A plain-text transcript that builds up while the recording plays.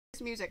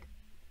some music.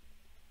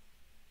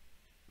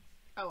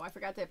 Oh, I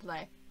forgot to hit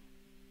play.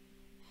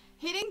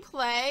 Hitting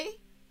play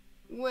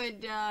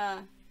would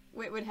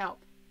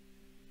help.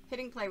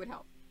 Hitting play would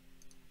help.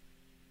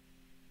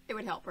 It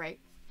would help, right?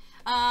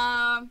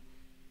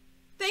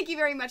 Thank you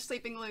very much,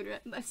 Sleeping Lunads.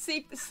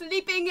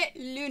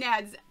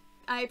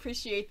 I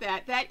appreciate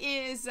that. That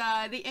is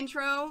the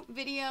intro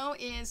video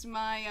is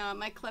my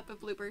my clip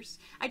of bloopers.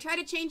 I try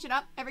to change it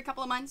up every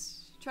couple of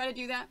months. Try to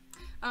do that.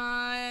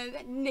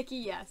 Nikki,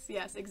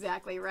 yes,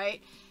 exactly,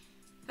 right?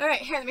 All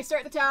right, here, let me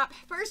start at the top.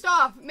 First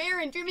off,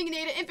 Marin, Dreaming in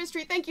Ada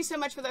Infantry, thank you so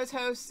much for those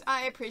hosts.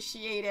 I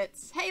appreciate it.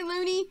 Hey,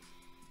 Looney.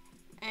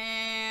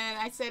 And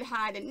I said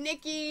hi to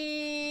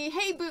Nikki.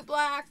 Hey, Boot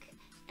Black.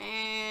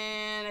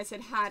 And I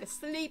said hi to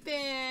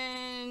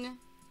Sleepin'.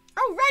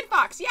 Oh, Red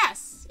Fox,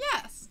 yes.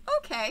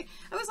 Okay.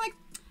 I was like,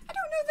 I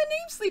don't know the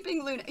name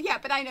Sleeping Luna. Yeah,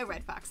 but I know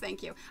Red Fox,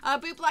 thank you.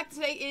 Boot Black,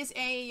 today is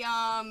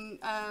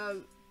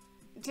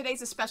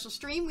today's a special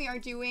stream. We are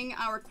doing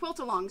our quilt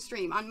along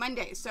stream on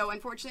Monday. So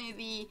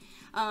unfortunately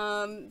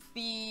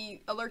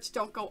the alerts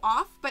don't go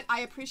off, but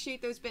I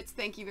appreciate those bits.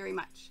 Thank you very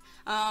much.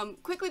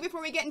 Quickly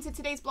before we get into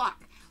today's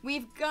block,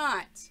 we've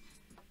got,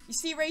 you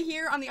see right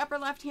here on the upper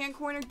left hand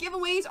corner,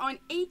 giveaways on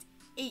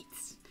 8/8.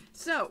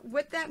 So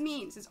what that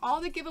means is all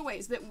the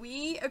giveaways that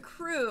we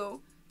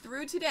accrue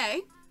through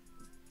today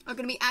are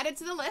going to be added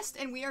to the list,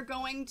 and we are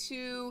going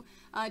to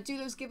do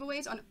those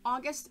giveaways on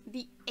August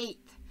the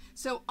 8th.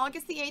 So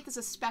August the 8th is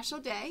a special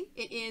day.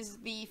 It is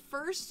the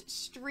first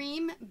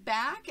stream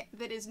back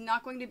that is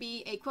not going to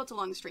be a quilt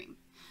along stream.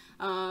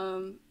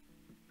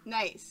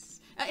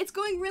 Nice. It's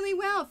going really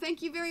well.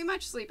 Thank you very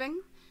much,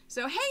 Sleeping.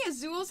 So hey,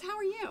 Azules, how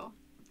are you?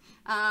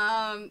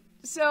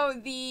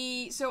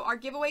 So our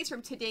giveaways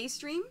from today's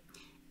stream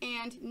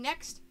and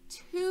next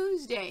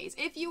Tuesdays.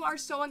 If you are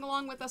sewing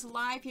along with us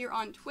live here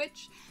on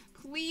Twitch,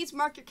 please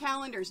mark your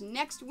calendars.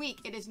 Next week,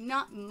 it is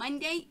not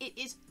Monday, it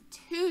is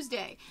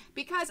Tuesday,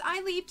 because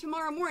I leave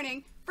tomorrow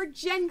morning for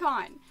Gen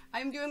Con.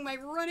 I'm doing my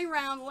running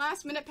around,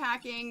 last minute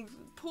packing,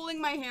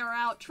 pulling my hair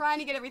out, trying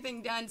to get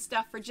everything done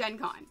stuff for Gen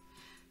Con.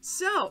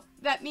 So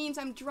that means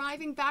I'm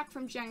driving back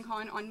from Gen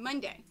Con on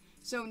Monday.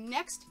 So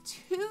next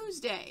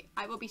Tuesday,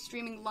 I will be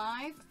streaming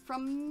live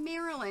from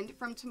Maryland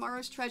from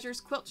Tomorrow's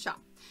Treasures Quilt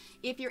Shop.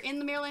 If you're in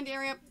the Maryland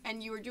area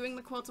and you are doing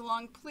the quilt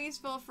along, please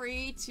feel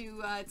free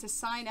to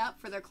sign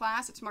up for their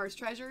class at Tomorrow's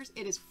Treasures.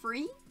 It is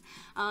free,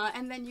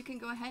 and then you can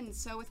go ahead and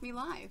sew with me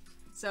live.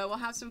 So we'll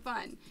have some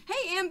fun.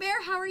 Hey, Amber,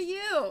 how are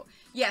you?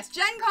 Yes,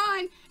 Gen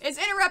Con is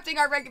interrupting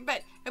our regular,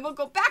 but and we'll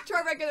go back to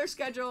our regular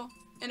schedule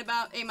in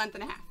about a month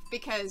and a half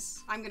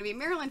because I'm going to be in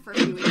Maryland for a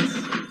few weeks.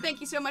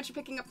 Thank you so much for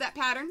picking up that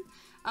pattern.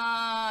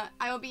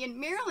 I will be in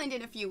Maryland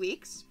in a few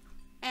weeks,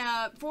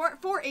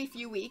 for a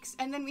few weeks,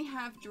 and then we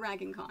have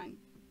Dragon Con.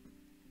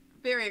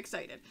 Very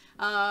excited.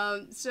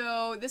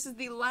 So this is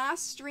the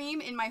last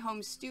stream in my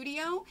home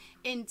studio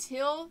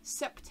until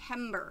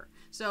September.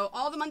 So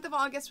all the month of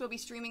August we'll be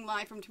streaming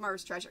live from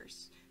Tomorrow's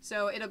Treasures.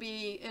 So it'll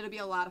be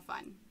a lot of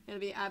fun. It'll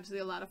be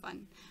absolutely a lot of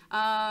fun.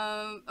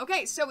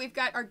 Okay, so we've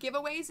got our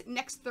giveaways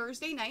next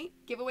Thursday night.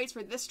 Giveaways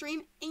for this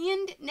stream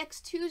and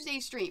next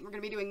Tuesday's stream. We're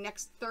going to be doing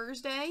next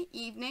Thursday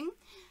evening.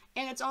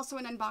 And it's also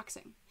an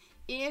unboxing.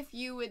 If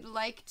you would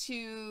like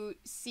to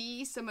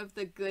see some of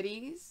the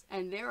goodies,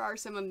 and there are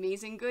some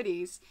amazing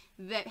goodies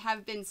that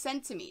have been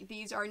sent to me.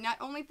 These are not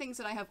only things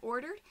that I have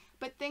ordered,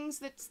 but things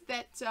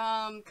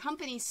that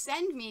companies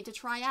send me to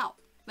try out.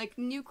 Like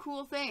new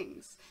cool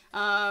things.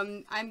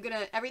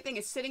 Everything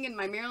is sitting in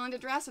my Maryland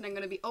address, and I'm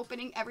gonna be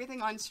opening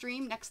everything on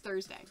stream next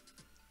Thursday.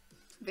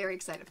 Very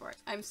excited for it.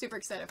 I'm super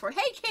excited for it.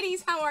 Hey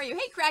kitties, how are you?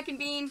 Hey Kraken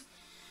Bean.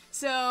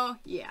 So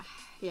yeah.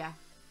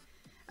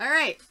 All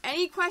right,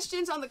 any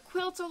questions on the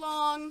quilt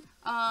along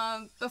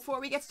before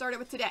we get started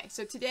with today?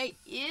 So today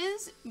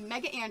is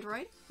Mega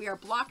Android. We are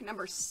block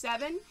number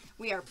 7.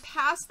 We are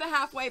past the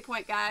halfway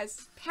point,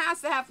 guys.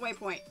 Past the halfway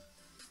point.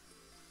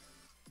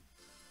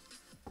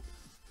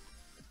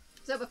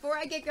 So before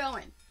I get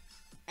going,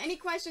 any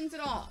questions at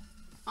all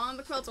on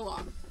the quilt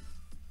along?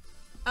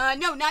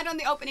 No, not on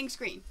the opening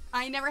screen.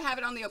 I never have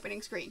it on the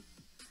opening screen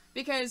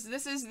because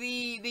this is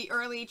the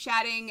early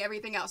chatting,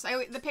 everything else.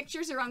 The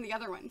pictures are on the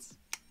other ones.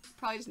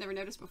 Probably just never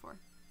noticed before.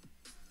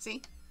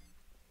 See?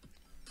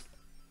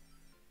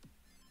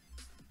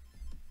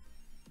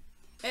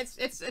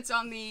 It's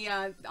on the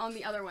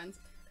other ones.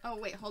 Oh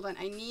wait, hold on.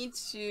 I need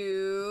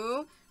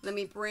to let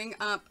me bring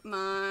up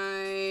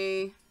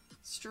my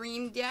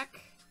Stream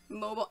Deck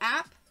mobile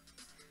app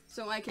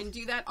so I can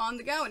do that on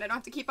the go and I don't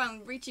have to keep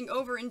on reaching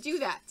over and do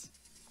that.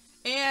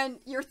 And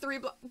you're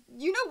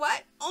you know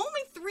what?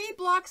 Only 3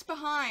 blocks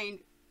behind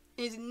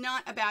is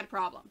not a bad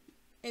problem.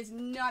 It's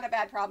not a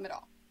bad problem at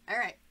all. All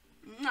right.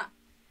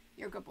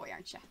 You're a good boy,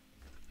 aren't you?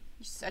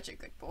 You're such a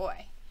good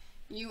boy.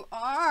 You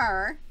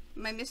are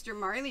my Mr.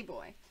 Marley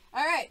boy.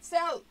 All right,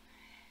 so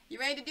you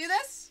ready to do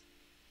this?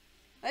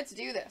 Let's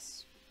do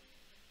this.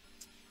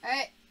 All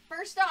right,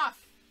 first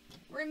off,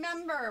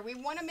 remember, we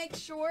want to make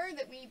sure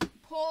that we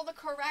pull the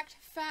correct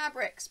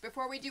fabrics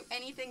before we do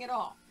anything at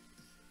all.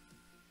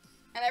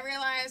 And I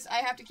realize I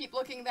have to keep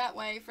looking that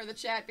way for the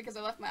chat because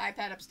I left my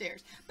iPad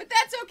upstairs. But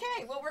that's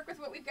okay. We'll work with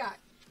what we've got.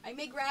 I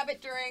may grab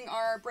it during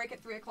our break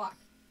at 3 o'clock.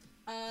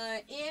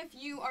 If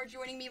you are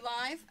joining me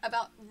live,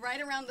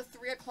 right around the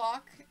 3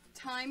 o'clock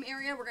time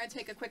area, we're going to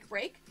take a quick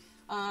break.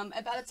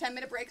 About a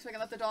 10-minute break so I can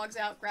let the dogs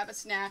out, grab a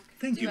snack,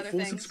 Thank do you other for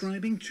things.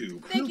 subscribing to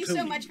Quilt Thank you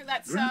so much for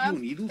that Grab sub.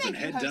 your needles Thank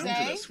and you, head down to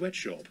Jose. the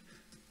sweatshop.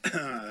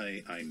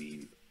 I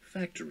mean,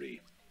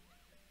 factory.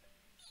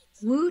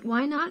 Woot,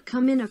 why not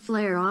come in a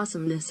flare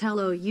awesomeness?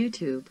 Hello,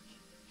 YouTube.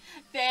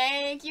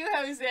 Thank you,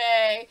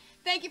 Jose.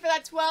 Thank you for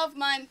that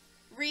 12-month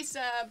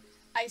resub.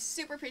 I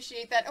super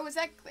appreciate that. Oh, is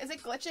it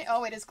glitching?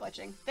 Oh, it is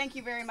glitching. Thank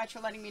you very much for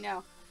letting me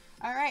know.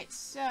 All right,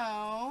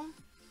 so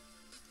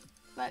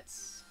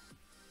let's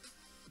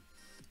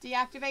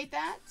deactivate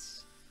that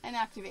and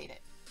activate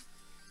it.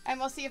 And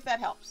we'll see if that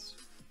helps.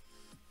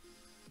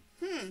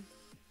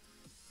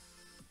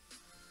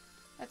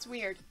 That's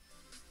weird.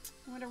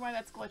 I wonder why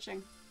that's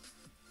glitching.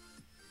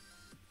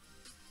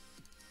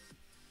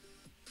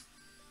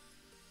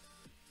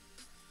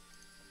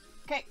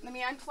 Okay, let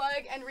me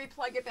unplug and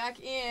replug it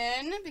back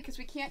in because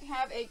we can't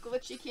have a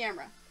glitchy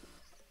camera.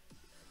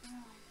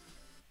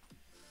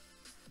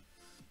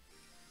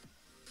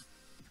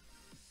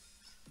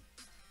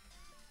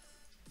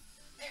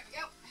 There we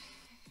go.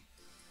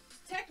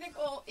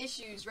 Technical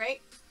issues,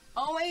 right?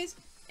 Always,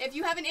 if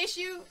you have an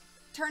issue,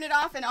 turn it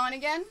off and on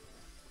again.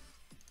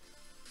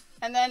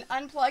 And then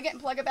unplug it and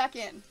plug it back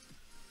in.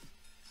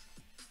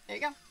 There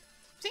you go.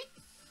 See?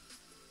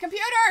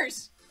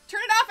 Computers!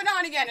 Turn it off and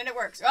on again and it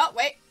works. Oh,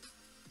 wait.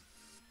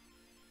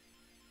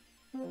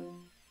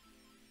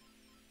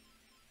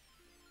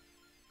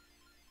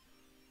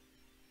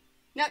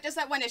 No, just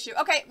that one issue.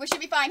 Okay, we should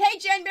be fine. Hey,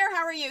 Jen Bear,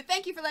 how are you?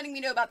 Thank you for letting me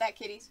know about that,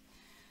 kitties.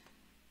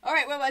 All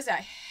right, where was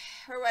I?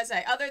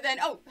 Other than,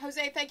 oh,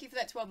 Jose, thank you for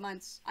that 12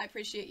 months. I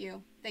appreciate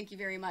you. Thank you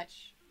very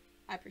much.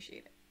 I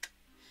appreciate it.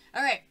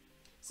 All right,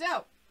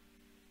 so,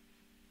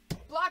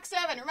 block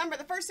 7. Remember,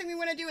 the first thing we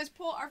want to do is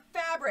pull our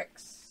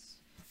fabrics.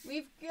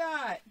 We've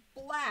got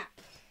black.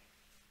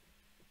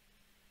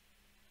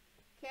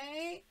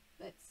 Okay,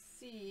 let's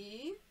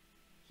see.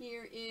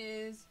 Here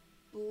is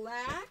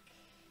black.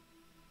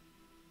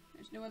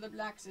 There's no other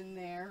blacks in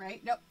there,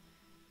 right? Nope.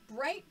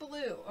 Bright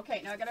blue.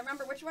 Okay, now I gotta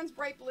remember which one's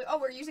bright blue. Oh,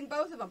 we're using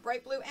both of them,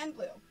 bright blue and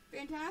blue.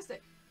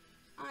 Fantastic.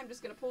 I'm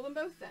just gonna pull them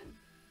both then.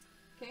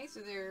 Okay, so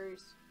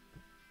there's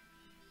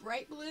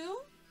bright blue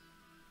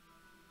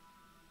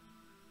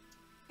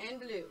and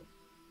blue.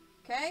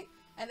 Okay,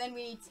 and then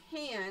we need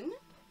tan.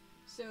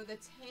 So the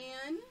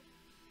tan,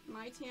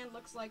 my tan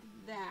looks like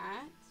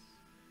that.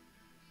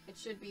 It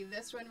should be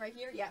this one right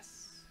here.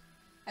 Yes.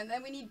 And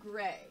then we need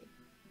gray.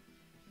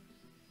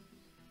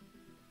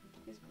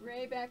 Is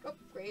gray back? Oh,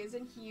 gray is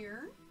in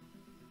here.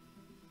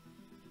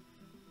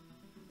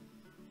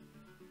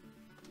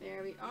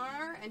 There we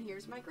are. And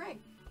here's my gray.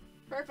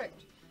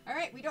 Perfect. All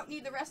right, we don't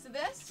need the rest of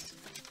this.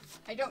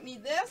 I don't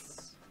need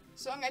this.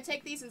 So I'm going to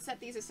take these and set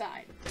these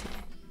aside.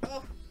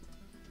 Oh,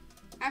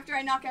 after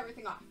I knock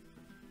everything off.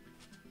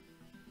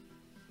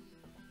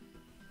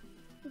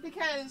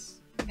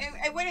 Because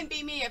it wouldn't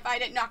be me if I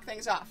didn't knock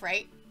things off,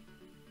 right?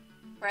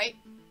 Right?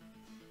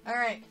 All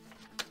right.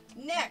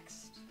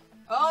 Next.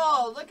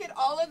 Oh, look at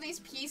all of these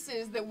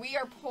pieces that we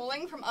are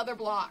pulling from other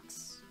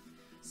blocks.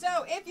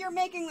 So if you're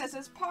making this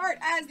as part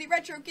as the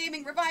Retro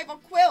Gaming Revival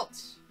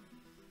Quilt,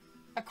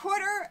 a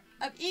quarter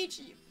of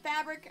each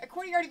fabric, a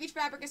quarter yard of each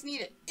fabric is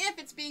needed. If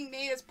it's being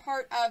made as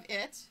part of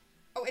it,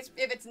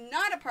 if it's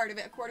not a part of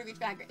it, a quarter of each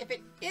fabric. If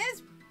it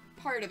is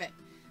part of it,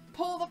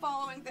 pull the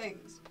following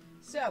things.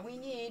 So we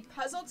need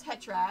puzzle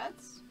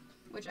tetrads,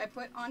 which I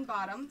put on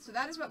bottom. So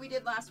that is what we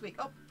did last week.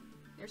 Oh,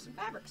 there's some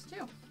fabrics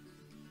too.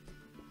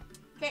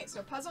 Okay,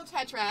 so puzzle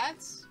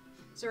tetrads.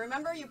 So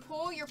remember, you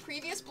pull your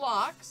previous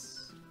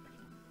blocks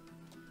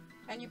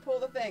and you pull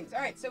the things.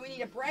 All right, so we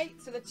need a bright,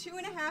 so the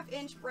 2.5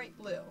 inch bright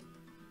blue.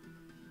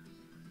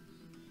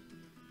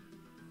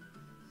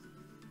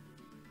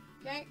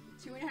 Okay,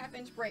 2.5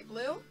 inch bright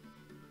blue.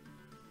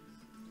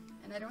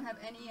 And I don't have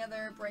any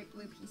other bright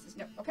blue pieces.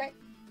 No, okay.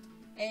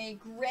 A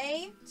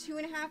gray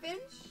 2.5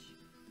 inch.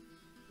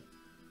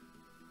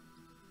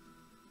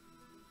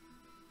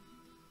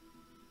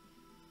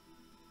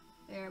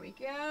 There we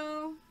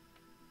go.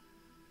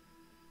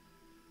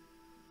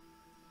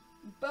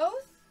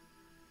 Both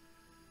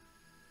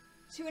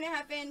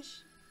 2.5 inch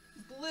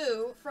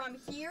blue from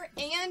here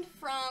and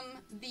from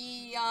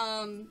the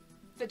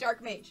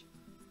dark mage.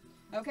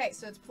 Okay,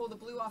 so let's pull the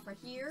blue off right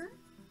here.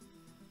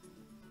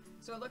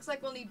 So it looks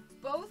like we'll need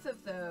both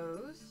of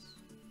those.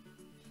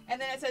 And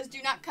then it says do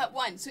not cut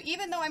one. So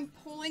even though I'm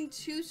pulling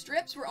 2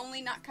 strips, we're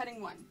only not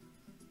cutting 1.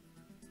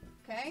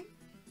 Okay?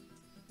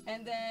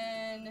 And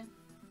then,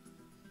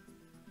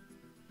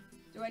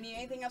 do I need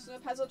anything else in the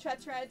puzzle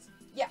tetrads?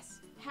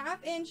 Yes.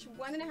 1/2 inch,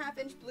 1.5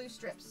 inch blue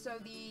strips. So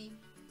the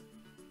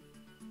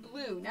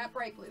blue, not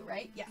bright blue,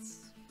 right?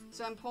 Yes.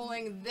 So I'm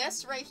pulling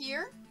this right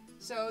here.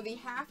 So the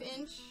 1/2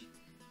 inch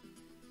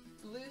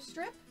blue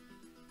strip.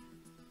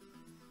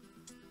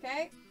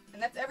 Okay?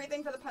 And that's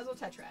everything for the puzzle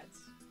tetrads.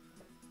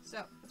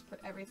 So let's put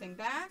everything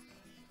back.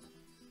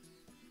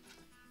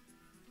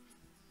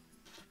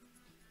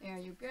 There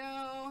you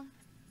go.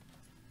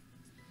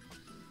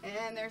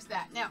 And there's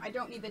that. Now, I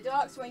don't need the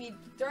dog, so I need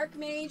Dark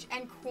Mage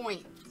and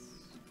coins.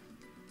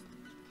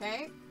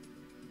 Okay?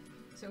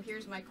 So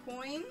here's my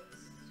coins.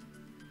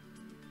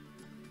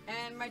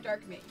 And my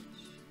Dark Mage.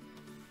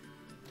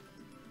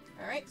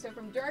 Alright, so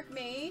from Dark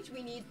Mage,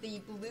 we need the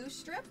blue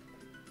strip.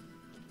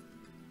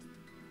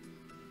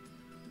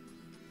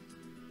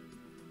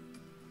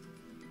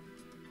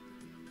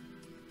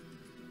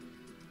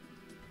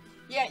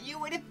 Yeah, you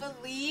wouldn't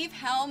believe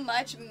how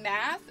much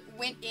math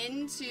went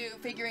into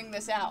figuring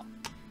this out.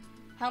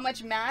 How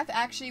much math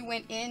actually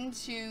went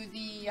into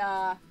the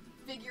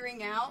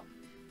figuring out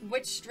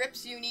which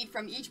strips you need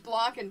from each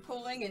block and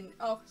pulling, and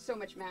oh, so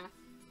much math.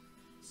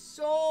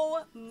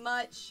 So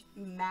much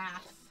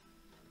math.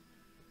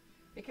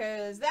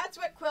 Because that's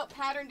what quilt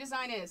pattern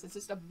design is. It's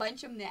just a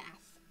bunch of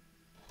math.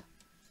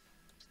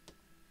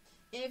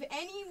 If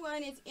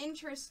anyone is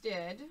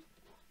interested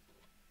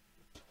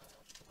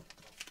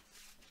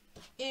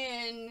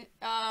in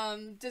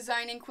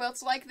designing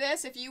quilts like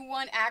this, if you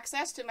want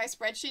access to my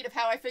spreadsheet of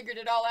how I figured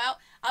it all out,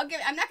 I'm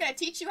not going to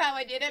teach you how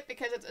I did it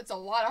because it's a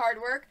lot of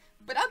hard work,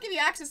 but I'll give you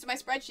access to my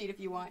spreadsheet if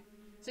you want,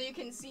 so you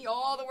can see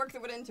all the work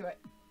that went into it.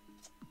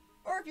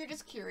 Or if you're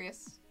just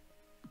curious.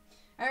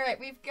 Alright,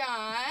 we've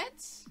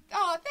got...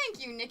 Oh,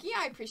 thank you, Nikki.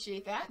 I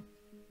appreciate that.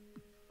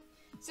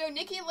 So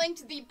Nikki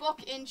linked the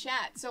book in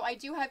chat. So I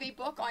do have a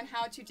book on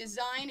how to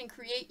design and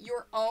create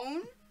your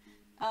own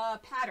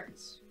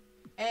patterns.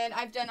 And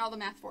I've done all the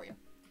math for you.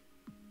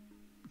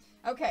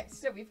 Okay,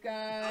 so we've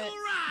got... All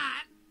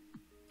right.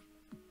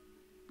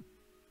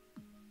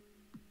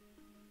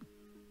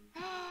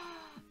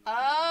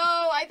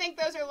 Oh, I think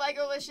those are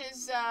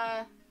Legolicious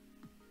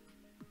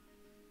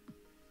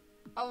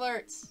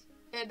alerts.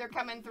 They're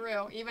coming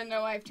through, even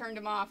though I've turned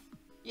them off.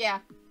 Yeah,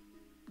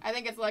 I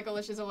think it's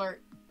Legolicious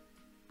alert.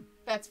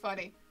 That's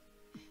funny.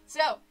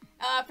 So,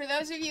 for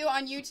those of you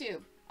on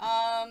YouTube,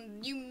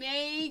 you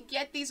may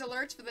get these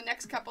alerts for the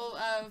next couple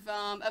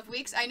of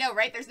weeks. I know,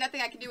 right? There's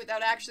nothing I can do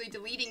without actually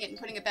deleting it and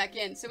putting it back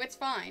in, so it's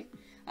fine.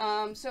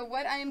 So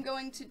what I am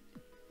going to...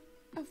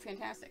 Oh,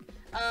 fantastic.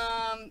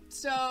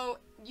 So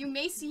you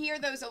may see here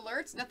those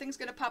alerts. Nothing's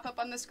going to pop up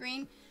on the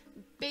screen.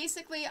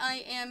 Basically,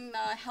 I am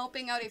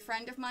helping out a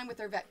friend of mine with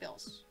their vet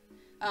bills.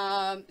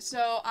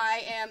 So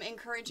I am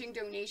encouraging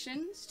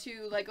donations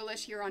to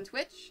Legolish here on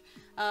Twitch.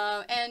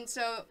 And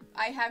so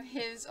I have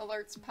his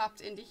alerts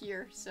popped into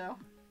here, so...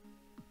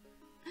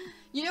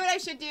 You know what I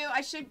should do?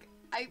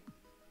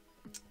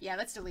 Yeah,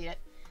 let's delete it.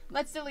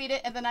 Let's delete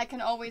it, and then I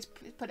can always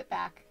put it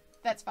back.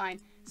 That's fine.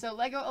 So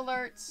Lego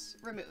alerts,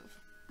 remove.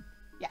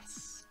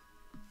 Yes.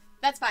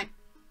 That's fine.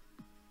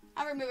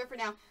 I'll remove it for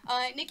now.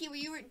 Nikki, will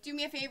you do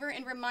me a favor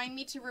and remind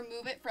me to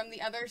remove it from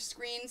the other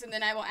screens, and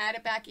then I will add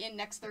it back in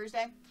next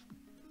Thursday?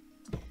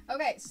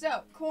 Okay,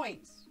 so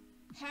coins.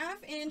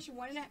 1/2 inch,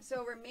 1.5,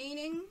 so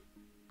remaining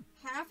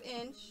 1/2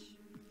 inch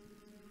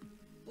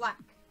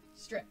black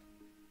strip.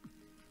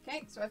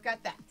 Okay, so I've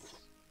got that.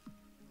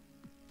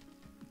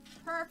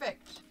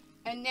 Perfect.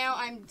 And now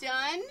I'm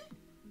done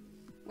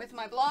with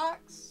my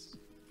blocks.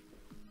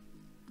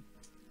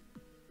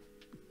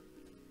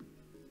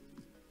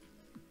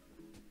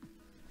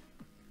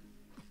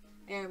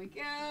 There we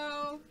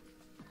go.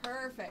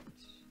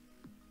 Perfect.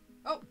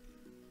 Oh,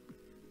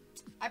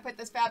 I put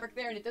this fabric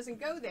there and it doesn't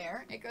go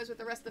there. It goes with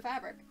the rest of the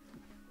fabric.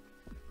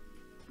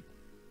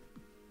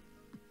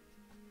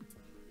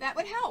 That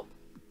would help.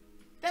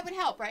 That would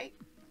help, right?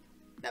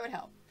 That would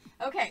help.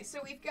 Okay, so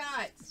we've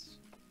got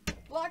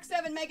Block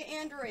 7 Mega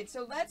Android.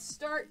 So let's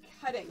start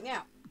cutting.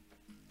 Now,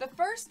 the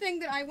first thing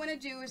that I want to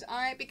do is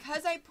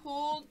because I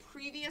pulled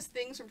previous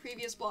things from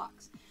previous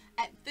blocks,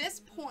 at this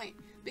point,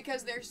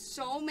 because there's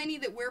so many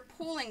that we're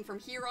pulling from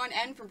here on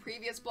end from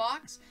previous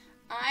blocks,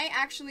 I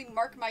actually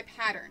mark my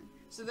pattern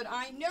so that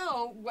I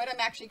know what I'm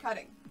actually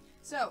cutting.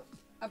 So,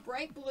 a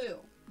bright blue,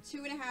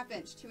 2.5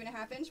 inch,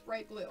 2.5 inch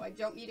bright blue. I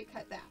don't need to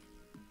cut that.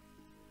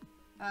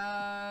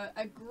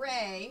 A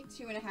gray,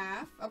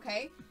 2.5,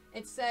 okay.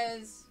 It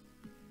says,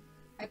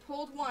 I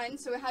pulled 1,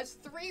 so it has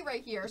 3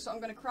 right here, so I'm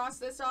going to cross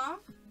this off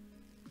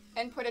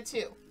and put a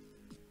 2.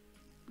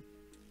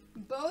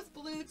 Both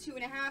blue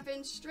 2.5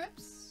 inch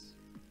strips.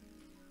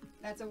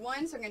 That's a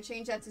 1, so I'm going to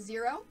change that to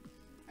 0.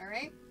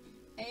 Alright.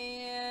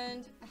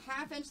 And a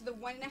 1/2 inch of the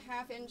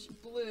 1.5 inch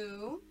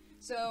blue.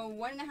 So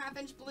 1.5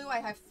 inch blue, I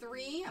have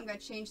 3. I'm going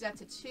to change that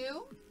to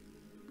 2.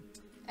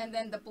 And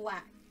then the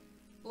black.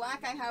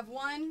 Black, I have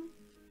 1.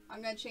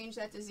 I'm going to change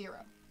that to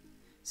 0.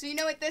 So you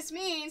know what this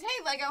means.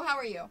 Hey, Lego, how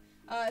are you?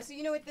 So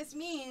you know what this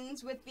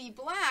means. With the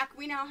black,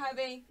 we now have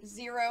a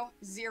 0,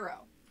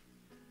 0.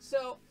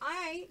 So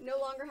I no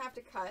longer have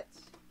to cut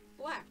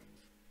black.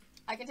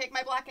 I can take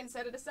my black and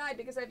set it aside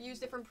because I've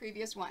used it from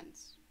previous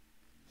ones.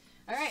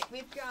 Alright,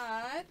 we've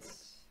got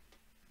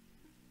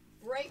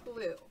bright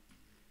blue.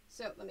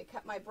 So let me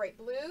cut my bright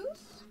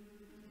blues.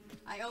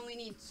 I only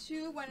need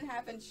 2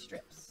 1.5 inch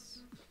strips.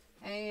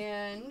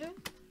 And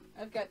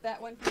I've got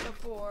that one from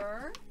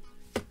before.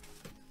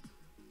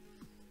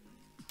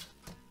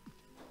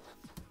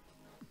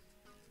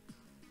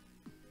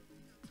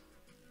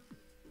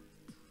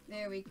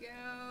 There we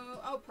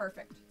go. Oh,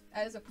 perfect.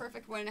 That is a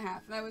perfect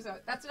 1.5.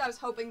 That's what I was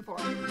hoping for.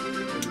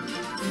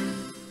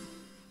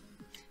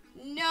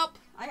 Nope.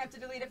 I have to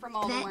delete it from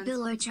all the Vet ones.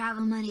 bill or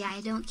travel money,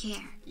 I don't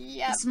care.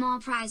 Yep. A small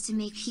prize to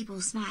make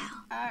people smile.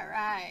 All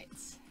right.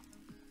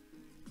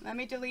 Let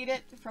me delete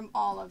it from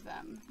all of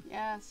them.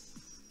 Yes.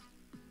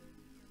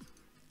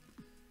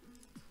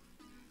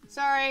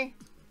 Sorry.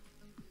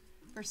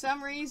 For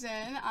some reason,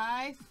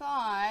 I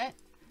thought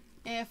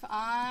if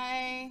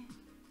I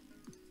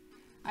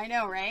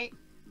know, right?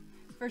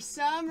 For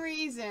some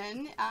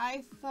reason,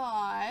 I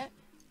thought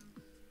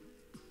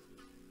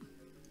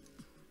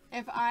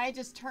if I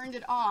just turned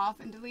it off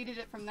and deleted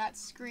it from that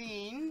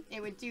screen,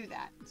 it would do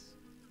that.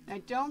 And I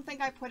don't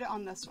think I put it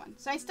on this one.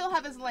 So I still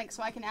have his link,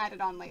 so I can add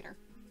it on later.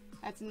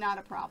 That's not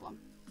a problem.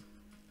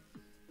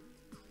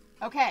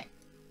 Okay.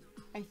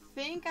 I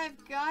think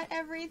I've got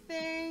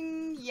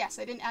everything. Yes,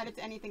 I didn't add it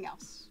to anything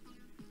else.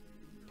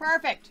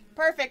 Perfect.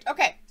 Perfect.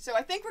 Okay, so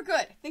I think we're good.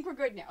 I think we're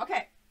good now.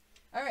 Okay.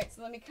 All right,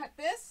 so let me cut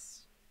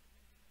this.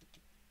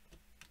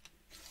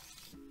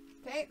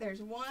 Okay,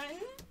 there's one.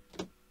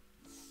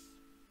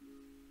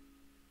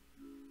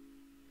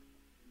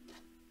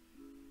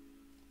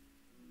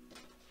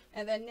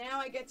 And then now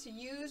I get to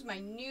use my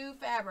new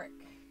fabric.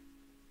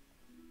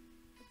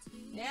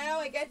 Now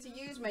I get to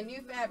use my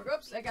new fabric.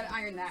 Oops, I gotta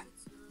iron that.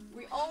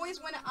 We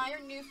always want to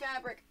iron new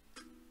fabric.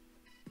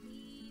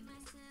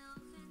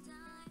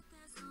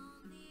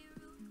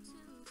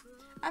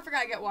 I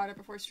forgot to get water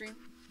before stream.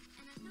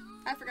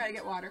 I forgot to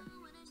get water.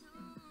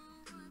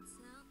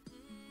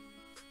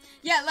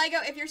 Yeah, Lego,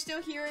 if you're still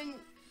hearing,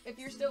 if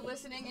you're still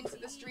listening into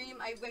the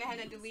stream, I went ahead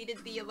and deleted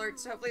the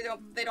alerts, so hopefully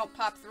they don't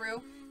pop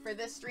through for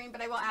this stream,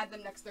 but I will add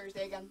them next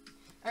Thursday again.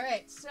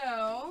 Alright,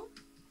 so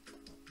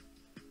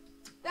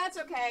that's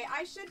okay.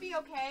 I should be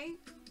okay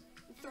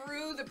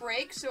through the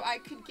break, so I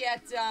could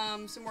get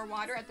some more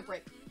water at the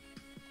break.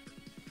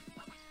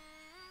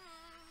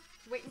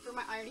 Waiting for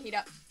my iron to heat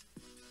up.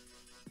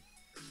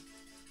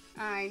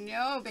 I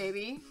know,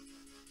 baby.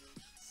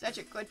 Such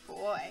a good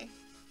boy.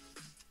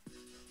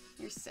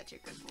 You're such a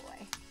good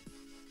boy.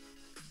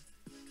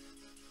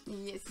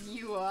 Yes,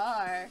 you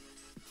are.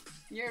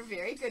 You're a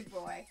very good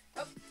boy.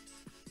 Oh.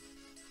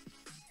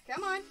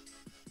 Come on.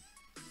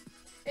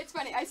 It's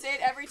funny, I say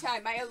it every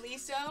time. My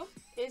Aliso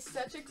is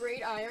such a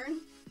great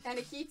iron, and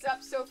it heats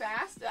up so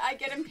fast that I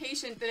get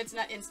impatient that it's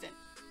not instant.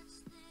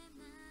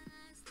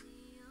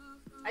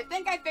 I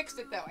think I fixed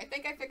it, though. I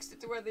think I fixed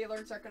it to where the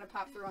alerts aren't going to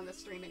pop through on the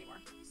stream anymore.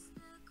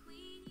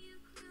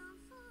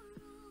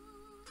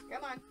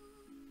 Come on.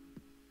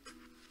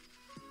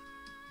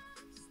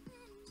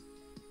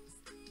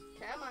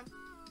 Come on.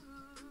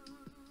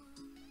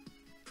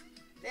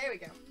 There we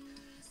go.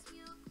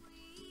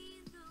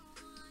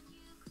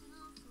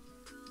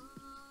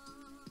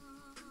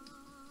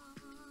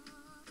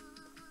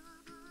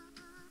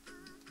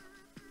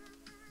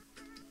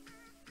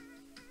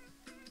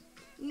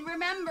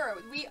 Remember,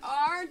 we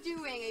are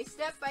doing a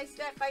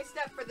step-by-step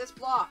for this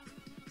block.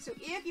 So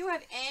if you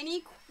have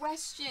any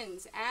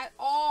questions at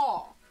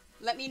all,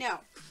 let me know.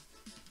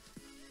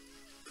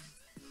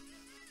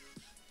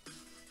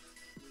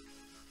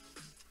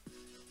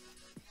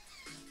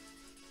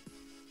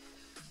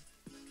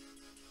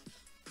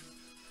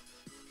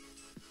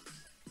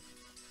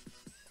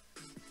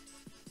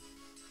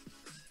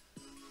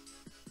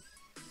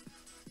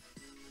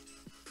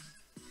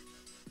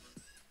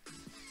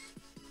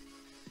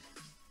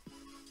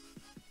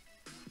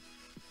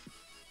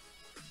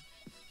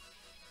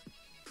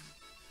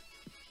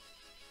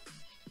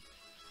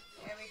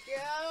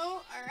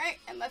 Alright,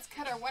 and let's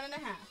cut our 1.5.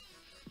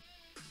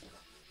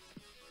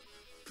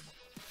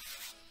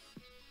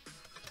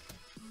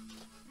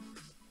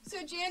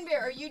 So Jan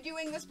Bear, are you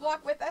doing this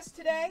block with us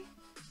today?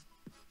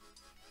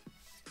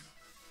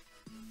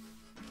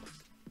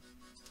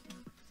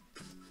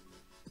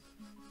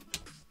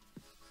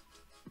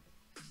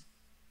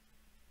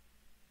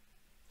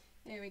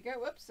 There we go.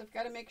 Whoops, I've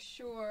got to make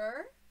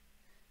sure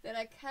that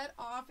I cut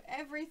off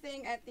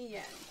everything at the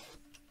end.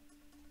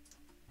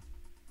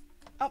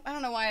 Oh, I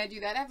don't know why I do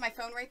that. I have my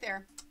phone right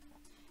there.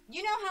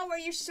 You know how where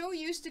you're so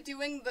used to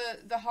doing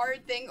the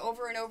hard thing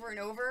over and over and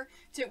over,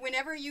 to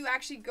whenever you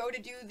actually go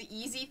to do the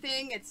easy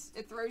thing,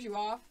 it throws you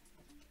off?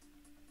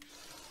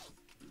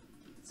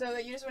 So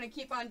that you just want to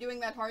keep on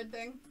doing that hard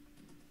thing?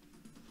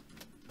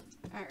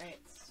 Alright.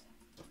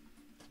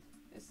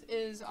 This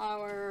is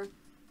our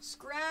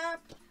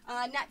scrap.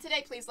 Not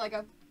today, please,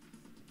 Lego.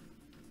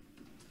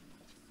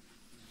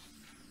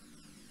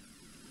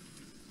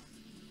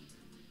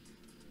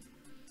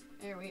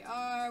 There we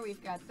are.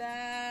 We've got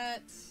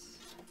that.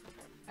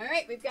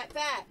 Alright, we've got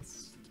that.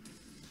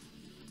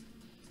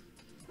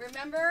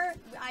 Remember,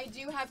 I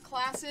do have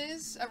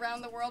classes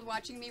around the world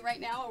watching me right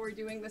now while we're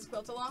doing this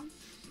quilt along.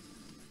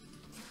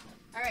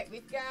 Alright,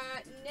 we've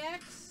got,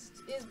 next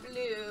is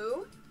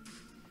blue.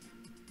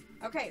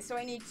 Okay, so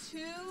I need 2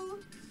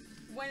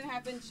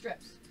 1.5-inch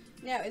strips.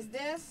 Now, is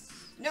this,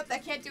 nope, I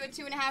can't do a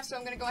 2.5, so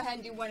I'm going to go ahead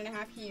and do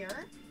 1.5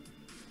 here.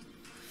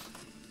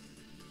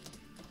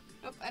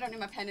 Oh, I don't need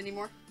my pen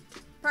anymore.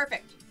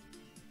 Perfect.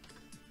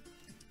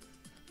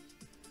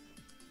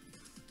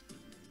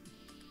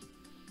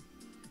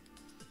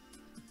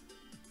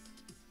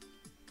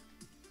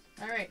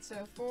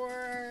 So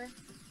for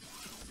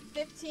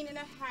 15 and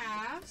a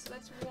half, so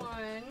that's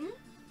 1.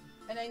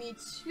 And I need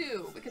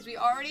 2 because we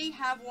already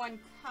have 1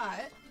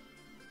 cut.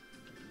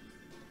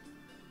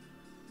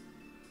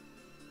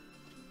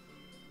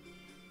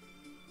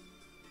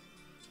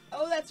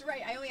 Oh, that's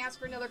right. I only asked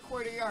for another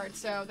 1/4 yard,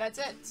 so that's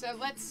it. So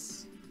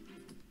let's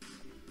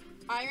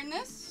iron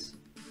this.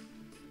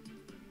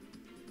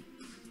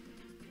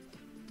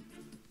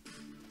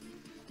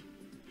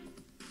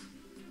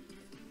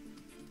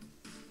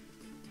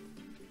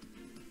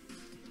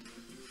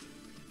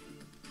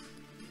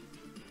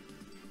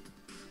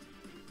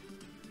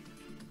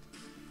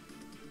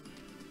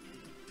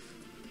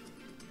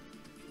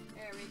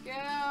 There we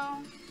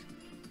go.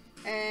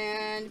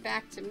 And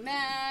back to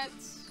Matt.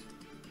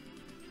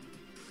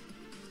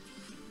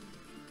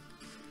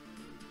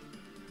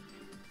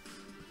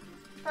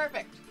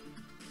 Perfect.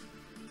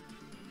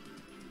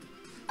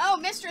 Oh,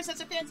 Mistress,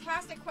 that's a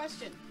fantastic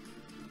question.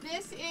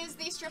 This is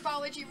the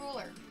Stripology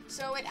ruler.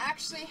 So it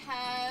actually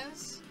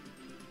has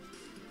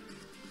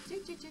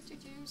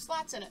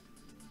slots in it.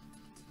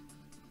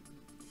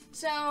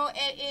 So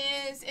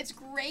it's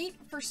great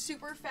for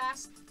super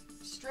fast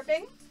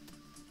stripping.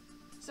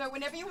 So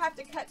whenever you have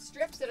to cut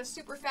strips at a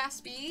super fast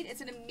speed,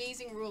 it's an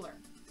amazing ruler.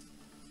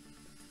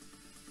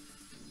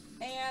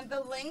 And the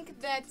link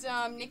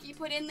that Nikki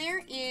put in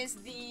there is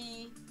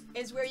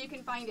where you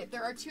can find it.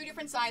 There are 2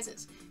 different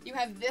sizes. You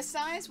have this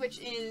size, which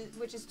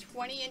is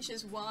 20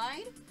 inches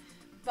wide,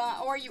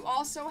 or you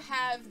also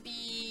have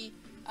the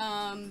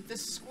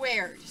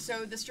squared.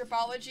 So the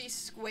Stripology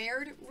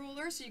squared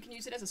ruler, so you can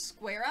use it as a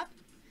square up,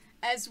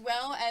 as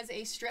well as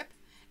a strip.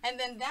 And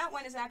then that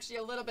one is actually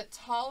a little bit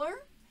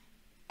taller,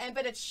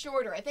 but it's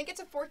shorter. I think it's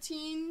a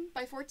 14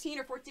 by 14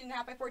 or 14 and a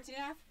half by 14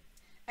 and a half.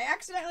 I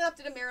accidentally left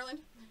it in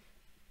Maryland.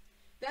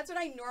 That's what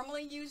I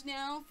normally use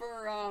now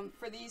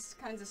for these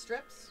kinds of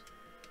strips.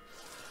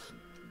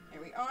 There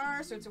we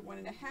are. So it's a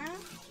 1 1/2.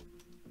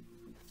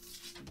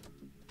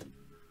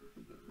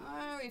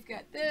 Oh, we've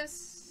got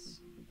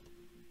this.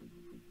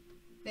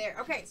 There.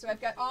 Okay, so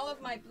I've got all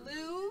of my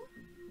blue.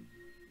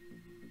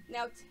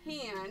 Now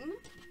tan.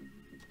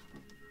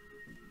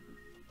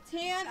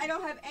 Tan, I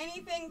don't have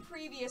anything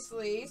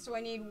previously, so I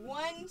need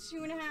 1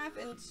 2 1/2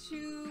 and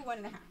 2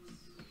 1 1/2.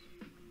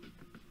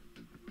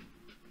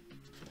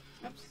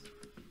 Oops.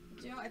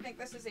 You know, I think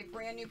this is a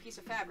brand new piece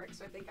of fabric,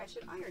 so I think I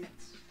should iron it.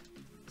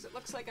 Because it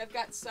looks like I've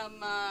got some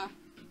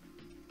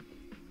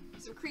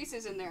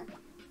creases in there.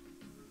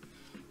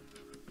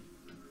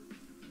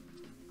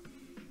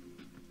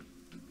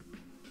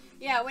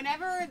 Yeah,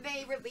 whenever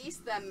they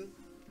released them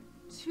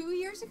 2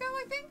 years ago,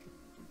 I think?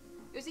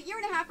 It was 1.5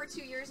 years or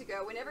 2 years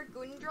ago. Whenever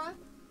Gundra,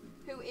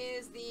 who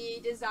is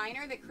the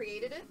designer that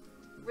created it,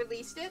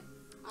 released it,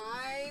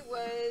 I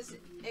was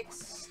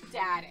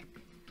ecstatic.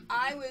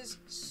 I was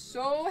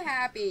so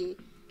happy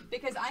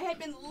because I had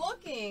been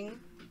looking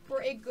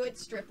for a good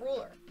strip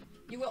ruler.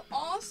 You will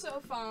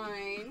also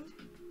find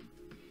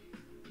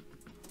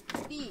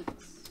these.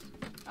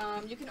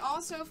 You can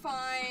also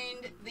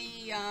find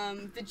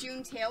the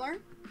June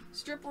Taylor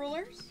strip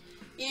rulers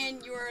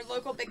in your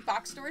local big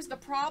box stores. The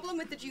problem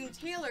with the June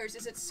Taylors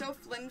is it's so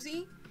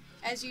flimsy.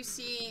 As you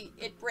see,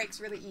 it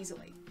breaks really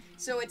easily.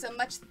 So it's a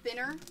much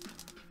thinner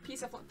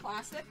piece of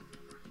plastic.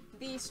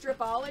 The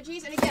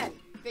Stripologies, and again,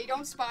 they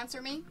don't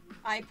sponsor me.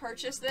 I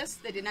purchased this.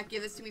 They did not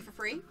give this to me for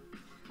free.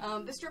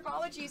 The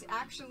Stripologies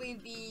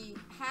actually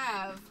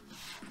have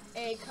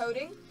a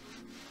coating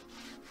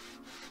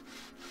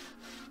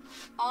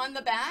on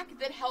the back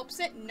that helps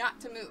it not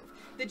to move.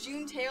 The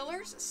June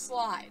Taylors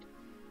slide,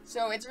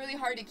 so it's really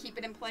hard to keep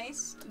it in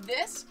place.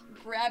 This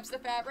grabs the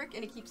fabric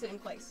and it keeps it in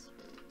place.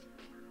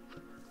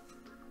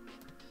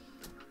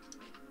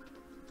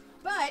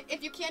 But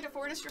if you can't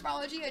afford a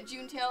Stripology, a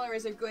June Taylor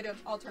is a good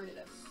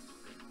alternative.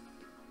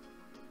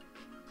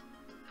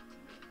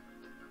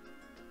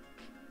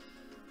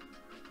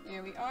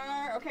 There we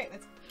are. Okay,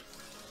 let's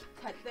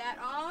cut that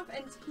off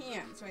and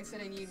tan. So I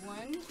said I need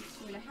 1 2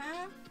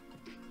 1/2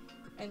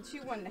 and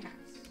 2 1 1/2.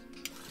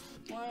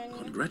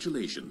 1.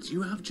 Congratulations,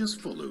 you have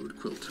just followed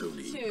Quilt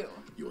Tony. 2.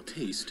 Your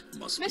taste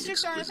must be Mr.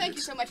 exquisite. Starner, thank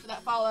you so much for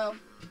that follow.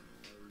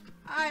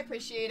 I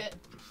appreciate it.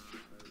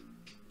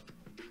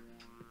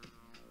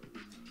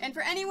 And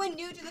for anyone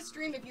new to the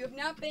stream, if you have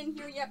not been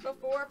here yet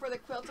before for the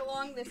Quilt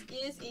Along, this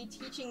is a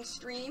teaching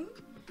stream.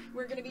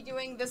 We're going to be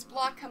doing this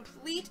block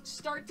complete,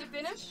 start to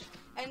finish,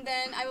 and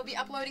then I will be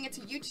uploading it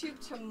to YouTube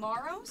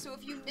tomorrow. So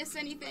if you miss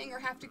anything or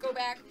have to go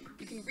back,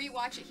 you can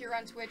rewatch it here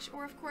on Twitch,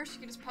 or of course you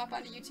can just pop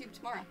onto YouTube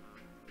tomorrow.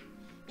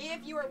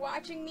 If you are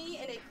watching me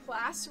in a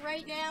class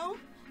right now,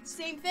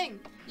 same thing.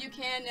 You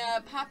can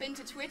pop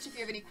into Twitch if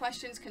you have any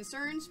questions,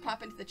 concerns,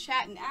 pop into the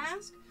chat and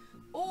ask,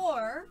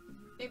 or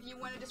if you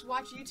want to just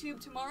watch YouTube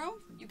tomorrow,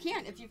 you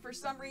can. If you, for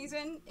some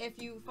reason, if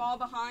you fall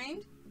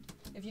behind,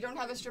 if you don't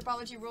have a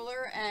Stripology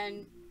ruler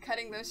and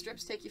cutting those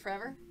strips take you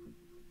forever.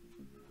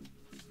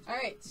 All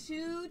right,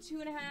 2 2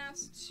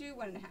 1/2, 2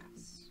 1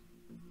 1/2.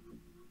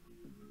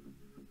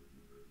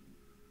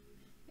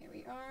 There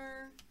we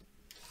are.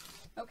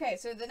 Okay,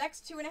 so the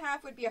next 2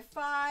 1/2 would be a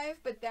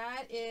 5, but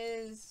that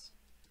is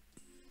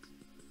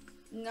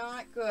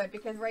not good,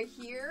 because right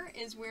here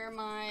is where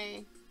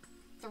my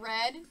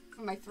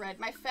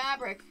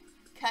fabric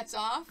cuts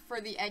off for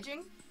the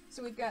edging.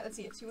 So we've got, let's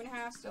see, a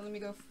 2.5, so let me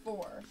go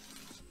 4.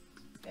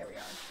 There we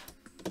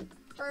are.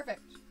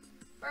 Perfect.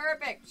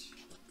 Perfect.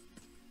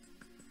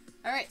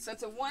 All right, so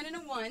it's a 1 and a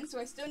 1, so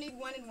I still need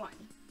 1 and 1.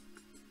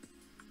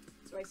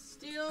 So I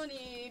still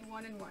need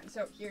 1 and 1.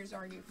 So here's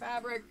our new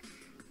fabric.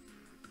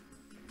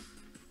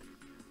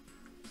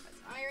 Let's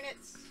iron it.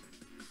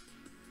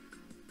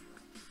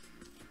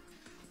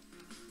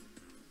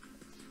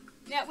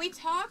 Now, we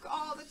talk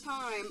all the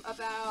time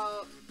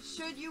about,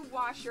 should you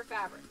wash your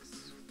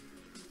fabrics?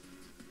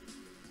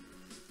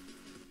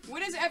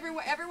 What is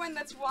everyone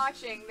that's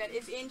watching that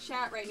is in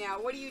chat right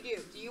now, what do?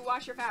 Do you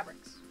wash your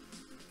fabrics?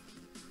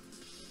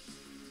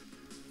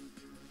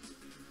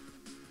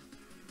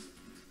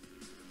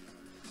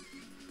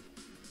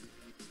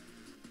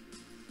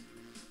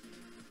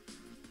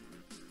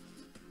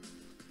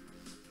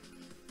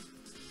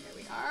 There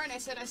we are, and I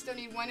said I still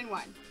need 1 and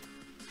 1.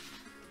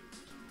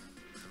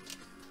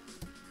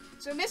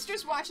 So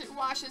Mistress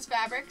washes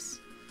fabrics.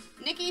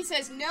 Nikki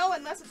says no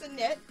unless it's a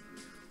knit.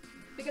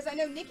 Because I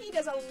know Nikki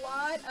does a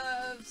lot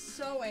of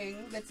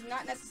sewing that's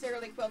not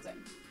necessarily quilting.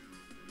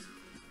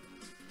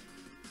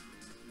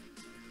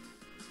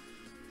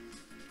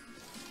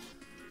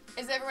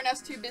 Is everyone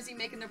else too busy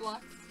making their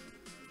blocks?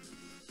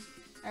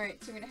 Alright,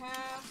 2.5.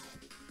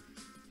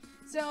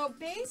 So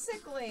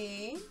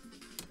basically,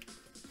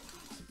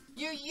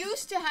 you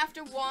used to have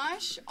to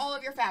wash all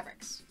of your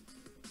fabrics.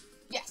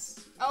 Yes.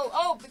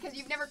 Oh, because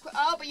you've never,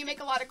 but you make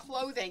a lot of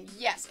clothing.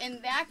 Yes,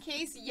 in that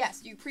case,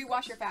 yes, you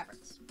pre-wash your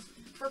fabrics.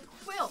 For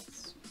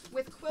quilts,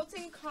 with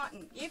quilting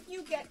cotton, if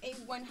you get a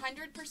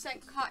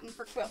 100% cotton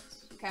for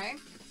quilts, okay,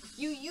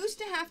 you used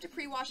to have to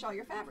pre-wash all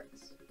your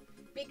fabrics.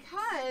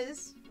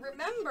 Because,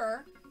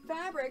 remember,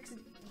 fabrics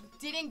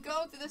didn't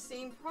go through the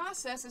same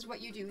process as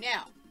what you do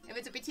now. If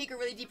it's a batik or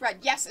really deep red,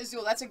 yes,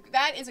 Azul,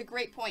 that is a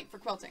great point for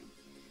quilting.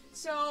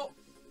 So,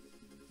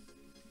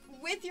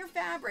 with your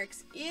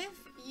fabrics,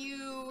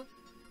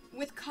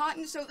 with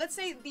cotton, so let's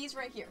say these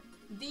right here.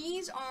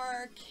 These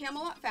are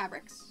Camelot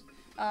fabrics,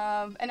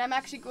 and I'm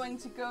actually going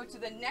to go to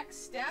the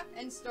next step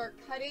and start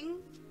cutting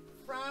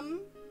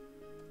from,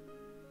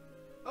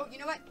 oh, you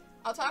know what?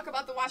 I'll talk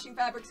about the washing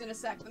fabrics in a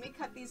sec. Let me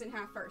cut these in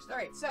half first. All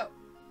right, so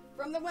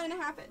from the 1.5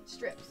 inch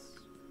strips,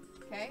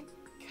 okay,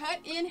 cut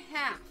in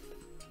half.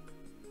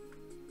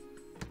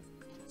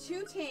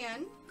 2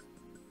 tan,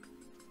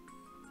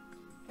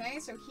 okay,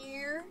 so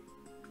here,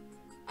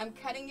 I'm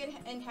cutting it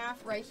in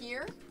half right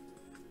here.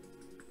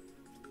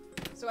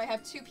 So I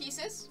have 2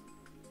 pieces.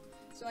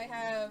 So I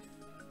have,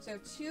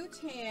 2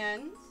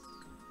 tans,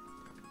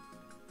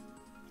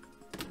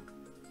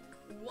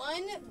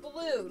 1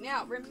 blue.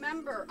 Now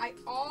remember, I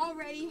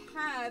already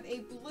have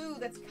a blue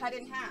that's cut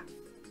in half.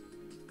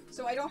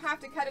 So I don't have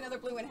to cut another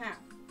blue in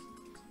half.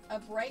 A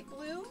bright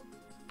blue.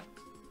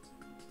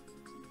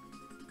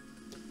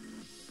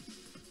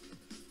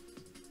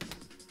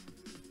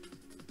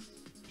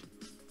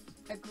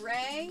 A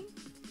gray.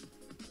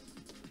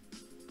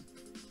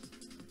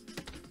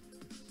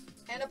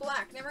 And a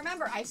black. Now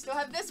remember, I still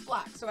have this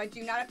black, so I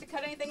do not have to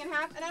cut anything in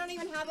half, and I don't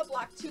even have a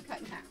black to cut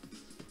in half.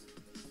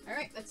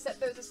 Alright, let's set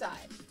those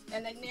aside.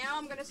 And then now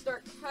I'm going to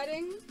start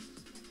cutting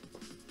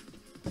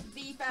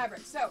the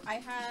fabric. So I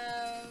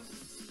have,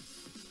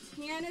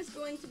 tan is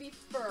going to be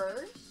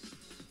first.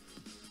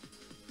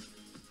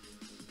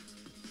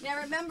 Now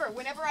remember,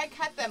 whenever I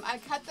cut them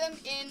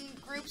in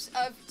groups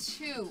of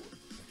 2.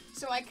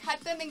 So I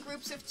cut them in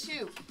groups of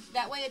 2.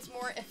 That way it's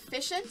more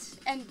efficient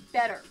and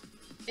better.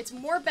 It's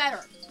more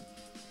better.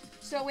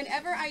 So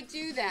whenever I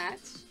do that,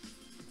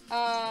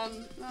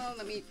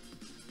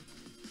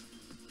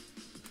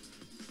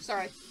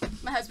 sorry,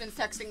 my husband's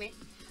texting me.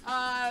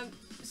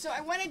 So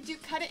I want to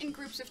cut it in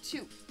groups of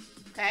 2,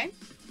 okay?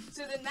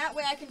 So then that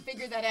way I can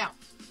figure that out.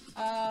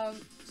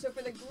 So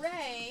for the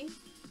gray,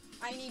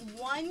 I need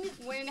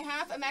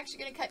 1.5. I'm actually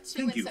going to cut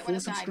 2 and set one aside. Thank you for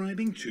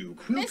subscribing to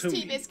Quilt Miss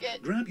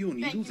T-Biscuit. Grab your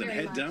needles you and very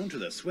head much. down to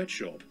the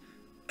sweatshop.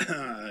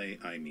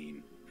 I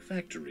mean,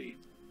 factory.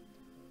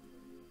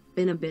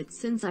 Been a bit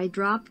since I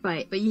dropped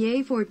by, but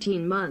yay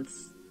 14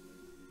 months.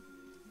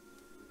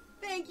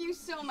 Thank you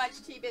so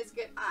much,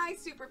 T-Biscuit. I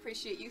super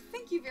appreciate you.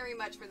 Thank you very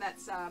much for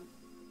that sub.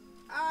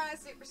 I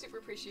super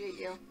appreciate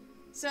you.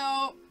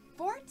 So,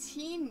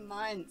 14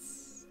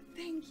 months.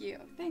 Thank you.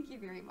 Thank you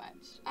very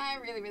much. I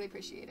really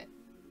appreciate it.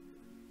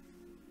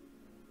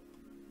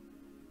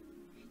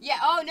 Yeah,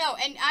 oh no,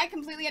 and I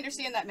completely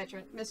understand that,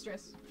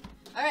 Mistress.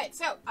 Alright,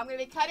 so I'm going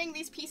to be cutting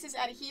these pieces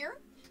out of here.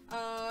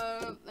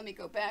 Let me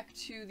go back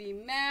to the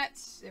mat.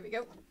 There we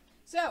go.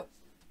 So,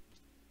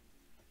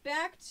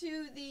 back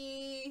to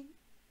the,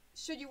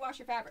 should you wash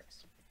your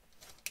fabrics?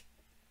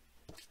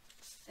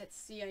 Let's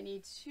see, I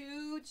need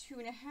 2,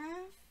 2.5,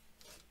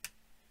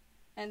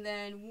 and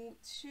then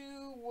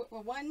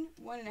 1,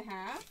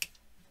 1.5.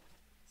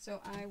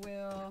 So I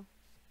will,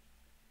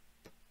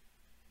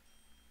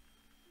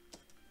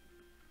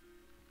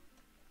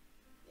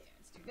 yeah,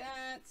 let's do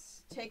that.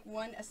 Take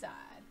 1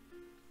 aside.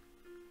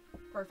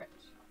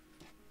 Perfect.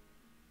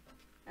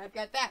 I've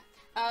got that.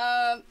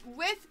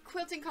 With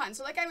quilting cotton,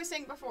 so like I was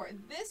saying before,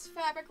 this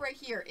fabric right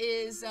here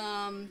is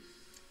from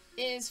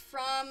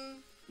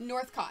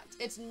Northcott.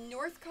 It's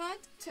Northcott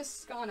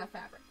Toscana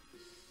fabric,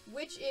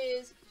 which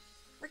is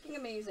freaking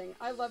amazing.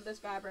 I love this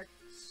fabric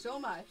so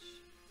much.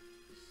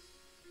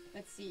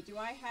 Let's see, do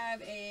I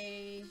have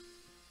a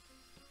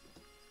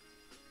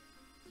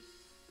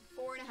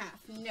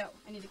 4.5? No,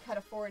 I need to cut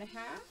a 4.5.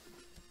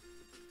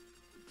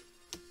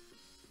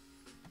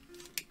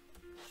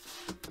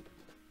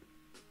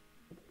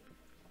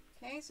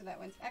 Okay, so that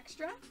one's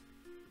extra.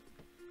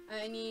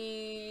 I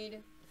need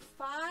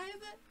 5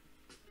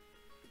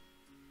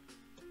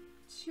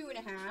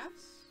 2.5.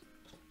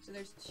 So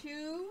there's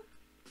 2.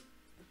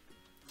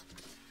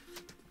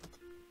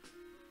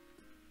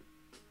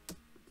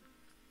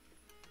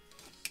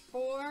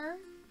 4,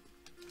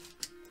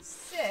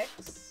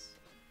 6.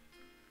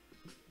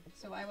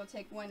 So I will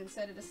take 1 and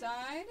set it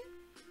aside.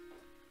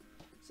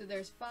 So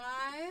there's 5,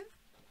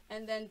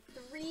 and then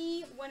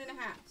 3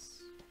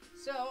 1.5s.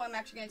 So I'm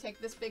actually going to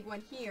take this big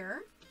one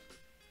here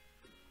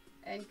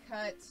and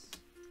cut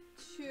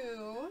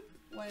 2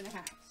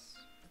 1.5s.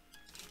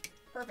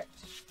 Perfect.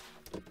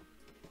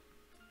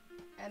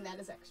 And that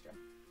is extra.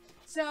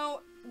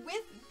 So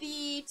with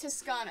the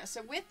Toscana,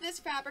 so with this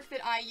fabric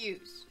that I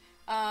use,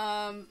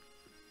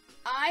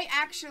 I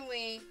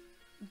actually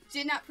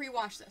did not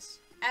pre-wash this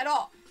at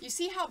all. You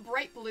see how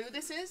bright blue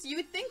this is? You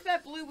would think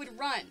that blue would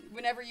run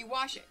whenever you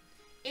wash it.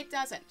 It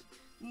doesn't.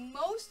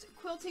 Most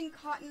quilting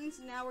cottons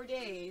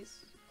nowadays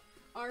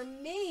are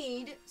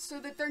made so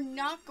that they're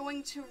not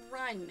going to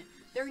run.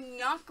 They're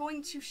not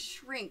going to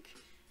shrink.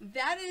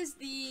 That is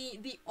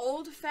the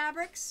old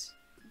fabrics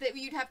that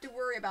you'd have to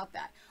worry about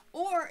that.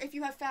 Or if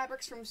you have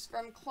fabrics from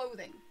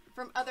clothing,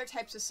 from other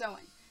types of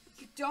sewing.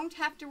 You don't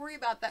have to worry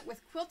about that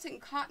with quilting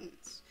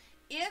cottons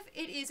if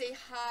it is a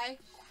high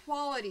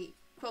quality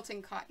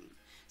quilting cotton.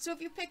 So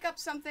if you pick up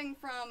something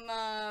from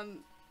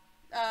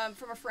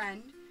a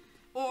friend,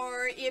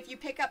 or if you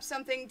pick up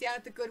something down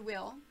at the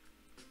Goodwill,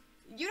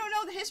 you don't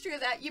know the history of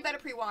that, you better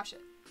pre-wash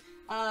it.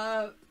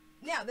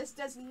 Now, this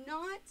does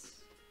not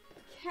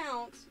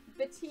count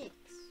batiks.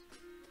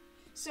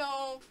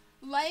 So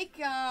like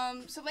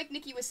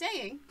Nikki was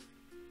saying,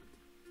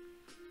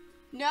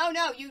 no,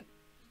 you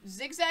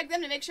zigzag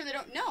them to make sure they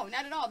don't, no,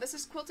 not at all. This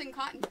is quilting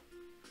cotton.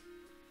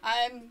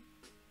 I'm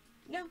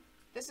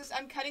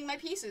cutting my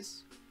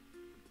pieces.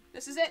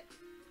 This is it.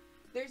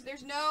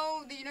 There's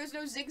no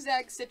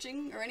zigzag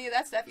stitching or any of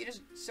that stuff. You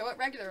just sew it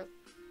regularly.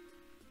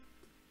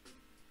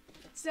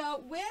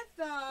 So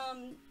with,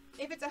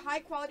 if it's a high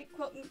quality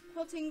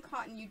quilting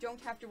cotton, you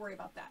don't have to worry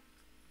about that.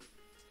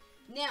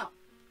 Now,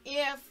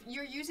 if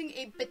you're using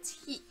a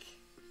batik,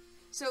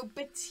 so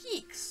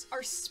batiks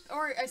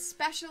are a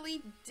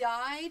specially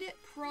dyed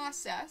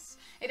process.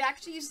 It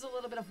actually uses a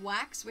little bit of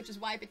wax, which is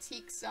why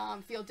batiks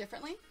feel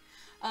differently.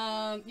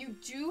 You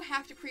do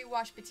have to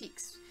pre-wash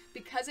batiks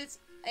because it's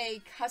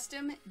a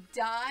custom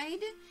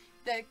dyed.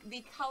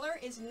 The color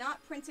is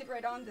not printed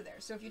right onto there.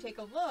 So if you take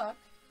a look,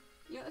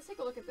 let's take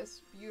a look at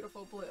this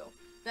beautiful blue.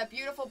 That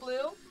beautiful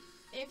blue,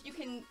 if you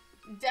can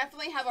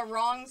definitely have a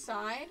wrong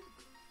side,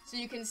 so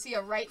you can see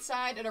a right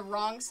side and a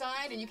wrong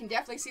side, and you can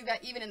definitely see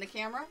that even in the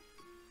camera.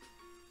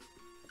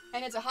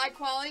 And it's a high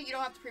quality, you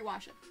don't have to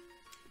pre-wash it.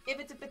 If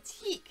it's a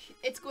batik,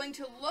 it's going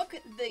to look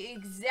the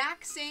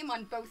exact same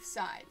on both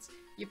sides.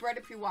 You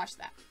better pre-wash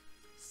that.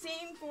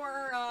 Same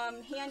for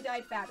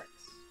hand-dyed fabrics.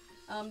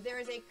 There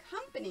is a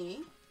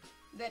company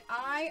that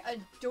I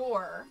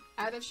adore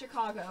out of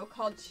Chicago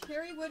called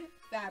Cherrywood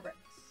Fabrics.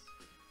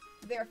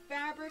 Their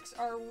fabrics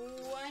are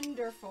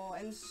wonderful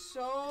and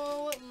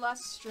so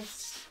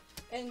lustrous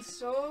and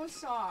so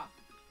soft,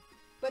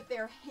 but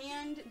they're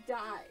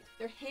hand-dyed.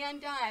 They're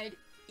hand-dyed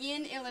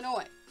in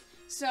Illinois.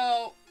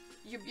 So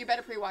you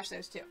better pre-wash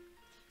those too.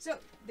 So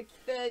the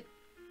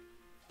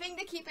thing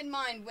to keep in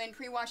mind when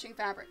pre-washing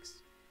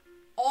fabrics,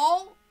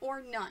 all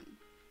or none.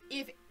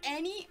 If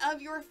any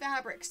of your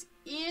fabrics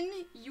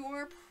in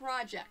your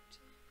project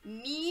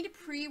need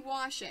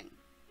pre-washing,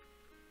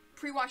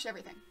 pre-wash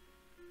everything.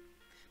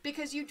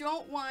 Because you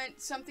don't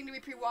want something to be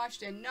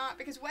pre-washed and not,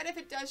 because what if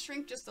it does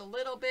shrink just a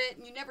little bit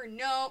and you never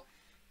know?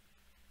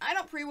 I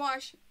don't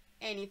pre-wash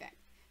anything.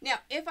 Now,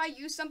 if I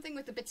use something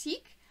with the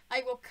batik,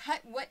 I will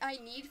cut what I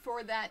need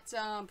for that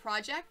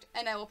project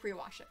and I will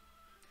pre-wash it.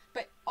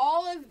 But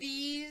all of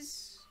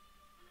these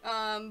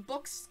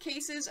books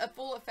cases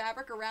full of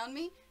fabric around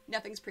me,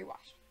 nothing's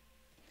pre-washed.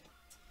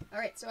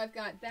 Alright, so I've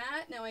got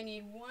that. Now I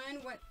need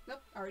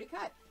nope, already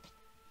cut.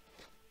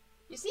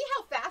 You see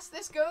how fast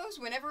this goes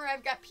whenever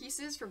I've got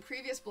pieces from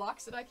previous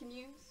blocks that I can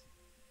use?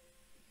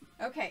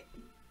 Okay,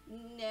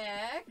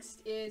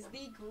 next is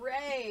the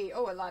gray.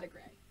 Oh, a lot of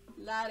gray.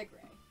 A lot of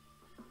gray.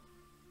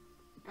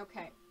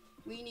 Okay,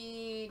 we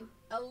need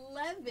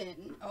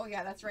 11. Oh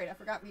yeah, that's right. I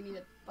forgot we need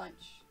a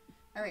bunch.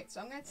 Alright,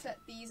 so I'm going to set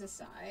these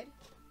aside.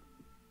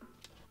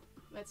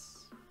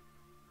 Let's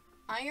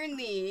iron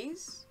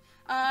these.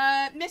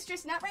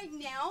 Mistress, not right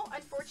now,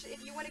 unfortunately.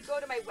 If you want to go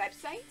to my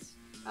website,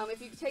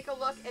 if you take a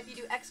look, if you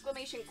do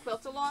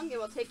 !quilt along, it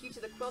will take you to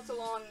the quilt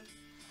along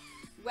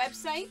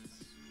website,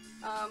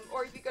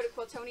 or if you go to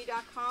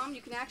quiltoni.com,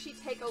 you can actually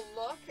take a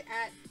look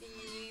at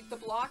the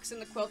blocks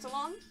and the quilt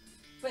along.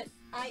 But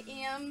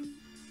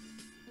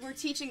we're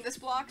teaching this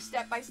block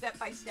step by step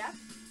by step.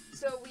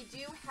 So we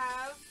do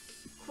have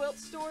quilt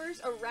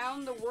stores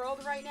around the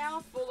world right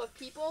now full of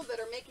people that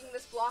are making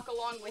this block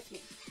along with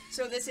me.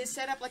 So this is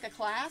set up like a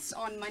class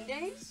on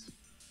Mondays.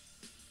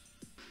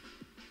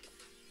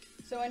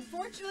 So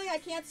unfortunately I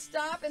can't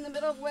stop in the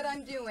middle of what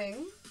I'm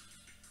doing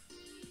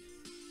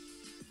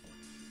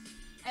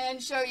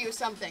and show you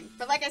something.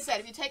 But like I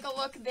said, if you take a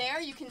look there,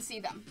 you can see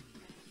them.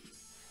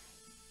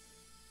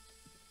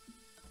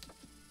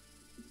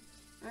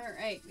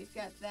 Alright, we've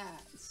got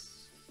that.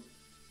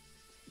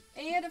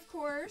 And of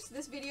course,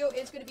 this video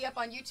is going to be up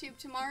on YouTube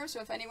tomorrow,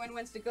 so if anyone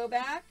wants to go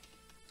back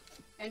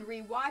and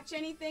re-watch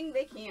anything,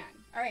 they can.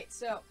 Alright,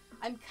 so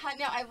I'm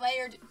cutting out, I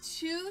layered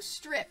 2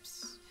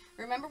 strips.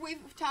 Remember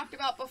we've talked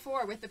about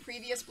before with the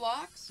previous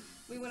blocks?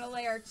 We want to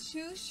layer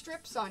 2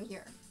 strips on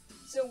here.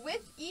 So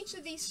with each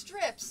of these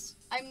strips,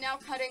 I'm now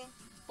cutting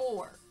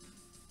 4.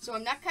 So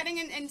I'm not cutting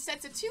in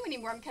sets of 2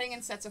 anymore, I'm cutting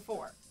in sets of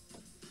 4.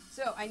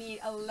 So I need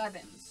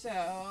 11.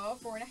 So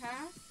 4 and a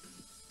half,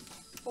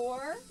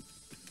 4,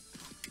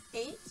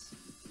 8,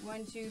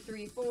 1, 2,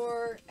 3,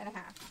 4 and a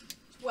half,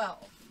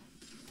 12.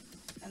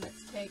 And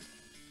let's take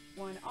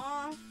one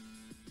off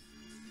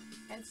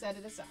and set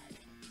it aside.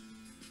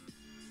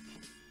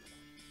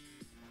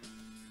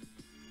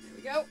 There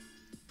we go.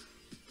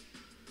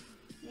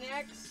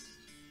 Next,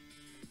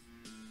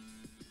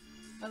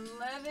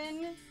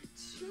 11,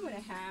 2 and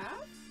a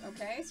half.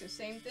 Okay, so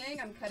same thing.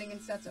 I'm cutting in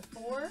sets of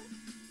 4,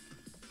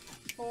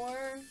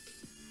 4,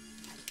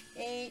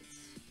 8,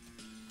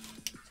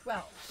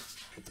 12.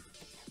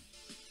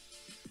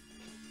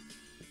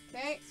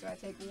 Okay, so I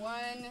take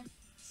one,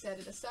 set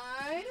it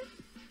aside,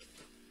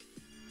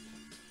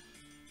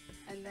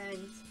 and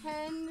then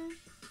 10,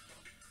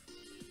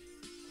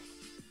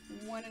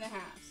 1 and a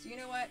half. So you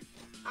know what?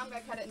 I'm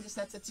going to cut it into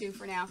sets of 2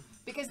 for now,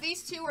 because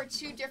these 2 are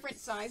 2 different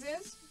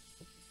sizes.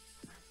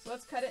 So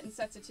let's cut it in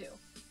sets of 2.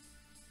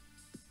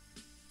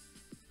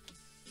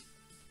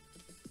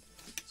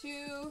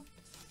 2,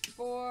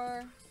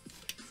 4,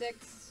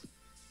 6,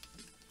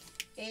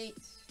 8,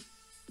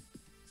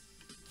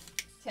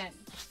 10.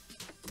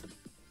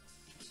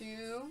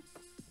 2,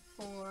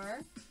 4,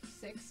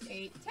 6,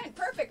 8, 10.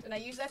 Perfect, and I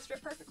use that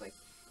strip perfectly.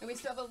 And we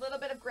still have a little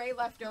bit of gray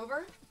left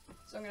over,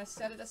 so I'm going to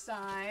set it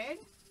aside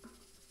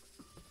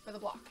for the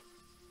block.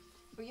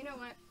 But you know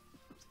what?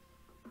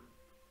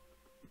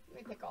 Let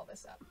me pick all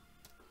this up.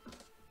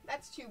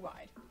 That's too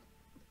wide.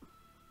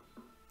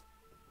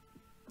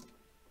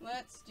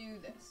 Let's do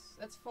this.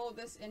 Let's fold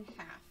this in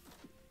half.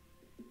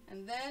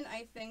 And then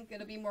I think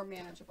it'll be more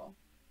manageable.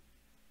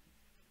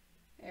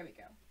 There we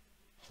go.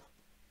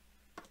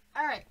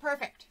 All right,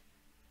 perfect.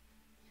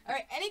 All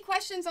right, any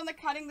questions on the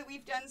cutting that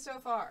we've done so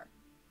far?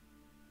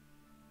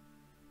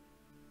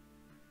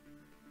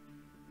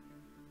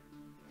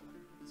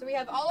 So we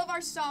have all of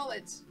our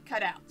solids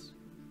cut out.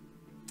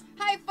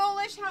 Hi,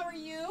 Foolish, how are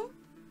you?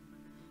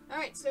 All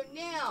right, so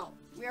now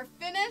we are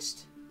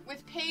finished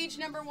with page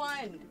number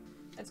 1.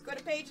 Let's go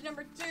to page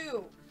number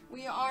 2.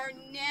 We are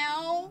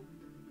now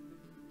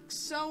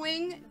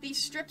sewing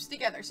these strips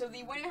together. So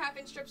the 1.5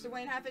 inch strips, the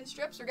 1.5 inch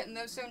strips, we're getting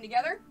those sewn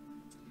together.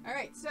 All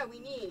right, so we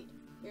need,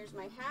 here's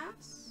my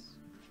halves.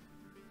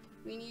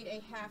 We need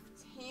a half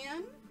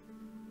tan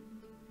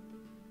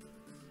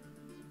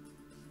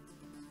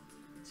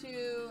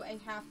to a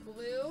half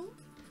blue.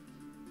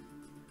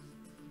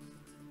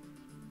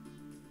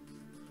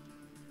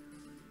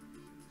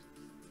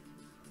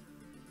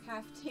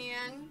 Half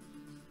tan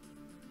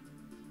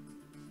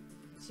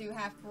to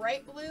half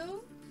bright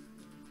blue.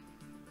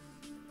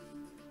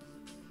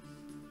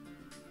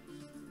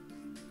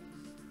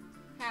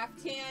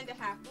 Half tan to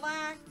half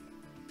black.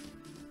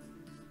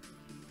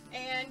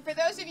 And for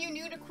those of you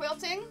new to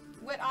quilting,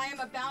 what I am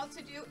about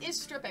to do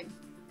is stripping.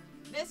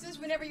 This is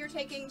whenever you're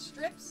taking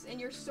strips and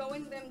you're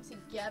sewing them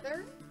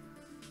together,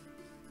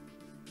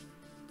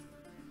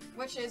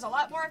 which is a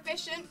lot more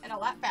efficient and a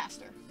lot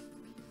faster.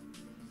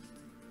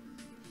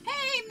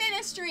 Hey,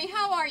 Ministry,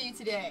 how are you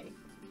today?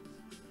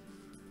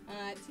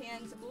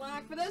 Tan to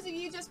black. For those of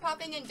you just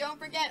popping in, don't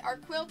forget our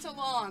quilt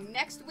along.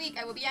 Next week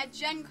I will be at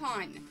Gen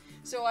Con.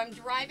 So I'm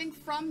driving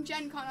from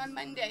Gen Con on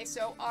Monday,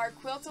 so our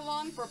quilt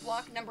along for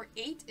block number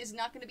 8 is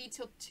not going to be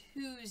till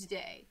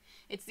Tuesday.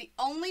 It's the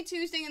only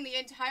Tuesday in the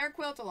entire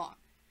quilt along.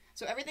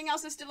 So everything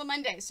else is still a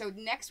Monday. So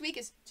next week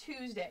is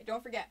Tuesday.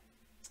 Don't forget.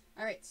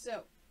 Alright,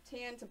 so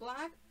tan to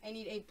black. I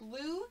need a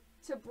blue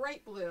to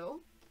bright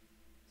blue.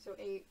 So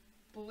a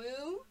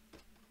blue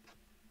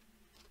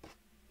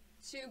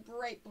to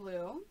bright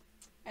blue.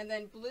 And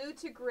then blue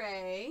to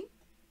gray.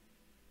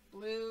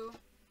 Blue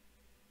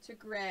to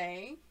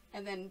gray.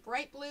 And then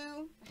bright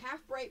blue,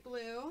 half bright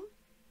blue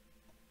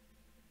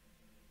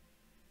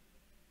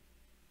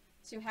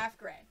to half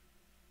gray.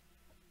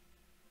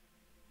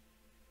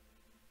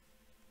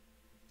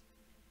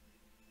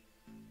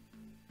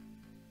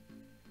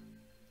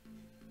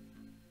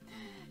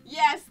 Yeah,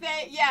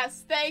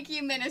 yes, thank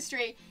you,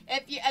 Ministry.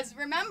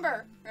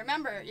 Remember,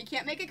 you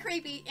can't make it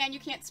creepy and you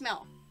can't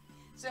smell.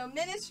 So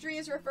Ministry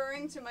is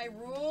referring to my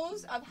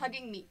rules of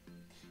hugging me.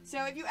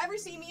 So if you ever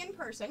see me in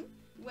person,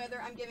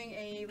 whether I'm giving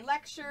a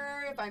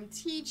lecture, if I'm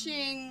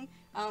teaching,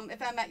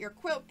 if I'm at your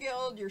quilt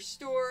guild, your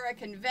store, a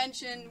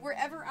convention,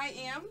 wherever I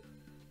am,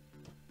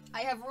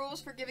 I have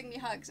rules for giving me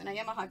hugs, and I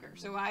am a hugger,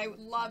 so I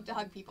love to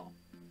hug people.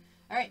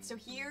 Alright, so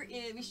here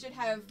is, we should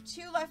have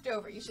 2 left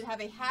over. You should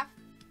have a half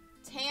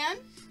tan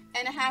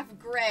and a half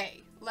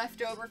gray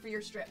left over for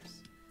your strips.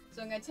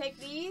 So I'm going to take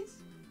these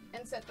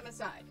and set them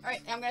aside.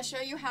 Alright, I'm going to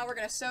show you how we're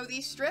going to sew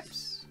these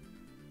strips.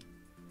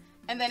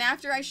 And then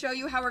after I show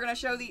you how we're going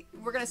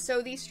to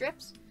sew these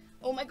strips.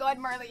 Oh my god,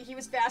 Marley, he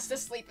was fast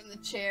asleep in the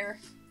chair.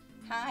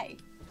 Hi.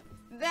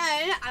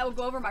 Then I will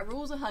go over my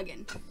rules of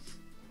hugging.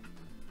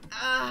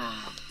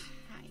 Hi.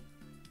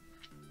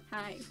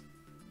 Hi.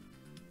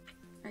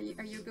 Are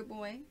you a good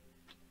boy?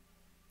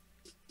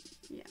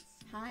 Yes.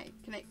 Hi.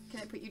 Can I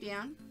put you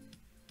down?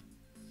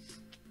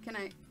 Can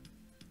I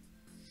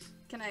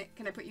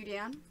put you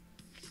down?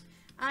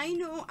 I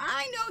know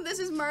this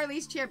is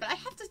Marley's chair, but I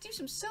have to do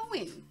some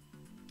sewing.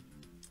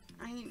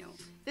 I know.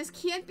 This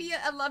can't be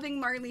a loving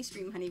Marley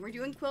stream, honey. We're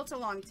doing Quilt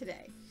Along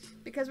today.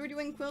 Because we're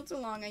doing Quilt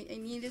Along, I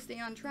need to stay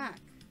on track.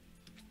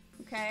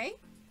 Okay?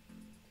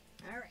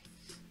 Alright.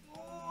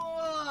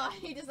 Oh,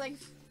 he just like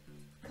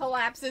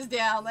collapses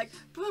down like,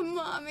 but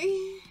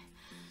mommy,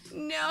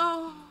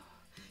 no.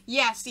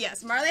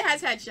 Yes, Marley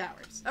has had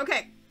showers.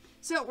 Okay,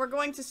 so we're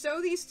going to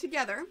sew these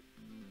together.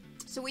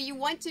 So what you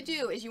want to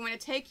do is you want to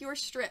take your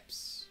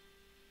strips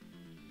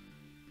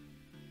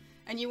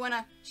and you want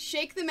to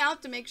shake them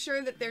out to make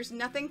sure that there's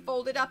nothing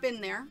folded up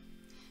in there.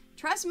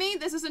 Trust me,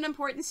 this is an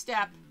important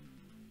step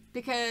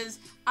because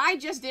I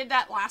just did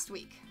that last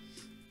week.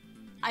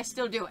 I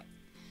still do it.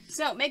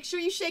 So make sure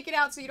you shake it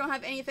out so you don't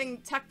have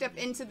anything tucked up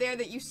into there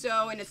that you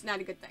sew and it's not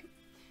a good thing.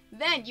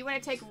 Then you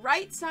want to take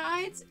right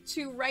sides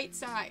to right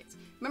sides.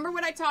 Remember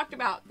what I talked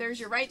about. There's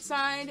your right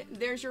side,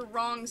 there's your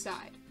wrong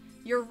side.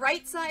 Your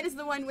right side is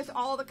the one with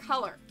all the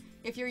color.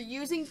 If you're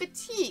using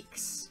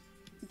batiks,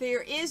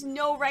 there is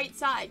no right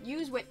side.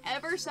 Use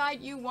whatever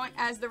side you want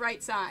as the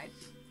right side.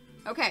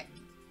 Okay,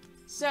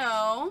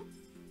 so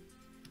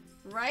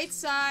right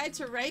side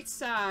to right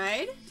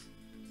side.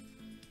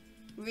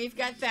 We've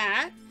got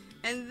that.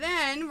 And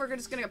then we're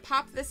just going to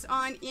pop this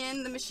on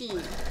in the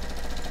machine.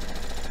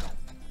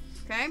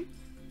 Okay?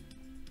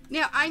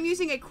 Now, I'm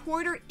using a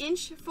 1/4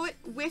 inch foot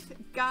width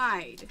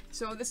guide.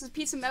 So this is a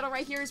piece of metal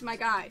right here is my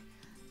guide.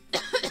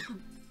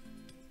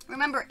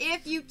 Remember,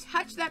 if you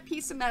touch that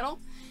piece of metal,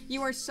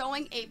 you are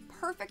sewing a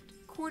perfect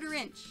 1/4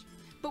 inch.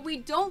 But we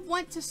don't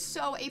want to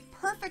sew a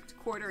perfect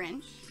 1/4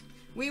 inch.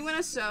 We want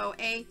to sew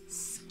a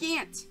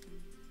scant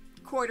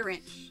 1/4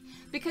 inch.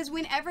 Because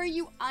whenever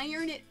you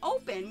iron it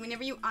open,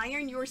 whenever you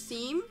iron your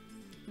seam,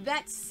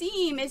 that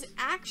seam is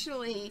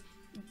actually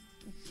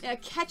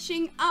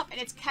catching up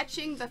and it's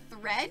catching the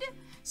thread.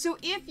 So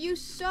if you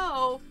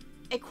sew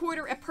a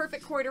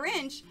perfect 1/4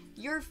 inch,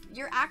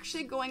 you're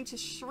actually going to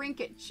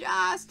shrink it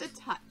just a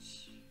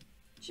touch.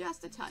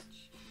 Just a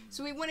touch.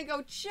 So we want to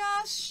go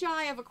just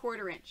shy of a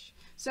 1/4 inch.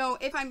 So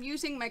if I'm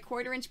using my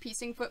 1/4 inch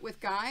piecing foot with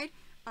guide,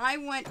 I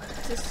want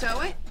to sew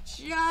it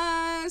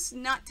just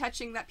not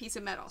touching that piece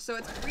of metal. So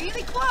it's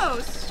really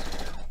close,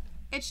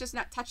 it's just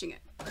not touching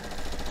it.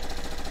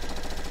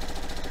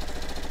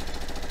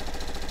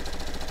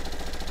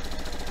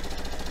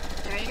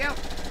 There you go.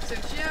 So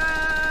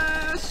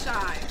just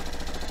shy.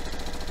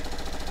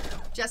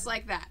 Just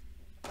like that.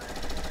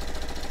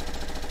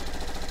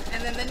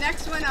 And then the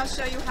next one, I'll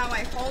show you how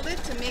I hold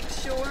it to make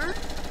sure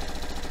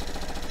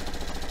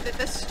that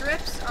the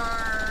strips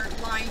are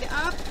lined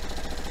up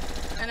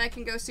and I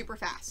can go super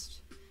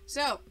fast.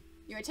 So,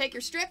 you're going to take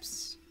your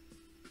strips.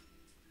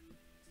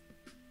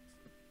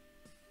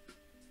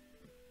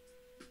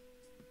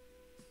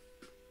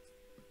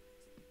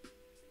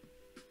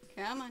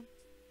 Come on.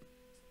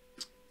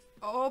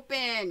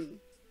 Open.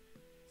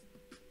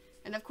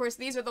 And of course,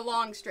 these are the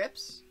long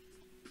strips.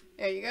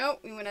 There you go.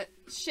 We want to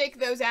shake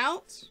those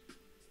out.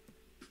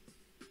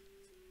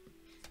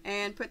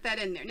 And put that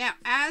in there. Now,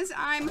 as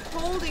I'm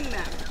holding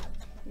them,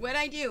 what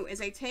I do is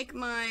I take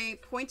my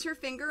pointer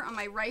finger on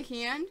my right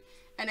hand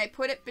and I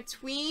put it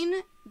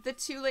between the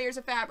 2 layers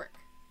of fabric,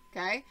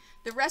 okay?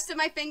 The rest of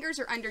my fingers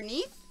are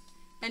underneath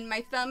and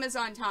my thumb is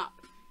on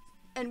top.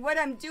 And what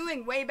I'm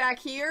doing way back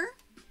here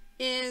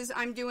is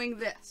I'm doing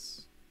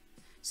this.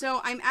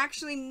 So I'm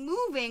actually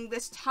moving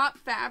this top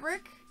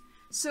fabric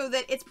so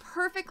that it's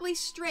perfectly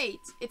straight,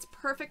 it's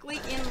perfectly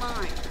in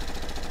line,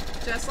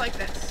 just like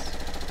this.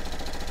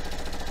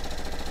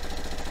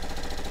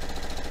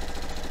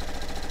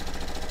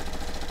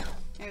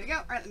 There we go.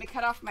 All right, let me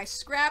cut off my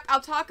scrap. I'll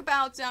talk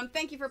about,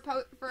 thank you for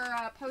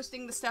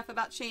posting the stuff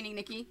about chaining,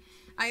 Nikki.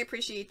 I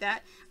appreciate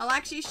that. I'll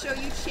actually show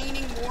you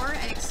chaining more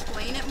and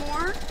explain it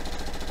more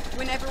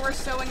whenever we're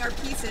sewing our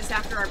pieces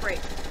after our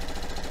break,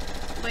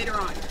 later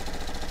on.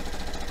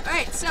 All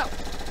right, so,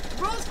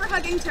 rules for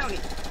hugging Tony.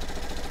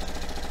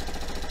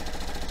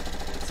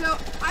 So,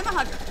 I'm a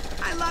hugger.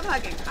 I love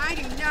hugging. I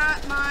do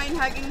not mind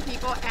hugging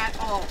people at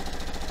all.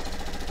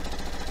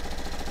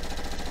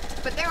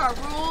 But there are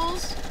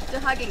rules to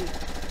hugging.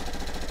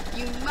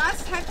 You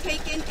must have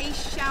taken a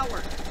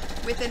shower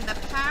within the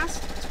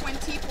past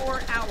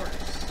 24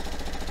 hours,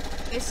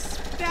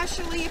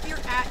 especially if you're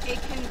at a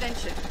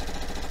convention.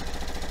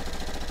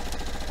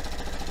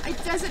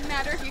 It doesn't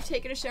matter if you've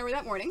taken a shower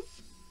that morning.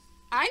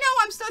 I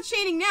know I'm still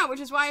chaining now, which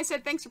is why I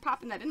said thanks for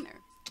popping that in there.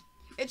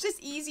 It's just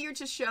easier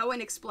to show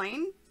and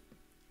explain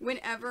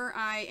whenever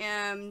I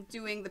am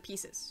doing the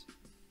pieces.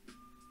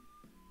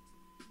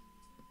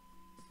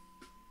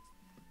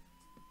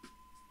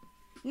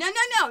 No,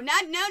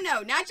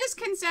 not just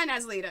consent,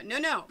 Aslita.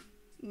 No.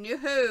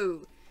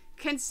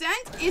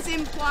 Consent is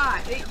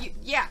implied.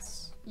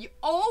 Yes, you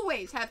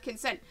always have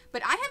consent,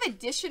 but I have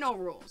additional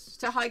rules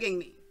to hugging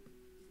me.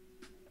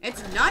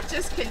 It's not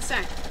just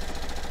consent.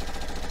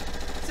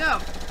 So,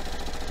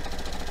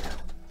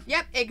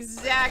 yep,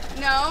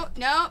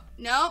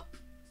 no.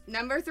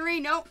 Number 3,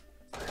 nope.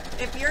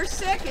 If you're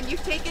sick and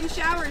you've taken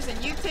showers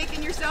and you've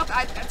taken yourself,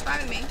 that's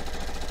fine with me.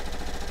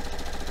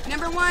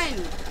 Number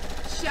 1,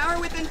 shower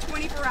within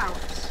 24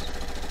 hours.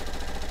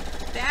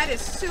 That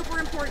is super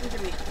important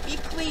to me. Be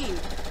clean.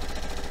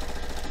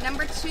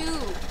 Number 2,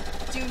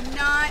 do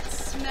not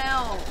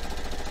smell.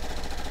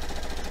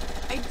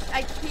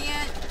 I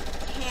can't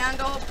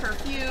handle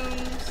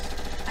perfumes.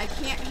 I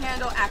can't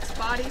handle Axe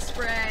body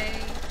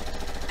spray.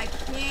 I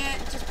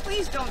can't, just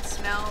please don't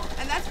smell.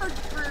 And that's for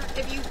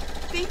if you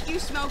think you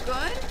smell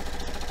good,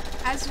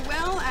 as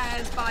well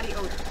as body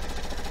odor.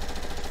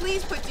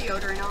 Please put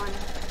deodorant on.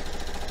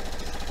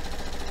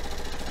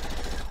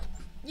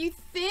 You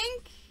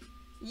think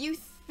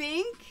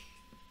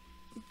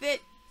that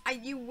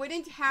you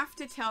wouldn't have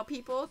to tell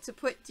people to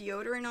put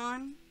deodorant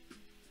on?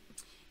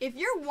 If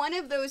you're one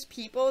of those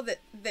people that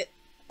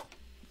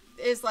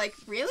is like,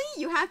 really?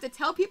 You have to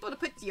tell people to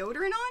put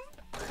deodorant on?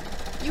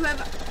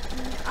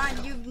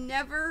 You've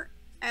never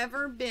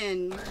ever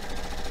been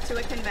to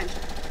a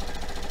convention.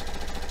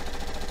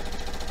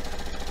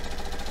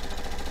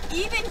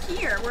 Even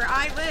here where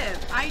I live,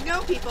 I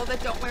know people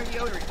that don't wear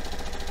deodorant.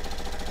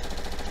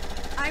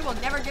 I will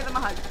never give them a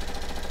hug.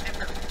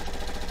 Ever.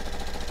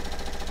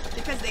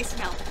 Because they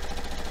smell.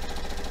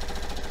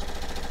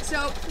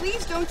 So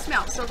please don't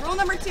smell. So rule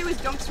number 2 is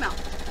don't smell.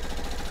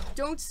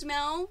 Don't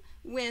smell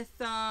with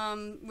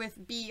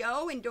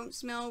BO, and don't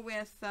smell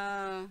with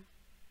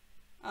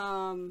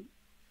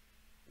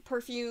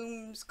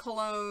perfumes,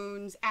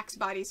 colognes, Axe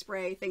body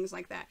spray, things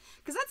like that.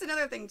 Because that's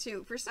another thing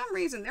too. For some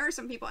reason, there are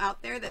some people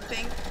out there that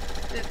think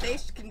that they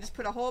can just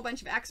put a whole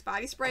bunch of Axe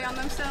body spray on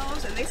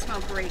themselves and they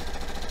smell great.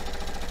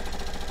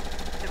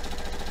 No.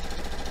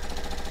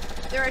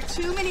 There are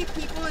too many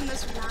people in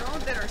this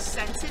world that are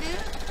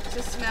sensitive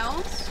to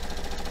smells.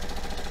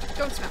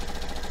 Don't smell.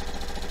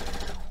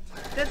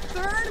 The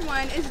third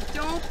one is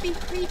don't be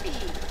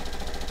creepy.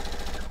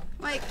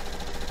 Like,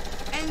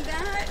 and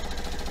that,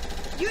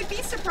 you'd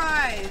be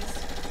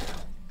surprised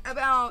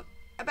about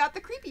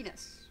the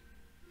creepiness.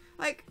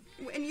 Like,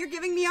 when you're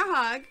giving me a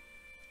hug,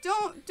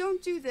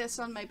 don't do this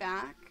on my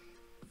back.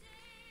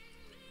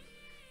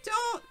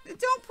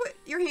 Don't put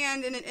your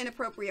hand in an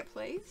inappropriate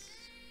place.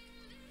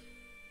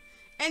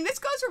 And this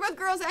goes for both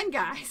girls and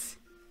guys.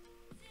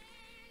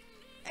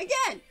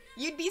 Again,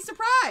 you'd be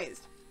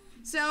surprised.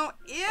 So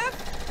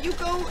if you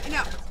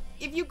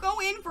go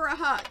in for a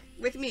hug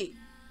with me,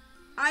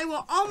 I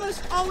will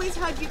almost always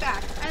hug you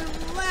back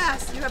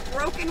unless you have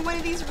broken one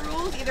of these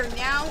rules either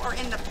now or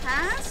in the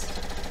past,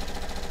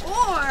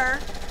 or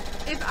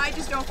if I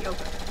just don't feel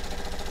good.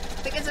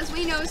 Because as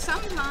we know,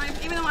 sometimes,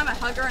 even though I'm a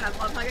hugger and I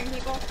love hugging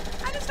people,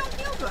 I just don't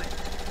feel good.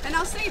 And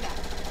I'll say that.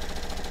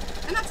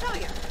 And I'll tell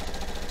you.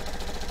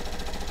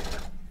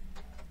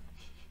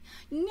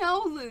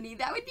 No, Looney,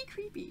 that would be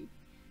creepy.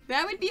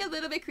 That would be a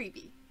little bit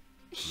creepy.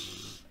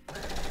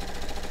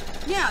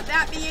 Now,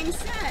 that being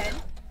said,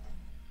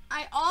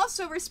 I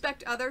also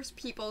respect other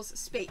people's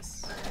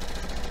space.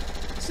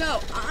 So,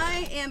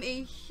 I am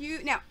a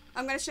huge... Now,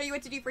 I'm going to show you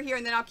what to do for here,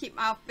 and then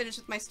I'll finish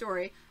with my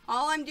story.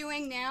 All I'm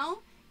doing now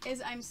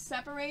is I'm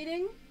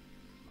separating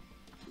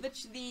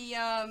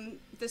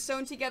the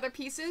sewn together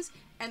pieces,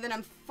 and then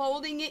I'm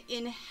folding it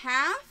in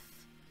half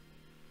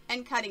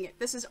and cutting it.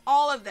 This is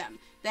all of them.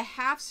 The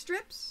half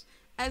strips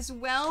as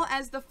well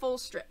as the full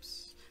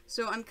strips.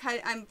 So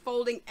I'm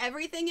folding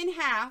everything in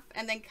half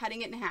and then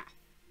cutting it in half.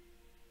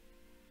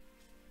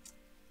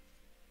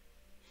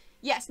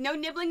 Yes, no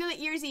nibbling on the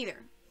ears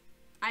either.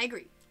 I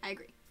agree.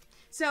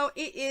 So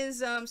it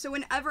is, so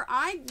whenever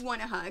I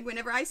want to hug,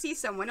 whenever I see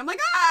someone, I'm like,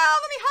 ah,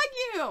 let me hug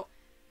you.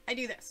 I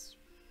do this.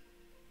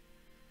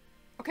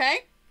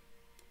 Okay?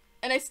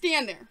 And I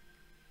stand there.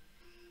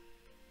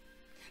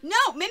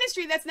 No,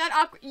 Ministry, that's not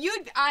awkward.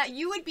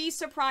 You would be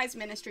surprised,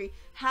 Ministry,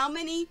 how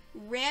many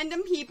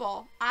random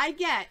people I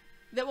get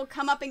that will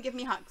come up and give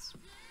me hugs.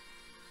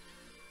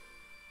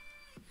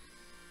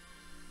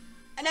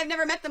 And I've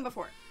never met them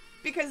before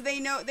because they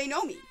know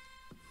me.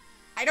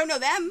 I don't know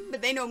them,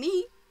 but they know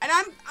me, and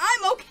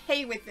I'm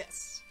okay with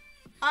this.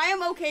 I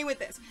am okay with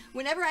this.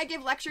 Whenever I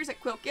give lectures at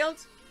Quilt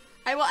Guilds,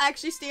 I will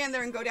actually stand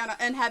there and go down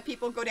and have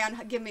people go down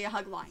and give me a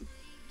hug line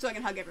so I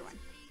can hug everyone.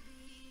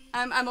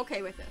 I'm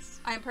okay with this.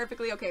 I am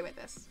perfectly okay with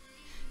this.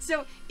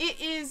 So it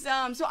is, so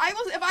I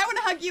will, if I want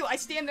to hug you, I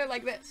stand there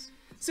like this.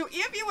 So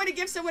if you want to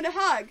give someone a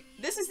hug,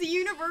 this is the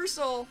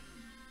universal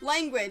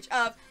language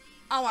of,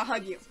 I want to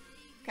hug you.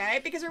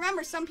 Okay? Because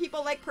remember, some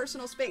people like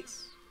personal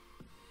space.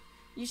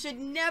 You should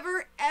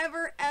never,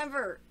 ever,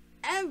 ever,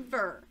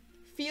 ever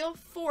feel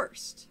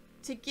forced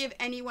to give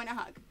anyone a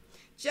hug.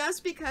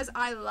 Just because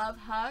I love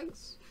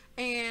hugs,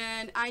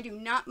 and I do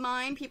not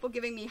mind people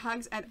giving me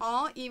hugs at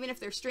all, even if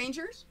they're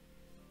strangers.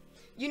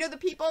 You know the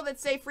people that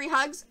say free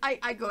hugs?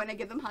 I go and I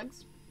give them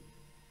hugs.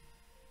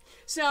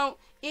 So,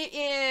 it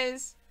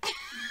is...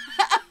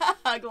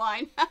 hug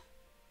line.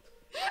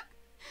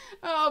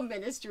 Oh,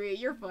 ministry,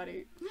 you're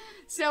funny.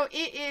 So,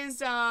 it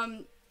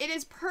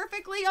is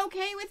perfectly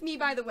okay with me,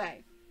 by the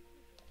way.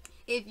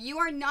 If you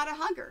are not a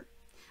hugger,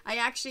 I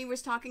actually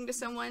was talking to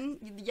someone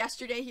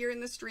yesterday here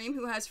in the stream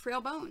who has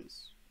frail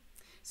bones.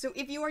 So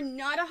if you are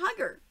not a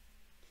hugger,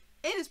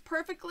 it is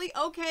perfectly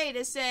okay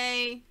to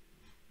say,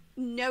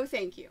 no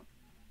thank you.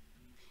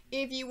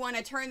 If you want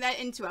to turn that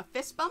into a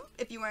fist bump,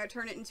 if you want to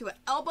turn it into an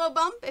elbow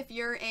bump, if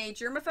you're a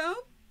germaphobe,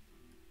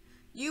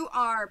 you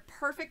are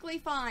perfectly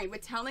fine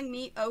with telling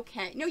me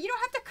okay. No, you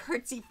don't have to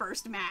curtsy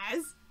first,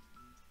 Maz.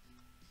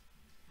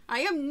 I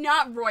am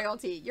not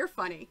royalty. You're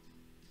funny.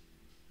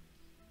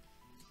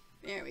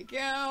 There we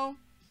go.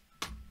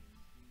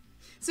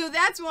 So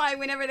that's why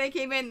whenever they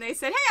came in, they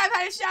said, hey, I've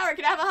had a shower.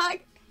 Can I have a hug?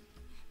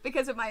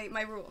 Because of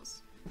my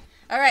rules.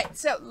 All right,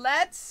 so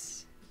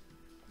let's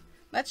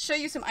show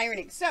you some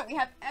ironing. So we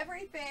have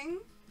everything.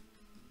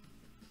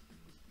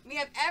 We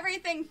have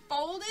everything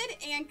folded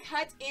and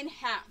cut in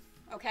half,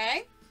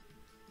 okay?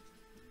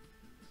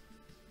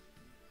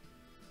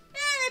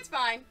 It's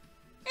fine.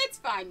 It's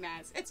fine,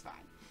 Maz. It's fine.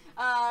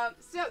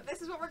 So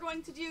this is what we're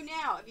going to do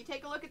now. If you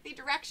take a look at the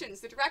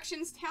directions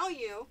tell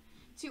you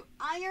to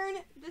iron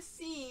the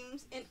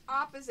seams in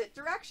opposite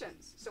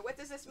directions. So what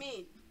does this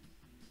mean?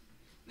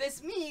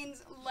 This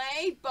means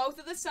lay both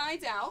of the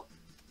sides out,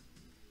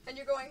 and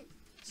you're going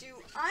to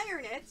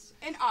iron it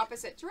in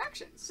opposite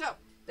directions. So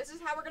this is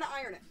how we're going to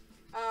iron it.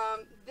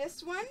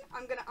 This one,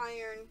 I'm going to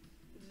iron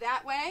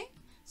that way.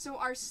 So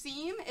our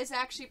seam is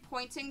actually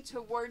pointing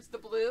towards the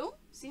blue.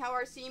 See how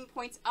our seam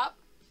points up?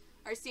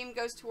 Our seam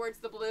goes towards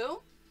the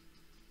blue.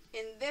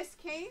 In this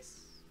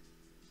case,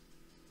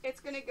 it's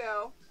going to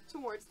go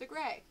towards the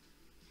gray.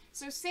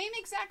 So same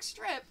exact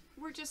strip,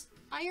 we're just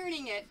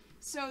ironing it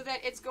so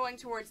that it's going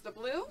towards the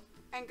blue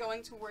and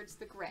going towards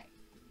the gray.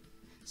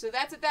 So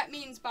that's what that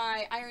means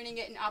by ironing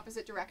it in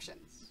opposite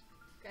directions.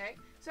 Okay,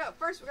 so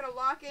first we're going to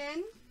lock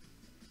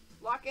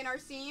in our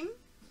seam.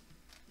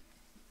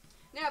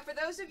 Now for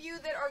those of you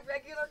that are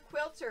regular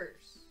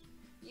quilters,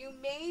 you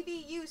may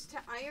be used to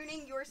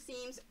ironing your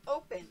seams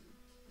open.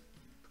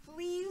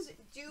 Please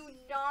do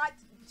not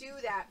do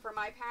that for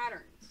my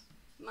patterns.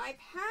 My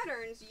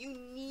patterns, you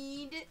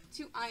need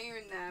to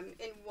iron them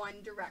in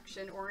one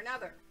direction or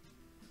another.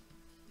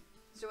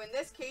 So in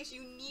this case,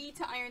 you need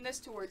to iron this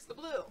towards the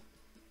blue.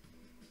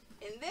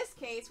 In this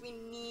case, we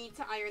need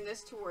to iron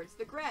this towards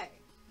the gray.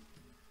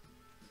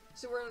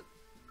 So we're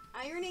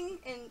ironing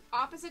in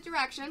opposite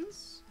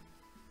directions,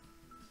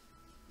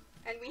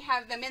 and we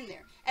have them in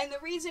there. And the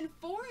reason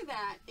for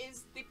that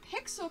is the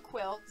pixel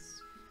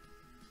quilts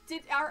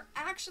are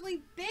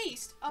actually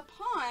based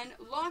upon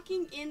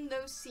locking in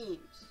those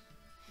seams.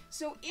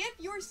 So if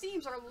your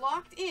seams are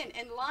locked in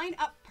and line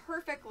up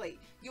perfectly,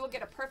 you will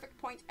get a perfect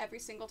point every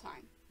single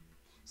time.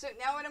 So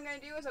now what I'm going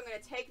to do is I'm going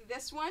to take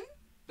this one,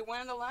 the one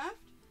on the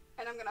left,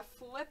 and I'm going to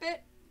flip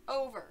it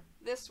over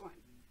this one.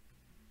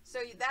 So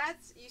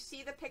that's, you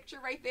see the picture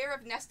right there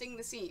of nesting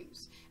the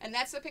seams. And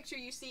that's the picture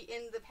you see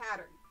in the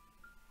pattern.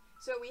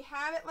 So we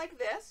have it like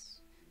this.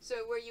 So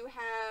where you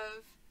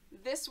have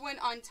this one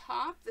on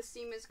top, the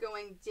seam is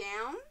going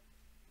down.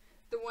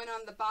 The one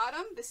on the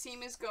bottom, the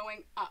seam is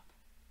going up.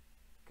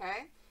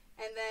 Okay?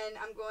 And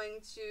then I'm going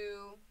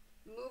to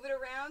move it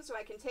around so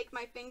I can take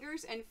my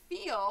fingers and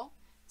feel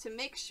to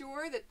make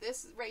sure that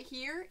this right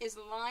here is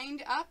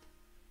lined up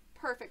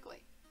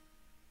perfectly.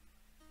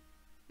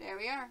 There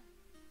we are.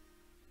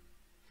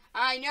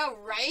 I know,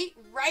 right?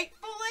 Right,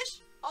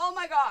 foolish? Oh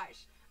my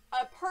gosh.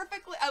 A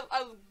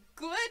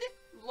good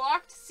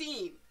locked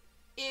seam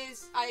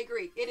is, I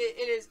agree,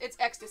 it's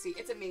ecstasy.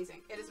 It's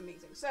amazing. It is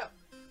amazing. So,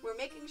 we're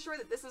making sure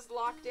that this is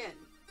locked in.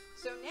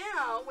 So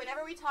now,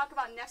 whenever we talk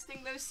about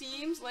nesting those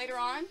seams later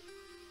on,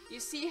 you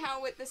see how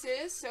what this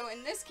is? So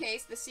in this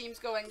case, the seam's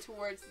going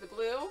towards the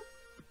blue.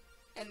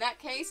 In that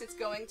case, it's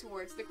going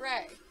towards the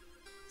gray.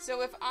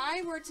 So if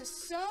I were to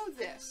sew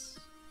this,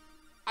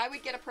 I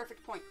would get a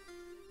perfect point.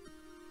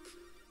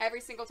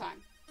 Every single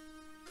time.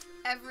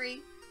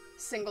 Every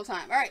single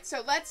time. All right,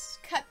 so let's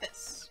cut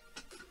this.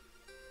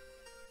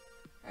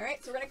 All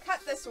right, so we're going to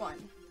cut this one.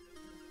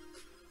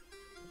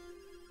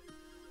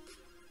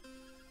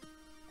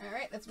 All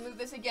right, let's move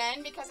this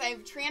again because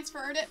I've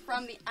transferred it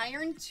from the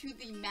iron to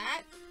the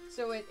mat,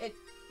 so it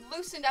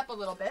loosened up a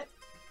little bit.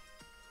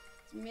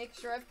 Let's make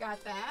sure I've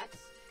got that.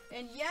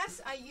 And yes,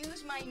 I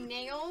use my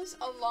nails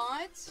a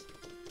lot.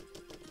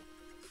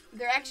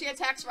 They're actually a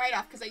tax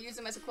write-off because I use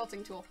them as a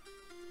quilting tool.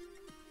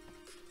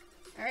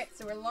 Alright,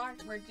 so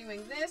we're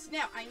doing this.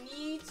 Now, I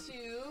need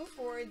to,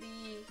 for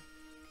the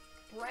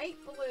bright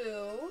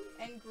blue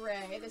and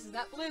gray, this is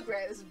not blue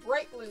gray, this is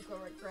bright blue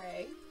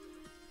gray.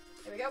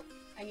 There we go.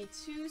 I need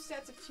 2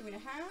 sets of 2.5.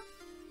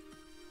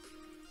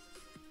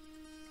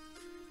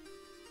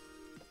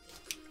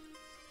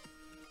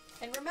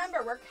 And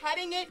remember, we're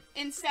cutting it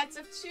in sets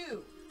of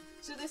 2.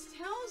 So this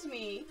tells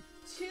me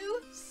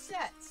 2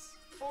 sets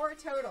for a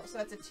total. So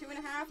that's a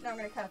 2.5. Now I'm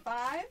going to cut a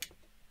 5.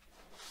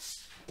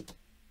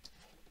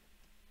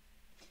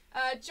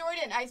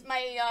 Jordan,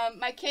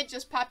 my kid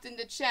just popped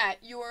into chat.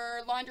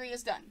 Your laundry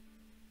is done.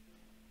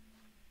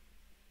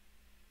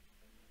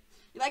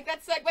 You like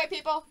that segue,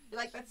 people? You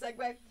like that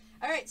segue?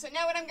 All right, so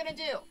now what I'm going to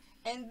do,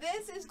 and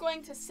this is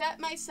going to set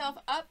myself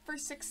up for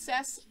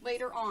success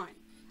later on.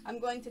 I'm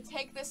going to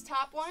take this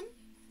top one,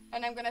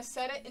 and I'm going to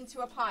set it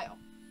into a pile.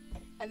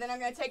 And then I'm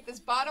going to take this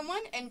bottom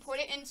one and put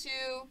it into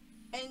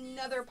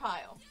another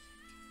pile.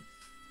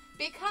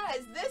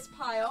 Because this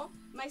pile,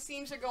 my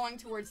seams are going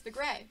towards the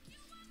gray.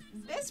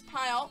 This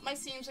pile, my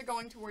seams are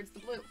going towards the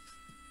blue.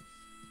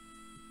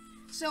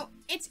 So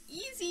it's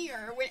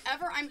easier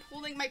whenever I'm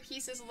pulling my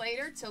pieces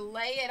later to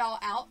lay it all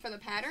out for the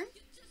pattern.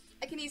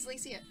 I can easily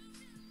see it.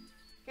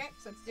 Okay,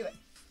 so let's do it.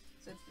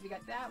 So we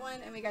got that one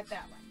and we got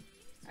that one.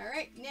 All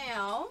right,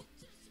 now,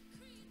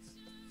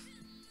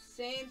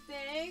 same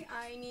thing.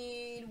 I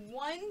need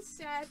 1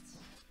 set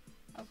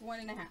of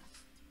 1.5.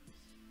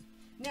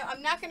 Now,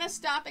 I'm not going to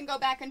stop and go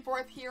back and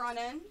forth here on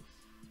end.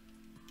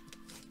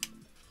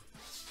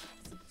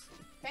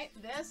 Okay,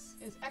 this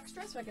is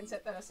extra, so I can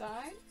set that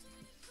aside.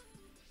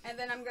 And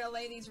then I'm going to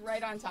lay these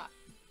right on top.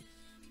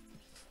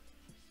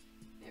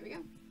 There we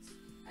go.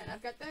 And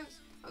I've got those.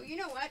 Oh, you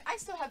know what? I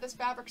still have this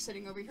fabric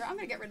sitting over here. I'm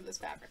going to get rid of this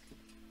fabric.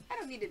 I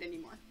don't need it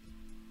anymore.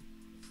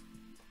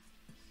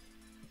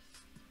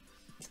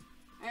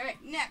 All right,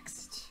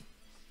 next.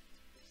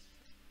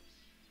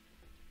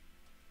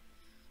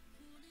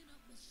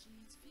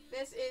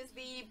 This is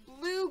the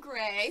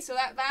blue-gray. So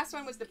that last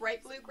one was the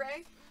bright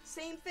blue-gray.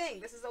 Same thing.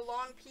 This is a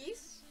long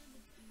piece.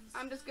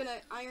 I'm just going to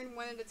iron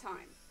one at a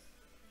time.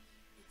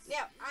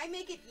 Now, I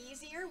make it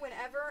easier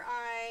whenever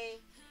I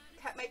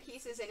cut my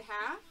pieces in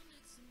half.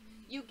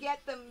 You get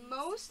the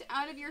most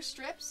out of your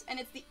strips, and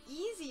it's the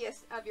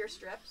easiest of your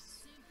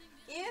strips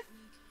if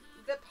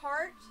the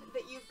part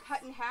that you've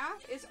cut in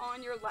half is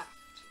on your left.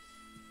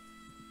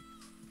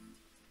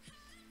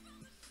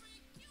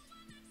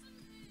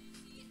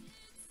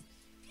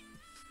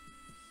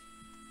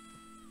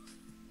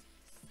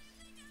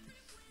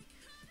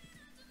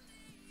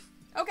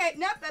 Okay,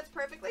 nope, that's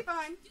perfectly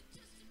fine.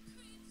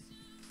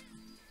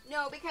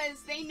 No,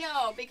 because they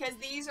know, because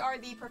these are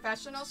the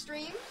professional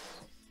streams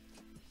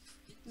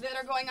that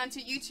are going onto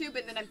YouTube,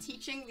 and then I'm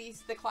teaching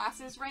the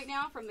classes right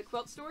now from the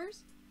quilt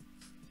stores.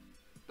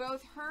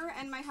 Both her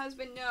and my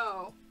husband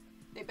know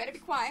they better be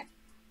quiet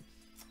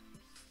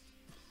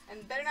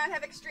and better not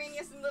have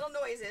extraneous and little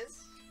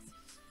noises.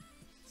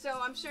 So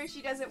I'm sure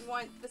she doesn't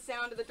want the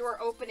sound of the door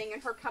opening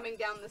and her coming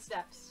down the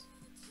steps.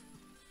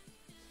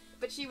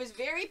 But she was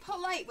very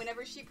polite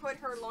whenever she put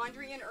her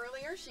laundry in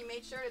earlier. She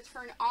made sure to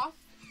turn off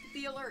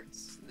the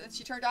alerts, that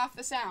she turned off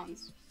the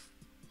sounds.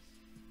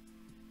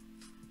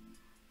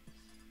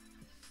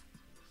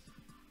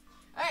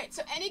 Alright,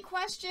 so any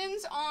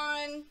questions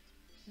on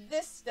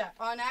this step,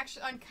 on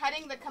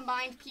cutting the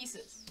combined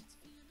pieces?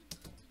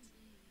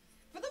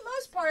 For the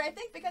most part, I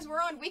think because we're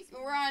on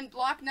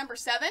block number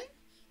 7.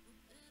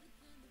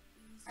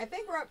 I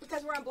think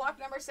because we're on block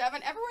number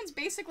 7, everyone's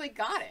basically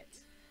got it.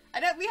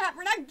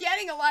 We're not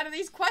getting a lot of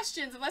these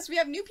questions unless we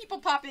have new people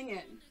popping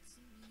in.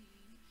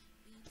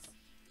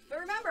 But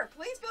remember,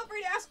 please feel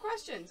free to ask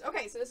questions.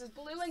 Okay, so this is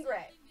blue and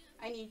gray.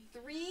 I need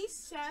 3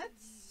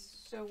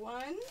 sets. So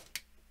 1,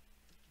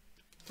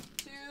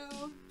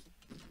 2,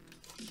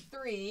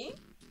 3.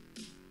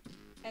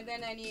 And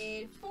then I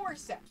need 4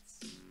 sets.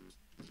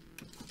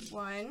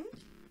 1,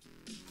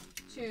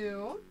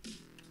 2,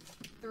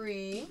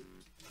 3,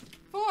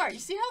 4. You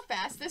see how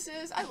fast this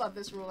is? I love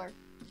this ruler.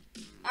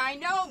 I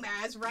know,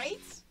 Maz, right?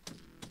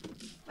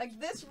 Like,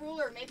 this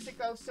ruler makes it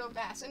go so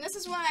fast. And this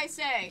is why I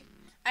say,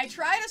 I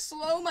try to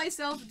slow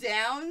myself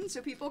down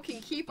so people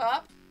can keep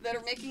up that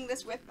are making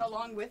this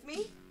along with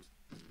me.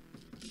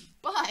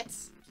 But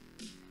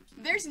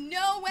there's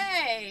no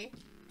way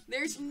that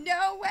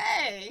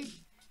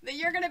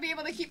you're going to be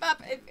able to keep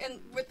up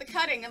with the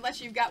cutting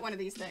unless you've got one of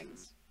these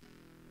things.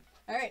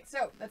 Alright,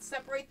 so let's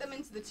separate them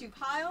into the 2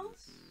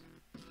 piles.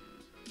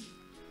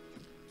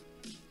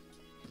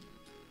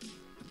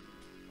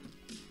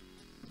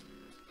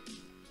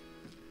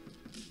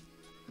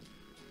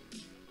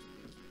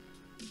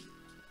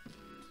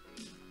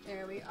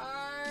 There we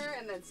are,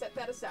 and then set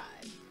that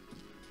aside.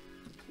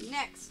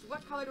 Next,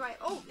 what color do I...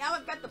 Oh, now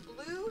I've got the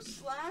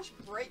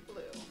blue/bright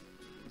blue.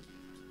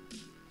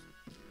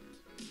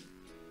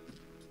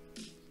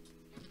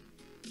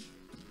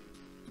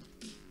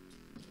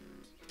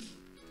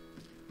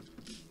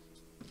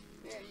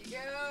 There you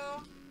go.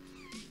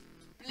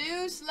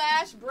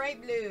 bright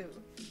blue.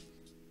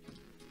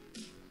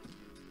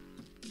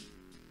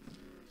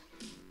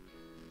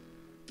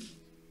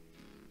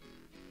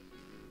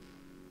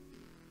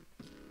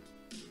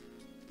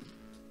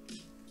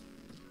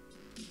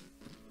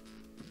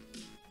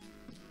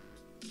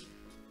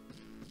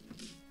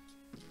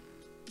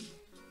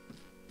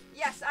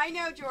 Yes, I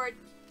know, George.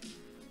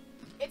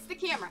 It's the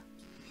camera.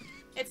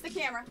 It's the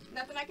camera.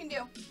 Nothing I can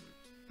do.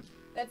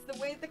 That's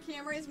the way the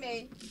camera is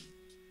made.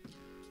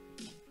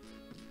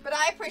 But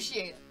I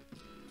appreciate it.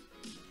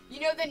 You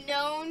know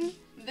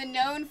the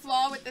known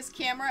flaw with this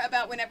camera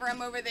about whenever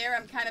I'm over there,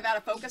 I'm kind of out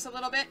of focus a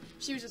little bit?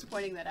 She was just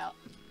pointing that out.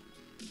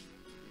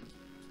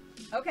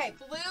 Okay,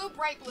 blue,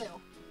 bright blue.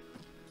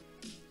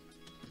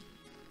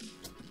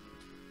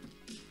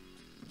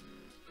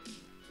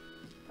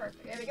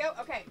 Perfect. There we go.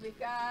 Okay, we've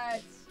got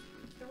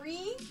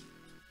 3.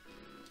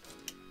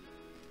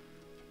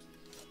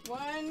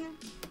 1.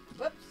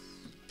 Whoops.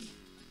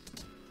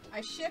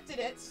 I shifted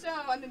it, so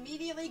I'm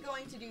immediately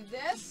going to do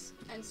this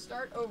and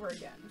start over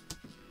again.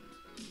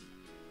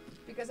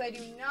 Because I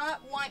do not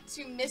want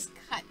to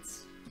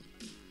miscut.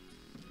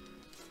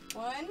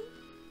 1,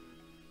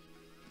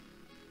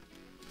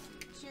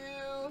 2,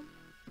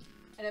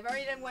 and I've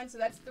already done 1, so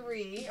that's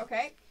 3,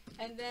 okay?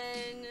 And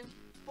then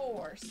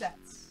 4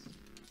 sets.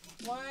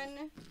 1,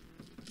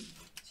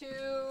 2,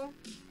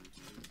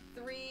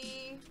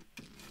 3,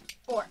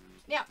 4.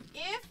 Now,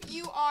 if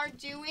you are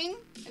doing,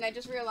 and I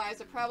just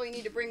realized I probably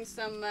need to bring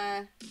some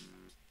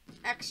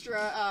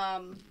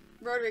extra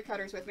rotary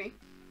cutters with me,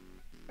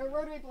 or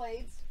rotary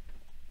blades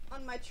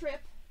on my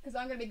trip, because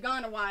I'm going to be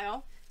gone a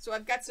while. So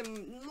I've got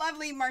some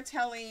lovely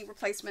Martelli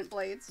replacement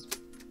blades.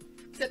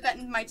 Set that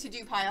in my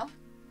to-do pile.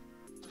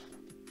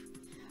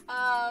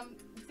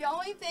 The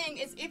only thing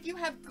is if you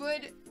have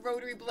good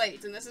rotary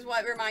blades, and this is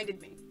what reminded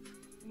me,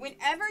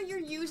 whenever you're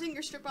using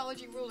your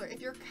Stripology ruler,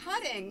 if you're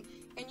cutting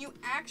and you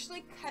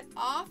actually cut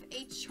off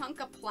a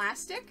chunk of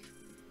plastic,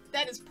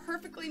 that is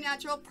perfectly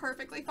natural,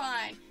 perfectly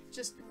fine.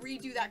 Just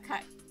redo that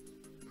cut.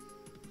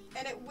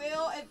 And it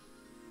will,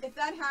 if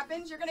that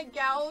happens, you're going to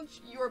gouge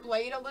your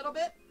blade a little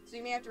bit, so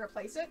you may have to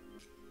replace it.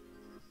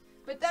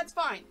 But that's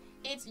fine.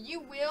 It's,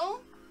 you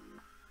will,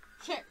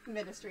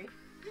 ministry,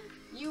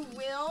 you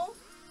will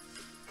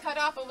cut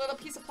off a little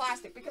piece of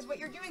plastic, because what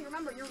you're doing,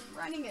 remember, you're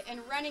running it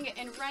and running it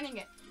and running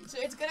it. So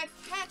it's going to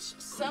catch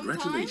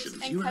sometimes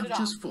Congratulations, and you cut have it off.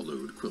 just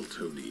followed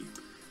Quiltony.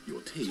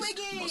 Your taste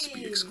Twiggy! must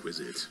be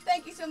exquisite.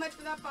 Thank you so much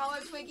for that follow,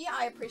 Twiggy.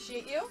 I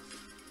appreciate you.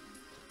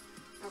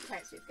 Okay,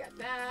 so we've got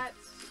that.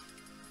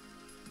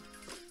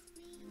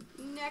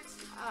 Next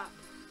up.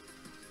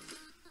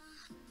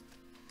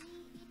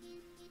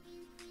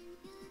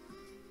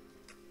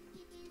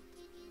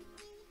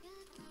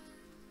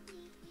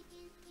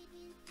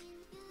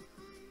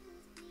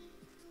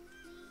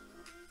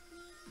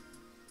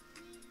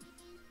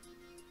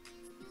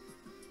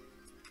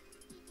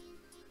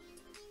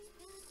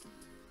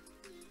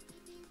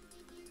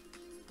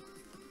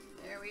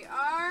 There we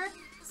are.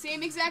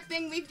 Same exact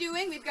thing we're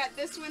doing. We've got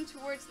this one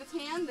towards the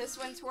tan, this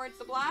one towards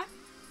the black.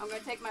 I'm going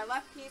to take my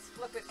left piece,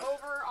 flip it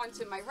over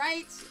onto my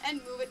right,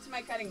 and move it to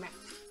my cutting mat.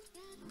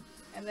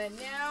 And then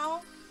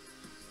now,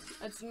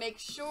 let's make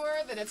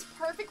sure that it's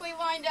perfectly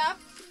lined up.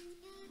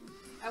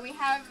 And we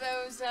have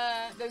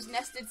those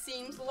nested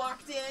seams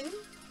locked in.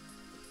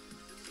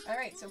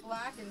 Alright, so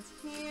black and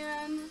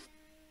tan.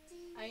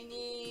 I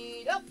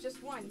need, oh,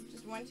 just one,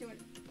 2,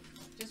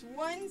 just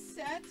one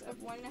set of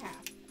 1.5,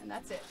 and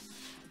that's it.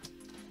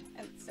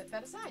 And set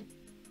that aside.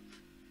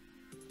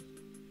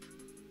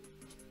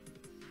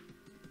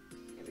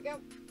 Here we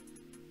go.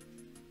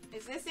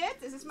 Is this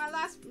it? Is this my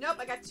last? Nope,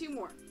 I got 2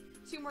 more.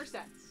 2 more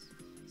sets.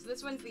 So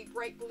this one's the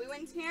bright blue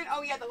and tan.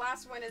 Oh yeah, the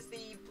last one is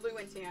the blue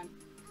and tan.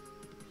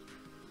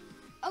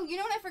 Oh, you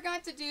know what I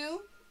forgot to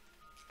do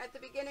at the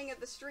beginning of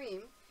the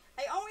stream?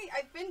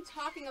 I've been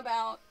talking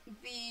about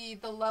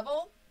the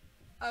level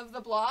of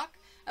the block,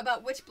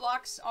 about which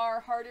blocks are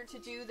harder to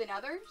do than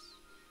others.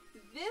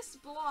 This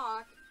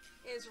block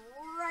is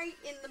right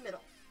in the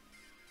middle.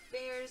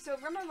 So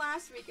remember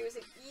last week it was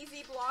an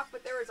easy block,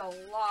 but there was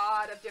a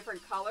lot of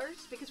different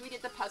colors because we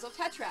did the puzzle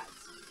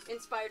tetrads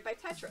inspired by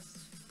Tetris.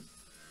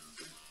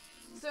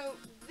 So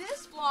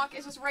this block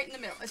is just right in the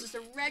middle. It's just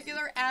a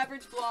regular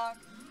average block.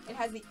 It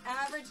has the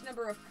average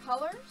number of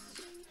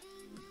colors,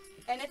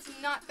 and it's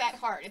not that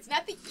hard. It's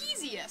not the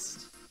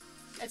easiest.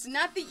 It's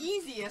not the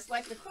easiest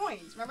like the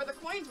coins. Remember, the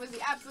coins was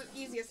the absolute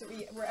easiest that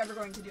we were ever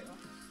going to do.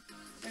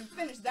 And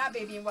finished that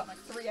baby in what, like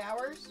 3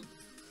 hours?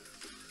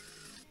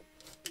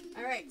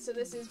 Alright, so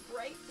this is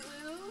bright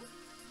blue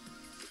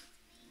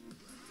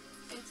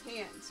and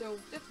tan. So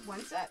just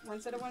one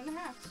set of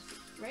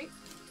 1.5, right?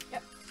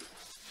 Yep.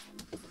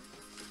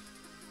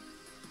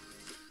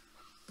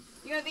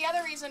 You know, the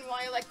other reason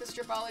why I like the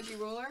Stripology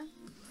ruler,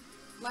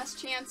 less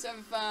chance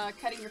of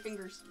cutting your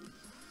fingers.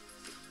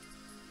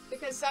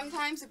 Because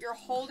sometimes if you're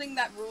holding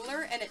that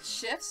ruler and it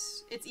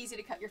shifts, it's easy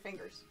to cut your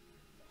fingers.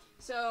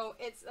 So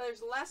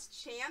there's less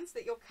chance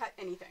that you'll cut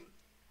anything.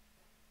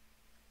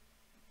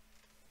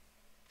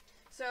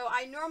 So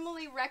I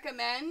normally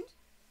recommend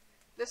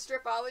the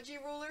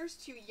Stripology rulers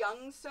to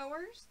young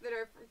sewers that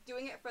are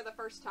doing it for the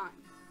first time.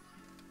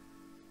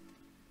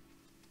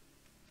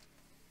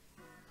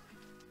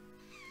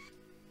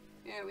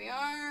 There we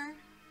are.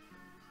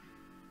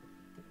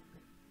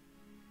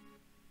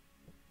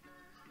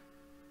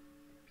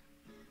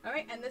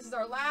 Alright, and this is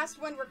our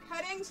last one we're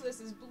cutting, so this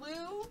is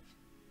blue.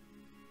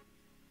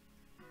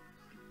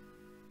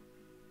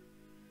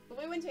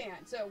 Blue and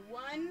tan. So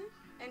 1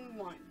 and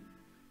 1.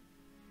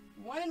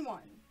 1 and 1.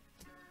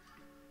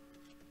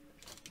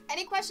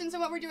 Any questions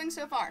on what we're doing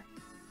so far?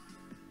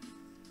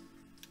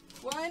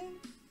 1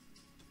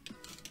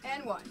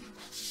 and 1.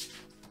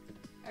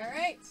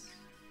 Alright.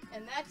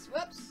 And that's,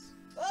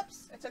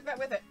 whoops, I took that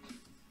with it.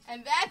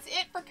 And that's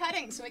it for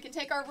cutting. So we can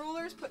take our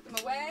rulers, put them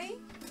away,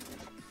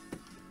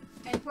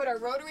 and put our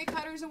rotary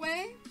cutters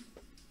away.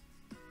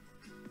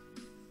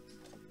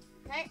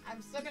 Okay,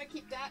 I'm still going to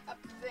keep that up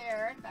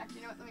there. In fact,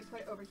 you know what? Let me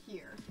put it over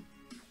here.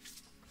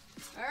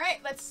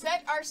 Alright, let's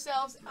set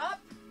ourselves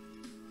up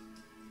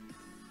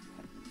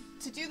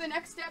to do the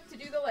next step, to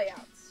do the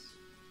layouts.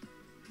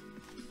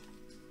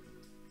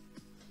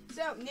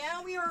 So,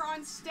 now we are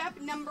on step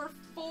number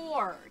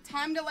 4.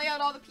 Time to lay out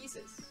all the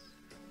pieces.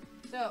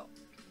 So,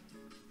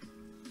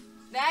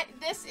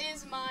 this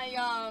is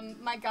my,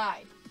 my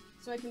guide.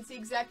 So I can see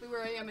exactly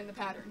where I am in the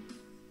pattern.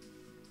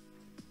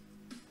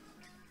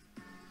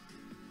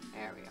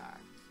 There we are.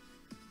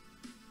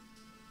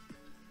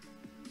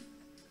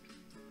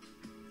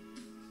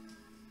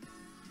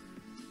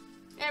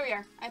 There we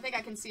are. I think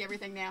I can see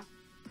everything now.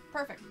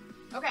 Perfect.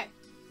 Okay.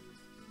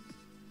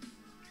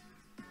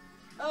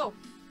 Oh,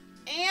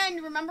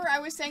 and remember I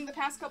was saying the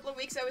past couple of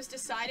weeks I was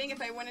deciding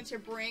if I wanted to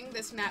bring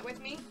this mat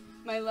with me.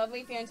 My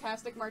lovely,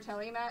 fantastic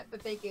Martelli mat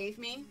that they gave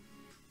me.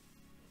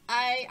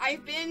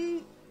 I've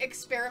been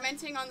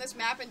experimenting on this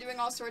map and doing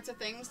all sorts of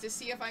things to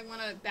see if I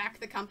want to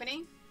back the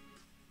company.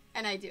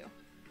 And I do.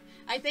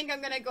 I think I'm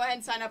going to go ahead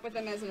and sign up with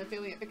them as an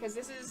affiliate because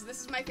this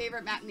is my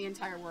favorite mat in the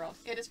entire world.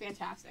 It is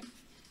fantastic.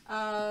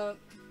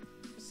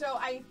 So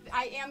I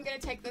am going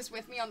to take this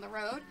with me on the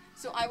road.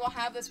 So I will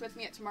have this with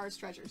me at Tomorrow's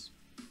Treasures.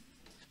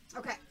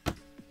 Okay.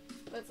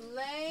 Let's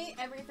lay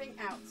everything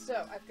out.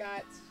 So I've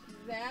got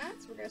that.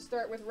 We're going to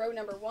start with row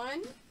number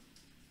 1.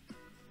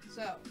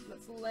 So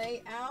let's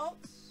lay out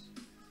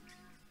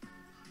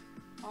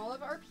all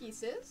of our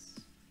pieces.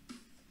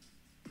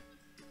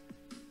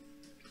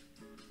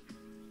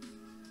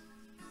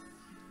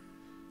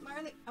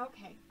 Marley,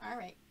 okay, all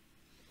right.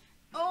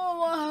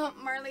 Oh,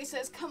 Marley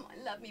says, "Come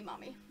on, love me,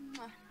 mommy."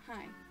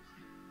 Hi.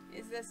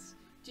 Is this?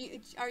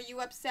 Are you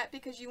upset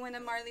because you win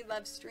a Marley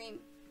love stream?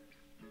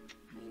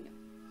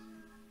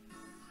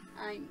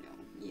 I know.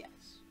 Yes.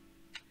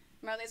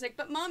 Marley's like,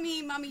 "But mommy,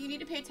 you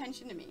need to pay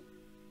attention to me."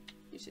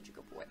 You're such a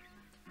good boy.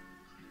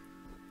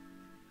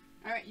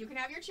 All right, you can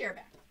have your chair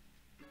back.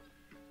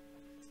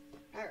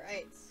 All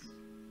right,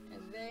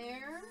 and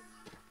there.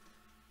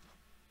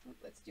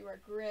 Let's do our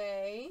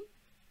gray.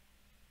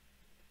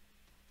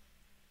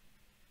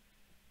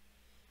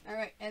 All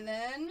right, and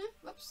then,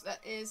 whoops, that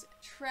is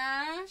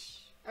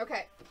trash.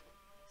 Okay,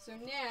 so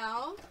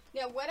now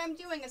what I'm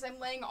doing is I'm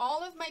laying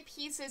all of my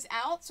pieces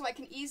out so I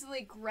can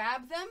easily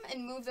grab them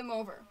and move them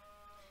over.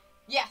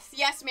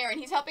 Yes, Marin,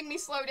 he's helping me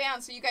slow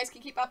down so you guys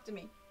can keep up to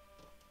me.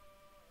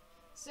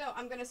 So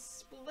I'm going to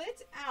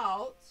split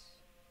out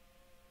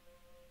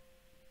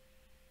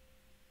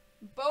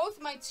both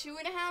my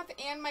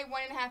 2.5 and my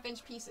 1.5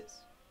 inch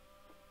pieces.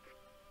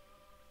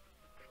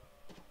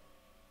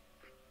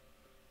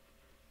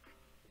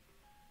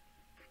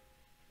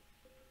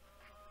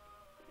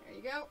 There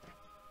you go.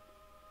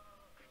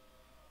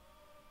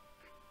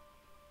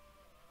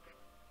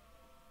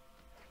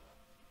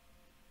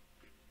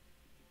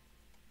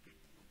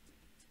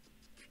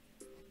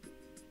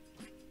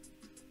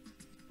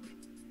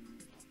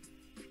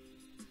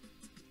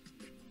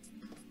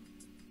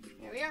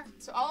 There we are.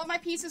 So all of my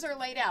pieces are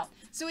laid out.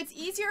 So it's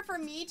easier for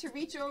me to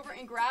reach over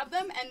and grab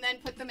them and then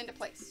put them into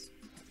place.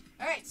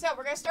 All right, so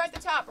we're going to start at the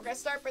top. We're going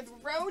to start with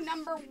row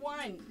number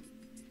 1.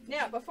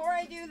 Now, before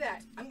I do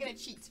that, I'm going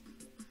to cheat.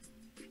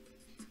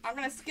 I'm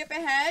going to skip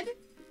ahead.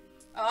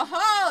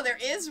 Oh, there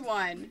is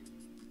one.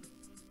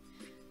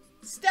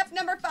 Step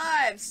number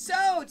 5.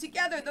 Sew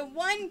together the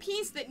one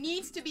piece that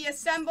needs to be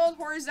assembled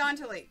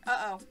horizontally.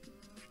 Uh-oh.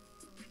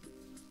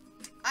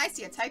 I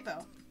see a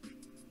typo.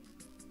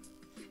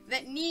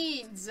 That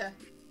needs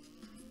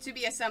to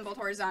be assembled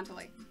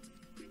horizontally.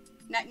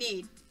 Not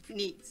need,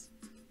 needs.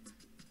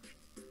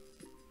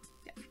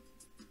 Yeah.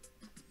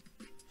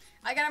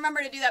 I gotta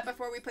remember to do that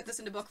before we put this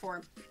into book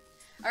form.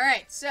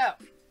 Alright, so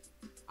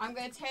I'm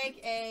gonna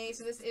take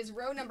so this is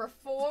row number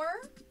 4.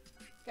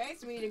 Okay,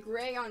 so we need a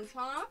gray on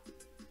top.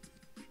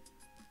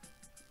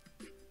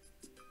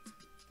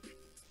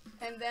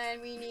 And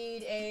then we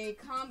need a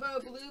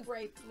combo blue,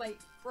 bright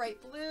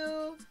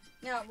blue.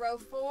 Now, row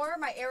 4,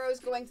 my arrow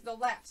is going to the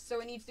left, so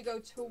it needs to go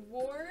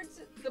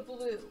towards the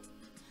blue.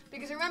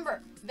 Because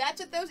remember, that's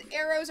what those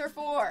arrows are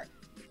for.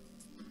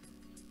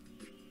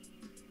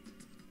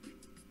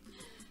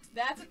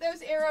 That's what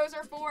those arrows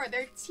are for.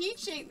 They're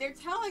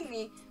telling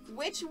me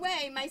which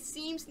way my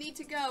seams need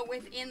to go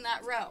within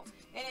that row.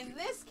 And in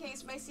this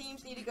case, my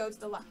seams need to go to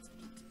the left.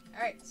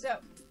 All right, so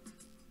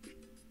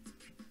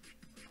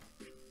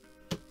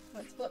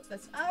let's flip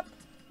this up.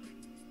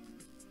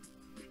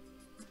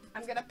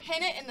 I'm gonna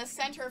pin it in the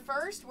center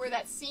first where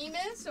that seam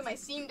is, so my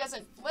seam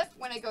doesn't flip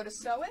when I go to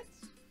sew it.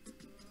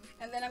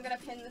 And then I'm gonna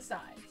pin the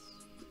sides.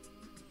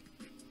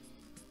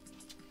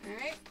 All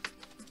right,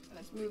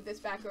 let's move this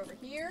back over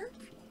here.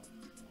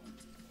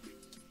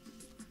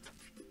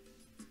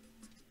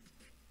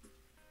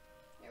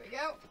 There we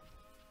go.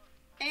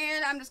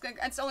 And I'm just gonna,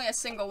 it's only a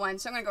single one,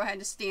 so I'm gonna go ahead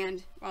and just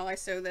stand while I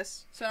sew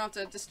this, so I don't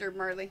have to disturb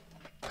Marley.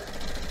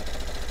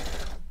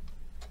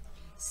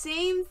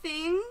 Same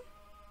thing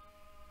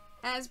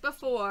as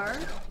before.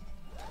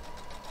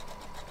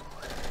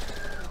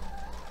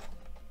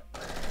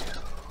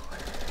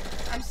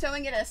 I'm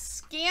sewing it a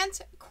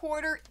scant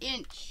 1/4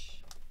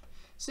 inch.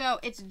 So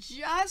it's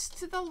just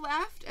to the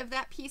left of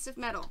that piece of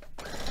metal.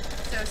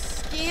 So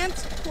scant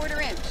 1/4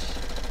 inch.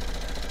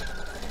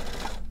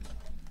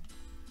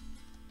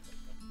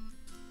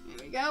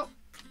 There we go.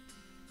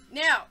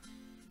 Now,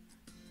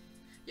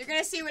 you're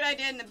gonna see what I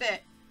did in a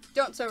bit.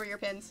 Don't sew over your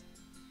pins.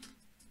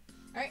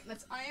 All right,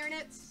 let's iron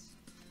it.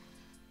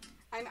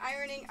 I'm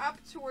ironing up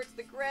towards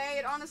the gray.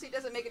 It honestly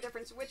doesn't make a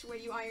difference which way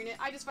you iron it.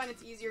 I just find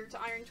it's easier to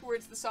iron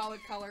towards the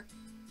solid color.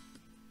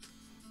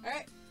 All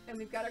right, and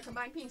we've got our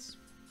combined piece.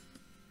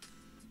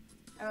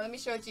 Oh, let me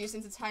show it to you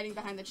since it's hiding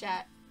behind the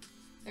chat.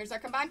 There's our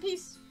combined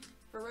piece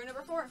for row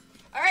number 4.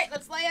 All right,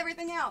 let's lay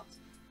everything out.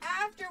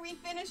 After we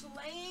finish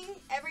laying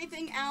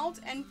everything out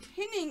and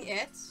pinning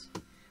it,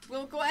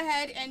 we'll go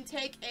ahead and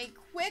take a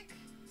quick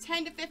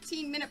 10 to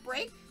 15 minute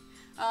break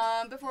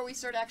before we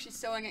start actually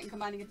sewing it and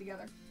combining it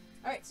together.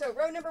 All right, so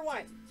row number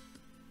 1.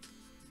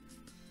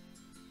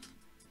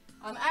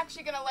 I'm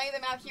actually gonna lay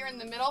them out here in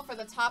the middle for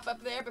the top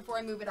up there before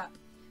I move it up.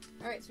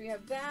 All right, so we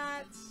have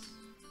that,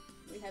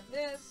 we have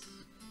this.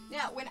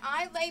 Now, when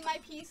I lay my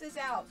pieces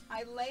out,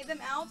 I lay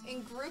them out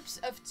in groups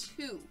of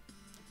 2.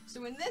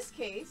 So in this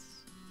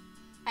case,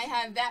 I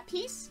have that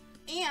piece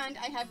and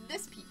I have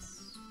this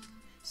piece.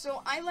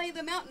 So I lay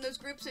them out in those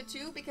groups of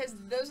 2 because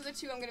those are the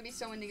 2 I'm gonna be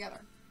sewing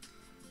together.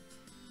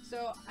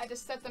 So I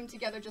just set them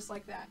together just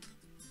like that.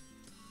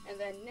 And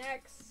then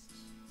next,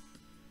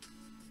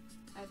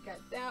 I've got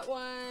that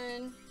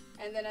one,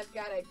 and then I've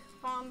got a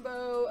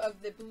combo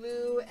of the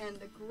blue and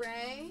the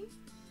gray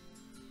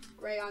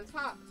on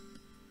top.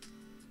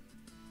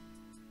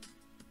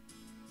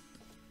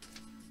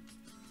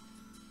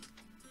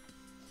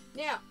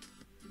 Now,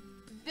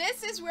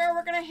 this is where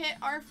we're gonna hit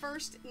our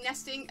first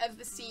nesting of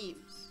the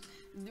seams.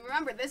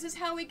 Remember, this is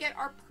how we get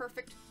our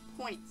perfect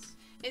points,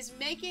 is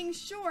making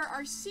sure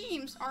our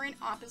seams are in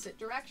opposite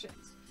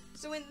directions.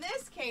 So in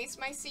this case,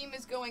 my seam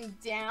is going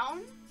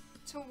down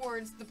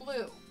towards the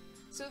blue.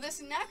 So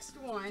this next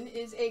one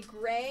is a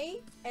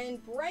gray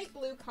and bright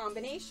blue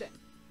combination.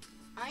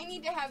 I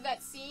need to have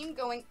that seam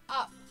going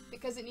up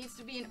because it needs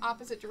to be in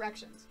opposite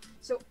directions.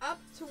 So up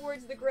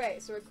towards the gray.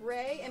 So a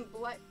gray and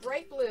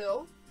bright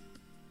blue.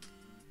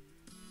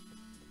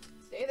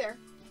 Stay there.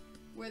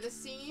 Where the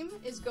seam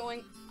is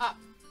going up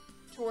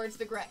towards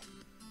the gray.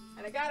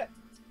 And I got it.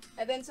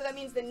 And then, so that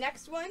means the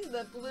next one,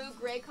 the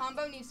blue-gray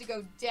combo, needs to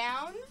go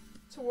down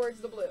towards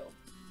the blue,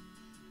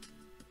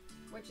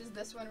 which is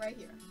this one right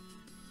here.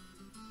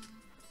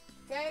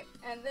 Okay,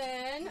 and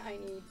then I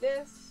need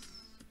this,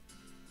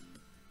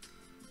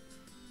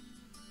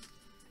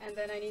 and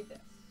then I need this.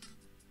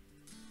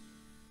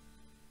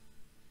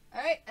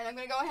 All right, and I'm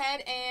gonna go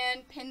ahead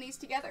and pin these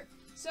together.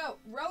 So,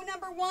 row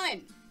number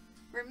 1.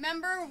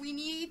 Remember, we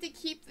need to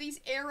keep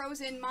these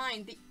arrows in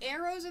mind. The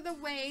arrows are the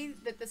way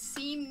that the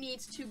seam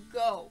needs to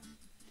go.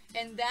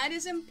 And that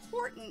is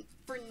important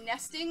for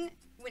nesting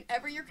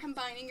whenever you're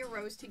combining your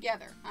rows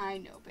together. I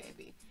know,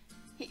 baby.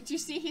 Do you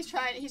see he's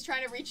trying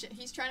to reach it?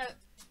 He's trying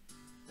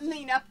to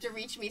lean up to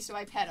reach me so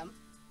I pet him.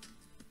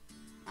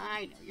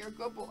 I know, you're a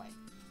good boy.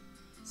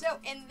 So,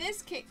 in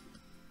this case...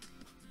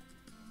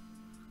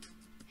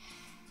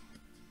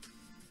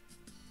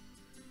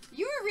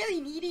 You are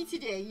really needy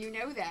today, you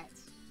know that.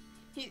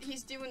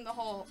 He's doing the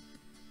whole...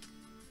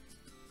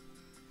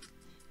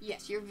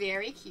 Yes, you're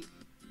very cute.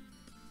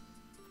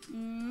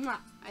 Mwah.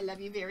 I love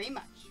you very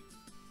much.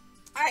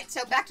 Alright,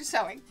 so back to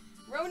sewing.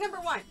 Row number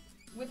 1.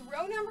 With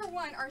row number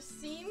 1, our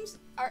seams,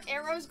 our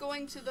arrows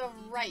going to the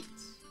right.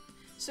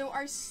 So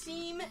our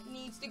seam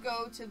needs to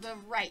go to the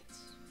right.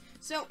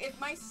 So if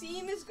my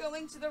seam is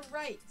going to the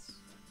right,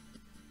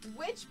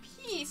 which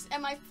piece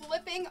am I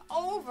flipping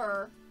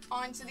over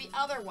onto the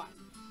other one?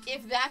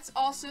 If that's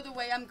also the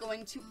way I'm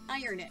going to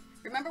iron it.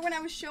 Remember when I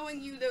was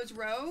showing you those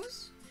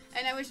rows?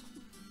 And I was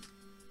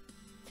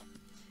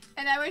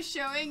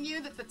showing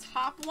you that the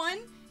top one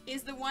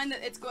is the one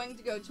that it's going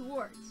to go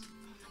towards. Oh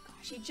my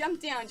gosh, he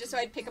jumped down just so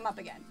I'd pick him up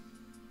again.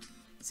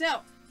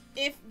 So,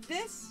 if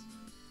this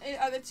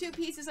are the 2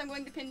 pieces I'm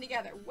going to pin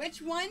together,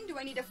 which one do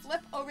I need to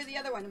flip over the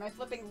other one? Am I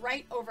flipping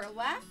right over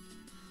left?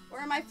 Or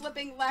am I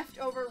flipping left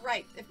over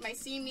right if my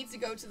seam needs to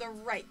go to the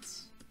right?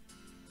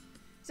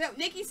 So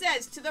Nikki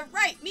says to the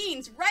right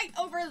means right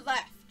over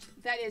left.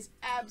 That is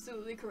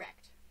absolutely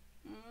correct.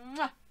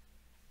 Mwah.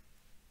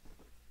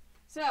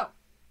 So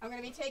I'm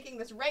going to be taking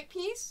this right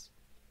piece,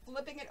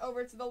 flipping it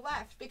over to the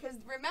left, because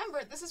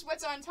remember, this is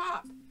what's on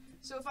top.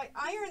 So if I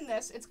iron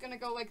this, it's going to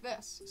go like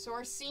this. So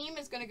our seam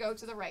is going to go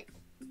to the right.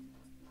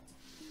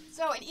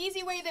 So an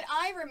easy way that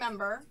I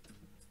remember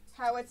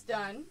how it's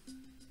done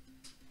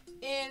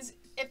is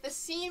if the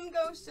seam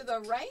goes to the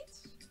right,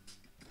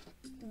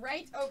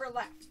 right over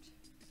left.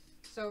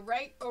 So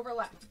right over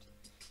left.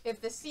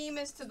 If the seam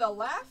is to the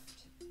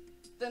left,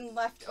 then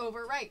left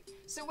over right.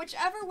 So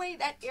whichever way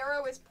that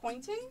arrow is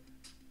pointing,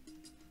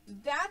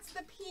 that's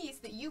the piece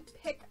that you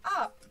pick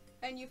up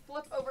and you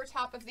flip over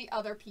top of the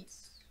other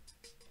piece.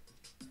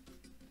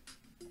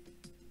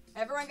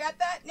 Everyone got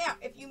that? Now,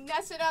 if you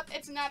mess it up,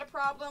 it's not a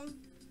problem.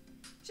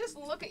 Just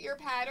look at your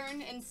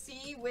pattern and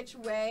see which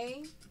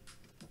way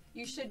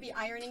you should be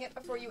ironing it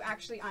before you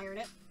actually iron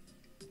it.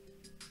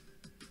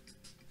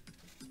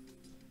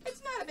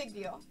 It's not a big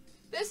deal.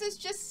 This is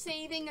just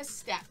saving a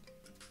step.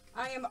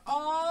 I am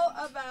all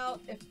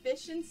about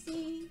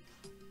efficiency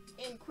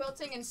in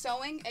quilting and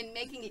sewing and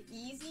making it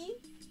easy.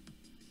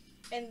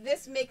 And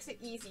this makes it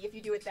easy if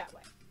you do it that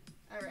way.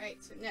 All right,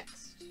 so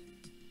next.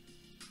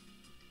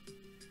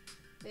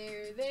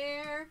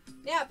 There.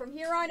 Now, from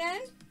here on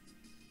in,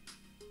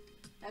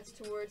 that's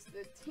towards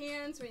the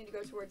tan, so we need to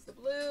go towards the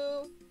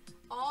blue.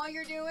 All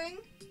you're doing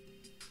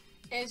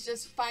is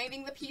just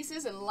finding the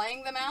pieces and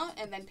laying them out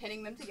and then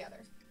pinning them together.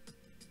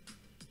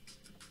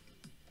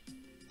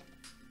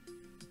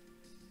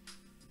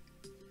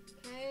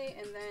 Okay,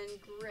 and then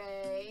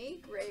gray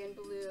and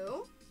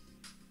blue.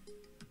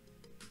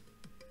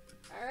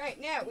 All right,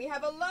 now we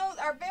have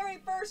our very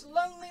first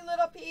lonely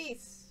little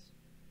piece.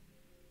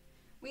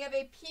 We have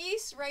a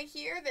piece right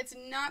here that's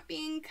not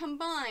being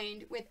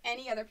combined with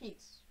any other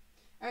piece.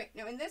 All right,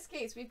 now in this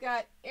case, we've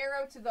got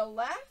arrow to the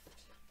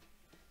left.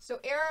 So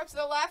arrow to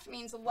the left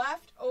means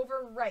left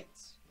over right,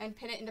 and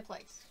pin it into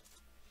place.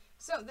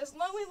 So this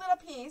lonely little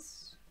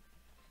piece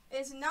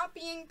is not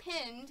being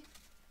pinned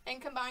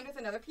and combined with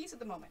another piece at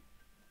the moment.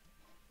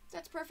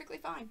 That's perfectly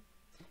fine.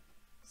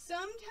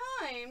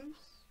 Sometimes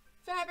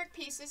fabric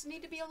pieces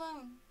need to be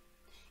alone.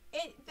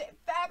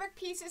 Fabric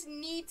pieces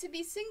need to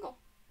be single.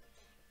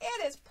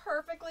 It is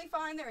perfectly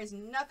fine. There is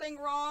nothing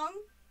wrong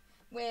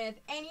with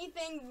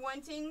anything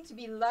wanting to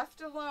be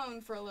left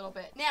alone for a little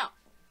bit. Now,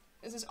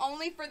 this is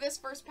only for this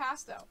first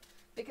pass though,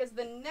 because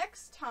the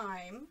next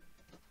time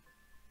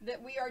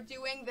that we are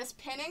doing this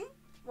pinning,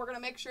 we're going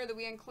to make sure that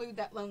we include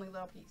that lonely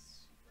little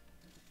piece.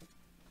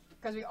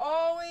 Because we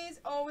always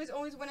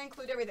want to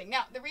include everything.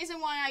 Now, the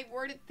reason why I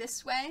word it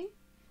this way,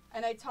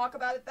 and I talk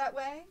about it that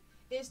way,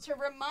 is to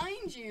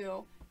remind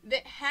you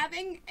that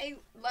having a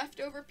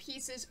leftover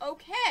piece is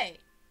okay.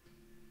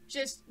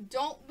 Just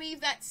don't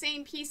leave that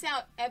same piece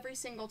out every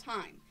single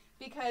time.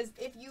 Because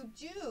if you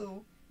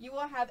do, you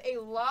will have a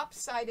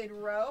lopsided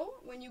row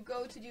when you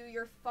go to do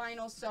your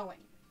final sewing.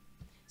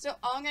 So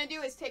all I'm going to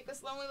do is take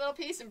this lonely little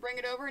piece and bring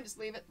it over and just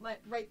leave it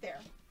right there.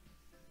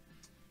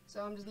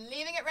 So I'm just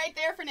leaving it right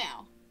there for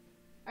now.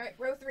 All right,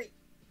 row 3.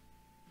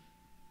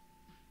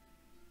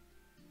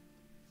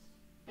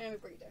 And let me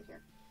bring it down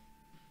here.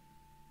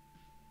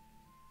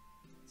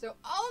 So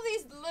all of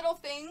these little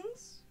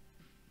things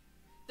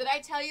that I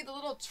tell you, the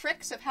little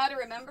tricks of how to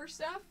remember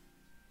stuff,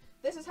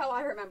 this is how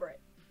I remember it.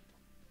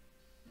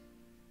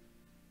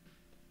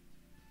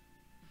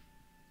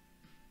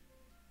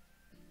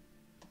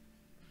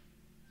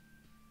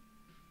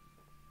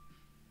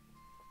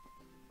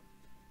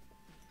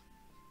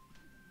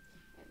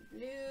 And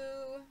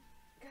blue.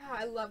 God,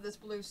 I love this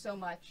blue so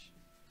much.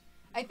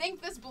 I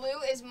think this blue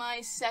is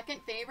my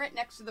second favorite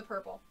next to the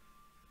purple.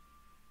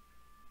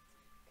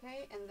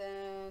 Okay, and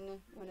then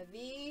one of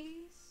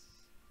these.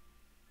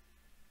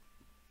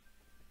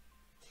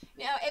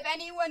 Now, if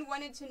anyone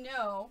wanted to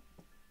know,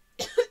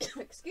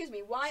 excuse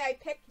me, why I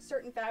picked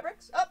certain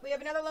fabrics, oh, we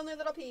have another lonely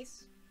little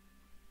piece.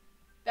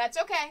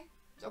 That's okay.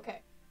 It's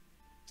okay.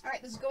 All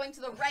right, this is going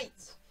to the right.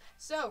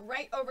 So,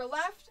 right over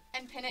left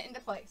and pin it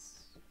into place.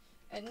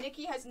 And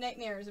Nikki has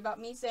nightmares about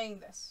me saying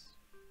this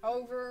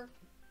over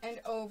and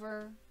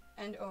over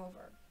and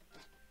over.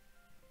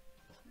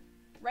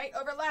 Right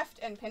over left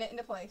and pin it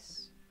into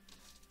place.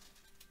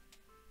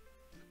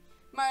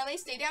 Marley,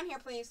 stay down here,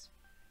 please.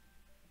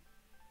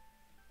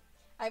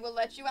 I will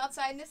let you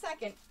outside in a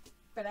second,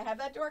 but I have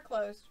that door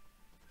closed.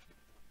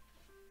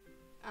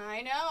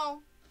 I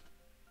know.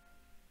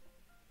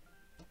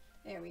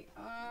 There we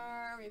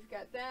are. We've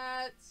got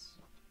that.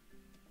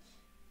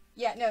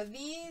 Yeah, no,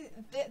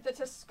 the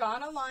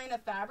Toscana line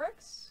of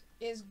fabrics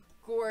is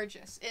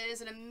gorgeous. It is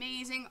an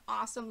amazing,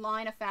 awesome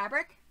line of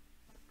fabric.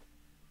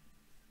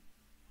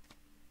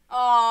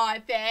 Aw,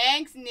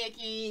 thanks,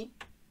 Nikki.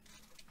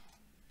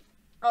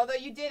 Although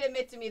you did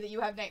admit to me that you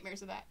have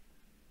nightmares of that.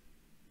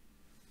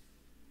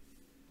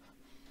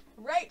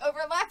 Right over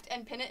left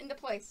and pin it into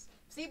place.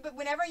 See, but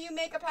whenever you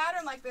make a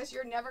pattern like this,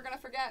 you're never going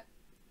to forget.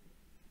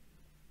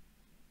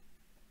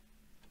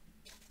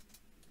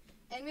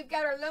 And we've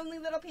got our lonely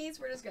little piece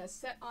we're just going to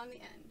set on the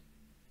end.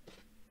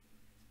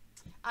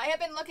 I have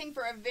been looking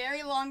for a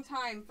very long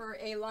time for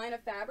a line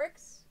of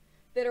fabrics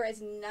that are as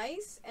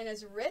nice and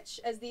as rich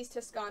as these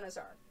Toscanas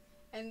are.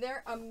 And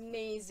they're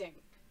amazing.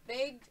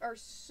 They are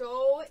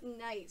so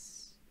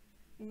nice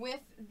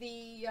with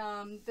the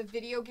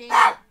video game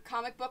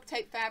comic book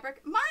type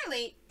fabric.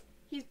 Marley,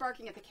 he's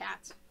barking at the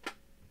cat.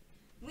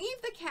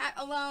 Leave the cat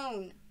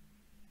alone.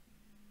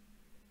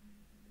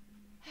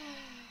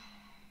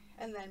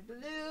 And then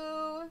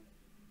blue.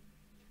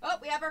 Oh,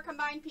 we have our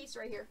combined piece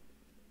right here.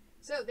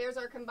 So there's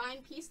our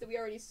combined piece that we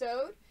already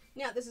sewed.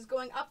 Now this is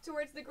going up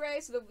towards the gray,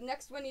 so the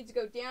next one needs to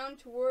go down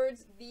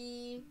towards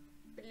the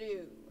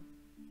blue.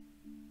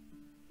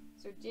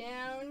 So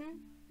down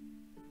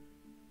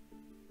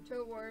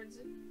towards,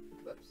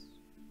 whoops.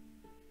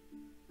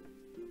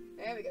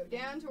 There we go,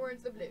 down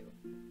towards the blue.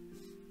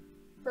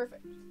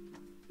 Perfect.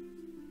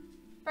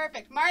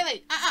 Perfect.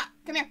 Marley,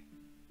 come here.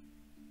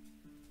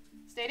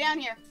 Stay down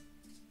here.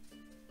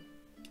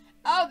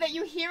 Oh, that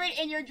you hear it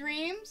in your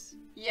dreams?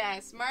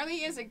 Yes,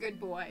 Marley is a good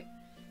boy.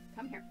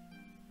 Come here.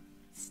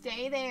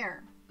 Stay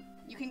there.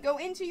 You can go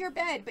into your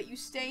bed, but you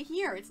stay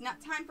here. It's not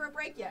time for a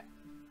break yet.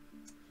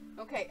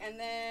 Okay, and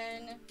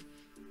then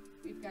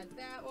we've got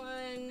that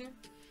one.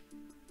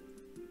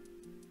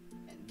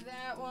 And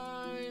that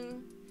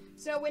one.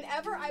 So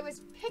whenever I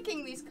was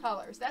picking these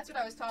colors, that's what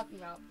I was talking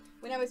about.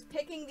 When I was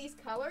picking these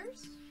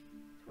colors,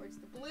 towards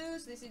the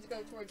blues, this needs to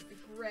go towards the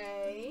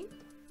gray.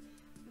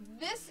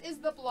 This is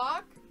the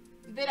block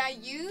that I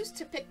use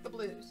to pick the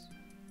blues.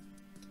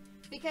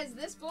 Because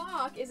this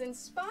block is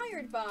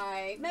inspired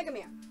by Mega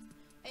Man.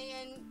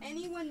 And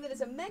anyone that is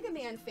a Mega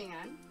Man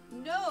fan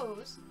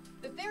knows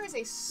that there is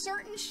a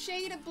certain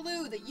shade of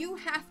blue that you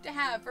have to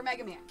have for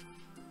Mega Man.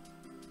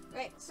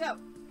 Right, so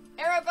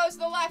arrow goes to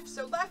the left,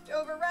 so left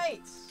over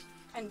right.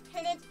 And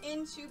pin it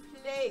into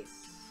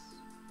place.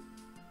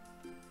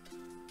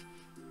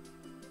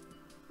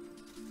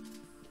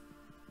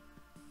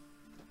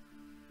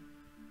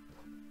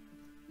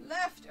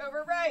 Left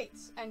over right,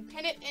 and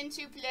pin it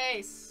into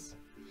place.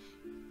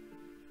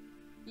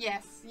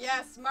 Yes,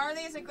 yes,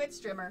 Marley is a good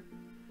strimmer.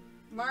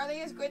 Marley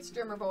is a good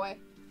strimmer boy.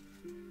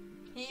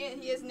 He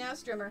is now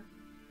strimmer.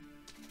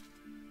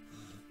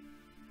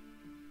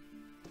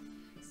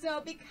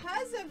 So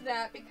because of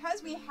that,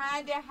 because we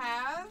had to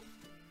have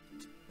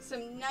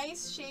some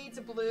nice shades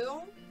of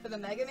blue for the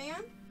Mega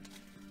Man,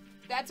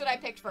 that's what I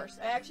picked first.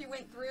 I actually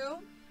went through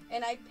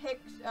and I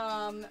picked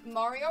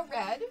Mario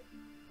Red,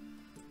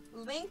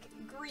 Link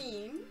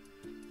Green,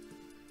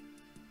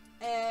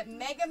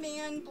 Mega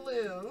Man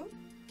Blue,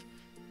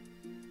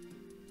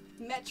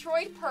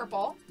 Metroid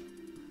Purple,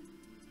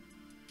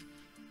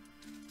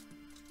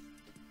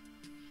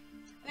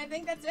 and I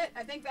think that's it.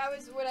 I think that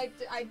was what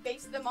I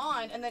based them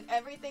on, and then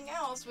everything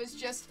else was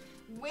just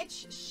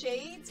which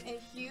shades and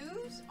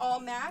hues all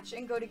match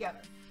and go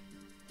together.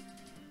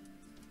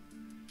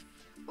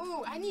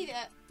 Ooh,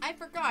 I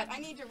forgot. I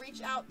need to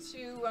reach out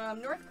to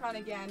Northcon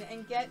again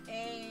and get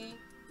a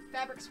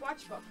fabric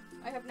swatch book.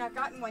 I have not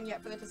gotten one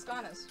yet for the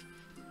Toscanas.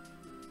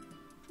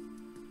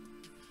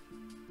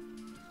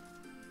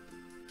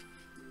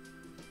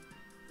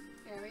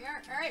 There we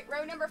are. Alright,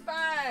 row number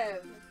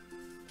 5.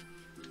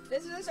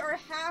 This is our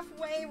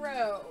halfway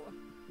row.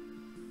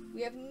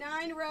 We have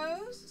 9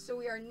 rows, so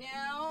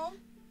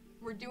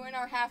we're doing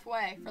our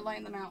halfway for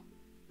laying them out.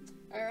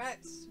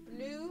 Alright,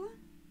 blue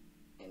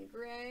and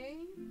gray,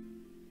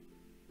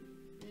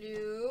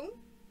 blue,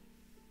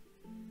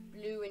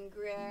 blue and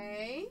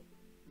gray.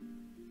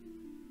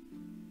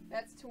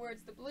 That's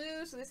towards the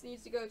blue, so this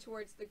needs to go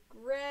towards the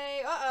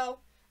gray. Uh-oh.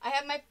 I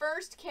have my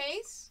first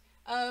case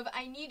of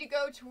I need to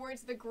go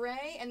towards the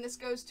gray, and this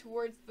goes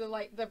towards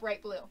the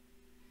bright blue.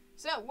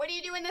 So, what do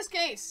you do in this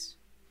case?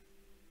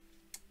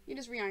 You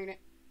just re-iron it.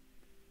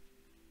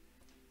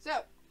 So,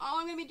 all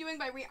I'm going to be doing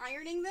by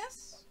re-ironing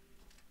this,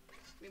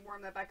 let me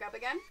warm that back up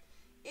again,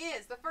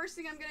 is the first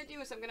thing I'm going to do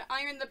is I'm going to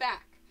iron the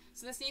back.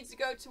 So this needs to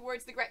go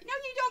towards the gray. No,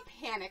 you don't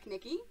panic,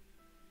 Nikki.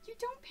 You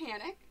don't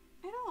panic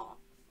at all.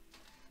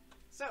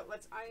 So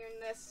let's iron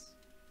this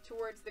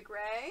towards the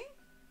gray.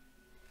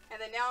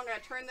 And then now I'm going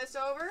to turn this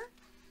over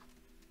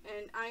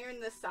and iron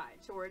this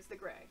side towards the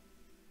gray.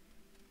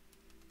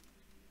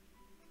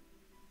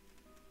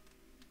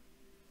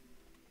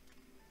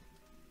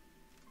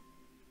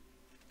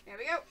 There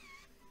we go.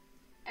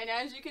 And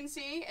as you can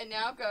see, it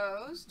now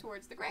goes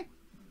towards the gray.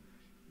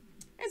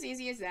 As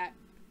easy as that.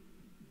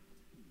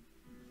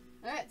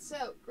 Alright,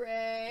 so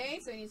gray.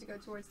 So it needs to go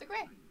towards the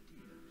gray.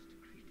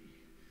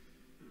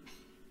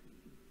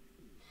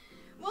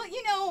 Well,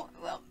 you know,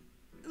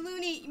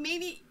 Looney,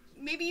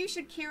 maybe you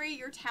should carry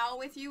your towel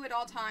with you at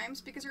all times,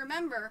 because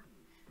remember,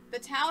 the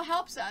towel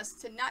helps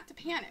us not to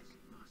panic.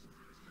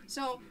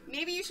 So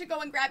maybe you should go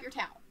and grab your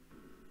towel.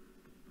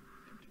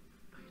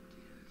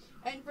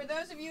 And for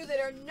those of you that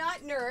are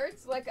not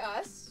nerds like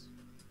us,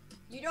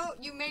 you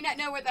may not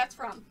know where that's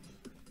from,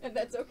 and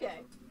that's okay.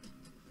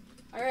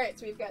 All right,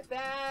 so we've got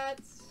that,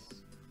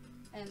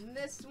 and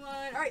this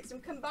one. All right, some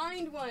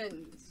combined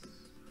ones.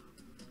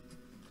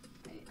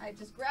 I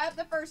just grabbed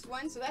the first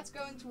one, so that's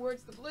going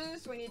towards the blue,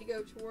 so I need to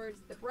go towards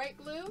the bright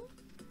blue.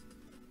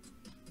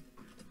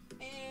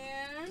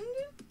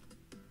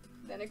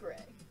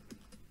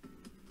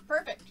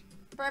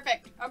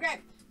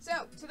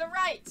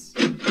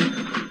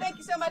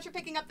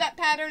 picking up that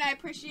pattern. I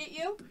appreciate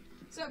you.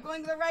 So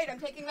going to the right, I'm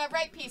taking that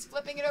right piece,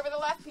 flipping it over the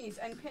left piece,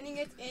 and pinning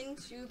it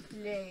into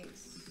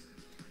place.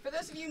 For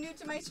those of you new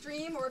to my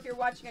stream, or if you're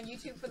watching on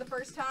YouTube for the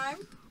first time,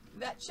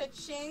 that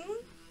cha-ching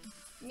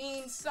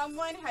means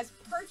someone has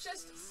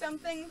purchased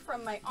something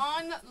from my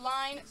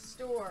online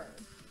store.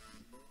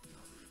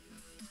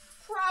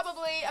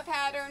 Probably a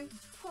pattern,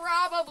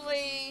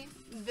 probably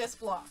this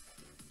block.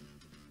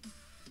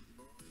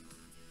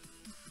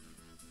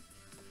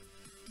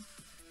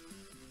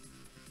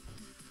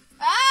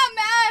 Ah,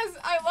 Maz!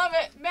 I love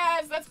it.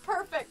 Maz, that's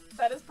perfect.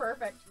 That is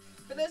perfect.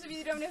 For those of you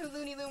who don't know who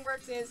Looney Loom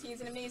Works is,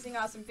 he's an amazing,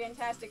 awesome,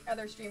 fantastic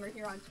other streamer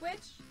here on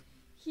Twitch.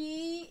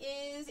 He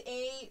is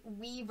a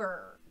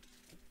weaver.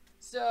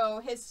 So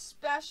his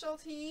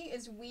specialty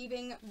is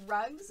weaving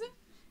rugs,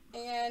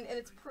 and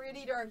it's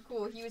pretty darn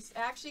cool. He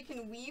actually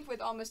can weave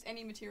with almost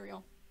any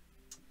material.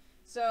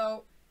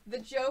 So the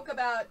joke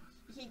about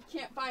he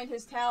can't find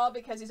his towel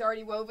because he's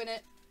already woven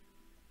it,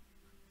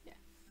 yeah,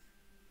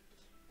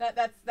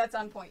 that's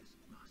on point.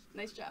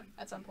 Nice job.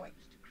 That's on point.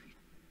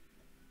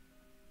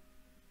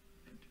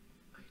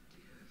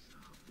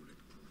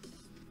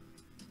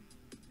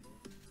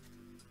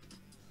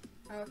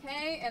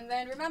 Okay, and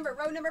then remember,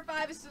 row number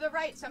 5 is to the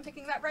right, so I'm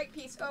picking that right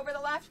piece over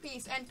the left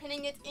piece and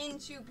pinning it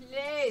into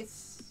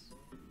place.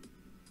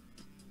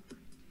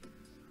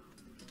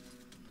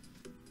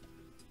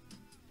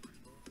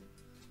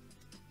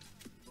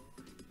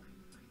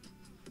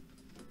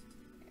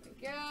 There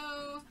we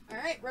go. All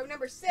right, row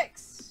number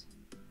 6.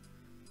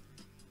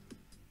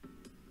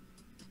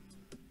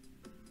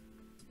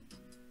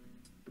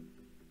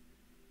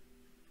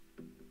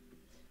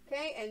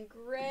 Okay, and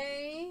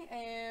gray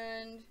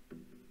and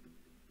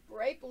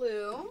bright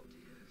blue.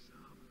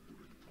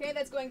 Okay,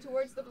 that's going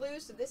towards the blue,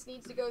 so this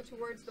needs to go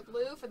towards the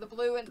blue for the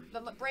blue and the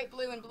bright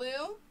blue and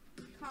blue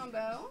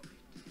combo.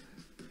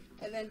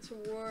 And then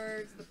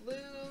towards the blue,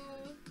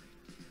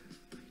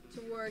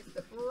 towards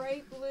the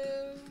bright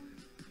blue,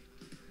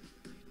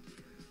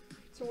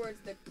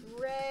 towards the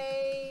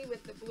gray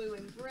with the blue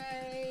and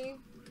gray,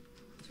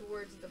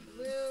 towards the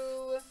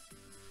blue,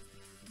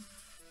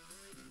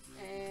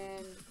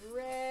 and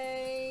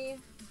gray,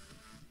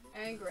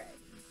 and gray.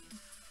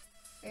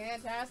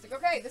 Fantastic.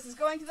 Okay, this is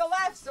going to the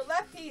left, so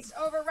left piece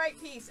over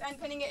right piece and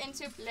pinning it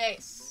into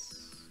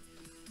place.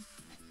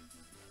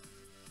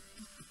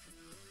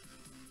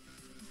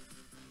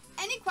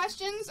 Any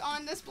questions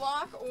on this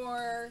block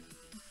or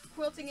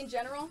quilting in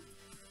general?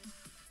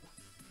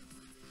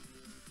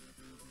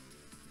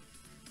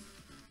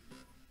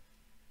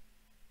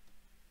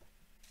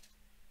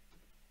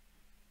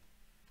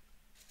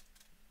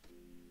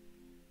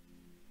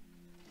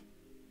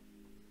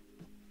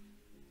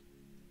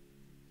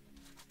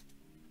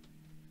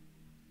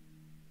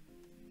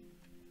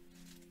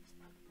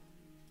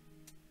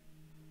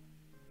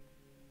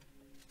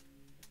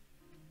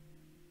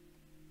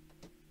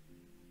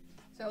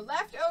 So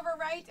left over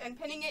right and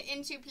pinning it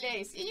into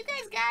place. You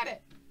guys got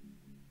it.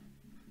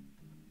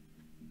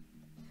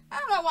 I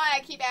don't know why I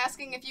keep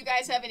asking if you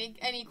guys have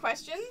any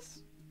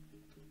questions.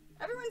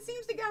 Everyone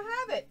seems to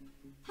have it.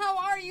 How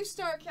are you,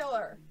 Star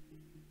Killer?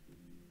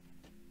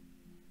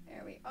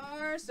 There we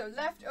are. So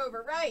left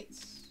over right.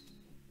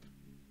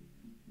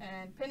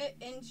 And pin it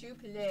into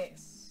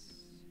place.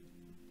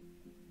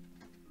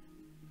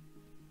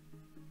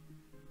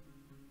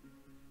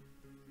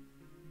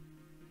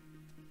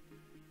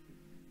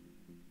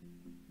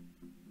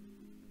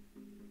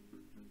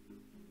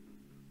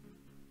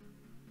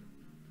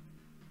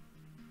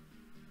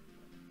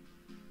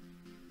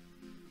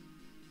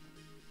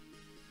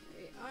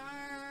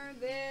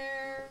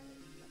 There,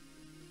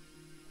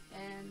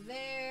 and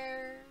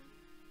there,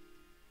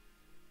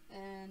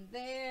 and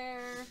there.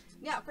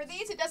 Now, for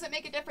these, it doesn't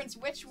make a difference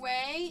which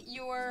way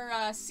your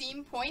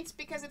seam points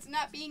because it's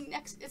not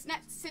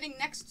sitting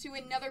next to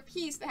another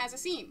piece that has a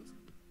seam.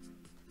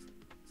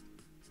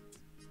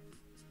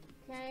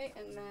 Okay,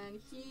 and then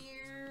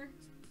here,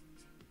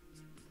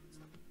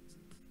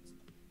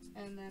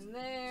 and then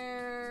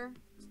there.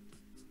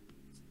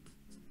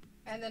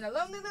 And then a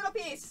lonely little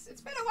piece.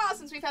 It's been a while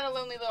since we've had a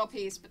lonely little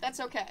piece, but that's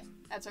okay.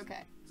 That's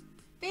okay.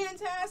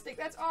 Fantastic.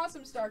 That's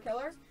awesome, Star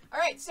Killer. All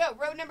right, so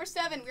row number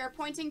 7, we are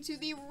pointing to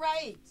the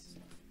right.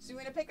 So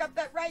we're going to pick up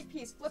that right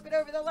piece, flip it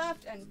over the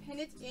left, and pin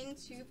it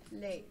into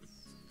place.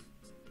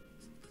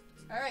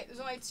 All right, there's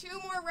only 2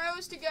 more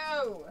rows to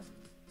go.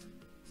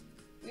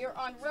 We are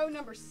on row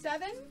number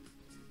 7.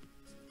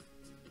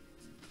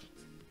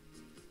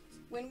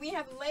 When we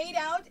have laid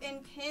out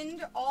and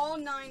pinned all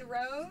 9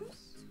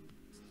 rows,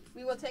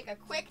 we will take a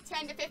quick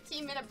 10 to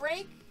 15 minute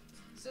break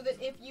so that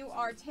if you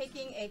are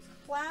taking a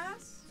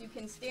class, you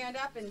can stand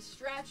up and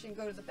stretch and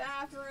go to the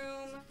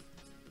bathroom.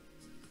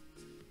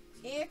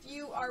 If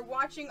you are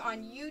watching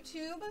on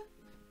YouTube,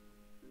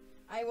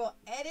 I will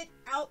edit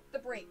out the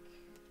break.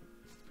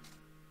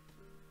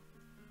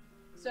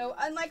 So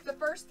unlike the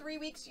first 3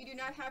 weeks, you do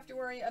not have to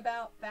worry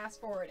about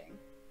fast forwarding.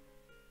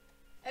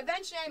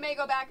 Eventually, I may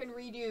go back and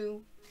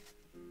redo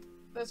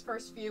those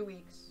first few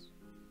weeks.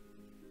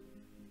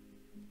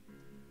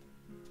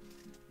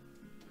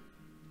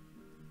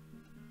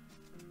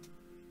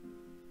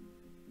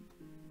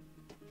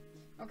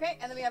 Okay,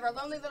 and then we have our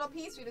lonely little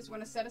piece we just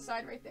want to set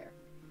aside right there.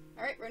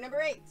 All right, row number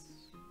 8.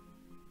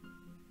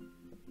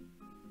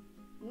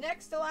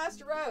 Next to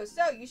last row.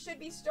 So you should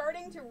be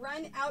starting to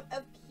run out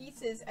of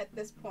pieces at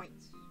this point.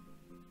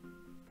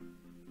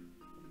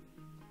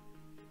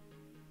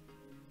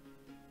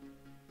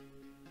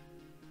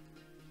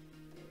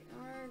 There we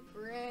are,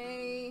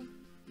 gray.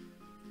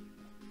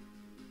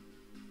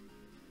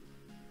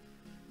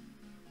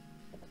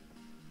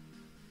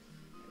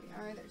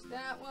 There's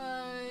that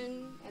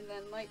one, and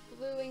then light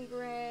blue and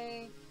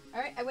gray.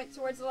 All right, I went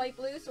towards the light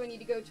blue, so I need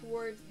to go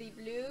towards the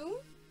blue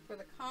for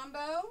the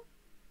combo.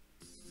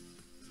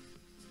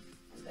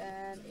 And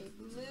then a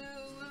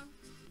blue.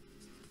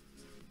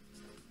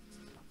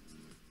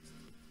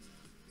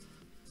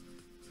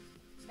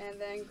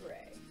 And then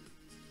gray.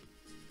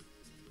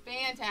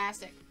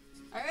 Fantastic.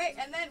 All right,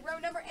 and then row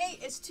number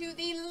 8 is to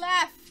the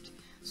left.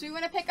 So we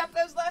want to pick up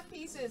those left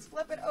pieces,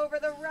 flip it over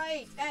the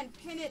right, and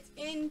pin it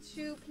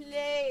into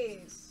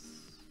place.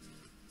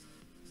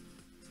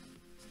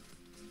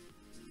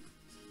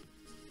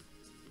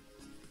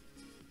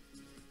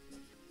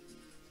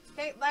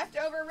 Okay, left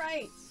over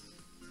right.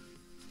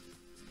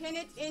 Pin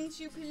it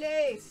into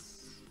place.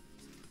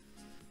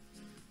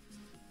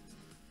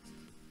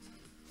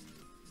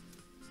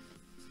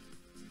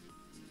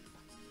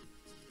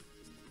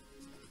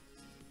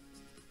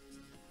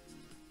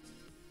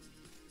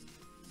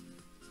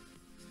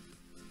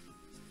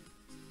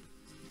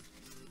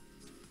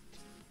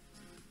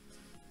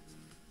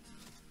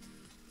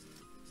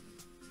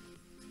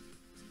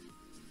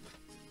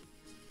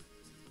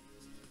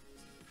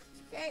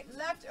 Okay,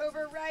 left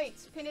over right,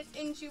 pin it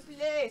into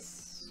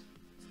place.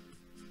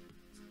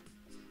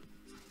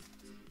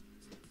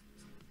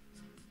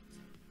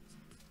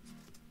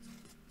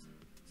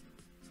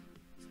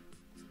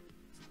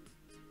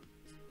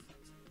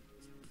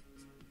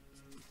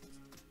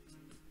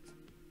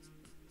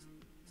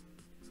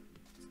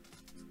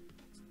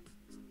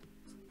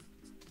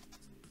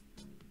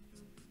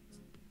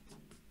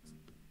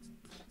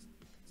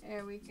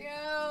 There we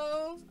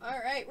go. All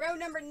right, row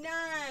number 9.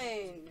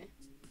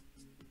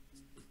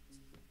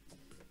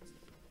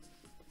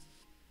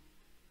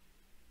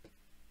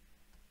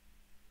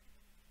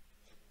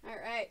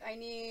 Alright, I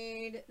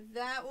need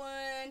that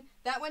one.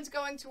 That one's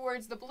going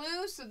towards the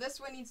blue, so this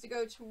one needs to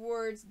go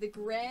towards the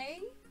gray.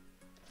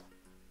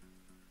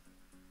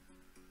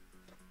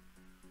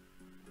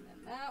 And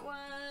then that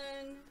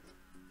one.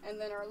 And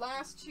then our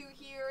last 2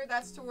 here,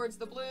 that's towards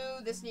the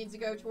blue. This needs to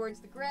go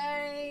towards the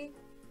gray.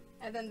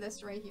 And then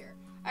this right here.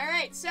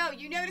 Alright, so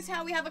you notice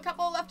how we have a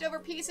couple leftover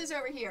pieces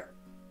over here.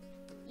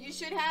 You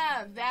should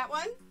have that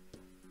one,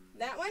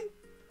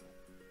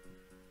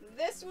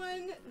 this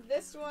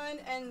one,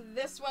 and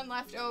this one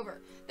left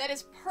over. That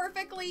is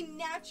perfectly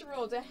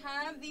natural to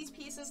have these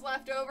pieces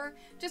left over.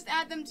 Just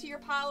add them to your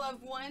pile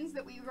of ones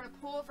that we're going to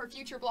pull for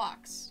future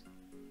blocks.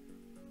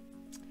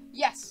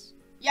 Yes.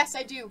 Yes,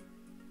 I do,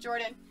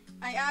 Jordan.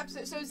 I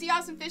absolutely... So the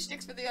awesome fish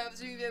sticks, for those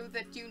of you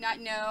that do not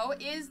know,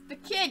 is the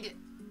kid.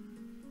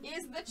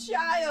 Is the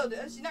child.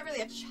 She's not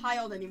really a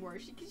child anymore.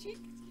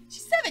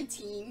 She's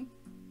 17.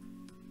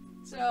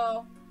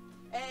 So,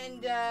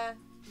 and,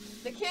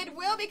 the kid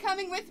will be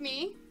coming with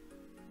me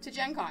to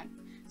Gen Con.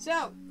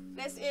 So,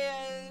 this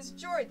is,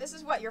 George, this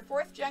is what, your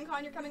 4th Gen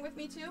Con you're coming with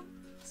me to?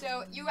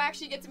 So, you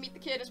actually get to meet the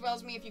kid as well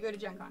as me if you go to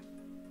Gen Con.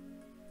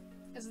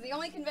 This is the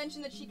only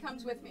convention that she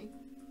comes with me.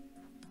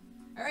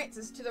 Alright,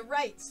 this is to the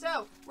right.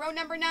 So, row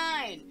number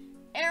 9.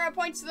 Arrow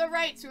points to the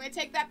right. So, we're going to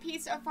take that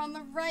piece up from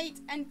the right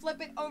and flip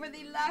it over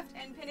the left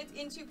and pin it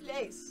into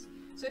place.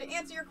 So, to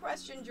answer your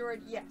question,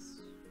 George,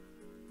 yes.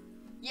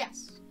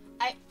 Yes.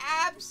 I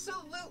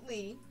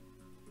absolutely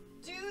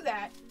do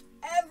that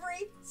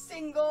every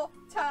single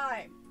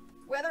time,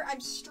 whether I'm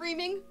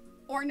streaming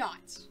or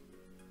not.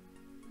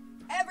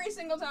 Every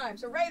single time.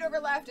 So right over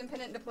left and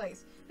pin it into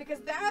place, because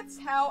that's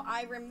how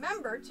I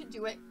remember to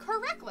do it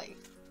correctly.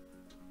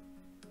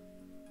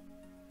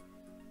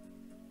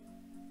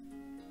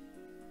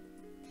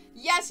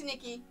 Yes,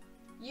 Nikki,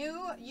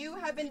 you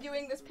have been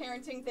doing this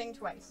parenting thing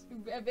twice.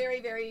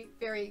 Very, very,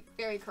 very,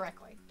 very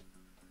correctly.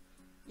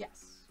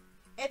 Yes.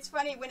 It's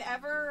funny,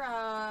 whenever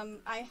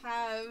I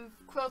have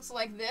quilts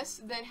like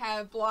this that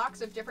have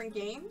blocks of different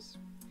games,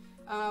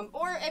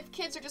 or if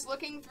kids are just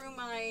looking through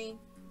my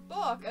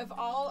book of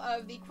all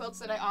of the quilts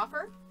that I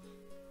offer,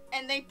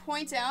 and they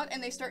point out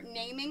and they start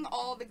naming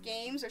all the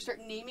games or start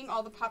naming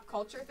all the pop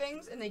culture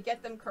things and they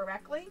get them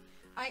correctly,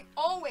 I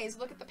always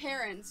look at the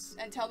parents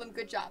and tell them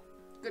good job,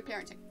 good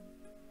parenting.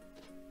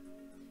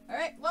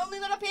 Alright, lonely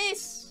little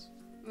piece.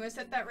 I'm going to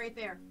set that right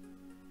there.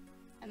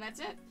 And that's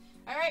it.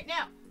 Alright,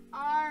 now,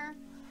 our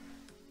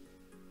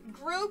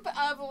group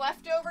of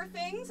leftover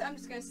things, I'm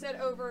just going to set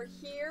over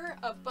here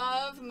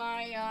above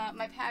my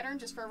my pattern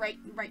just for right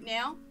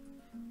now.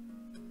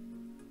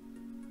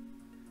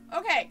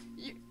 Okay,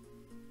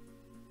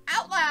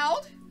 out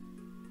loud,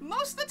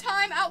 most of the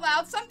time out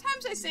loud,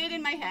 sometimes I say it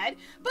in my head,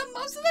 but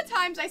most of the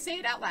times I say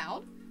it out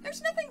loud.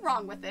 There's nothing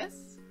wrong with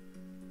this.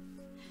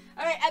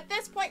 All right, at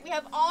this point, we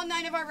have all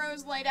 9 of our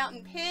rows laid out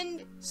and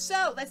pinned.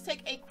 So let's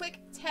take a quick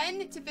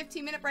 10 to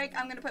 15 minute break.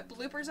 I'm gonna put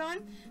bloopers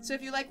on. So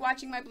if you like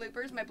watching my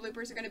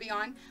bloopers are gonna be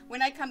on.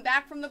 When I come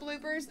back from the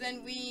bloopers,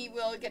 then we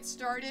will get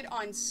started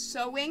on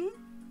sewing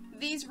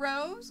these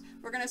rows.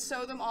 We're gonna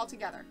sew them all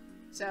together.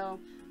 So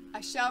I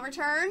shall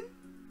return.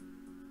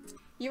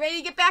 You ready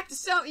to get back to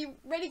You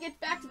ready to get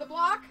back to the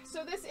block?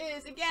 So this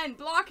is, again,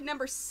 block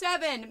number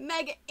 7,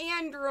 Mega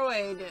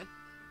Android.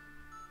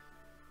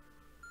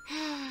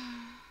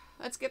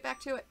 Let's get back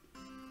to it.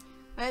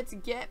 Let's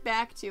get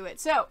back to it.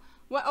 So,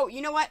 oh,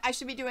 you know what? I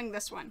should be doing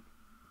this one.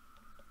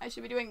 I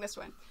should be doing this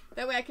one.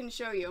 That way I can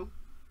show you.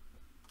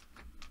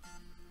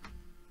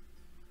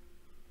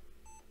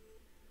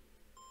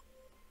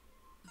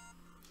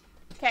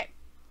 Okay.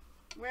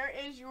 Where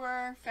is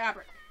your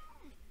fabric?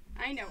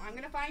 I know. I'm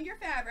going to find your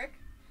fabric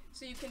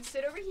so you can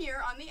sit over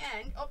here on the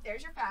end. Oh,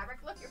 there's your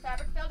fabric. Look, your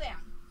fabric fell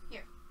down.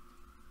 Here.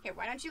 Here,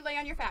 why don't you lay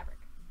on your fabric?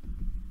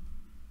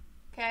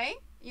 Okay?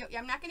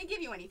 I'm not going to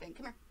give you anything.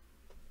 Come here.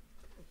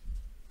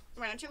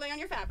 Why don't you lay on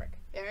your fabric?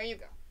 There you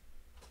go.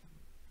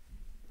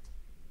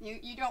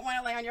 You don't want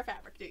to lay on your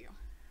fabric, do you?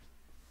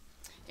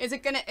 Is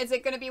it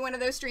gonna be one of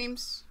those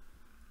streams?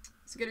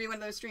 Is it gonna be one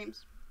of those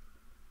streams?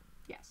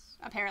 Yes,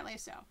 apparently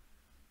so.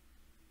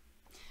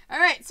 All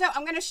right, so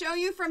I'm gonna show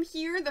you from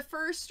here the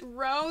first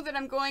row that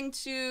I'm going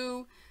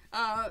to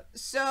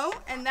sew,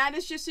 and that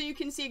is just so you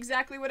can see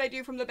exactly what I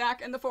do from the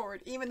back and the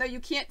forward, even though you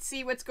can't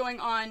see what's going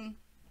on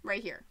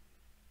right here.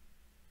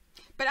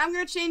 But I'm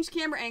going to change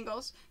camera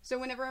angles, so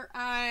whenever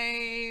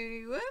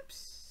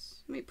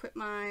whoops, let me put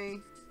my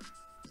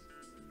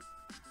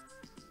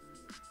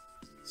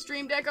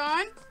Stream Deck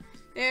on.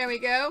 There we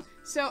go.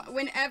 So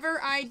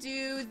whenever I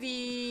do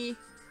the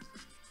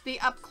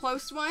up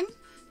close one,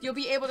 you'll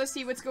be able to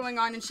see what's going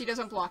on and she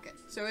doesn't block it.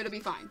 So it'll be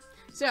fine.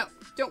 So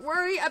don't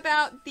worry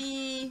about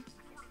the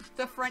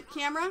front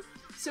camera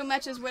so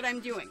much as what I'm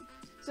doing.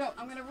 So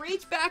I'm going to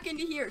reach back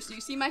into here. So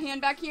you see my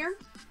hand back here?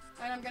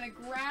 And I'm going to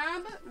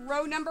grab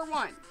row number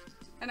 1.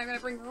 And I'm going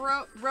to bring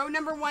row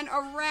number 1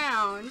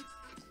 around.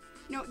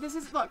 No,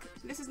 look,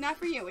 this is not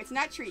for you. It's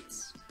not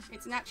treats.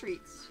 It's not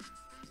treats.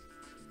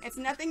 It's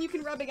nothing you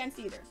can rub against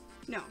either.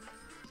 No.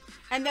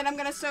 And then I'm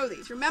going to sew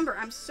these. Remember,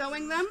 I'm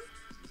sewing them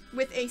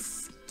with a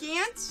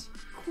scant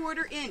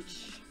 1/4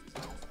 inch.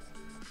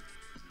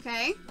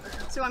 Okay?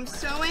 So I'm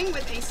sewing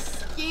with a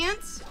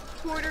scant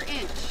 1/4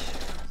 inch.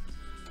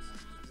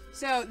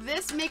 So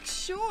this makes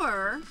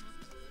sure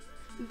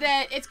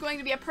that it's going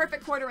to be a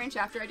perfect 1/4 inch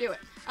after I do it.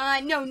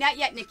 No, not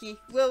yet, Nikki.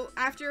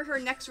 After her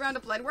next round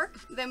of blood work,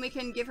 then we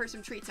can give her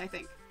some treats, I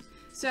think.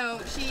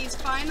 So she's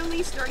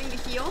finally starting to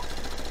heal.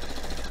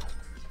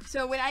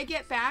 So when I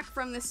get back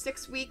from the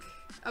 6-week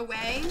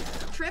away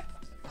trip,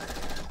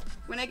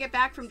 when I get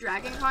back from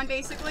Dragon Con,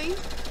 basically,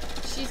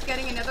 she's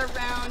getting another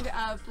round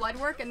of blood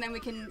work, and then we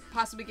can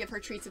possibly give her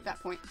treats at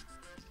that point.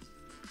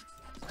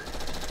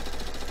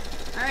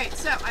 All right,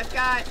 so I've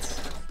got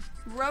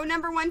row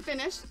number 1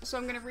 finished, so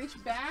I'm going to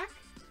reach back,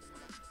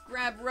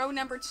 grab row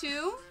number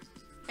 2,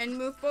 and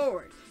move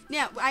forward.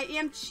 Now, I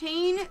am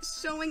chain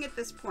sewing at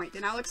this point,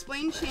 and I'll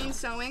explain chain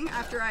sewing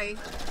after I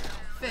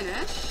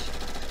finish.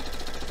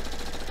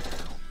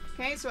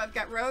 Okay, so I've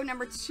got row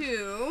number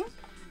 2.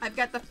 I've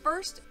got the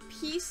first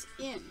piece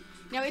in.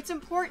 Now, it's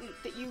important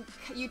that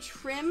you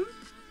trim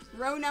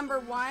row number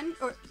 1,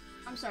 or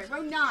I'm sorry,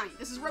 row 9.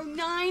 This is row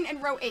 9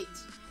 and row 8.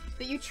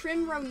 That you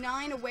trim row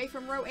 9 away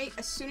from row 8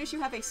 as soon as you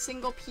have a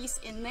single piece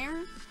in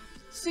there,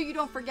 so you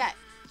don't forget.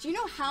 Do you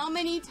know how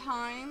many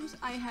times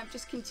I have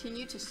just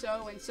continued to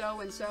sew and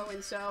sew and sew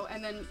and sew,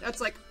 and then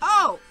it's like,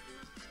 oh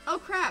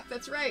crap,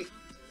 that's right.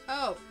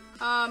 Oh,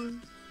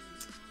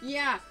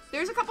 yeah,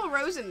 there's a couple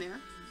rows in there.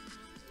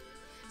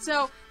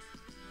 So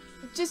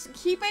just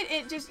keep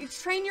it, just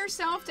train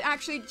yourself to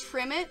actually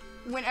trim it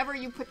whenever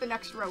you put the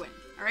next row in,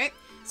 all right?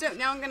 So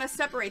now I'm gonna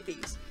separate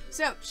these.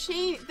 So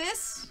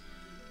this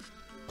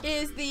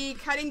is the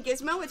cutting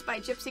gizmo. It's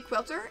by Gypsy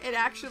Quilter. It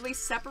actually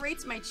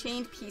separates my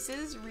chained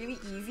pieces really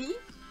easy.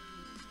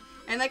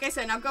 And like I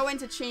said, I'll go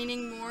into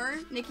chaining more.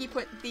 Nikki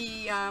put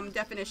the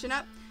definition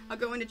up. I'll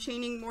go into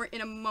chaining more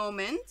in a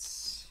moment.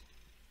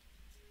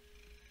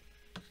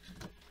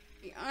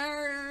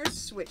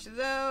 Switch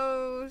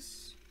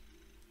those.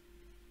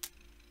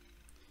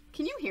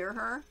 Can you hear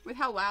her with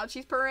how loud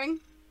she's purring?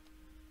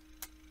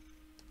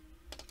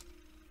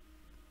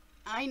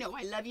 I know,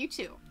 I love you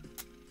too.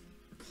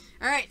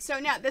 Alright, so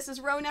now this is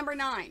row number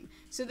 9.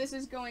 So this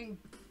is going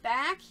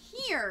back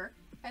here,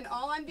 and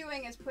all I'm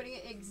doing is putting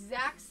it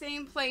exact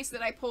same place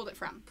that I pulled it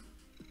from.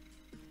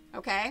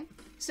 Okay?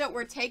 So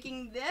we're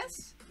taking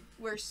this,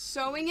 we're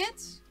sewing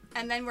it,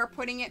 and then we're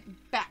putting it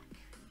back.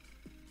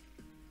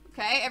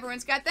 Okay,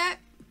 everyone's got that?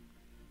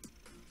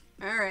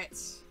 Alright.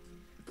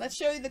 Let's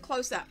show you the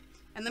close-up.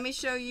 And let me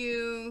show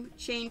you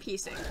chain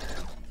piecing.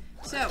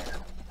 So,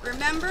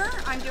 remember,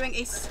 I'm doing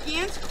a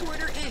scant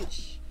 1/4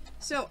 inch.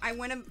 So,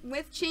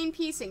 with chain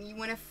piecing, you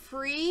want to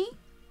free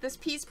this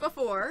piece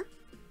before.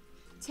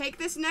 Take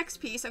this next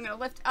piece, I'm going to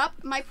lift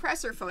up my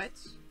presser foot.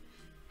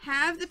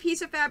 Have the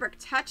piece of fabric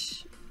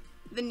touch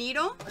the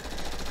needle,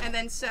 and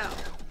then sew.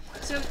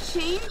 So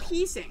chain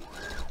piecing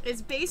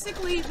is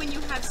basically when you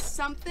have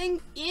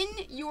something in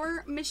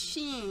your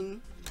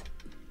machine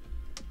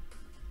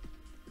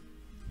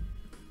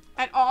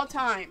at all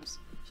times.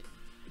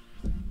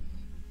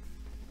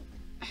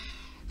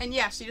 And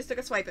yeah, she just took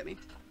a swipe at me.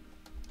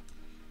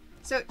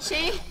 So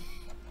chain...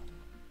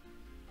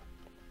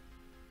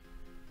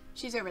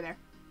 She's over there.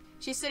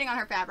 She's sitting on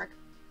her fabric.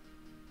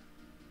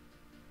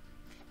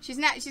 She's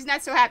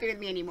not so happy with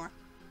me anymore.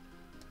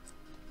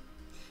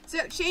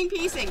 So chain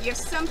piecing, you have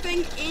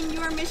something in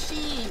your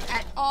machine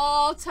at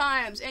all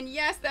times. And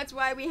yes, that's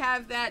why we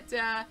have that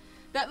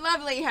that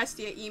lovely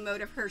Hestia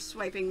emote of her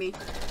swiping me.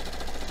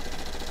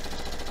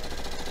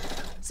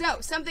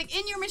 So, something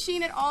in your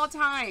machine at all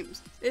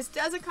times. This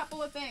does a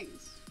couple of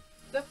things.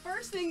 The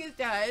first thing it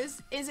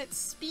does is it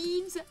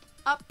speeds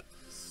up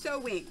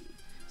sewing.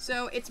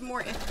 So it's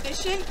more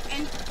efficient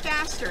and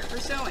faster for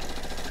sewing.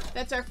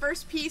 That's our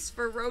first piece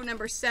for row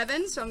number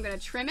 7, so I'm going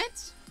to trim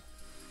it.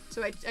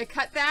 So I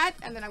cut that,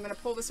 and then I'm going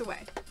to pull this away.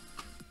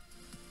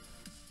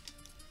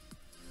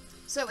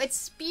 So it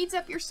speeds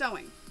up your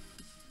sewing.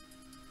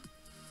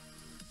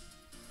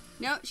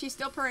 No, she's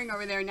still purring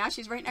over there. Now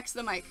she's right next to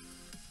the mic.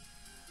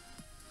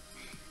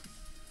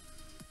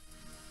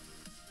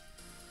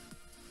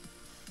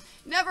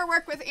 Never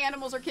work with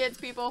animals or kids,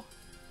 people.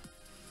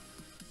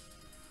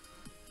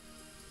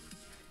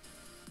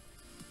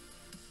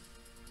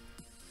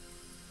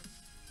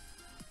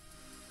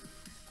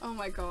 Oh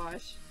my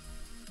gosh.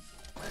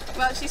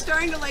 Well, she's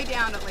starting to lay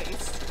down at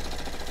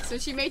least. So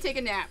she may take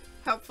a nap,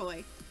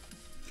 hopefully.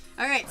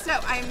 Alright, so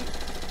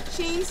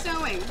chain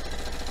sewing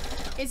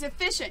is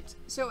efficient.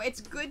 So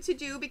it's good to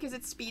do because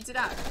it speeds it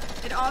up.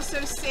 It also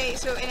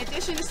so in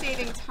addition to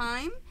saving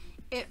time,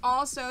 it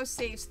also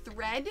saves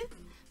thread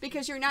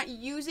because you're not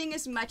using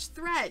as much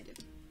thread.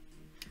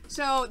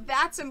 So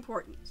that's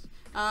important.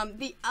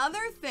 The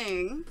other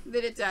thing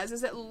that it does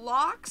is it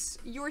locks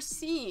your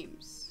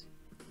seams.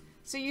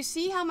 So you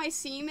see how my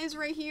seam is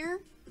right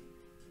here?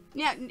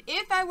 Now,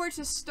 if I were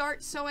to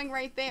start sewing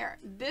right there,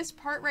 this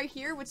part right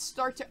here would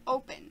start to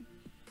open.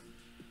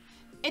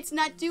 It's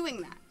not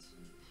doing that.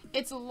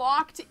 It's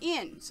locked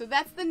in. So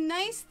that's the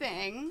nice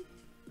thing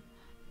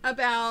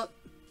about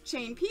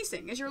chain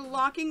piecing, is you're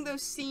locking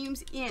those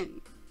seams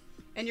in.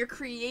 And you're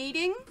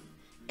creating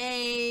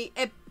a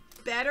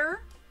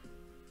better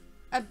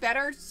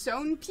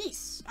sewn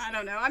piece. I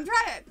don't know. I'm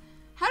trying to...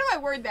 How do I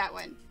word that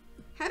one?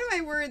 How do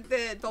I word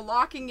the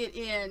locking it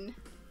in?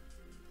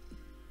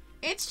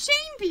 It's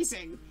chain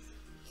piecing.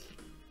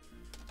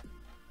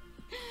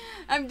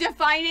 I'm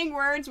defining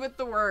words with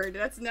the word.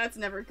 That's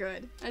never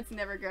good. That's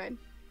never good.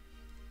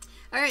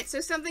 Alright,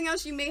 so something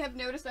else you may have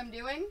noticed I'm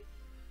doing.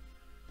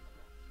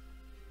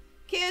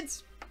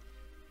 Kids,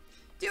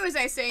 do as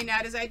I say,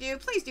 not as I do.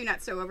 Please do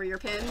not sew over your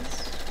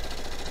pins.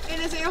 It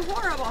is a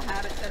horrible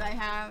habit that I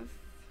have.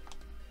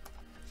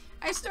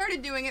 I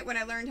started doing it when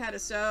I learned how to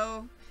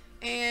sew,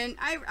 and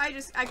I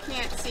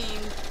can't seem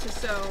to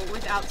sew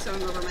without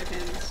sewing over my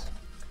pins.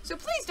 So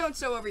please don't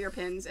sew over your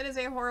pins. It is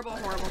a horrible,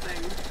 horrible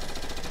thing.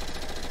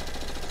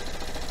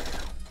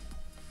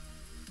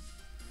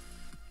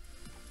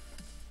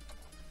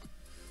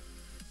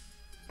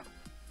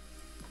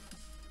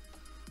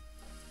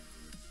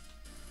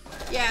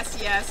 Yes,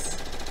 yes.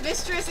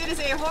 Mistress, it is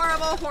a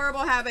horrible, horrible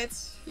habit.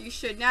 You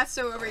should not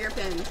sew over your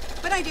pin.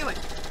 But I do it.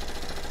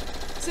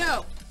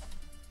 So,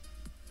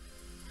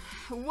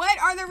 what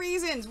are the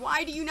reasons?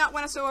 Why do you not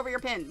want to sew over your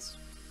pins?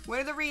 What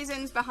are the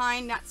reasons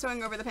behind not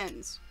sewing over the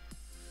pins?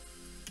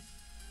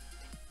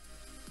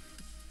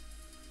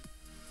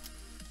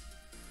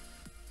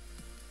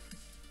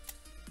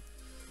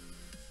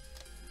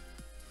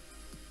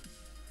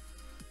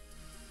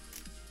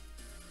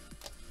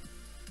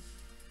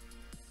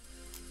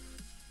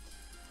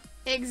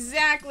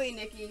 Exactly,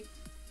 Nikki.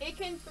 It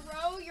can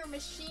throw your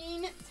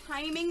machine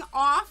timing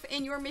off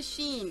in your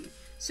machine.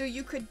 So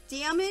you could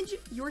damage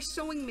your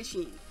sewing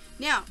machine.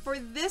 Now, for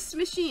this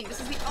machine,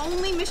 this is the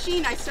only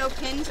machine I sew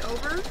pins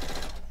over.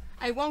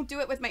 I won't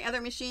do it with my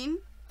other machine.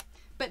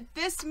 But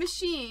this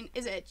machine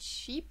is a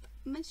cheap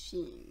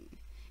machine.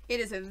 It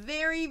is a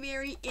very,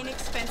 very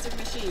inexpensive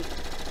machine.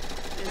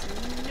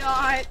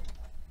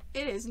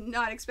 It is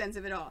not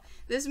expensive at all.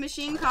 This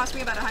machine cost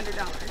me about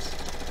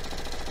 $100.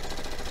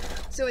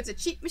 So it's a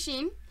cheap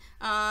machine.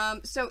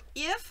 So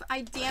if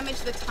I damage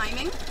the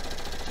timing,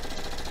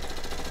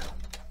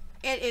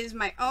 it is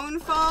my own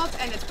fault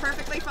and it's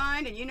perfectly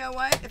fine. And you know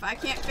what? If I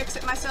can't fix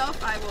it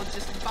myself, I will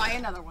just buy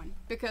another one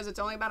because it's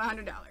only about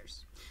 $100.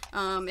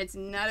 It's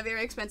not a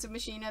very expensive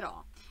machine at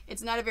all.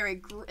 It's not a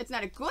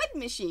good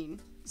machine.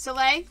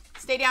 Soleil,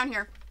 stay down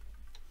here.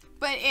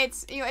 But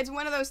it's, you know, it's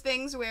one of those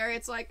things where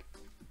it's like,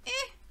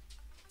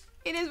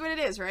 it is what it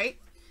is, right?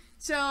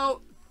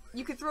 So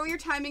you could throw your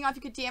timing off,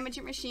 you could damage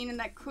your machine, and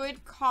that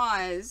could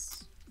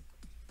cause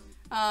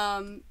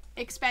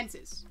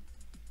expenses.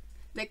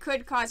 That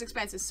could cause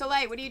expenses.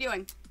 Soleil, what are you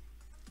doing?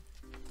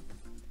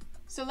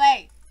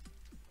 Soleil.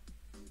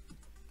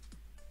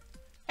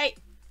 Hey,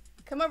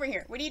 come over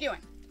here. What are you doing?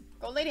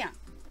 Go lay down.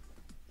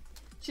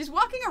 She's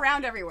walking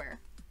around everywhere.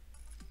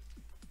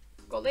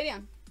 Go lay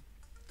down.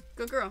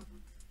 Good girl.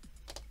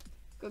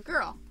 Good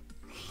girl.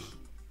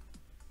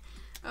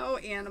 Oh,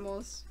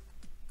 animals.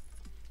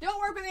 Don't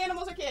work with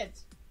animals or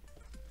kids.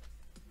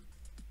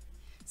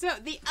 So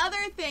the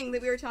other thing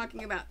that we were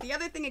talking about, the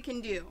other thing it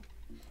can do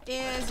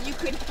is you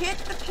could hit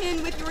the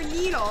pin with your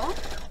needle.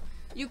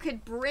 You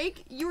could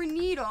break your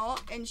needle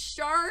and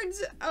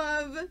shards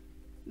of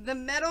the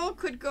metal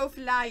could go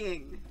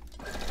flying.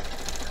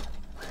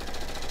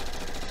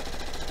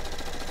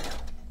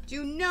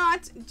 Do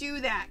not do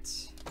that.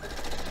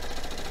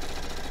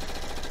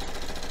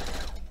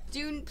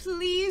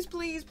 Please,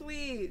 please,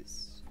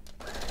 please.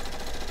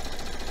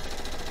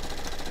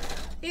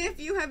 If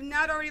you have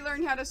not already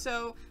learned how to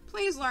sew,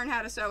 please learn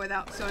how to sew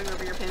without sewing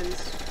over your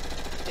pins.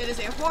 It is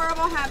a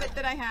horrible habit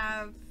that I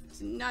have.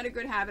 It's not a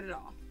good habit at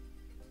all.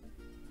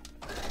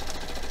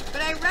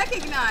 But I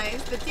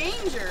recognize the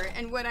danger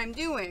in what I'm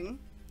doing,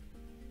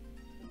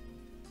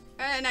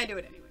 and I do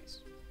it anyways.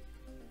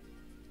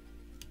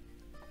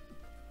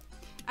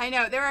 I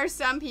know, there are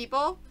some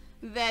people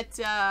that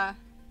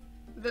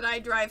I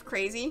drive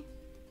crazy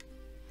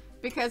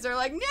because they're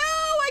like, no,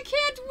 I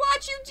can't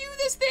watch you do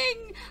this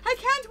thing. I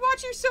can't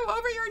watch you sew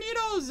over your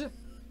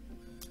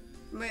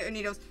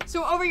needles.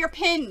 Sew over your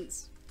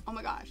pins. Oh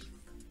my gosh.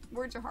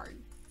 Words are hard.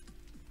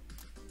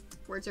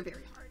 Words are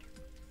very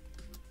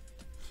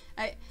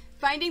hard.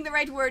 Finding the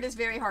right word is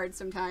very hard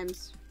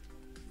sometimes.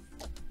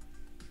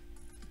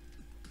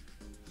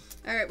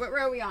 Alright, what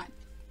row are we on?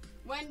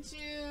 1, 2,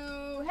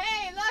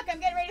 hey, look, I'm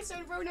getting ready to sew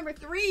row number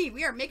 3.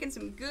 We are making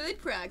some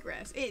good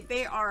progress.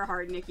 They are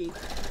hard, Nikki.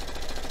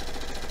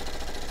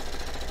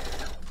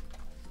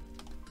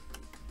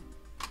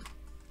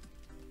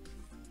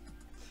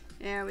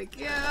 There we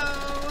go.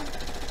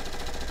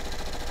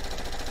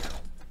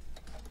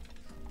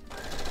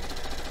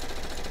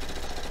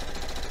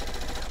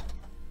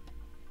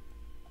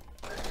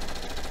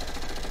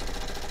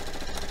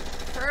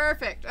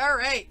 Perfect. All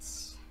right.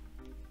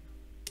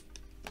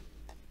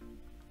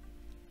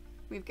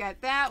 We've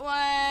got that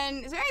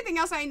one. Is there anything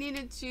else I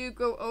needed to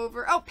go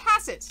over? Oh,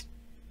 passes.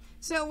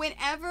 So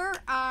whenever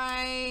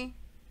I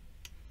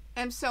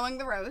am sewing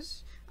the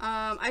rows,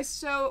 I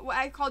sew what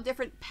I call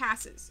different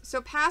passes.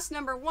 So pass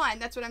number 1,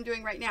 that's what I'm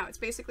doing right now. It's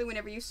basically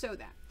whenever you sew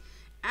that.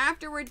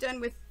 After we're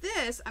done with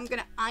this, I'm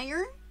going to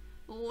iron,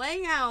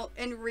 lay out,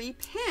 and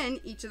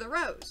repin each of the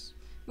rows.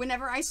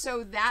 Whenever I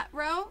sew that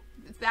row,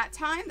 that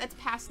time, that's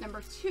pass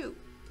number 2.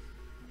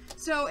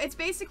 So it's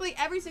basically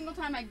every single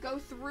time I go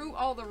through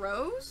all the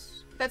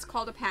rows, that's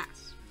called a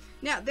pass.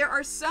 Now, there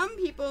are some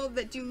people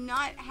that do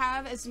not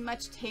have as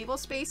much table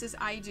space as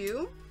I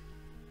do.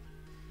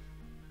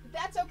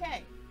 That's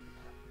okay.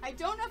 I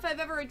don't know if I've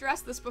ever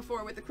addressed this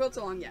before with the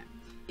quilt-along yet.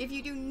 If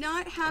you do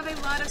not have a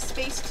lot of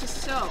space to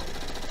sew,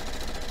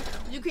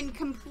 you can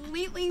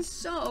completely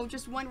sew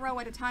just one row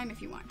at a time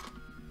if you want.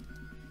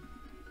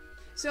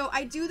 So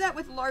I do that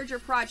with larger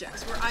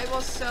projects where I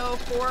will sew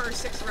 4 or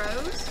 6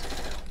 rows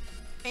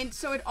and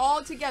sew it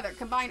all together,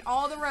 combine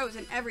all the rows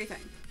and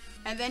everything,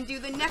 and then do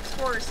the next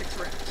 4 or 6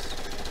 rows.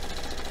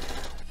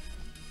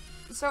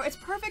 So it's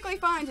perfectly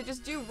fine to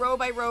just do row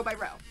by row by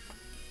row.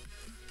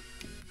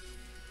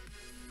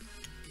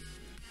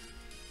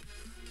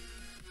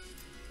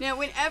 Now,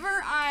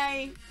 whenever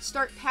I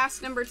start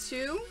pass number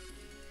 2,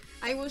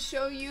 I will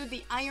show you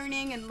the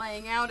ironing and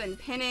laying out and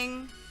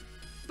pinning,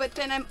 but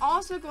then I'm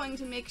also going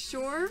to make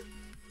sure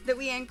that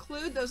we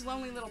include those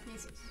lonely little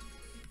pieces.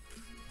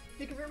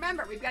 Because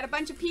remember, we've got a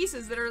bunch of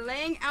pieces that are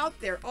laying out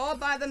there all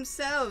by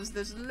themselves,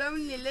 those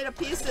lonely little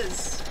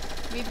pieces.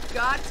 We've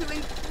got to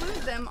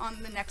include them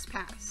on the next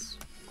pass.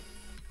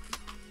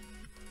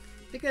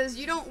 Because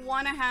you don't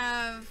want to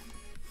have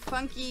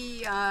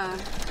funky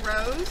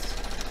rows.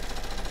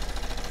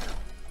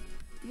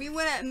 We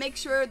want to make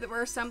sure that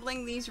we're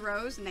assembling these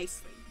rows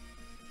nicely.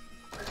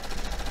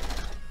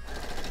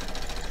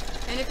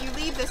 And if you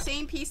leave the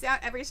same piece out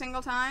every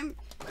single time,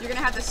 you're going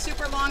to have this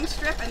super long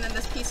strip and then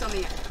this piece on the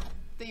end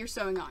that you're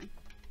sewing on.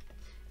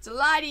 It's a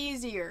lot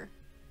easier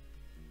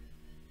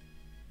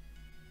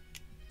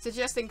to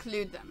just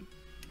include them.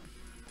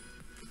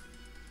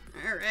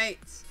 Alright,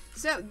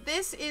 so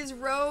this is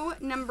row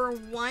number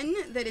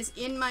 1 that is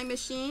in my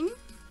machine.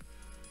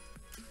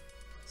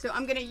 So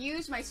I'm going to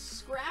use my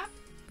scrap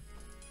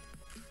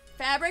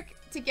fabric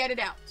to get it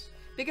out.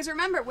 Because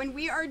remember, when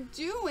we are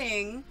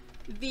doing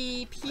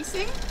the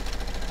piecing,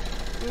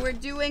 when we're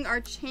doing our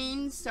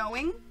chain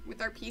sewing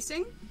with our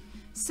piecing,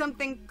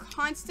 something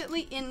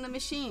constantly in the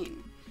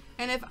machine.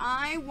 And if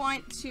I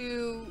want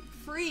to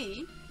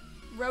free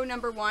row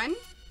number 1,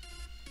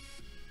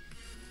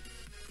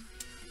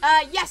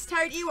 yes,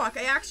 Tired Ewok,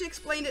 I actually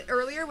explained it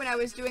earlier when I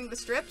was doing the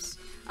strips.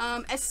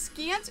 A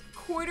scant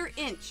 1/4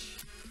 inch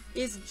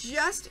is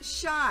just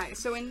shy.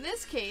 So in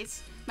this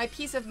case, my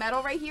piece of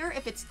metal right here,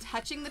 if it's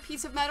touching the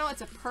piece of metal,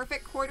 it's a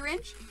perfect 1/4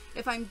 inch.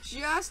 If I'm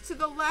just to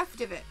the left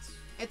of it,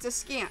 it's a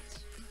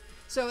scant.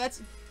 So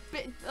that's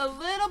a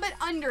little bit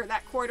under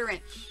that 1/4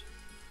 inch.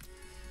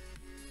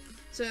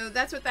 So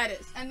that's what that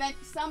is. And then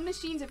some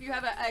machines, if you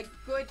have a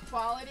good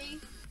quality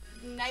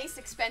nice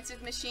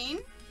expensive machine,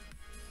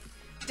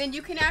 then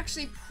you can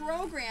actually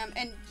program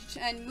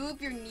and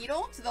move your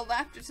needle to the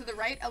left or to the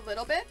right a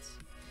little bit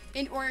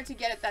in order to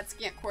get it that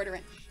scant 1/4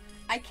 inch.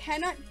 I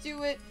cannot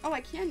do it. Oh,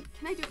 I can.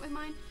 Can I do it with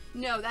mine?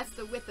 No, that's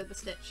the width of the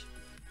stitch.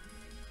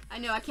 I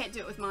know I can't do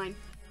it with mine.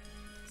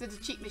 So it's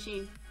a cheap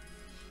machine.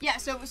 Yeah,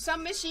 so with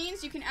some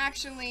machines you can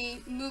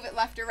actually move it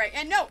left or right.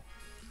 And no,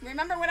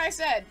 remember what I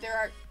said.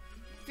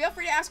 Feel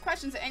free to ask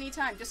questions at any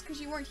time. Just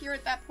because you weren't here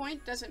at that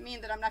point doesn't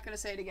mean that I'm not going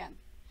to say it again.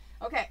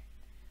 Okay,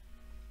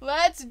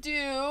 let's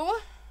do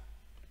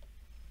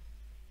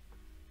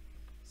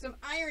some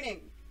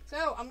ironing.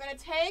 So I'm going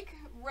to take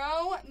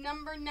row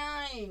number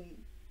 9.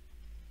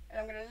 And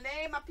I'm going to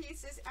lay my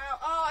pieces out.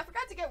 Oh, I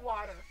forgot to get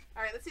water.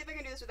 All right, let's see if I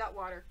can do this without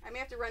water. I may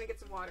have to run and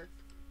get some water.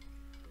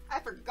 I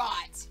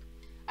forgot.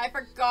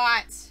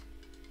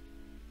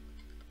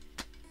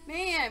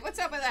 Man, what's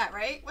up with that,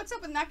 right? What's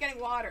up with not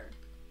getting water?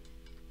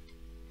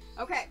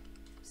 Okay,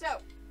 so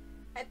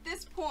at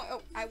this point,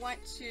 oh, I want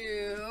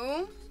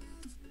to,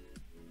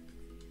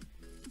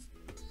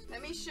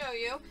 let me show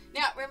you.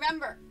 Now,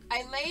 remember,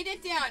 I laid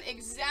it down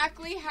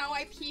exactly how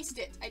I pieced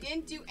it. I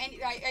didn't do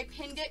any, I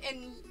pinned it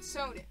and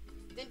sewed it.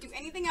 Didn't do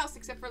anything else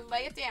except for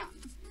lay it down.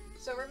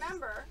 So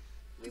remember,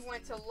 we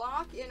want to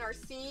lock in our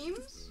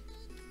seams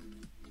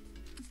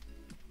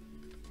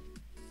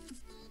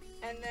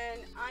and then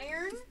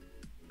iron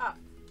up.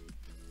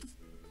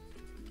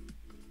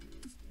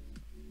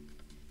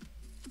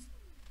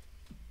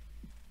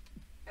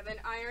 And then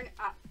iron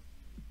up.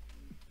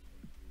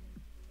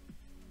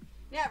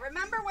 Now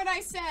remember what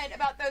I said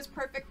about those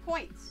perfect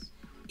points.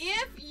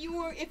 If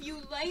you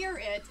layer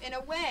it in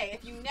a way,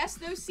 if you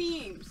nest those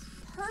seams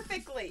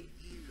perfectly,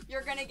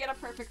 you're going to get a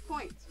perfect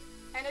point.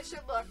 And it should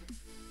look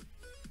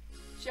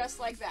just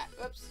like that.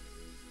 Oops.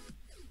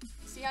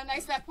 See how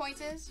nice that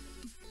point is?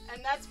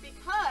 And that's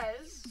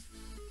because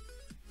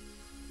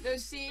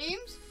those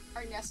seams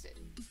are nested.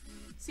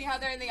 See how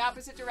they're in the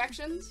opposite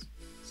directions?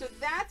 So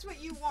that's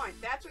what you want.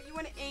 That's what you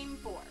want to aim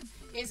for,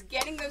 is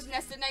getting those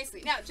nested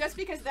nicely. Now, just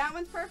because that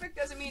one's perfect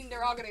doesn't mean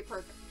they're all going to be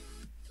perfect.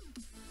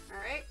 All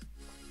right?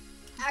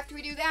 After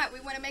we do that, we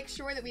want to make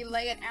sure that we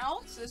lay it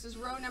out. So this is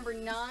row number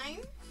 9.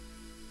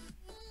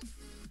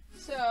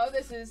 So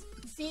this is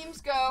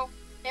seams go,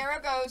 arrow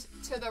goes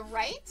to the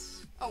right.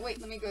 Oh, wait,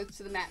 let me go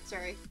to the mat,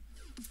 sorry.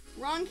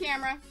 Wrong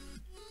camera.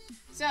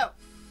 So,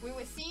 we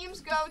would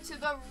seams go to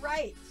the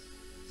right.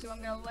 So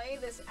I'm going to lay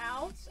this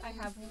out. I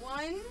have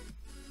 1,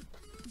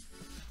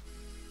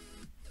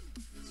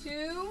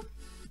 2,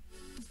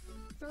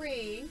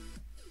 3,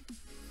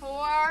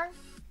 4,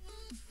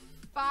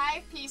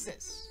 5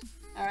 pieces.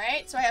 All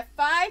right, so I have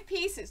 5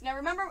 pieces. Now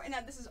remember,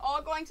 now this is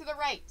all going to the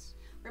right.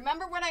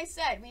 Remember what I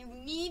said. We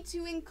need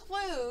to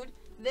include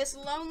this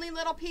lonely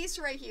little piece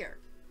right here.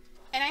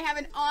 And I have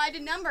an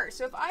odd number.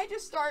 So if I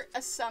just start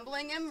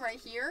assembling them right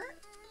here,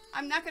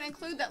 I'm not going to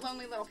include that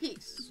lonely little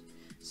piece.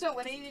 So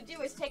what I need to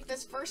do is take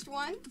this first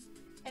one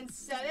and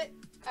set it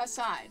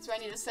aside. So I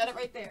need to set it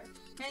right there.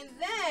 And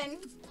then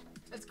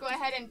let's go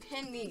ahead and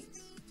pin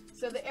these.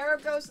 So the arrow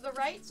goes to the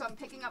right, so I'm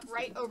picking up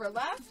right over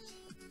left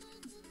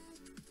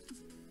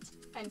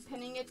and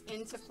pinning it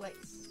into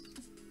place.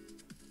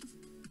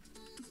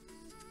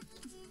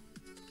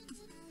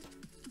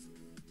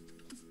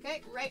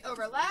 Okay, right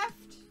over left.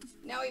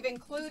 Now we've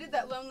included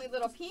that lonely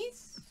little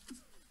piece,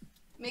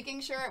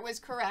 making sure it was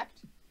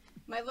correct.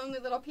 My lonely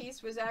little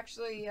piece was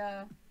actually,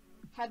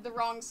 had the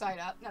wrong side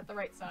up, not the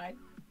right side.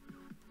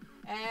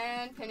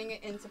 And pinning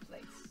it into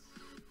place.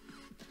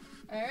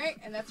 Alright,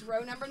 and that's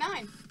row number 9.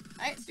 Alright,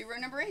 let's do row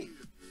number 8.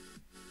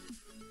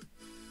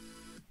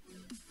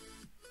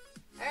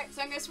 Alright,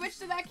 so I'm going to switch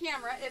to that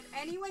camera. If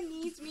anyone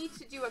needs me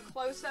to do a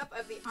close-up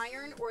of the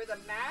iron or the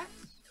mat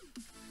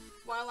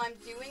while I'm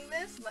doing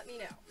this, let me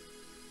know.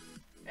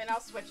 And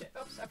I'll switch it.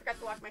 Oops, I forgot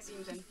to lock my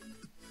seams in.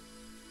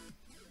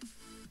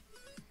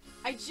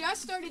 I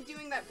just started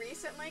doing that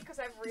recently because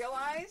I've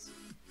realized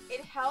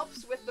it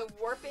helps with the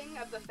warping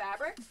of the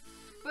fabric.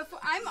 But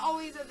I'm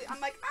always, I'm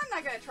like, I'm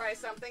not going to try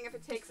something if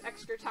it takes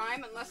extra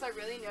time unless I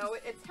really know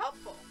it's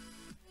helpful.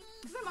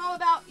 Because I'm all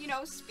about, you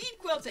know, speed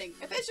quilting,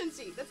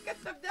 efficiency. Let's get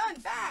stuff done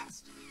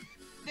fast.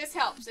 This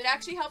helps. It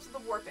actually helps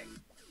with the warping.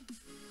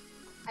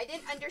 I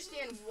didn't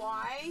understand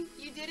why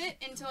you did it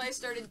until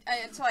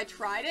I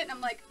tried it. And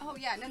I'm like, oh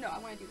yeah, no, I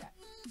want to do that.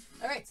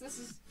 All right, so this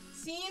is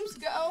seams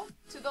go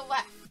to the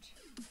left.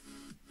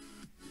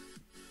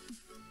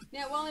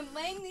 Now, while I'm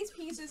laying these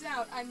pieces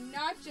out, I'm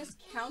not just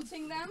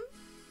counting them.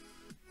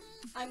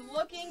 I'm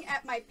looking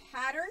at my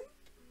pattern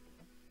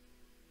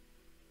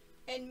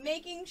and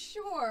making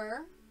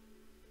sure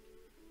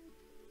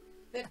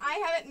that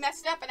I haven't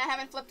messed up and I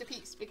haven't flipped a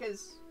piece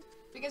because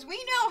we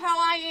know how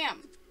I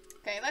am.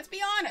 Okay, let's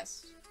be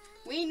honest.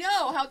 We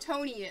know how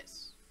Tony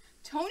is.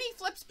 Tony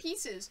flips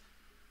pieces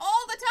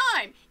all the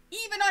time,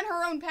 even on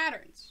her own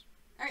patterns.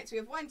 All right, so we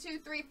have 1, 2,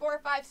 3, 4,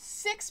 5,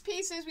 6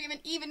 pieces. We have an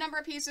even number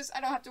of pieces. I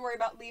don't have to worry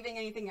about leaving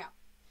anything out.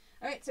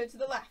 All right, so to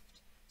the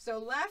left. So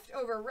left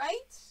over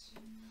right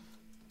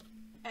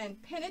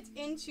and pin it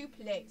into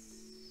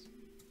place.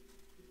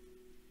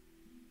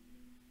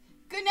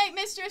 Good night,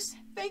 Mistress,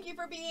 thank you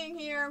for being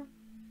here.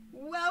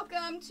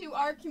 Welcome to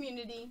our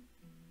community.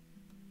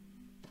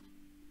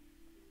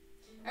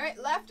 All right,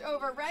 left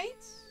over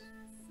right,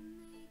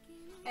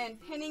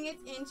 and pinning it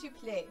into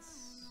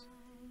place.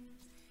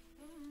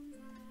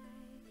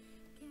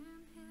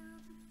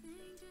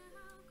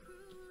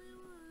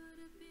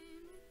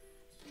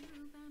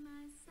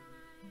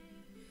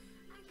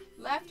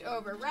 Left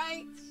over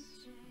right,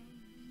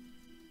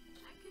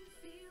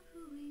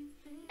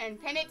 and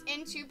pin it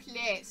into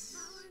place.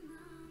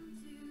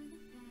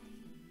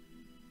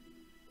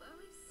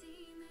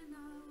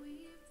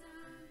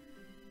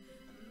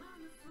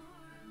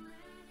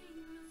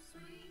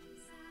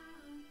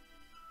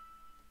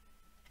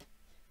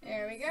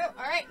 There we go.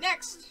 All right,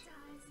 next,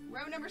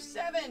 row number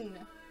 7.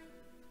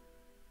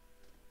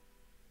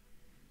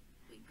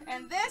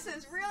 And this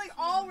is really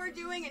all we're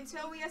doing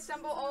until we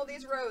assemble all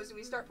these rows and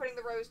we start putting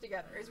the rows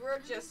together, is we're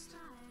just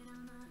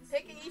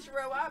picking each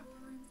row up.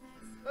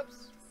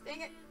 Whoops,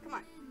 dang it, come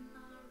on.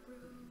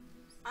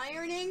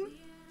 Ironing,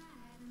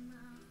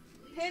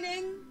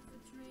 pinning,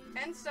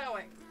 and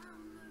sewing.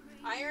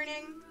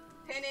 Ironing,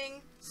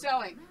 pinning,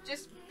 sewing.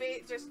 Just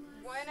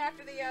one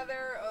after the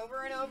other,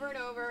 over and over and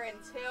over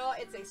until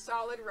it's a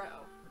solid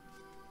row.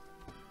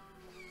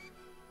 3,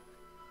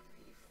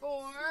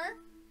 4.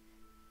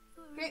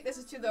 Okay, this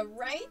is to the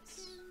right.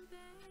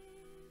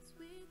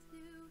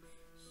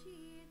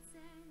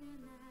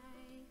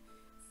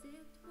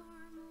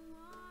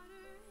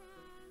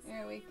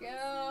 There we go.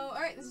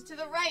 All right, this is to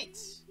the right.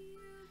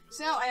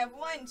 So I have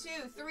 1,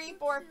 2, 3,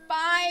 4,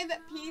 5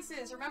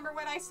 pieces. Remember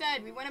what I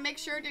said. We want to make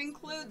sure to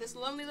include this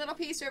lonely little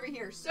piece over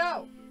here.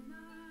 So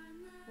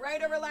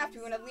right over left,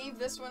 we want to leave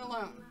this one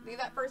alone. Leave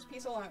that first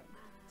piece alone.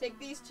 Take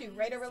these 2,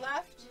 right over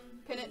left,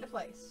 pin it into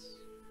place.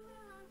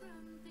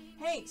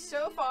 Hey,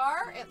 so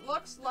far it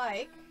looks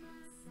like,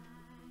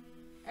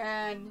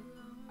 and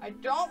I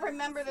don't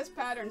remember this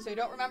pattern, so I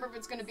don't remember if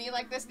it's going to be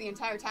like this the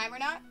entire time or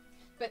not,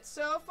 but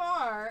so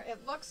far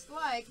it looks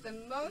like the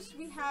most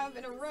we have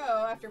in a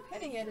row after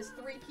pinning it is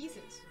 3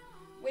 pieces,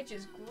 which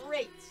is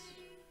great.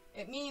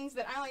 It means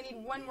that I only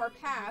need 1 more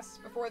pass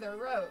before they're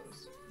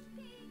rows.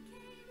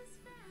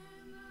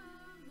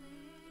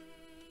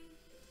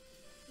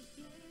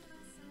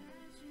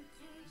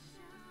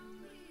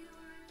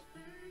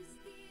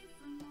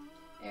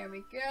 There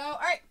we go. All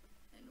right,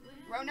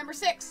 row number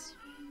 6.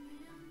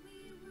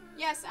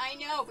 Yes, I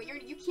know, but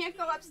you can't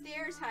go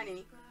upstairs,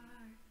 honey.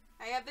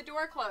 I have the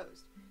door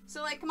closed.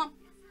 So, like, come on,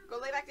 go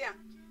lay back down.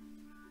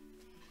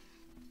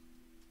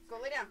 Go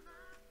lay down.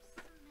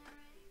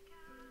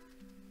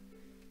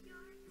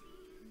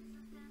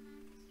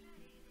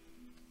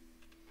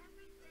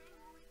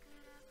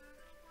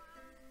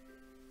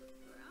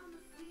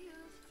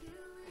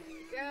 There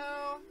we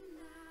go.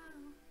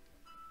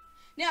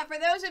 Now, for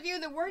those of you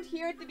that weren't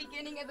here at the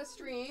beginning of the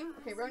stream,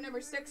 okay, row number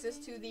 6 is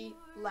to the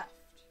left.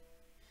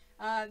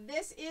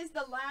 This is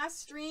the last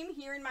stream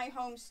here in my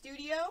home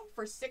studio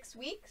for 6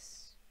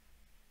 weeks.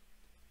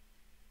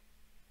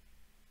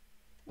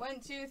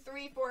 1, 2,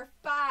 3, 4,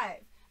 5.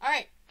 All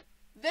right,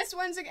 this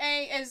one's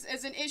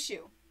is an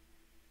issue.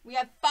 We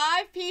have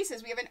 5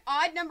 pieces. We have an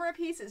odd number of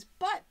pieces,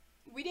 but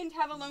we didn't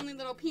have a lonely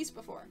little piece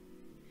before.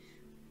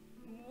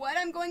 What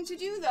I'm going to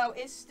do, though,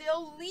 is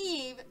still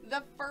leave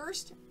the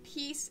first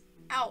piece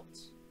out,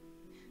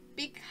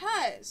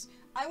 because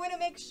I want to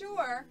make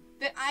sure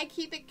that I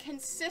keep it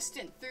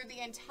consistent through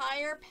the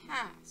entire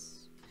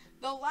pass.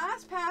 The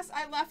last pass,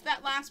 I left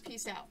that last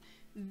piece out.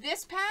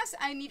 This pass,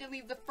 I need to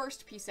leave the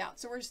first piece out.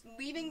 So we're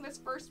leaving this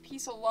first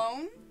piece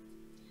alone,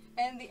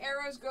 and the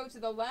arrows go to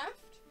the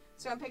left.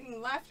 So I'm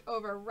picking left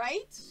over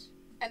right,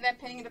 and then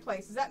pinning into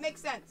place. Does that make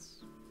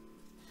sense?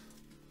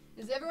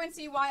 Does everyone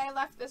see why I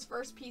left this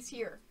first piece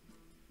here?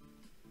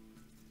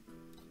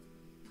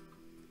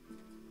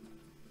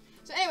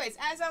 So anyways,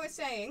 as I was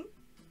saying,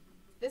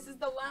 this is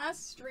the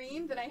last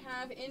stream that I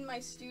have in my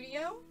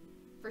studio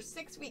for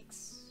 6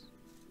 weeks.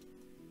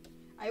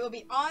 I will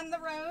be on the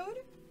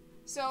road,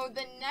 so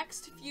the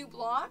next few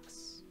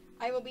blocks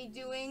I will be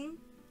doing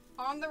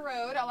on the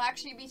road. I'll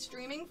actually be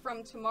streaming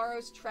from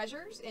Tomorrow's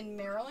Treasures in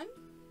Maryland.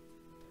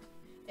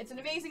 It's an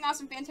amazing,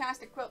 awesome,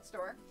 fantastic quilt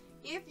store.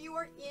 If you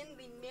are in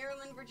the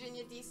Maryland,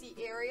 Virginia, DC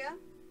area,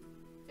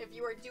 if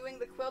you are doing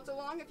the quilt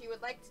along, if you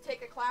would like to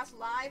take a class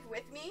live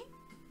with me,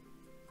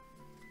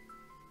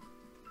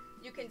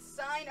 you can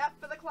sign up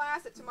for the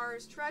class at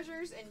Tomorrow's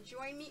Treasures and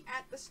join me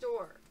at the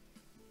store.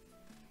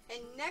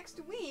 And next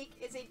week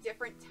is a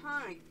different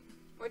time,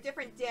 or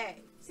different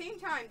day. Same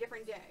time,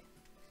 different day.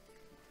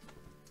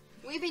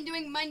 We've been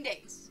doing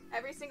Mondays,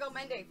 every single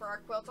Monday for our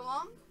quilt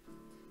along.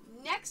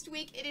 Next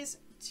week it is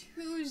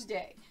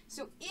Tuesday.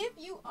 So if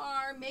you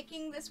are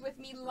making this with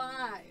me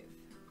live,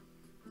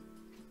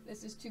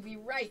 this is to the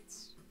right.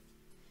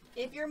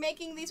 If you're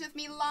making these with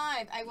me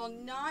live, I will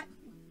not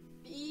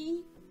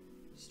be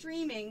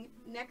streaming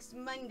next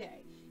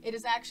Monday. It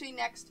is actually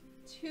next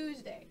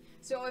Tuesday.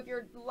 So if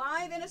you're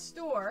live in a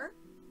store,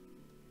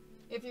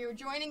 if you're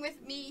joining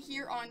with me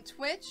here on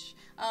Twitch,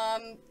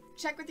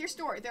 check with your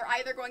store. They're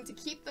either going to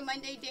keep the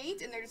Monday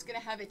date and they're just going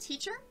to have a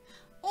teacher,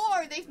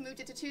 or they've moved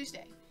it to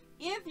Tuesday.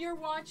 If you're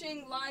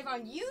watching live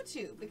on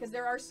YouTube, because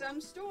there are some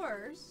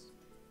stores,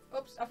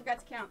 oops, I forgot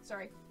to count,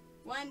 sorry.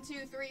 1,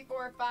 2, 3,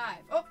 4, 5.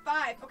 Oh,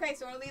 5. Okay,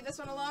 so I'm going to leave this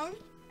one alone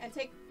and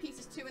take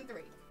pieces 2 and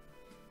 3.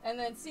 And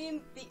then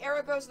see the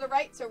arrow goes to the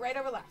right, so right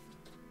over left.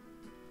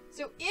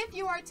 So if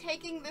you are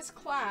taking this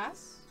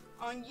class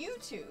on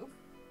YouTube,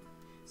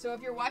 so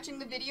if you're watching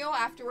the video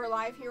after we're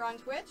live here on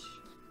Twitch,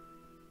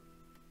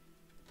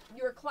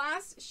 your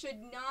class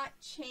should not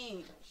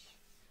change.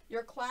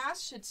 Your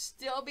class should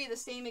still be the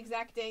same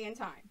exact day and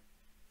time.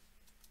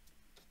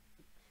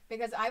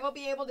 Because I will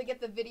be able to get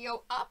the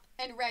video up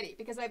and ready.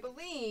 Because I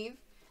believe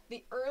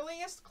the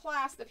earliest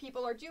class that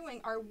people are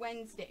doing are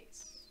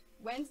Wednesdays.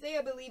 Wednesday,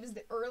 I believe, is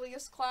the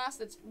earliest class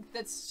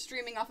that's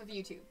streaming off of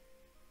YouTube.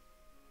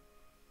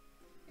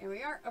 Here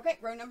we are. Okay,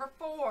 row number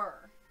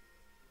 4.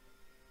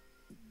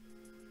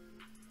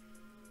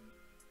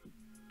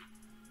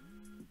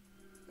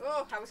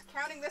 Oh, I was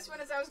counting this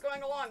one as I was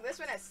going along. This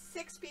one has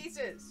 6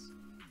 pieces.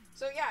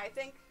 So yeah, I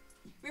think,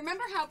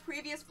 remember how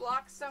previous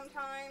blocks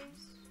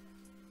sometimes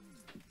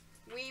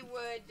we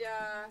would,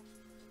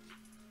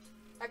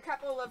 a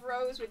couple of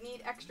rows would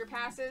need extra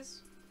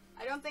passes?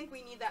 I don't think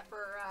we need that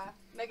for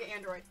Mega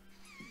Android.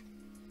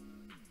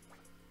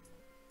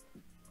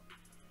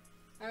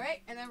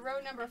 Alright, and then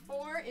row number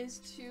 4 is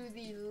to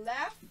the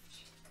left.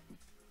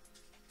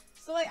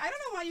 So like, I don't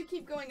know why you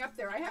keep going up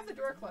there. I have the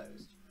door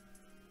closed.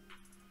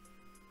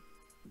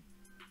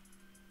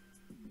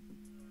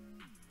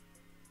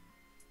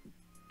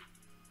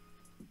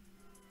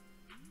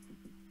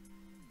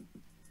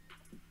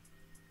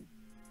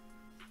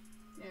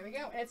 There we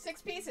go. And it's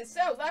 6 pieces.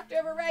 So left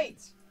over right.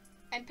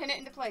 And pin it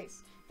into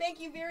place. Thank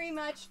you very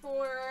much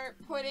for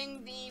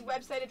putting the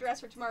website address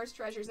for tomorrow's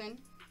treasures in.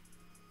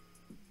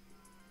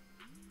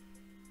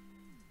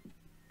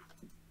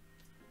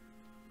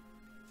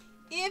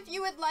 If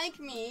you would like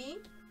me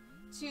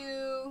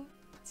to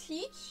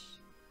teach,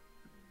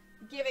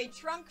 give a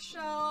trunk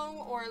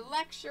show or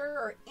lecture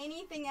or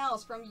anything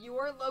else from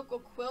your local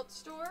quilt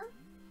store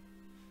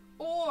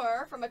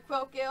or from a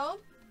quilt guild,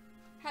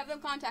 have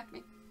them contact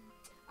me.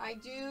 I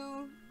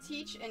do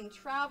teach and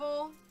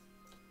travel.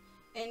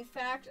 In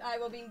fact, I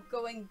will be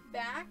going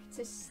back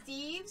to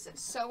Steve's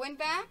Sew and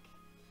Back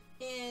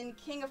in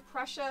King of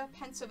Prussia,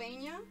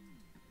 Pennsylvania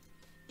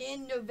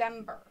in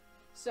November.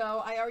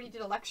 So I already did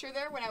a lecture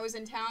there when I was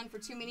in town for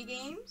 2 mini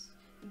games.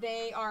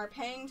 They are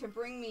paying to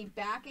bring me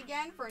back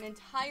again for an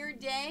entire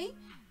day.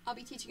 I'll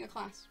be teaching a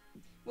class.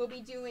 We'll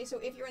be doing, so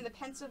if you're in the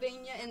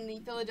Pennsylvania, in the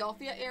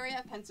Philadelphia area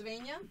of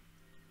Pennsylvania,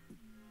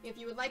 if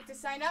you would like to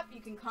sign up, you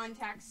can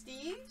contact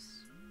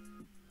Steve's.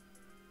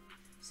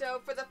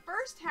 So for the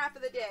first half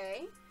of the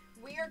day,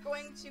 we are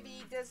going to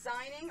be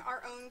designing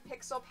our own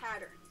pixel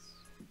patterns.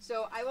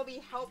 So I will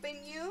be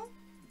helping you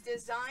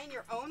design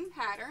your own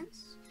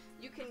patterns.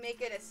 You can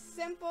make it as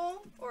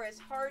simple or as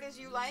hard as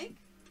you like.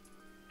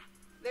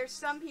 There's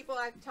some people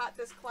I've taught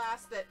this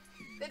class that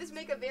they just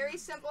make a very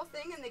simple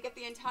thing and they get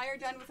the entire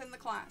done within the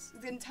class.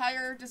 The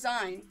entire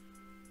design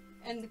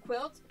and the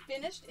quilt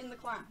finished in the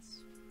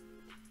class.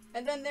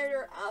 And then there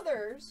are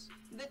others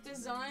that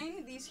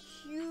design these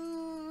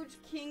huge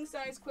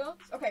king-size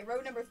quilts. Okay,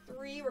 row number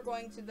 3, we're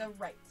going to the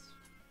right.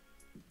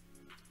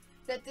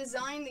 That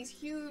design these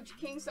huge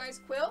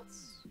king-size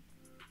quilts.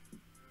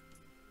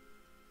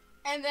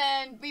 And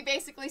then we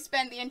basically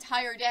spend the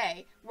entire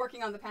day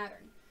working on the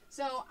pattern.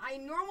 So I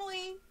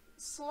normally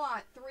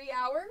slot 3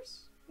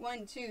 hours.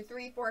 1, 2,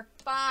 3, 4,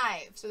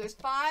 5. So there's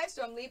 5,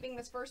 so I'm leaving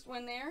this first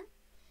one there.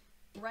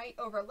 Right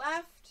over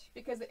left,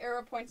 because the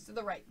arrow points to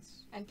the right,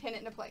 and pin it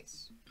into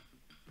place.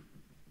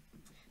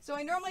 So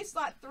I normally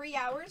slot 3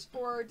 hours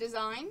for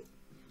design,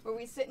 where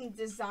we sit and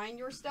design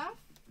your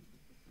stuff.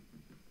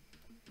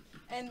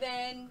 And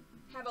then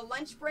have a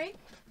lunch break.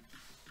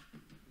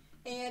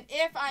 And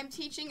if I'm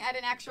teaching at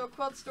an actual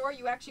quilt store,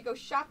 you actually go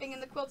shopping in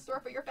the quilt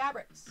store for your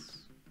fabrics.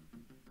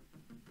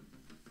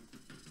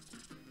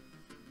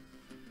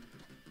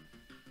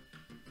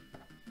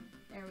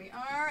 There we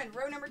are, and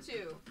row number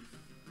 2.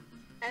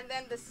 And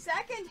then the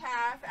second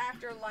half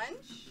after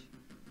lunch,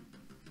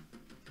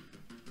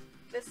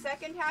 the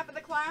second half of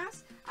the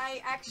class,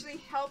 I actually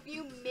help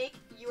you make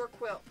your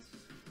quilt.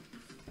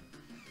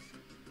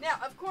 Now,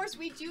 of course,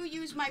 we do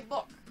use my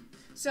book.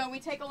 So we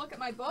take a look at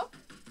my book.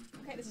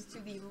 Okay, this is to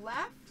the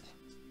left.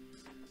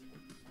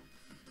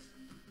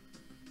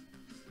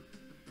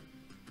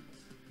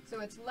 So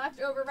it's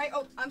left over right.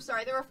 Oh, I'm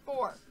sorry, there were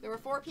 4. There were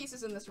 4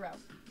 pieces in this row.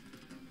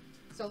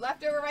 So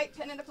left over right,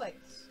 pin into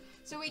place.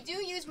 So we do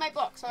use my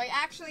book. So I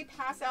actually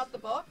pass out the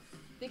book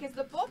because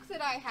the book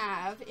that I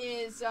have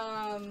is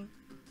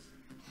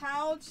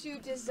how to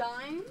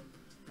design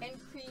and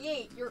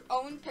create your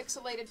own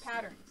pixelated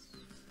patterns.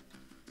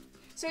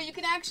 So you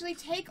can actually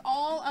take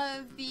all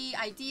of the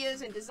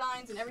ideas and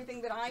designs and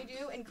everything that I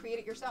do and create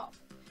it yourself.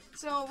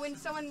 So when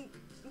someone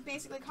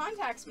basically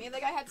contacts me,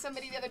 like I had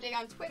somebody the other day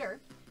on Twitter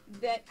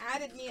that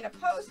added me in a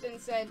post and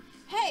said,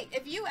 hey,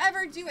 if you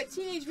ever do a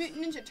Teenage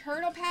Mutant Ninja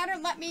Turtle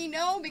pattern, let me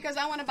know because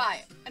I want to buy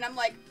it. And I'm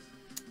like,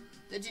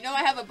 did you know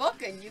I have a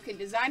book and you can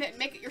design it and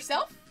make it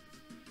yourself?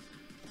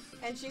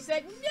 And she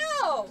said,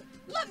 no,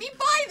 let me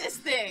buy this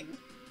thing.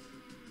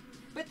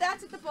 But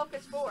that's what the book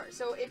is for.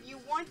 So if you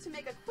want to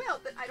make a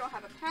quilt that I don't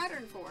have a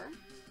pattern for,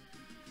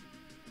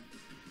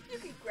 you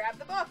can grab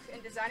the book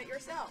and design it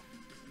yourself.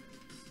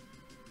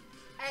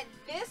 At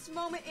this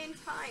moment in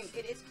time,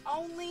 it is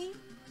only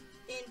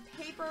in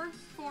paper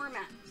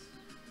format.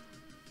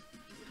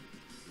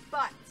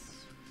 But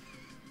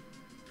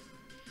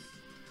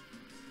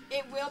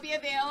it will be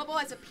available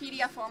as a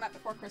PDF format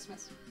before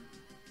Christmas.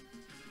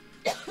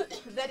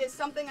 That is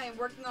something I am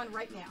working on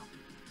right now.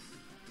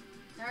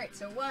 Alright,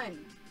 so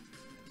 1,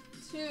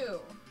 2,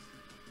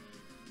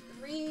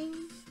 3,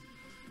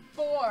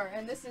 4.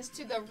 And this is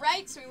to the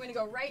right, so we want to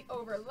go right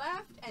over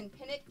left and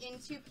pin it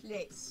into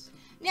place.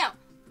 Now,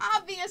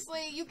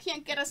 obviously, you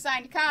can't get a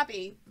signed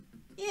copy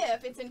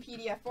if it's in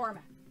PDF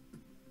format.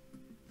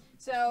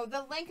 So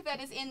the link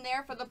that is in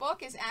there for the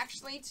book is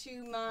actually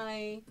to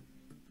my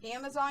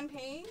Amazon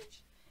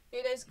page.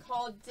 It is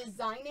called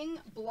Designing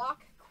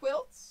Block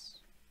Quilts.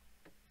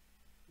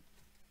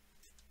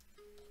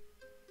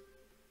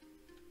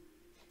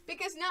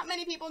 Because not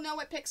many people know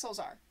what pixels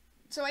are.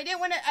 So I didn't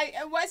want to,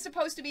 I was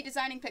supposed to be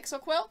designing pixel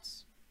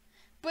quilts,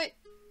 but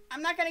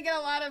I'm not going to get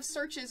a lot of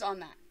searches on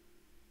that,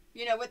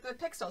 you know, with the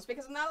pixels,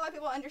 because not a lot of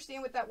people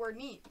understand what that word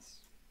means.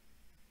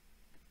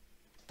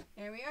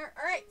 There we are.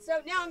 All right,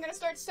 so now I'm going to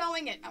start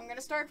sewing it. I'm going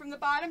to start from the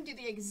bottom, do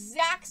the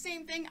exact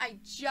same thing I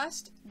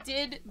just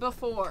did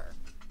before.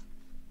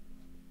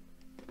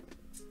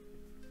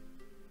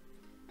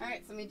 All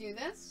right, so let me do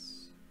this.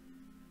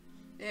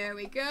 There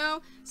we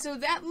go. So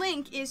that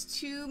link is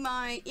to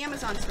my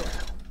Amazon store.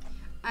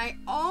 I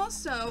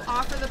also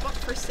offer the book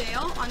for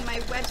sale on my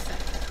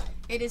website.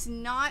 It is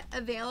not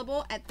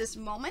available at this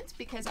moment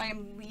because I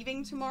am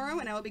leaving tomorrow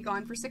and I will be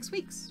gone for 6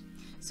 weeks.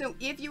 So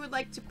if you would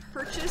like to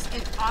purchase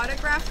an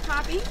autographed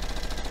copy,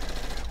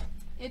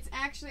 it's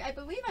actually, I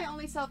believe I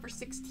only sell for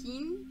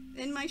 $16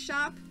 in my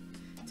shop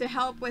to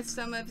help with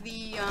some of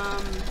the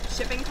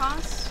shipping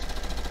costs.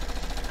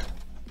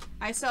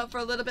 I sell for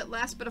a little bit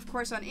less, but of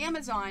course on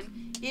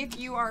Amazon, if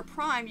you are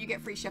Prime, you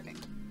get free shipping.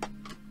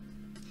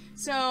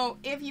 So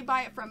if you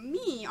buy it from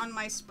me on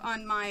my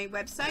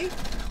website,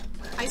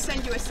 I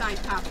send you a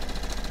signed copy.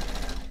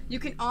 You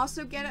can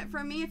also get it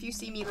from me if you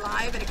see me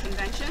live at a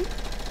convention,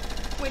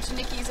 which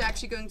Nikki's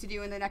actually going to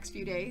do in the next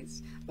few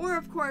days. Or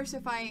of course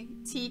if I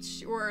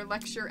teach or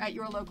lecture at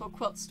your local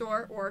quilt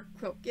store or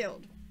quilt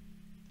guild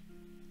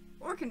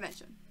or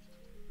convention.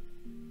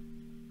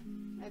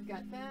 I've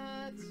got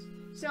that.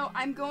 So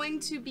I'm going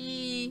to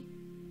be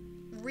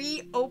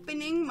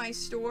reopening my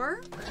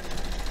store.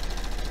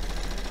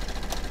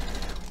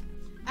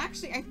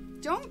 Actually, I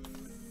don't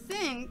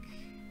think...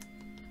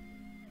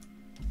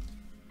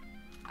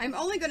 I'm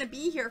only going to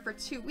be here for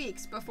 2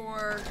 weeks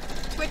before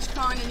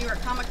TwitchCon and New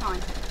York Comic Con.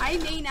 I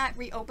may not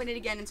reopen it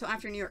again until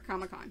after New York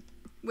Comic Con,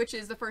 which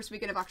is the first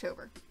weekend of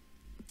October.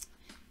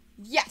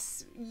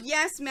 Yes,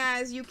 yes,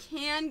 Maz, you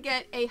can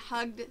get a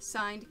hugged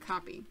signed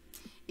copy.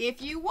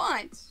 If you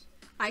want,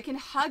 I can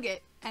hug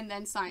it and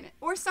then sign it.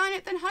 Or sign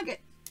it, then hug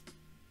it.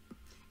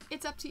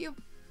 It's up to you.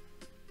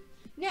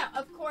 Now,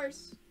 of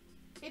course,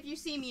 if you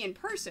see me in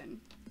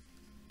person,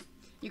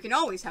 you can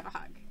always have a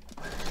hug.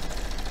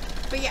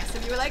 But yes,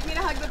 if you would like me to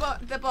hug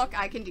the book,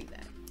 I can do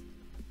that.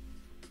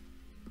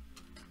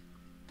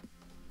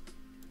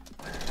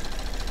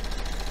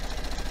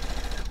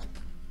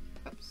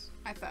 Oops,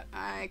 I thought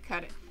I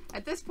cut it.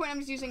 At this point, I'm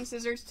just using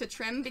scissors to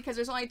trim because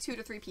there's only 2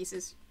 to 3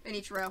 pieces in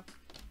each row.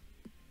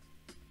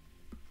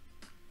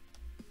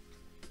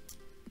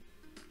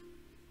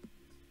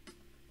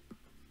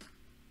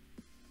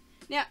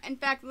 Now, in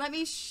fact, let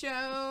me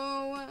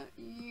show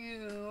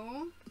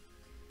you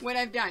what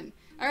I've done.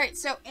 All right,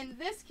 so in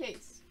this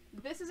case,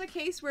 this is a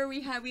case where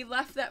we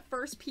left that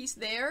first piece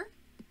there,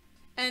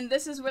 and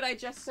this is what I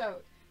just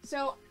sewed.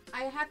 So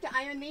I have to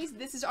iron these.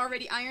 This is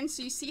already ironed,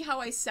 so you see how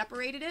I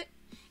separated it?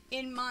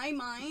 In my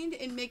mind,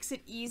 it makes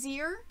it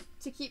easier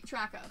to keep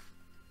track of.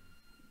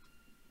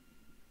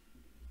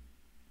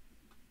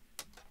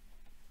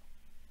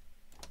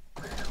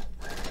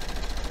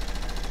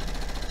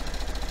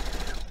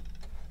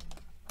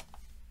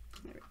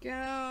 There we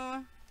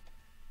go.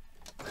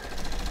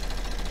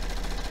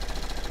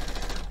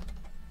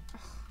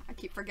 I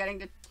keep forgetting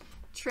to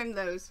trim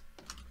those.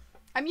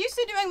 I'm used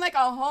to doing like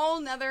a whole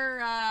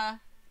nother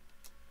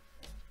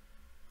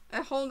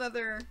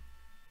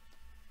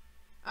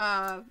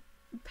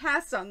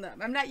pass on them.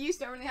 I'm not used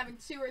to only having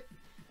 2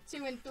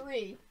 and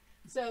 3.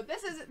 So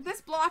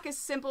this block is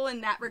simple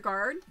in that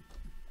regard.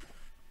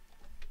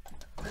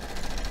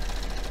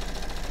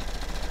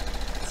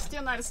 It's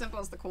still not as simple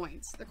as the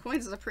coins. The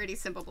coins is a pretty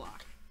simple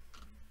block.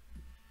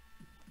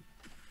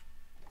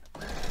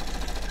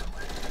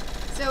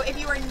 So if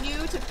you are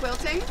new to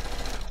quilting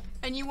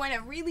and you want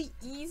a really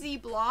easy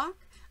block,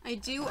 I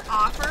do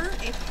offer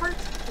a heart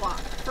block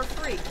for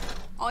free.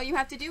 All you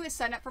have to do is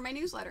sign up for my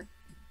newsletter.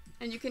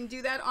 And you can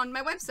do that on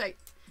my website.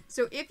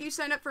 So if you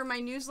sign up for my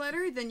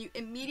newsletter, then you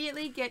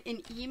immediately get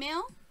an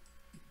email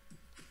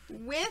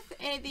with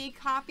the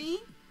copy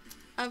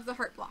of the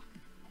heart block.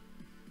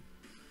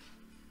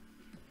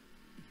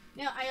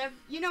 Now, I have,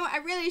 you know, I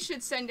really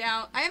should send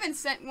out, I haven't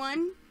sent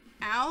one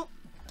out.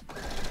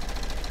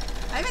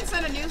 I haven't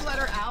sent a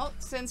newsletter out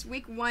since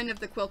week 1 of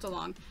the quilt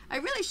along. I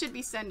really should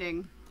be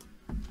sending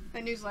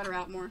a newsletter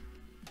out more.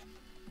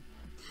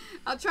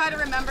 I'll try to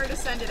remember to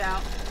send it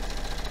out.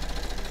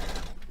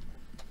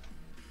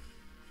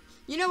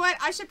 You know what?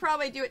 I should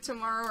probably do it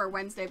tomorrow or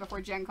Wednesday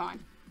before Gen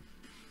Con,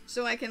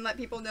 so I can let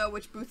people know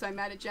which booth I'm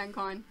at Gen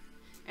Con.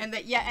 And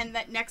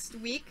that next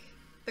week,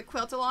 the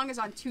quilt along is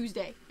on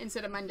Tuesday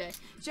instead of Monday,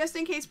 just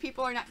in case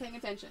people are not paying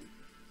attention.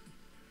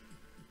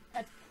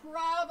 That's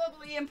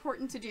probably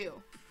important to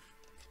do.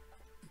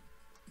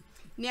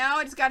 Now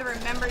I just got to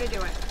remember to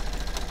do it.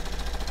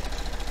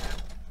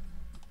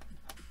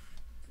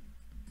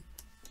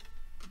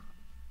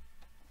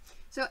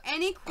 So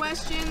any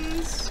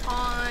questions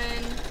on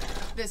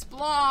this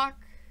block?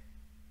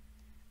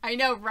 I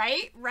know,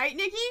 right? Right,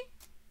 Nikki?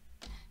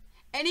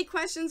 Any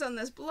questions on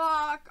this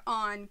block,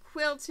 on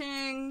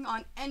quilting,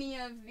 on any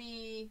of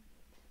the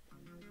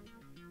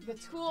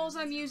tools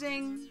I'm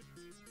using?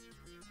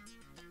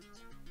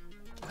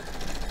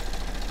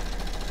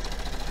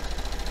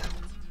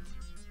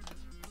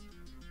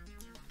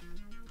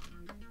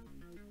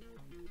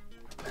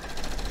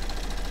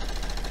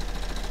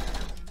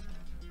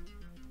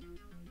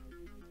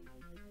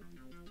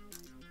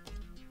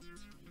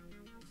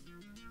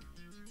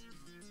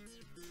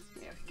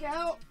 There we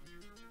go.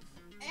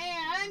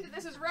 And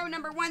this is row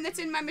number 1 that's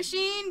in my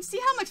machine. See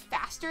how much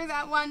faster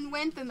that one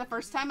went than the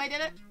first time I did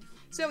it?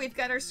 So we've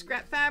got our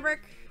scrap fabric.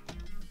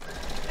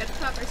 Let's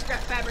pop our scrap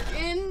fabric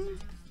in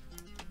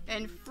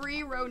and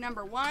free row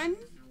number 1.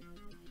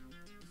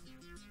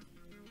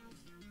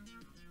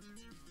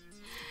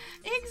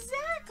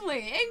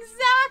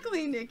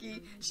 Exactly,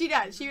 Nikki. She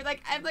does. She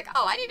like, I'm like,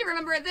 oh, I need to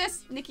remember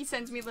this. Nikki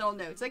sends me little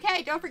notes like,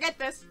 hey, don't forget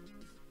this,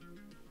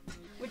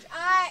 which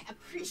I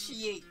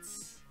appreciate.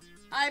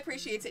 I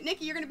appreciate it.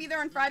 Nikki, you're gonna be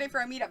there on Friday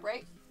for our meetup,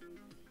 right?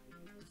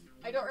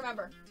 I don't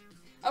remember.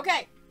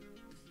 Okay.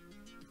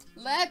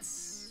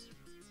 Let's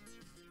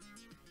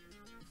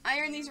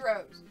iron these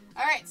rows.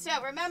 Alright, so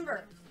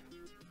remember,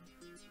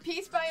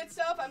 piece by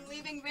itself, I'm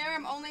leaving there.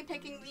 I'm only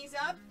picking these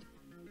up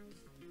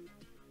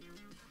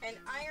and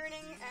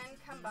ironing and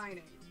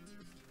combining.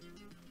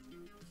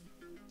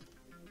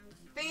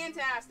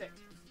 Fantastic.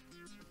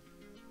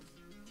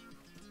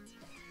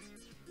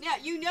 Now,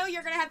 you know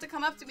you're going to have to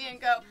come up to me and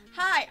go,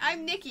 hi,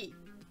 I'm Nikki,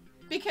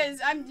 because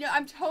I'm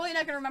totally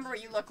not going to remember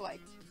what you look like.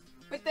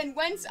 But then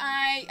once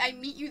I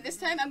meet you this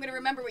time, I'm going to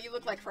remember what you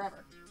look like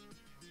forever.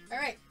 All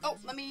right. Oh,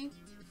 let me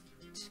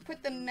just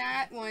put the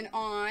matte one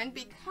on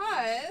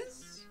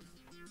because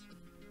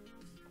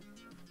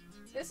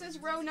this is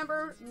row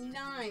number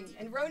 9,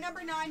 and row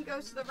number 9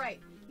 goes to the right.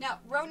 Now,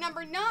 row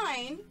number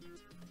 9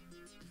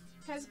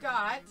 has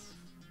got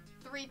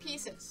 3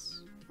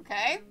 pieces,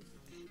 okay?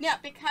 Now,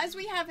 because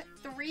we have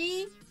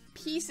 3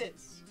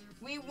 pieces,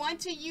 we want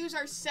to use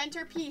our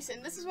center piece,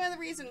 and this is one of the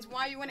reasons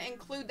why you want to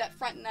include that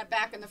front and that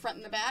back and the front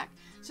and the back,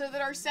 so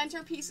that our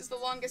center piece is the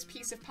longest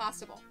piece if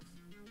possible.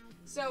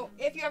 So,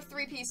 if you have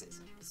 3 pieces.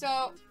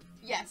 So,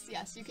 yes,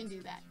 you can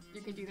do that.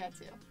 You can do that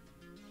too.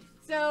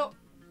 So,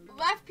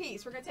 left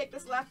piece. We're going to take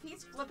this left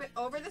piece, flip it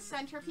over the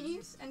center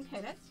piece, and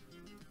pin it.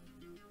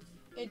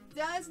 It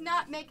does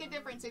not make a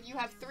difference if you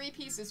have 3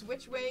 pieces,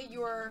 which way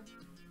your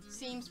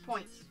seams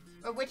point.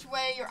 Or which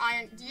way your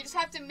iron, you just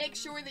have to make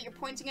sure that you're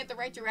pointing it the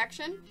right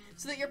direction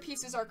so that your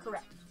pieces are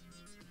correct.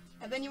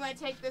 And then you want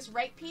to take this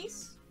right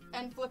piece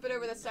and flip it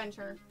over the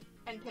center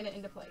and pin it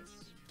into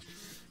place.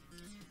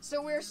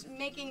 So we're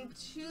making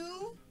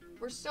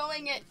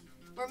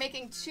we're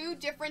making 2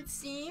 different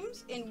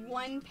seams in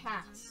one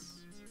pass.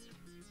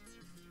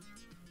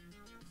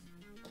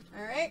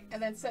 All right,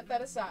 and then set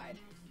that aside.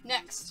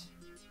 Next.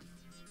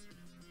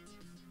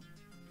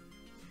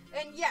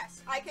 And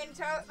yes, I can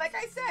tell, like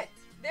I said,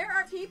 there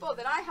are people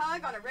that I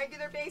hug on a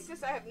regular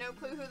basis. I have no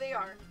clue who they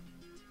are.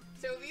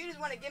 So if you just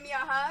want to give me a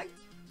hug,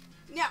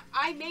 now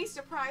I may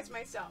surprise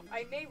myself.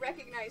 I may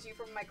recognize you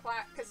from my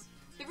class, because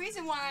the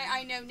reason why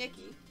I know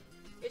Nikki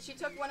is she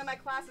took one of my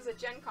classes at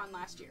Gen Con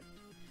last year.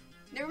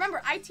 Now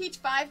remember, I teach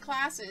 5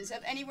 classes of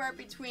anywhere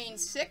between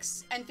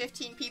 6 and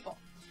 15 people.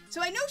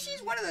 So I know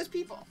she's one of those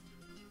people.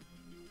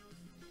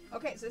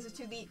 Okay, so this is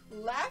to the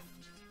left.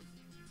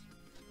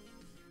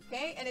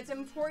 Okay, and it's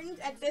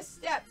important at this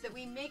step that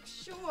we make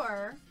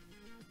sure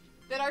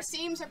that our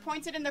seams are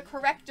pointed in the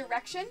correct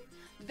direction.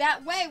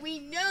 That way we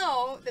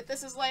know that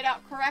this is laid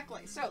out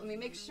correctly. So let me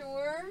make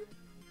sure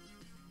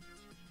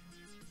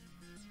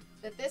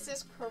that this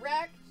is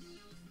correct.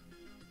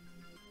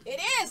 It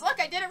is!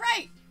 Look, I did it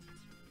right!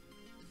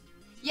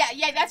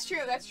 Yeah, that's true,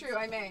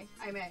 I may.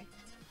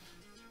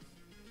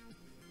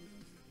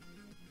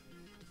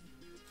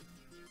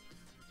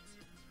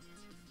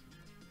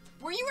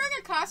 Were you wearing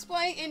a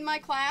cosplay in my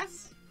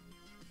class?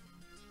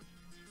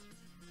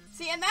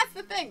 See, and that's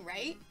the thing,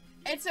 right?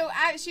 And so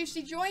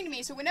she joined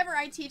me, so whenever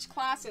I teach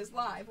classes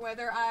live,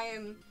 whether I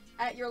am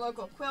at your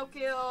local quilt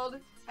guild,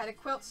 at a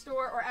quilt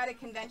store, or at a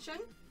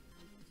convention,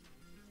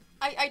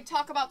 I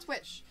talk about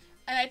Twitch.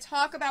 And I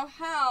talk about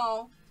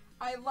how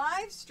I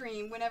live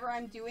stream whenever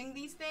I'm doing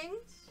these things,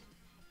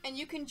 and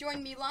you can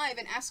join me live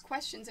and ask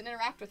questions and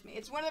interact with me.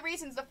 It's one of the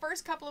reasons the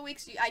first couple of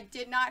weeks I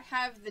did not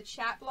have the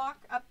chat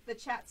block up, the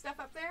chat stuff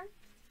up there,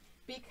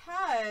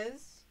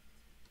 because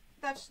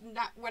that's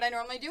not what I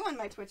normally do on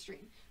my Twitch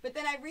stream. But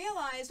then I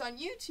realized on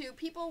YouTube,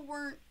 people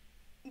weren't,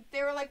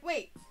 they were like,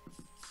 wait,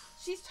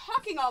 she's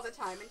talking all the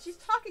time, and she's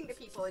talking to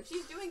people, and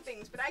she's doing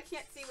things, but I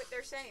can't see what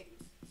they're saying.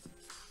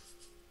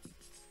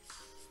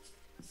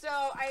 So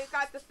I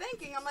got to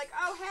thinking, I'm like,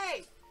 oh,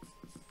 hey,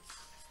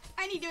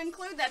 I need to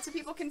include that so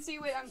people can see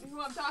what who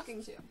I'm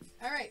talking to.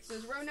 All right, so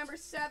it's row number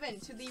 7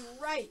 to the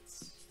right.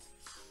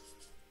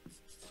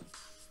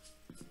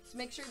 Let's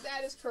make sure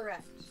that is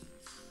correct.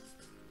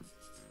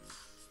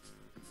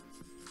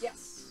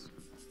 Yes.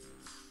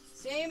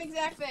 Same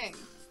exact thing.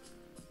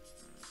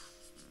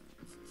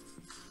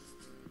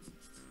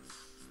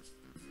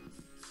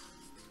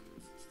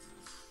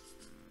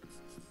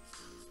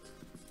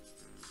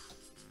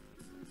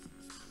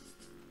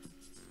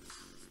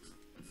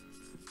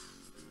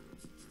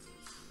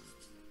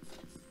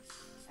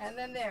 And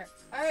then there.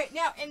 Alright,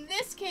 now in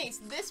this case,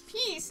 this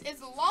piece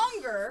is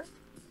longer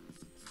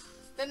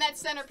than that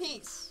center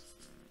piece.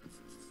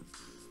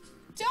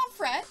 Don't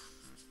fret.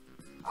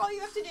 All you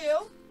have to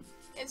do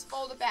is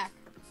fold it back.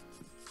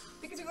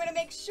 Because we want to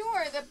make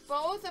sure that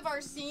both of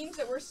our seams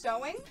that we're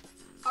sewing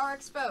are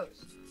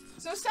exposed.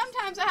 So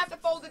sometimes I have to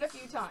fold it a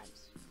few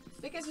times.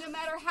 Because no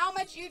matter how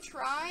much you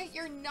try,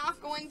 you're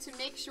not going to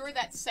make sure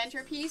that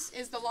center piece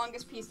is the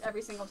longest piece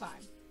every single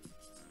time.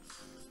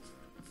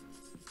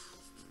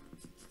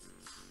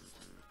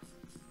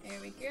 There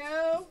we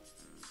go.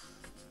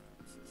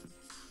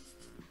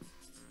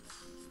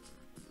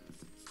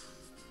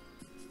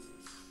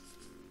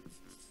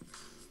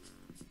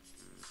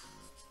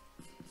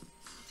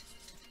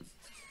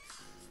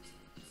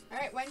 All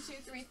right, 1, 2,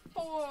 3,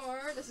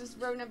 4. This is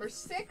row number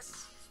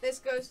 6. This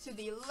goes to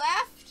the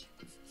left.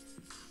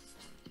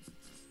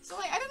 So,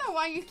 like, I don't know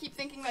why you keep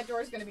thinking that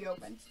door is going to be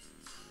open.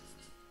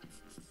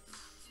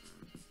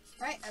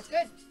 All right, that's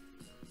good.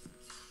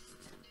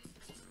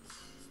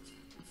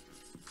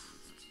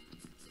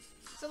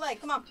 So,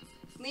 like, come on.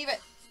 Leave it.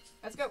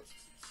 Let's go.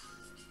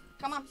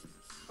 Come on.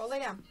 Go lay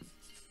down.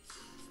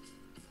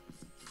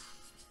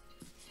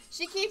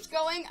 She keeps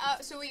going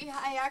up. So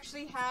I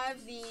actually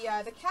have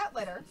the cat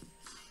litter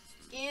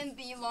in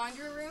the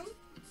laundry room,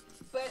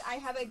 but I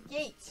have a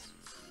gate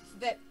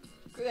that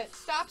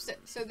stops it,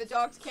 so the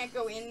dogs can't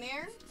go in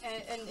there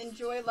and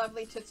enjoy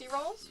lovely Tootsie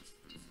Rolls.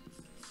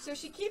 So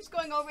she keeps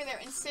going over there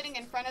and sitting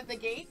in front of the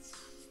gate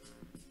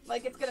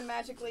like it's gonna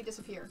magically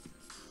disappear.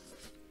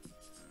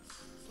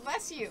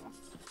 Bless you.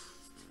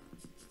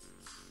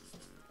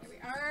 There we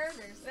are.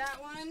 There's that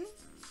one.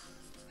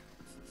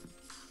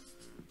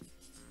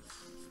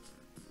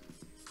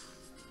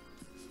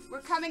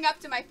 We're coming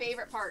up to my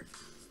favorite part.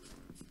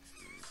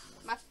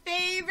 My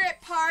favorite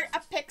part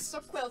of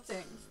pixel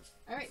quilting.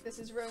 Alright, this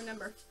is row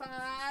number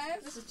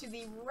 5. This is to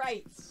the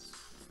right.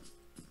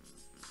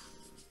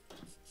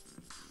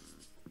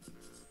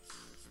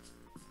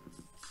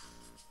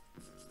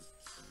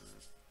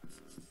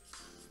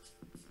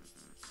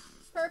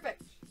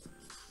 Perfect.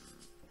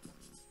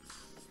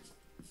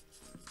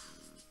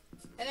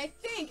 And I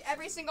think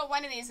every single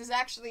one of these is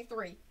actually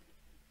 3.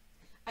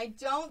 I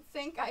don't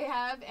think I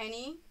have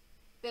any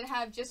that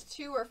have just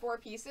 2 or 4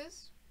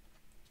 pieces.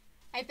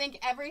 I think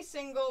every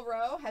single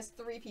row has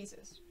 3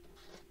 pieces.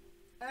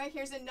 Alright,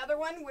 here's another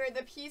one where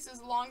the piece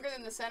is longer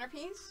than the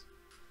centerpiece.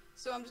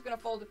 So I'm just going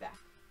to fold it back.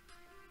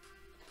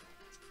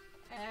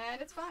 And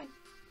it's fine.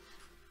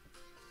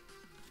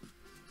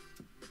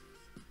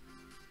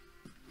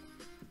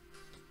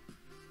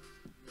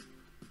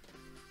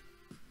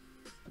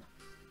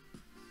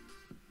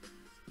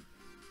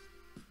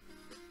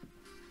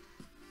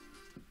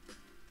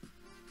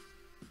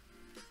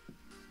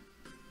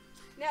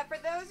 Now, for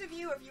those of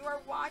you, if you are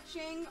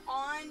watching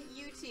on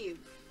YouTube,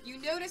 you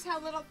notice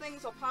how little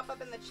things will pop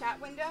up in the chat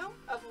window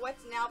of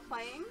what's now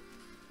playing.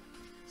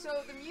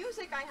 So the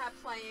music I have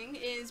playing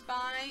is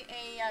by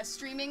a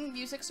streaming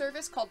music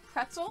service called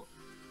Pretzel.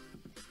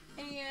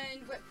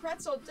 And what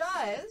Pretzel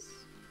does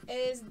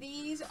is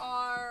these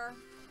are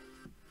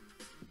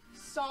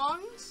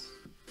songs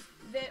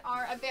that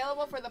are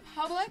available for the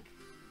public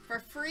for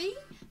free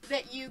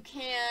that you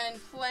can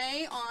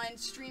play on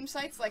stream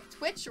sites like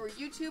Twitch or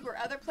YouTube or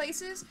other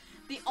places.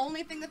 The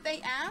only thing that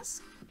they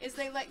ask is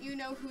they let you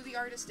know who the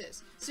artist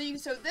is.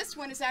 So this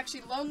one is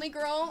actually Lonely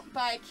Girl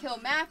by Kill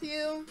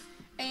Matthew,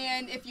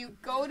 and if you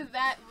go to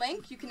that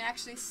link, you can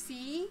actually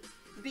see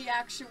the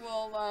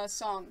actual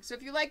song. So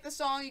if you like the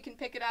song, you can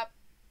pick it up,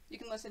 you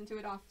can listen to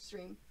it off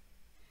stream.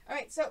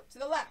 Alright, so to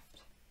the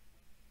left.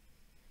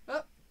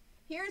 Oh,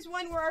 here's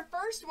one where our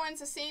first one's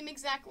the same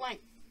exact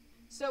length.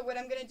 So what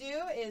I'm going to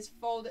do is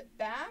fold it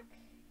back,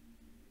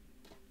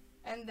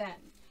 and then.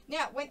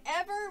 Now,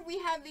 whenever we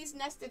have these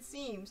nested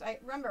seams,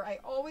 remember, I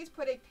always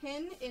put a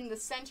pin in the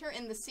center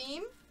in the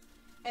seam,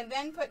 and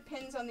then put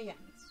pins on the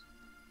ends.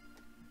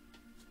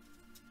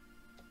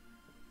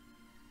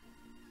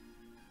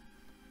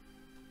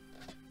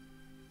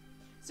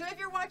 So if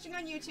you're watching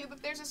on YouTube,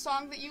 if there's a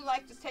song that you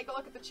like, just take a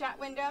look at the chat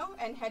window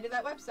and head to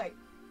that website.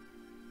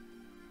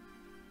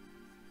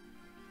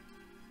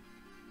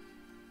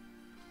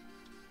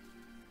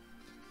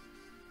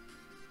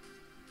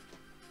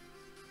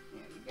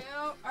 There you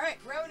go. All right,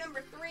 row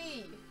number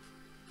 3.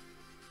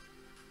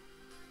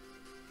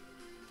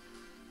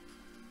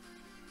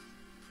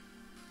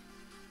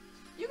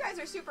 You guys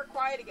are super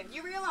quiet again.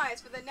 You realize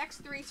for the next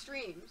 3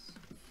 streams,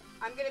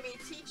 I'm going to be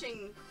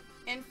teaching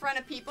in front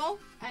of people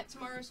at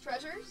Tomorrow's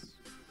Treasures.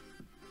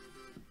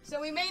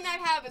 So we may not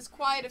have as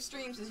quiet of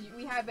streams as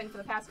we have been for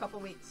the past couple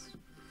weeks.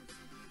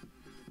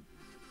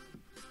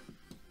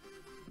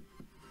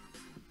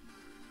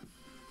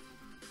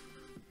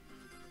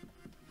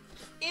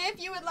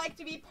 If you would like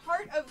to be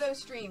part of those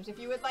streams, if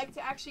you would like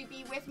to actually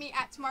be with me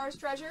at Tomorrow's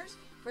Treasures,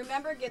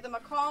 remember, give them a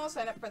call,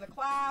 sign up for the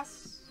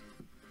class.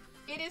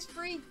 It is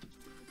free.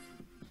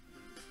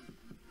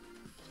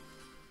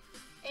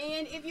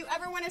 And if you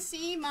ever want to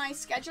see my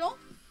schedule,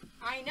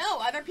 I know,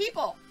 other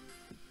people.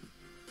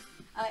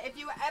 If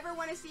you ever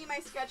want to see my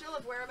schedule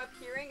of where I'm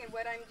appearing and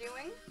what I'm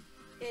doing,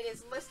 it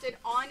is listed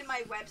on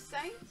my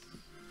website.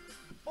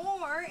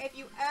 Or if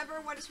you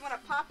ever just want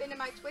to pop into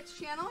my Twitch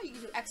channel, you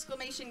can do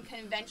exclamation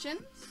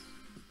conventions.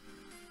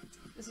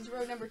 This is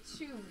row number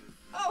 2.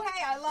 Oh,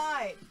 hey, I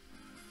lied.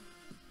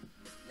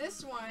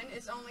 This one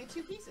is only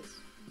 2 pieces.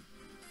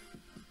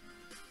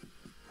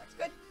 That's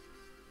good.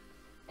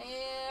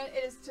 And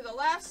it is to the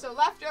left, so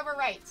left over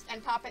right,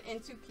 and pop it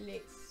into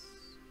place.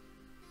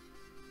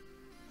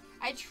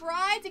 I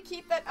try to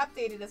keep that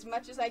updated as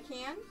much as I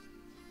can.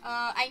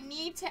 I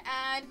need to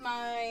add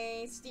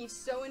my Steve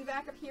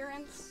Sowenback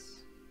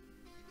appearance.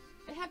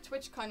 I have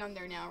TwitchCon on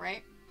there now,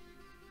 right?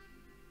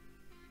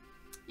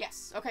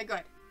 Yes, okay,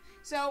 good.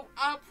 So,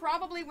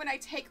 probably when I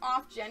take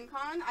off Gen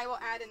Con, I will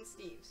add in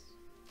Steve's.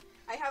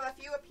 I have a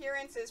few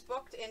appearances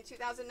booked in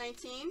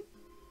 2019,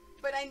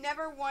 but I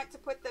never want to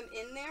put them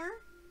in there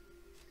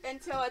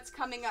until it's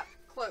coming up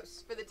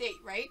close for the date,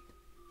 right?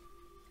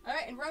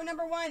 Alright, and row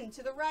number 1,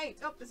 to the right.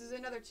 Oh, this is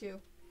another 2.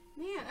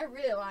 Man, I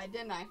really lied,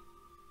 didn't I?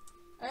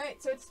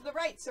 Alright, so it's to the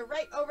right, so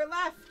right over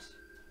left.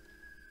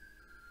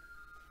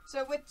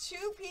 So with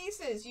 2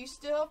 pieces, you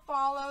still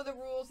follow the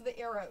rules of the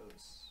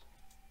arrows.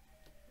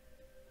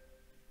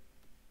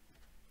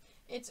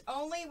 It's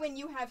only when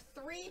you have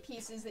 3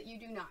 pieces that you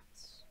do not.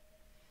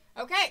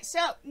 Okay, so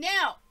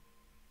now,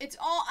 it's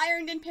all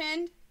ironed and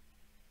pinned.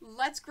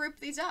 Let's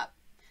group these up.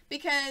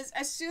 Because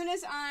as soon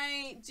as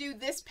I do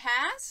this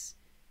pass,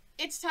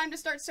 it's time to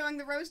start sewing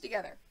the rows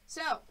together.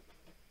 So,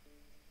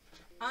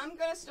 I'm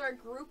going to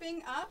start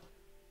grouping up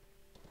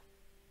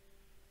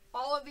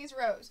all of these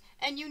rows.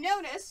 And you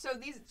notice, so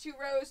these 2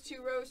 rows,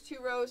 2 rows, 2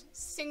 rows,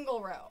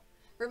 single row.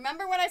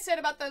 Remember what I said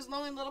about those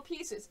lonely little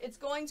pieces? It's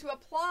going to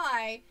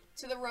apply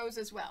to the rows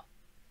as well.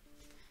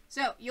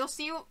 So, you'll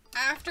see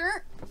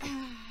after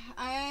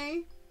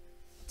I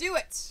do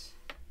it.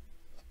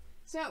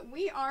 So,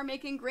 we are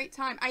making great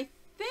time. I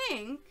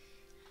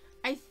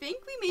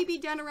think we may be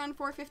done around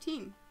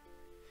 4:15.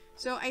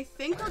 So I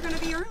think we're going to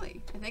be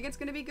early. I think it's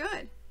going to be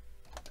good.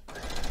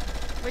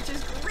 Which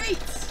is great.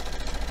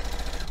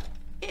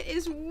 It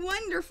is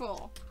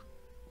wonderful.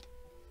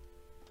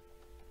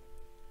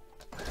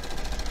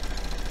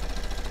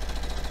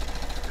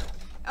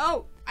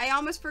 Oh, I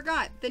almost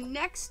forgot. The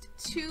next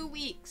 2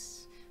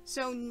 weeks.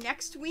 So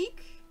next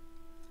week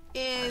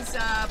is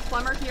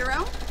Plumber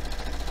Hero.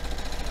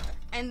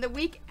 And the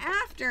week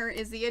after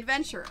is the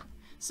Adventurer.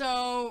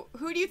 So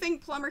who do you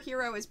think Plumber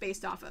Hero is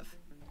based off of?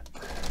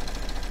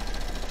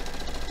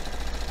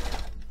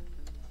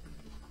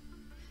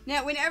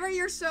 Now, whenever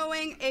you're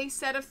sewing a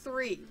set of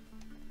 3,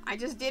 I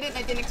just did it and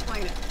I didn't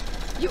explain it.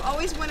 You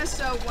always want to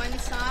sew one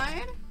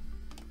side.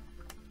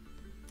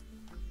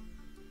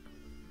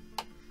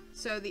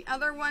 Sew the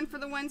other one for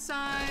the one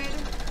side.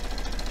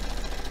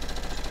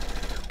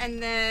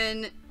 And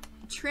then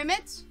trim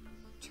it,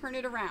 turn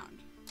it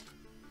around.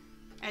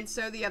 And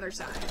sew the other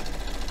side.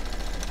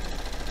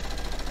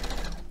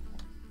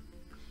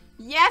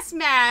 Yes,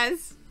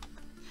 Maz!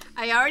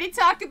 I already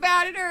talked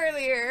about it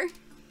earlier.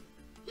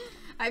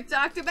 I've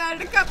talked about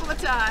it a couple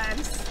of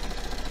times.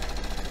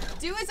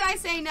 Do as I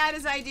say, not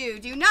as I do.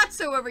 Do not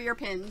sew over your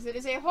pins. It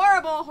is a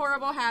horrible,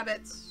 horrible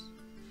habit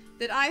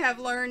that I have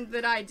learned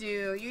that I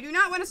do. You do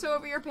not want to sew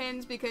over your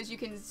pins because you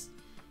can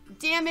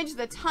damage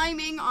the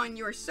timing on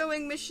your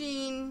sewing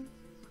machine,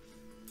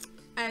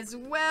 as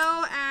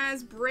well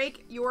as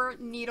break your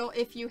needle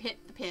if you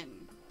hit the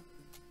pin.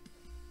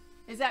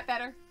 Is that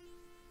better?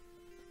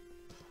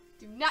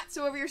 Do not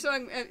sew over your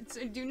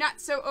do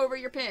not sew over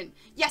your pin.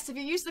 Yes, if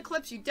you use the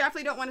clips, you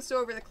definitely don't want to sew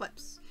over the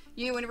clips.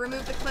 You want to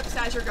remove the clips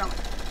as you're going.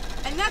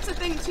 And that's the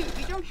thing too,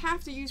 you don't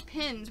have to use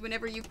pins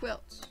whenever you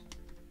quilt.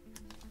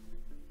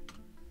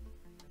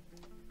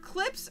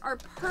 Clips are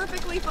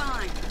perfectly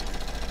fine.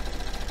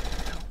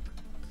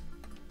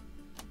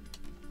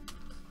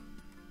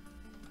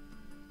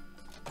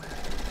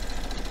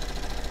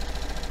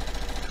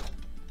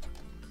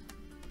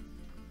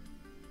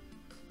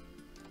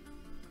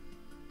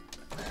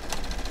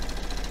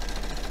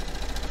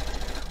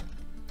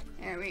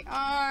 There we they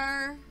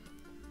are.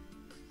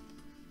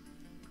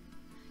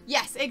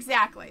 Yes,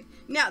 exactly.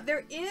 Now,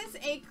 there is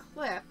a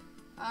clip,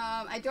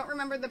 I don't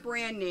remember the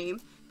brand name,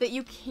 that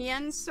you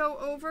can sew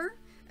over.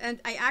 And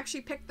I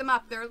actually picked them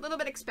up. They're a little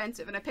bit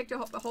expensive, and I picked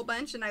up a whole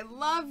bunch, and I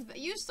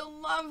used to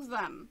love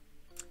them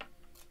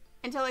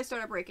until they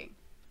started breaking.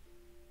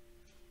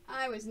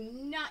 I was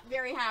not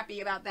very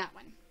happy about that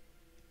one.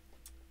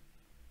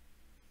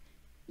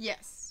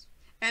 Yes.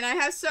 And I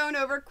have sewn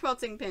over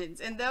quilting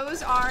pins, and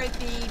those are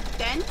the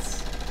bent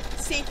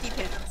safety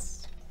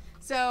pins.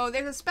 So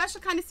there's a special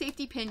kind of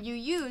safety pin you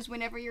use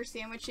whenever you're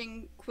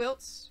sandwiching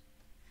quilts,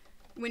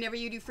 whenever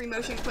you do free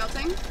motion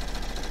quilting.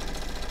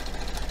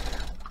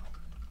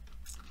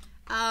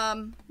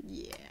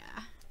 Yeah.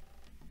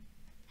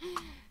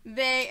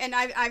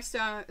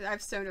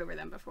 I've sewn over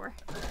them before.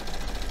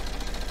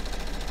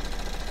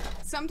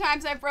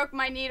 Sometimes I broke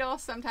my needle,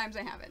 sometimes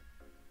I haven't.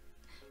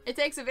 It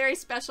takes a very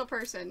special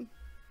person.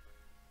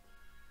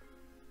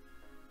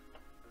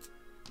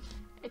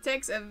 It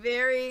takes a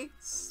very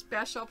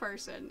special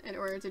person in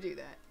order to do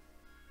that.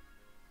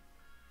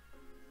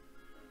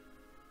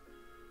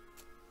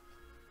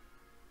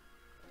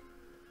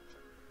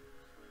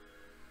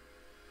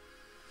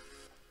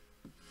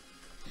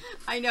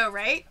 I know,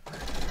 right?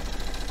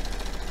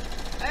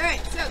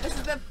 Alright, so this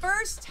is the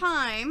first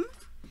time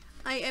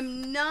I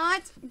am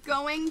not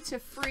going to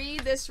free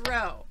this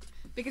row.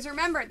 Because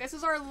remember, this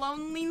is our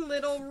lonely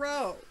little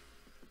row.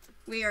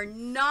 We are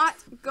not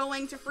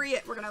going to free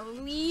it. We're going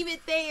to leave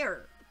it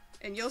there.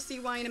 And you'll see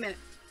why in a minute.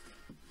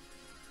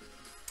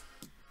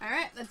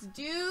 Alright, let's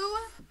do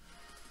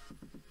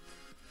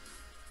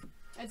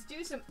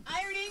some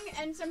ironing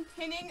and some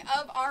pinning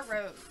of our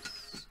rows.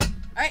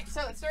 Alright,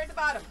 so let's start at the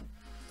bottom.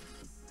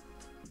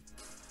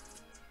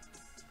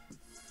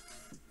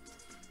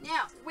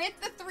 Now, with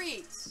the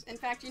threes, in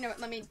fact, you know what,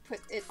 let me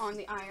put it on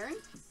the iron.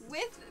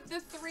 With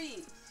the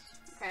threes,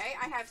 okay,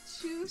 I have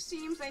 2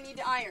 seams I need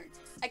to iron.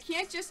 I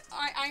can't just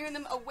iron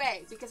them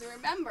away, because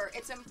remember,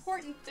 it's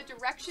important the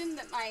direction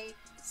that my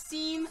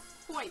seam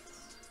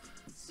points.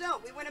 So,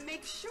 we want to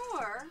make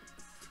sure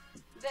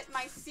that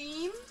my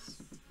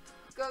seams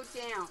go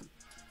down.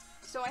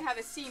 So I have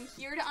a seam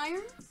here to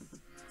iron,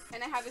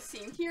 and I have a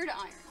seam here to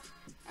iron.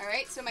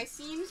 Alright, so my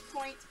seams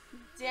point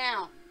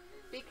down.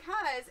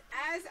 Because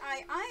as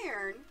I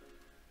iron,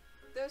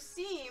 those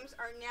seams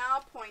are now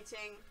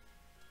pointing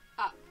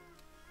up.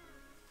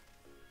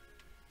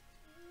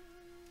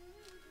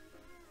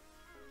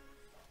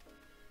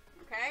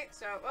 Okay,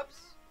 so,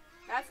 oops,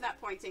 that's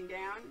not pointing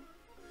down.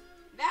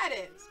 That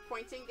is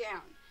pointing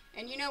down.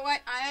 And you know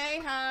what?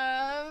 I'm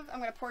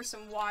going to pour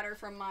some water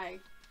from my...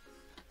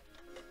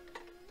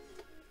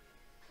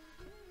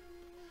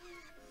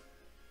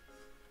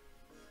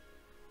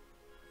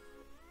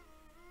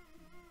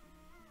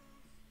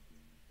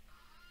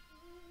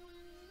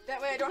 That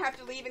way I don't have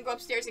to leave and go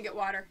upstairs and get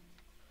water.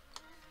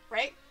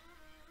 Right?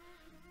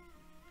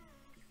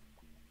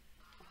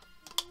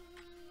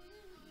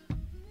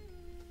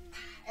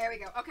 There we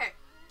go. Okay.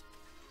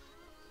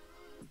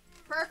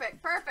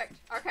 Perfect,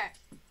 perfect. Okay.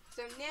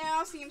 So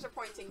now seams are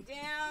pointing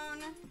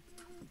down.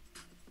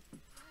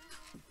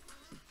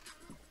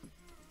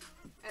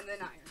 And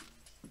then iron.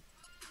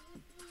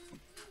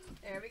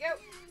 There we go.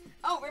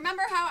 Oh,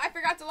 remember how I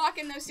forgot to lock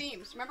in those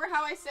seams? Remember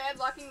how I said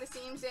locking the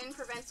seams in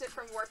prevents it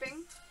from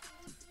warping?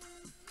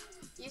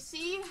 You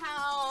see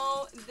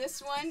how this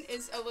one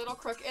is a little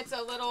crooked? It's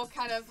a little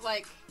kind of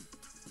like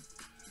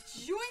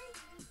joink.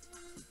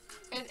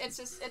 And it's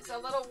a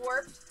little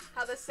warped.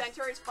 How the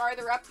center is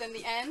farther up than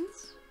the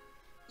ends.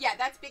 Yeah,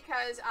 that's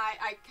because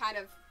I kind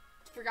of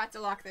forgot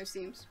to lock those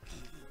seams.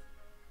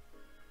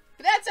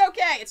 But that's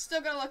okay. It's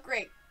still gonna look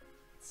great.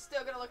 It's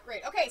still gonna look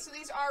great. Okay, so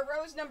these are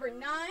rows number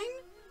 9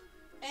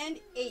 and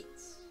 8.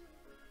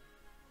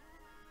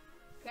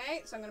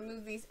 Okay, so I'm gonna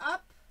move these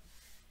up.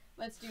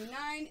 Let's do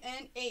 9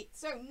 and 8.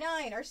 So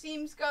 9, our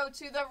seams go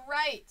to the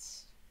right.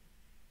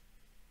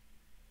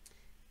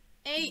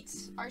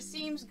 8, our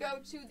seams go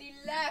to the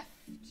left.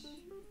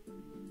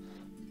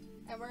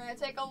 And we're going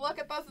to take a look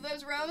at both of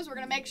those rows. We're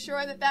going to make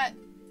sure that that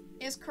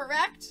is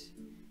correct.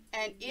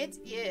 And it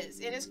is.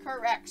 It is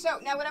correct. So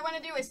now what I want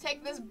to do is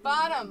take this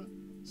bottom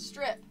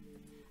strip.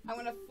 I'm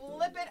going to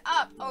flip it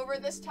up over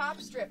this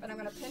top strip. And I'm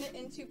going to pin it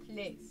into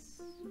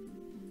place.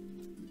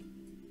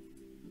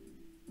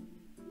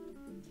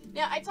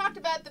 Now, I talked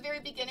about at the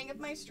very beginning of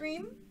my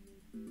stream.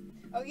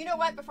 Oh, you know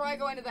what? Before I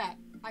go into that,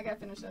 I gotta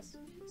finish this.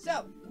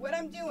 So, what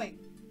I'm doing,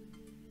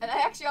 and I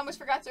actually almost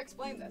forgot to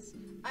explain this.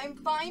 I'm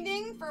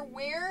finding for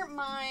where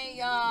my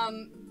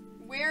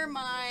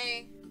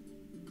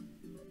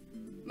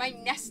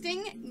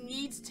nesting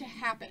needs to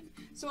happen.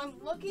 So I'm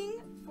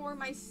looking for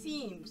my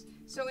seams.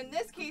 So in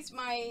this case,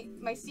 my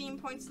seam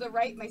points to the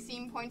right, my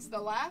seam points to the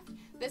left.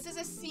 This is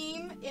a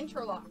seam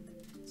interlock.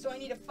 So I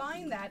need to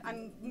find that.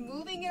 I'm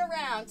moving it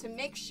around to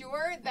make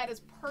sure that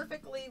is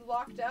perfectly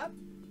locked up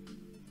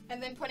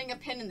and then putting a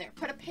pin in there.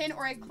 Put a pin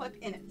or a clip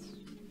in it.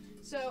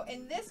 So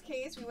in this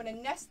case, we want to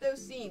nest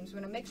those seams. We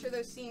want to make sure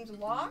those seams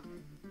lock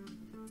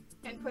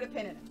and put a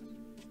pin in it.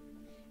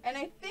 And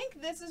I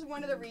think this is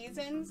one of the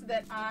reasons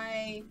that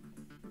I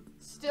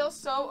still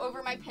sew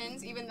over my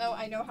pins even though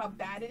I know how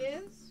bad it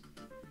is.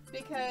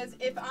 Because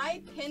if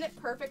I pin it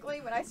perfectly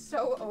when I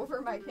sew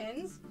over my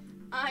pins,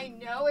 I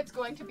know it's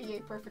going to be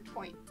a perfect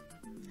point.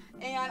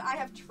 And I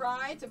have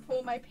tried to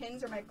pull my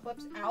pins or my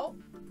clips out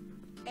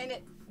and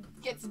it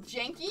gets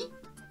janky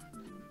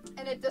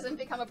and it doesn't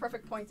become a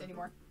perfect point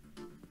anymore.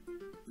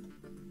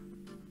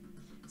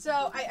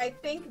 So I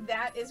think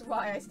that is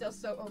why I still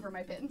sew over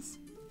my pins.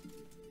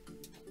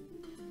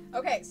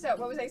 Okay, so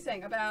what was I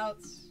saying about...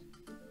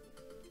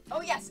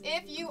 Oh yes,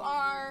 if you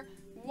are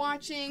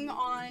watching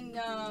on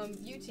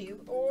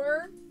YouTube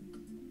or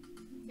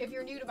if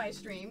you're new to my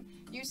stream,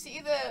 you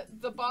see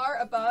the bar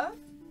above?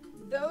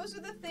 Those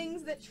are the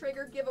things that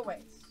trigger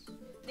giveaways.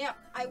 Now,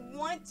 I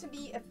want to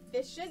be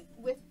efficient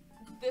with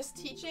this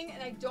teaching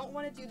and I don't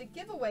want to do the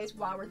giveaways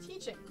while we're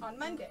teaching on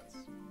Mondays.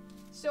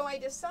 So I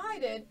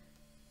decided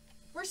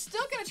we're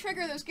still going to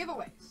trigger those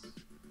giveaways,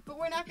 but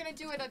we're not going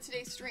to do it on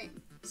today's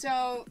stream.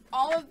 So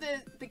all of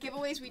the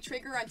giveaways we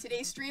trigger on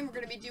today's stream, we're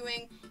going to be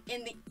doing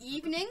in the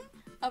evening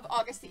of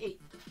August the 8th.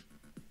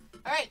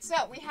 All right, so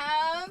we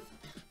have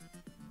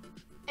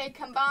a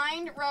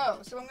combined row.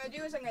 So what I'm going to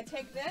do is I'm going to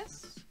take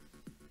this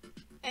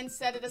and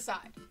set it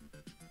aside.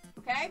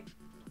 Okay?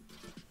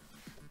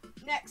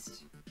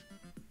 Next.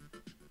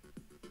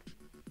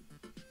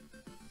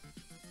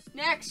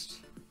 Next.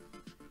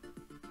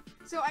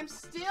 So I'm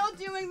still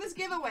doing these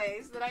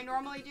giveaways that I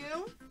normally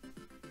do,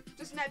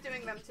 just not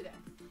doing them today.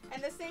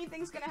 And the same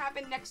thing's going to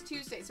happen next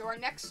Tuesday. So our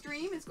next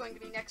stream is going to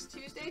be next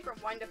Tuesday from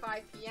 1 to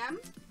 5 p.m.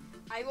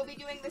 I will be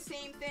doing the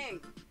same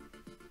thing.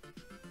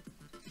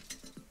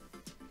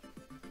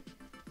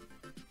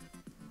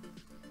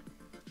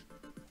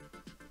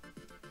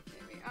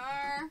 There we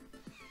are.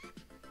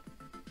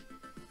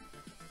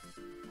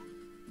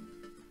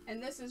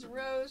 And this is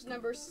rows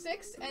number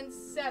 6 and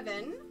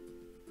 7.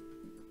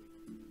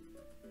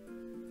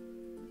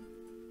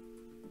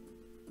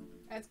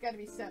 That's got to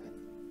be 7.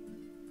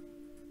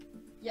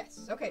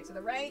 Yes, okay, to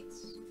the right.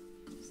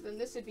 So then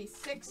this would be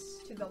 6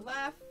 to the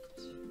left.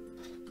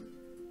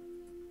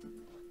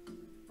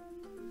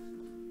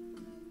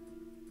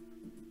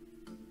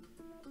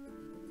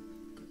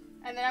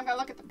 And then I'm going to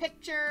look at the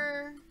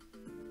picture.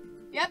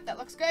 Yep, that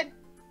looks good.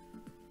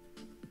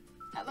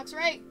 That looks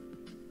right.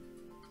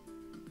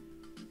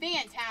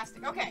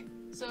 Fantastic. Okay,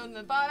 so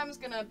the bottom's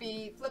going to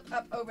be flipped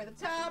up over the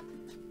top.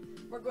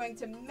 We're going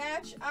to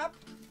match up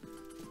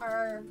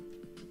our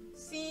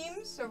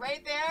seams. So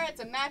right there,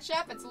 it's a match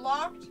up. It's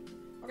locked.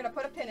 We're going to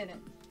put a pin in it.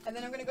 And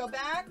then I'm going to go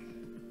back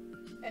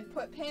and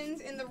put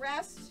pins in the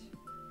rest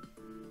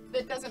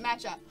that doesn't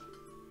match up.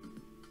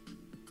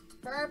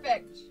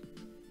 Perfect.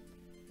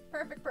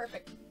 Perfect,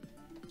 perfect.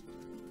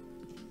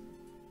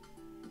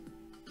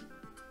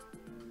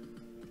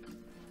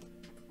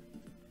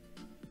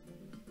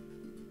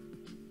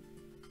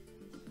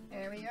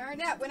 There we are.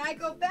 Now, when I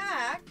go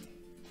back,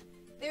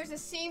 there's a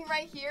seam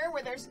right here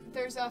where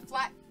there's a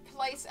flat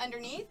place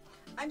underneath.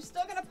 I'm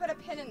still going to put a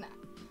pin in that.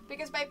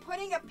 Because by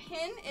putting a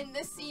pin in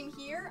this seam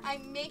here,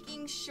 I'm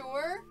making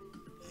sure...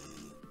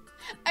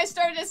 I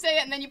started to say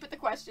it and then you put the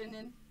question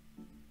in.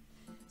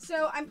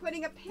 So I'm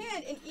putting a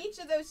pin in each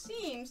of those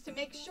seams to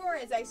make sure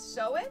as I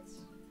sew it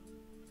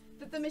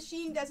that the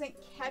machine doesn't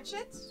catch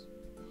it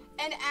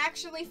and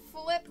actually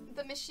flip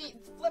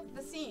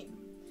the seam.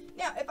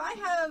 Now, if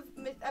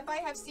I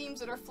have seams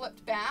that are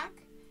flipped back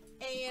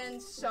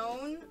and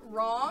sewn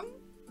wrong,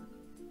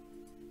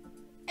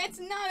 it's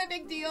not a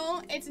big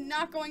deal. It's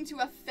not going to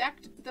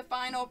affect the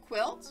final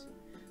quilt,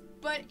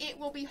 but it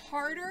will be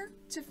harder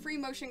to free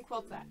motion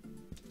quilt that.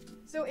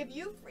 So if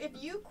you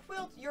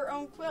quilt your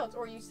own quilt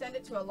or you send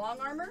it to a long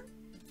armor,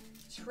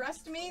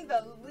 trust me,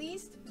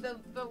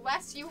 the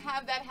less you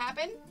have that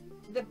happen,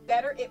 the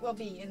better it will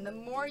be and the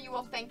more you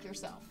will thank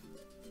yourself.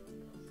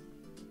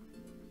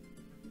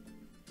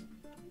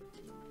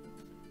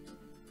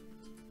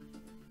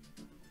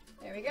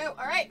 There we go.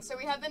 All right, so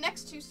we have the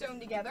next two sewn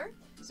together.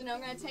 So now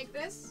I'm going to take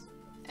this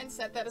and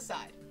set that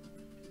aside.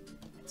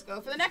 Let's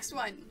go for the next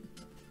one.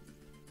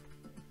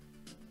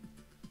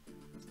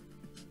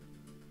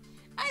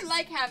 I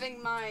like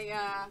having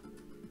my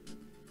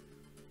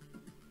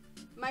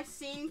my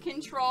scene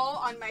control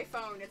on my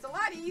phone. It's a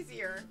lot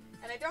easier,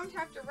 and I don't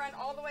have to run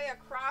all the way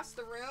across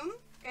the room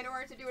in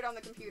order to do it on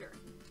the computer.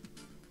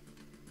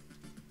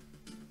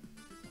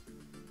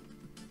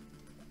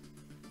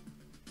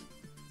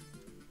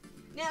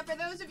 Now, for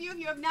those of you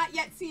who have not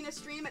yet seen a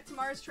stream at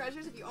Tomorrow's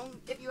Treasures, if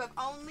you have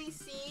only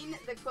seen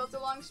the Quilt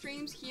Along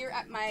streams here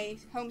at my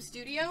home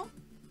studio,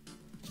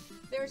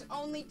 there's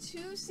only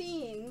 2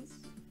 scenes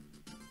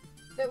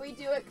that we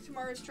do at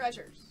Tomorrow's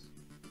Treasures.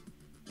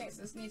 Okay,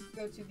 so this needs to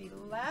go to the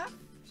left,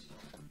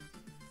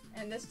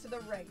 and this to the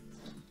right.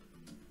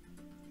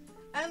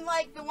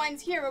 Unlike the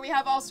ones here where we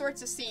have all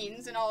sorts of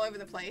scenes and all over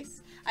the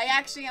place, I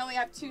actually only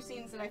have 2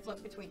 scenes that I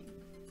flip between.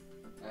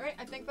 Alright,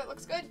 I think that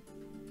looks good.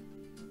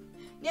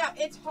 Now,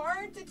 it's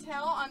hard to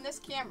tell on this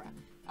camera.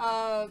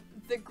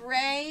 The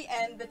gray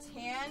and the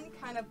tan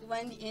kind of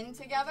blend in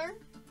together.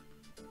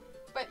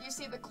 but you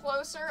see the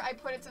closer I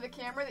put it to the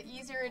camera, the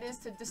easier it is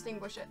to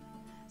distinguish it.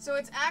 So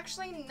it's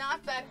actually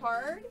not that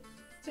hard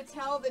to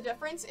tell the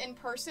difference in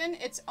person.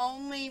 It's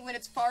only when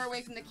it's far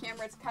away from the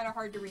camera, it's kind of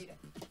hard to read it.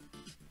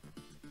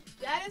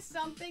 That is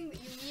something that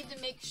you need to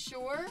make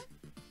sure.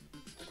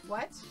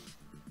 What?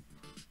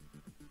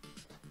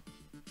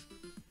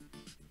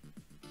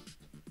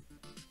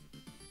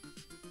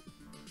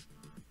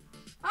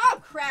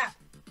 Oh, crap.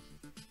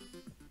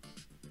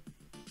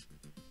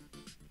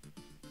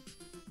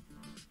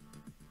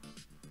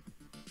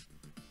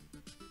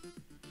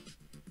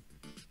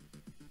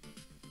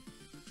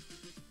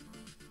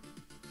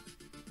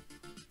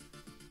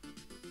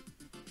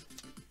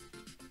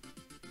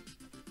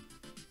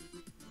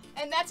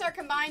 And that's our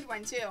combined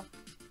one, too.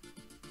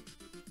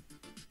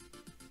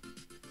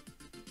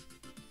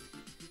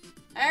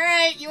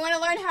 Alright, you want to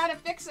learn how to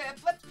fix a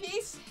flipped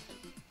piece?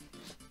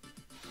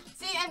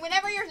 See, and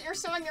whenever you're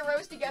sewing your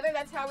rows together,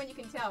 that's how when you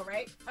can tell,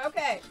 right?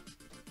 Okay.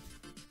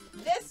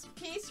 This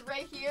piece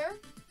right here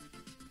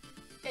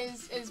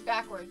is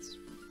backwards.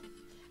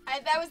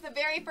 That was the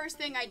very first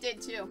thing I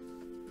did, too.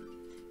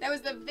 That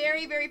was the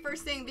very, very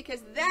first thing,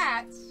 because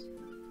that...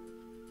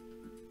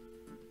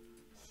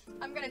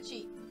 I'm going to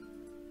cheat.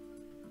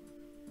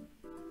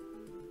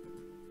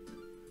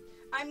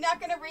 I'm not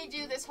going to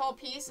redo this whole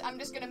piece. I'm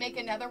just going to make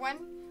another one,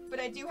 but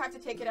I do have to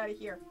take it out of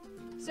here.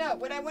 So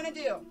what I want to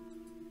do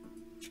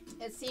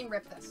is seam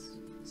rip this.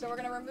 So we're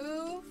going to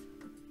remove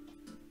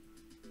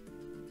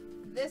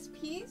this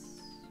piece.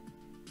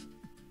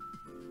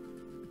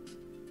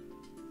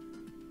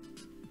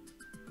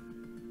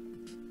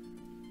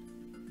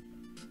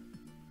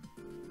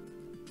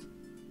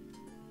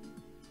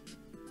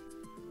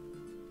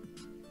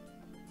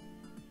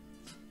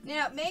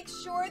 Now make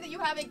sure that you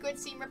have a good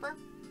seam ripper.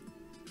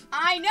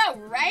 I know,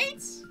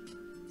 right?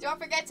 Don't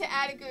forget to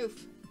add a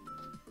goof.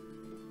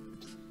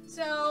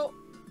 So,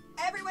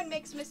 everyone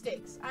makes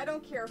mistakes. I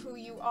don't care who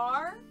you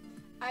are.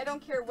 I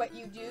don't care what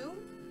you do.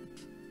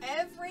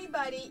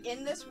 Everybody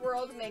in this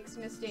world makes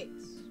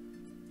mistakes.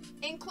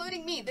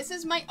 Including me. This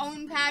is my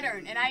own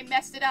pattern, and I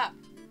messed it up.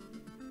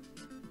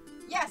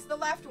 Yes, the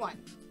left one.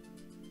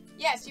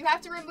 Yes, you have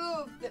to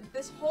remove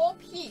this whole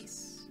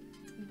piece.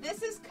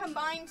 This is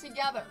combined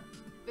together.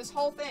 This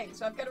whole thing.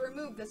 So I've got to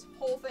remove this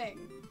whole thing.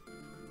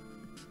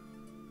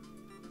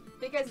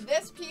 Because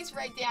this piece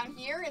right down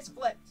here is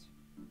flipped.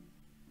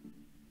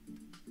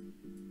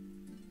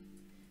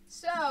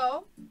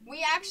 So,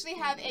 we actually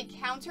have a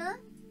counter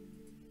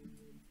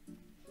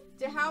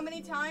to how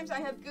many times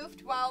I have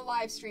goofed while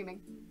live streaming.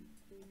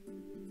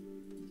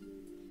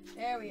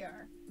 There we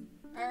are.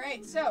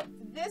 Alright, so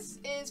this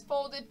is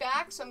folded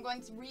back, so I'm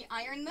going to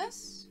re-iron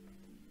this.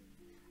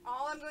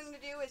 All I'm going to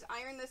do is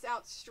iron this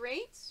out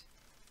straight.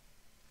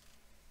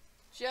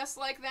 Just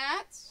like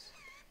that.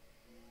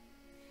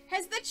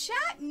 Has the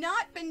chat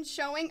not been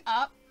showing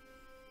up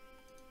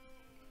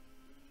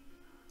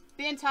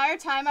the entire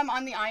time I'm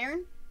on the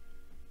iron?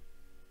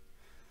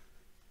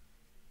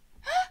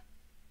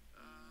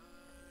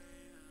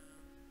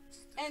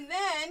 And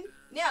then,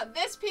 now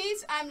this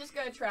piece I'm just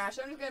going to trash.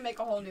 I'm just going to make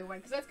a whole new one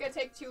because that's going to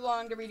take too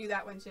long to redo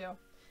that one too.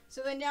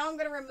 So then now I'm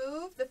going to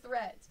remove the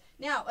threads.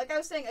 Now, like I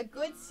was saying, a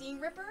good seam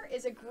ripper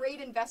is a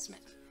great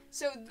investment.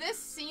 So this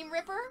seam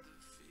ripper,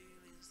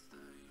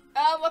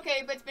 oh,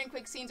 okay, but it's been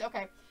quick seams,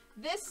 okay.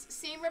 This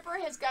seam ripper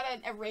has got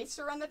an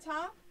eraser on the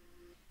top,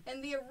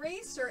 and the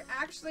eraser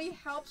actually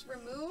helps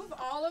remove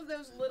all of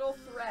those little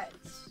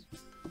threads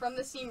from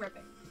the seam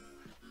ripping.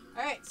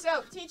 Alright,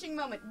 so, teaching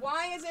moment.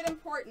 Why is it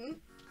important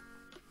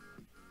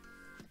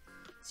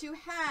to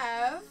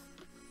have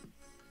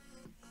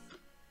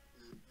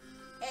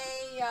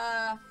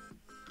a,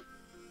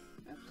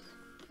 oops,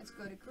 let's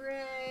go to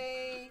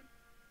gray.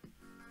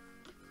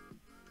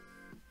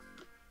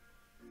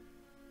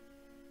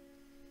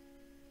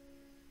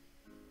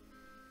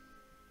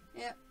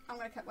 Yep, I'm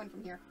going to cut one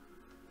from here.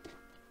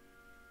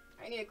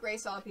 I need a gray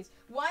solid piece.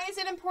 Why is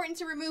it important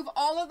to remove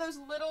all of those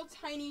little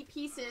tiny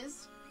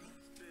pieces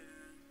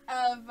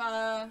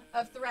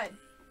of thread?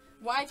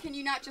 Why can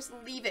you not just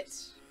leave it?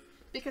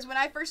 Because when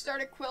I first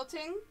started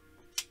quilting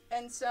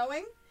and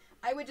sewing,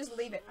 I would just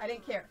leave it. I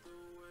didn't care.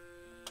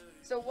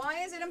 So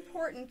why is it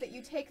important that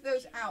you take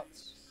those out,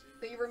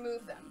 that you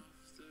remove them?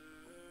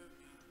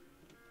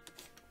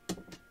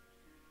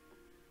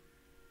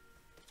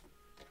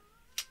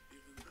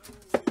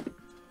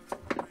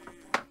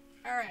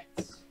 Alright,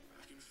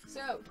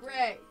 so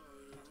gray.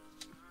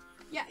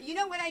 Yeah, you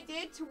know what I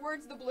did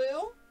towards the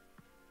blue?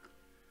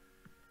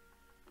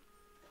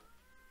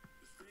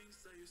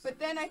 But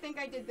then I think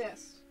I did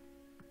this,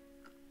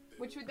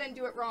 which would then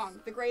do it wrong.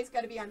 The gray's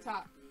got to be on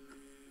top.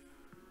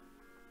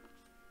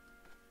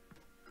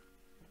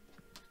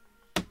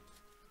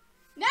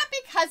 Not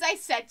because I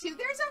said to,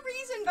 there's a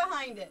reason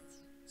behind it.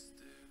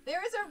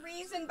 There is a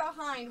reason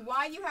behind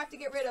why you have to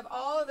get rid of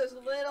all of those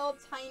little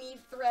tiny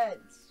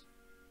threads.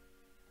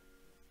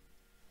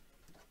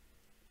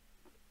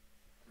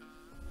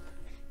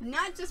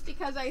 Not just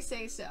because I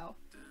say so.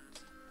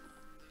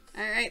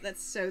 Alright,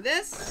 let's sew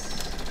this.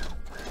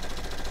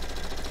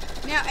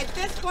 Now, at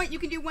this point, you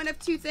can do one of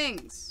two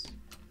things.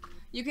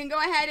 You can go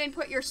ahead and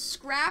put your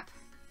scrap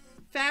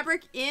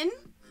fabric in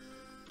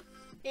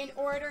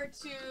order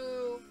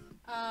to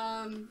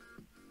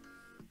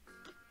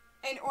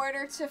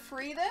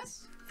free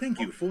this.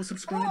 Thank you for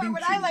subscribing Or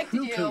what to I like to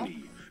Quilt do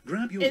Tony.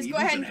 Grab your is go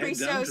needles ahead and head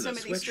pre-sew down to some the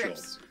of these sweatshop.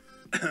 strips.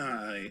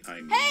 I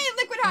mean, Hey,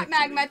 Liquid Hot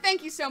Magma,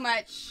 thank you so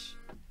much.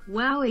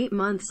 Wow, 8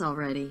 months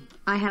already.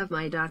 I have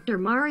my Dr.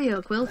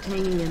 Mario quilt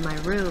hanging in my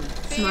room.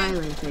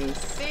 Smiley face.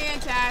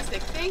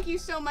 Fantastic. Thank you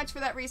so much for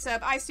that resub.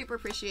 I super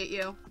appreciate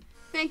you.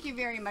 Thank you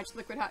very much,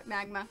 Liquid Hot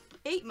Magma.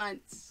 8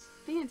 months.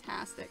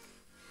 Fantastic.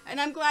 And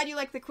I'm glad you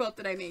like the quilt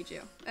that I made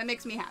you. That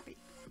makes me happy.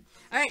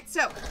 Alright,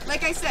 so,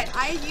 like I said,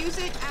 I use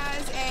it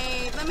as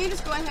a... Let me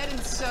just go ahead and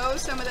sew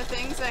some of the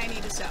things that I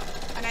need to sew.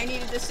 And I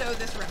needed to sew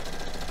this row.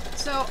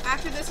 So,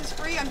 after this is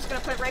free, I'm just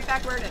going to put it right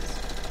back where it is.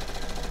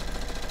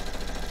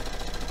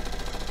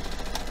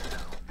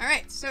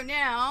 Alright, so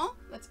now,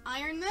 let's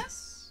iron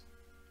this.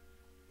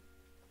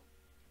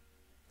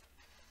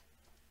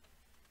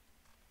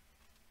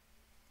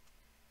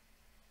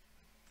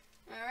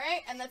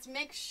 Alright, and let's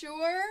make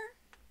sure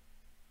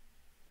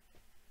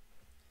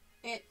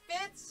it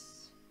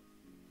fits.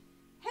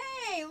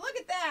 Hey, look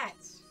at that!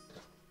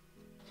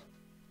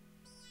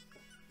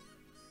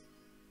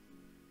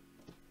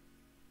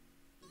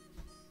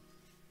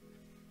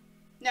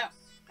 No,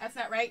 that's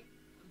not right.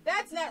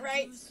 That's not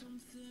right.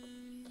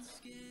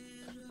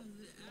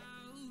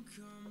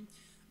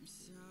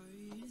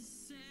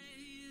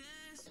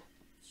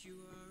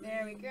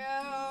 There we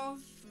go.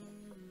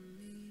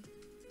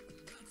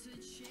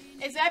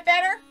 Is that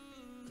better?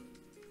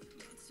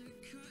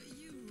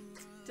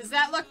 Does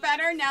that look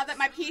better now that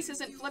my piece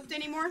isn't flipped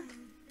anymore?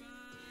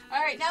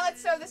 Alright, now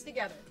let's sew this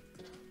together.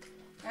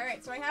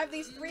 Alright, so I have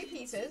these 3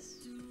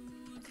 pieces.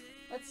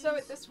 Let's sew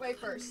it this way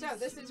first. So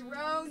this is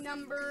row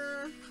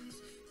number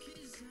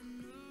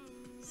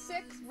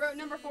 6, row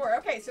number 4.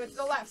 Okay, so it's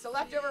the left, so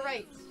left over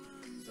right.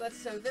 So let's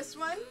sew this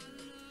one.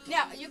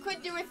 Now, you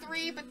could do a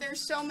 3, but there's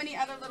so many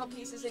other little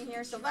pieces in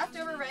here. So left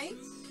over right.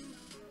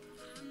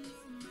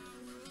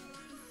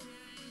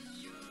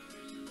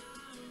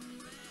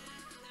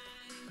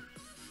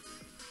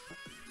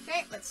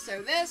 Okay, let's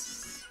sew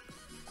this.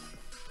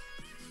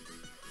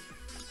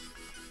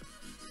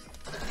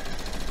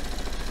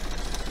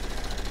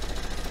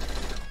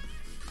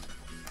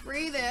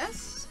 Free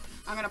this.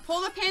 I'm going to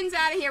pull the pins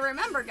out of here.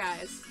 Remember,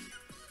 guys,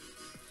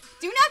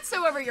 do not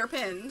sew over your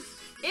pins.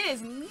 It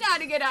is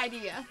not a good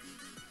idea.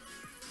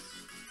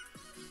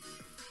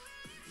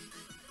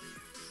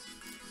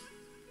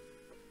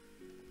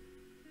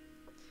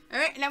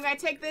 Alright, and I'm going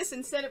to take this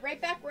and set it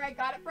right back where I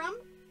got it from.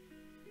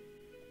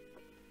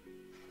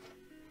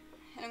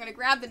 And I'm going to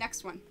grab the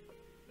next one.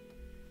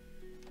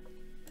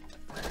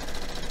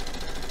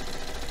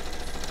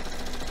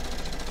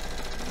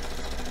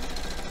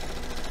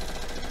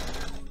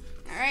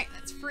 Alright,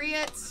 let's free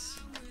it.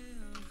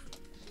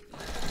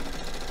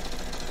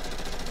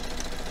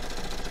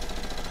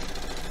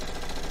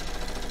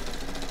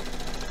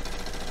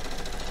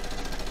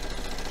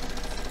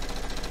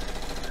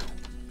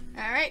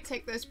 Alright,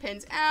 take those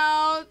pins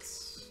out.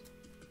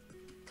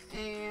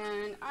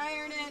 And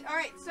iron it.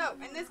 Alright, so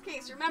in this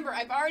case, remember,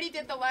 I've already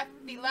did the left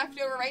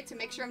over right to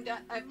make sure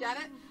I've done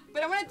it.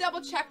 But I want to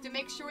double check to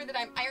make sure that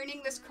I'm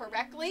ironing this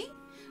correctly.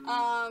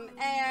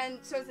 And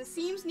so the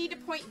seams need to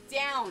point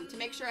down to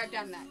make sure I've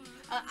done that.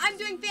 I'm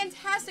doing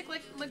fantastic,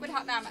 Liquid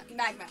Hot Magma.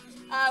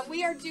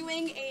 We are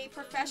doing a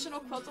professional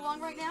quilt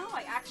along right now.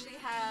 I actually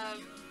have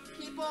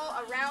people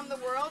around the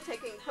world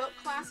taking quilt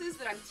classes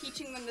that I'm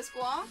teaching them this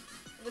block.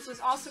 This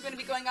is also going to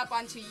be going up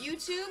onto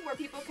YouTube where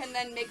people can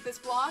then make this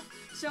block.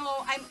 So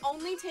I'm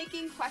only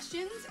taking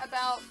questions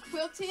about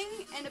quilting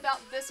and about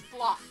this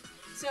block.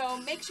 So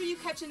make sure you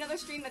catch another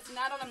stream that's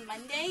not on a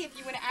Monday if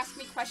you want to ask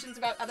me questions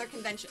about other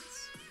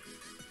conventions.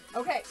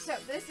 Okay, so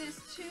this is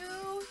to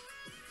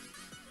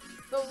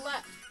the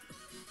left.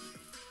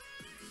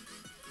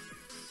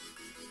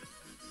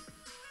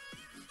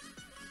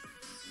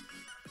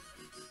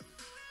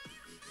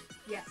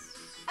 Yes.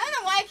 I don't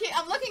know why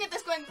I'm looking at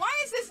this going, why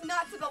is this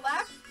not to the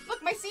left?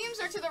 Look, my seams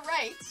are to the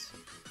right.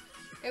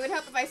 It would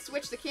help if I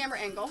switch the camera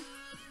angle.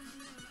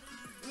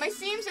 My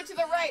seams are to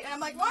the right, and I'm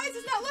like, why does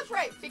this not look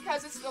right?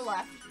 Because it's to the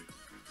left.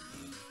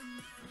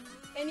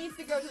 It needs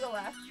to go to the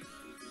left.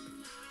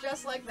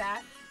 Just like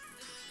that.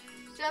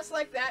 Just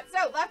like that.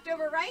 So, left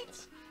over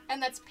right, and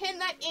let's pin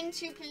that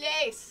into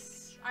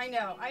place. I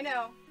know, I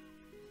know.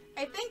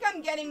 I think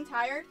I'm getting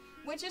tired,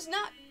 which is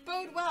not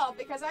bode well,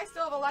 because I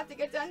still have a lot to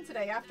get done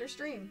today after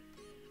stream.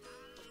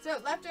 So,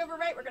 left over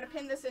right, we're going to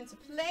pin this into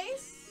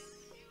place.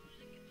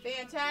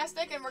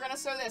 Fantastic, and we're going to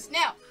sew this.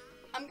 Now,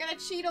 I'm going to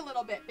cheat a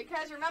little bit,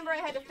 because remember I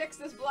had to fix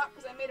this block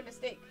because I made a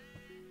mistake.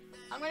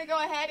 I'm going to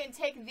go ahead and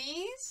take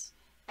these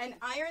and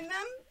iron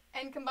them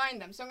and combine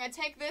them. So I'm going to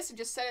take this and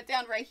just set it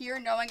down right here,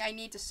 knowing I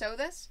need to sew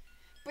this.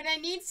 But I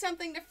need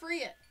something to free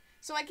it.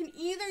 So I can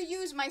either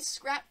use my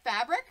scrap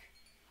fabric,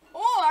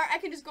 or I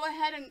can just go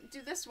ahead and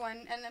do this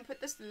one and then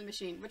put this through the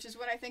machine, which is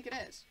what I think it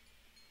is.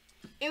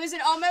 It was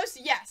an almost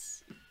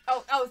yes.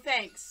 Oh,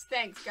 thanks,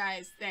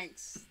 guys,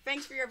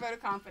 thanks for your vote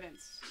of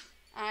confidence.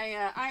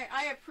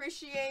 I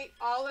appreciate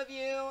all of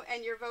you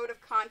and your vote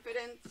of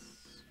confidence.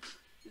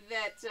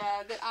 That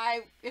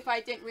if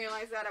I didn't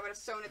realize that, I would have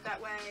sewn it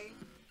that way.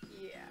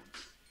 Yeah,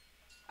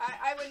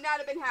 I would not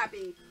have been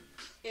happy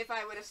if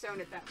I would have sewn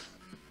it that way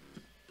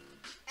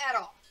at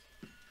all.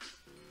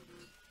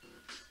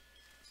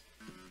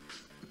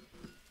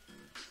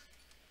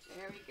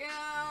 There we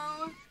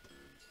go.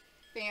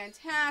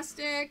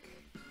 Fantastic.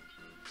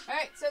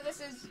 Alright, so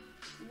this is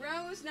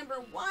rows number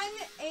 1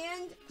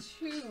 and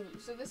 2.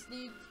 So this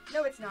needs...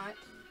 No, it's not.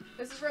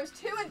 This is rows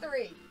 2 and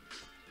 3.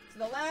 To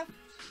the left.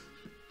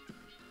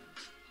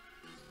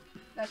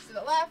 That's to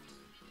the left.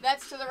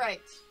 That's to the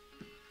right.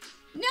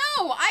 No!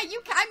 I'm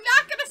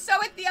not going to sew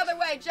it the other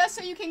way, just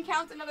so you can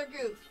count another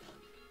goof.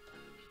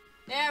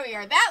 There we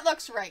are. That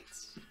looks right.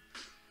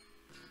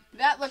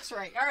 That looks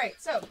right. Alright,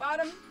 so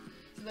bottom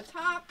to the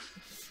top.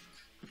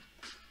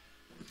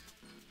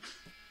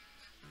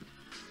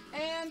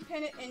 And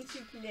pin it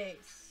into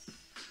place.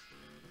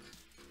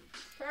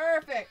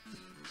 Perfect.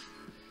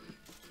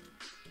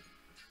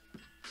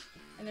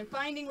 And then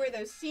finding where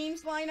those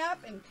seams line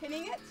up and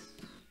pinning it.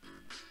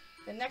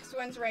 The next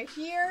one's right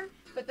here,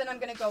 but then I'm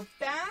going to go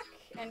back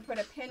and put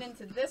a pin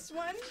into this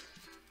one.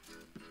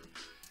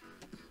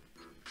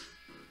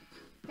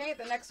 Okay,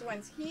 the next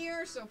one's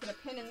here, so put a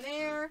pin in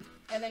there,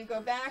 and then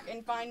go back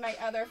and find my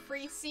other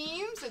free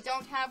seams that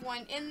don't have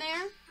one in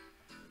there.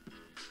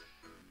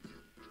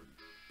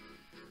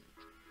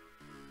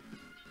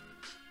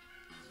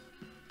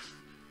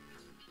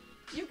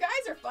 You guys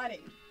are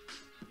funny.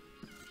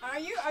 Are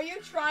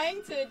you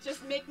trying to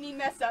just make me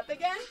mess up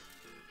again?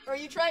 Or are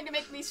you trying to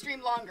make me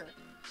stream longer?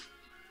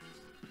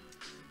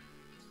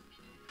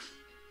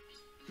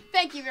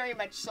 Thank you very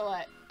much,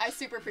 Solette. I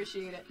super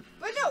appreciate it.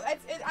 But no,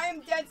 I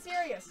am dead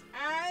serious.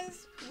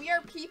 As we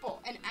are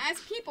people, and as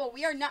people,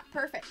 we are not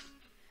perfect.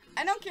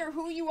 I don't care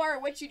who you are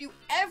or what you do.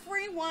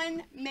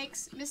 Everyone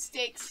makes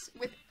mistakes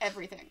with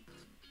everything.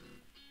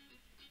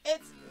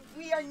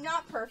 We are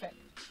not perfect.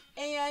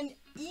 And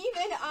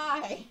even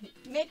I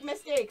make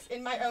mistakes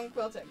in my own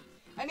quilting.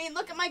 I mean,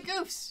 look at my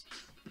goofs.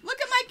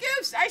 Look at my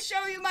goofs. I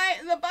show you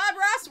the Bob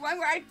Ross one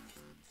where I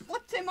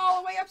flipped him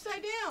all the way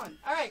upside down.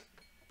 All right.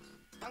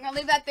 I'm going to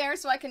leave that there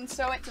so I can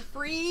sew it to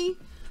free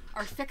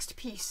our fixed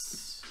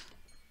piece.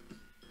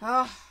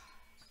 Oh.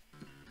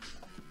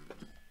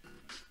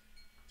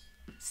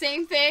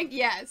 Same thing?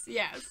 Yes,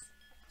 yes.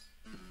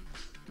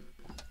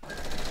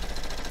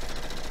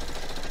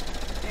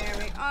 There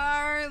we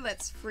are.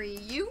 Let's free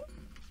you.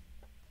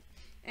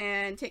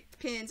 And take the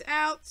pins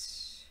out.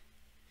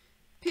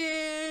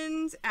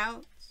 Pins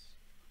out.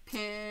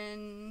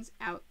 Pins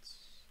out.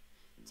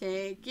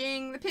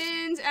 Taking the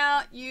pins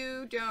out.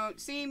 You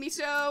don't see me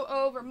sew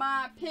over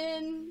my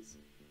pins.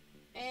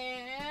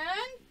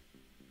 And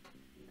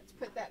let's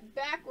put that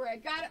back where I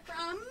got it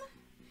from.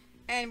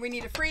 And we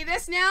need to free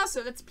this now,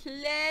 so let's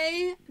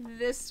play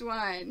this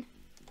one.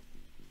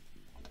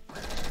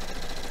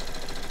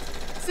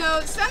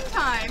 So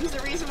sometimes the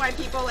reason why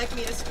people like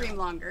me to stream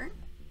longer,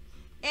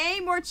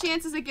 more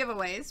chances of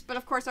giveaways, but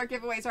of course our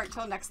giveaways aren't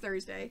till next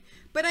Thursday.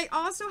 But I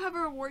also have a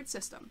reward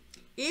system.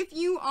 If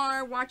you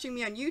are watching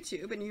me on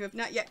YouTube and you have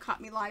not yet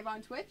caught me live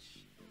on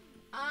Twitch,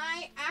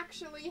 I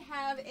actually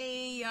have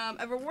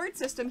a reward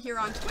system here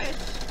on Twitch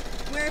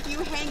where if you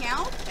hang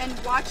out and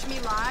watch me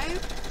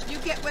live, you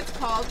get what's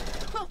called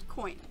quilt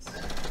coins.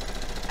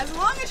 As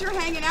long as you're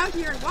hanging out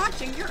here and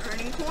watching, you're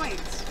earning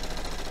coins.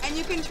 And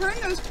you can turn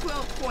those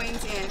quilt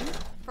coins in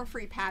for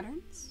free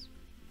patterns.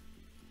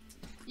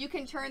 You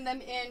can turn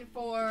them in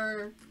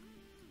for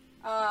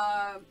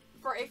a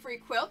free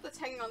quilt that's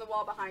hanging on the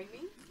wall behind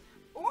me.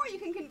 Or you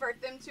can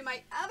convert them to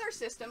my other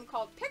system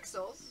called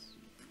Pixels.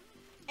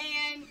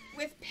 And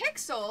with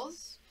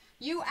Pixels,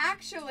 you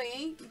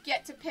actually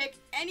get to pick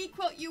any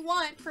quilt you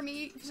want for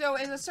me. So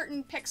it's a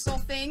certain pixel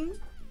thing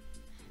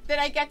that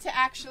I get to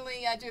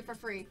actually do for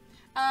free.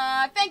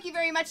 Thank you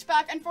very much,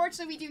 Spock.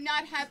 Unfortunately, we do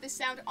not have the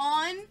sound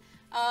on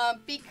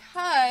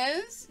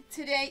because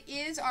today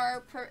is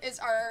our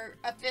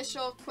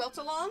official quilt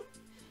along.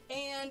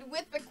 And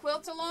with the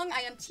quilt along,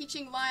 I am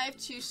teaching live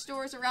to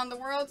stores around the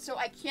world, so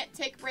I can't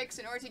take breaks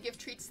in order to give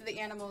treats to the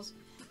animals.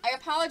 I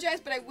apologize,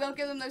 but I will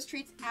give them those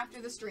treats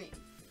after the stream.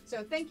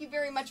 So thank you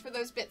very much for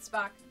those bits,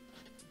 Spock.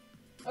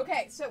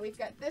 Okay, so we've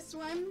got this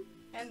one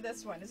and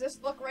this one. Does this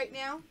look right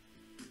now?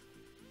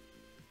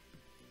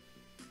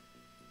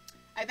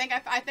 I think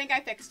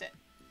I fixed it.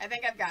 I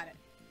think I've got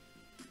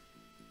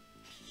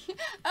it.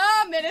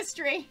 Oh,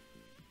 ministry.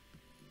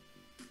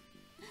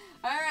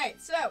 All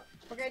right, so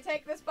we're going to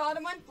take this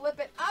bottom one, flip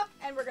it up,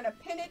 and we're going to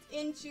pin it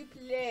into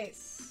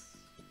place.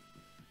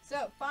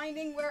 So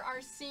finding where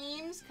our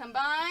seams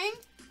combine.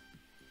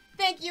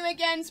 Thank you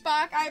again,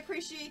 Spock. I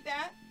appreciate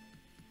that.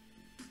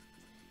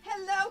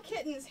 Hello,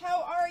 kittens.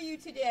 How are you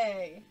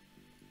today?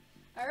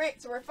 All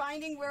right, so we're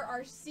finding where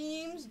our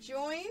seams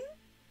join,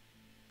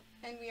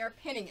 and we are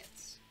pinning it.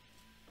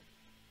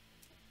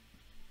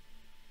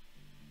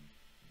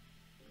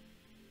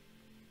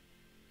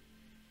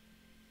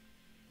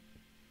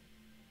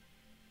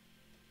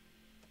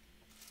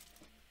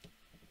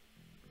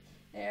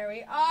 There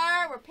we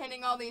are. We're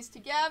pinning all these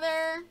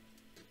together.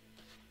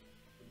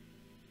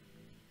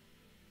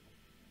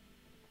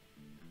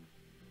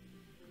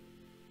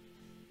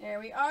 There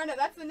we are. Now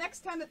that's the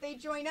next time that they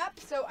join up.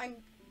 So I'm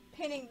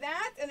pinning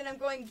that, and then I'm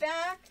going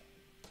back.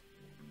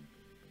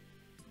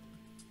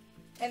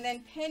 And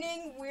then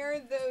pinning where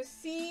those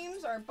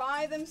seams are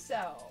by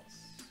themselves.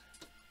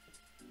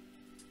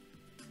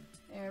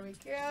 There we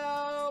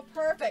go.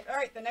 Perfect. All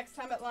right, the next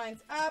time it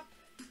lines up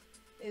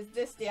is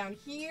this down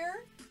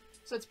here.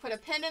 So let's put a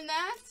pin in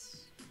that,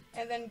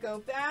 and then go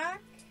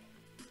back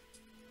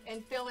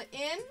and fill it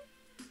in.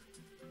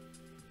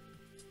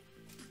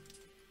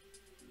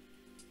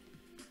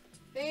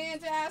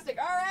 Fantastic.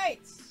 All right.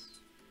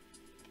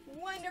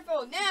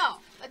 Wonderful. Now,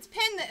 let's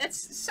pin this.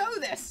 Let's sew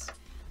this.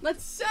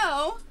 Let's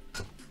sew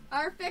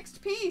our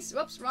fixed piece.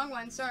 Whoops, wrong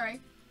one.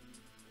 Sorry.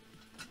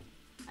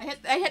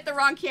 I hit the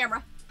wrong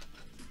camera.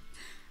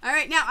 All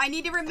right, now I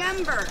need to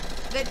remember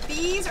that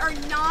these are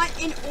not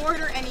in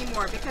order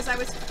anymore because I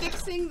was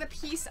fixing the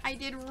piece I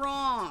did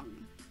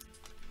wrong.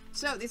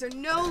 So these are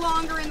no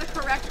longer in the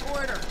correct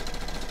order.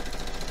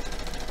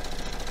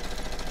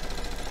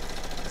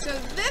 So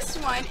this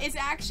one is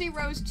actually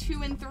rows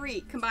 2 and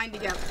 3 combined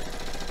together.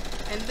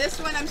 And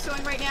this one I'm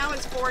sewing right now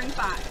is 4 and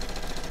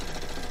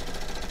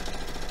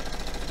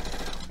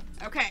 5.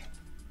 Okay.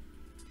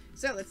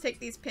 So let's take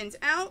these pins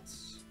out.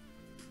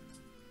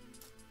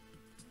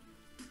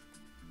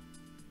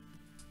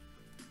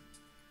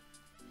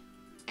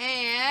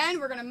 And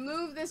we're gonna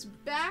move this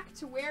back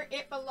to where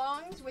it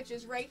belongs, which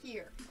is right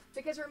here.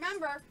 Because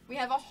remember, we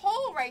have a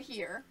hole right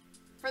here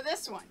for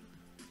this one.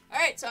 All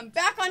right, so I'm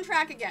back on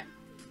track again.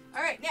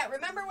 All right, now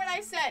remember what I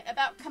said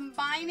about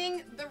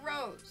combining the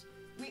rows.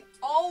 We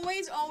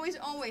always,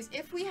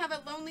 if we have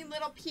a lonely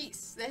little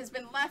piece that has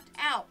been left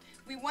out,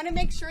 we wanna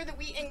make sure that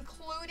we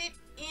include it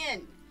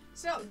in.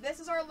 So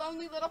this is our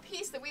lonely little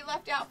piece that we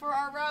left out for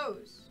our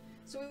rows.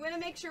 So we wanna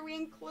make sure we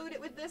include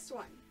it with this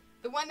one.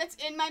 The one that's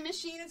in my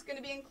machine is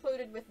gonna be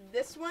included with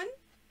this one.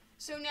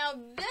 So now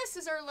this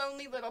is our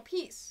lonely little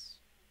piece.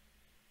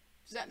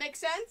 Does that make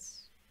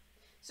sense?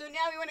 So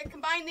now we wanna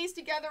combine these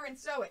together and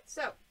sew it.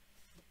 So,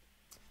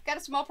 got a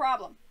small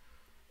problem.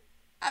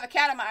 I have a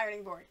cat on my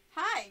ironing board.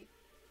 Hi.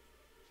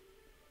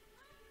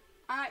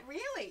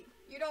 Really?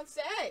 You don't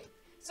say.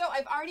 So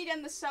I've already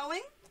done the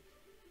sewing.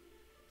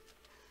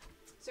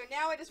 So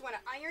now I just want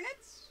to iron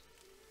it.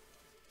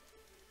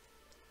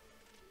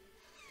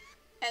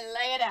 And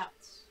lay it out.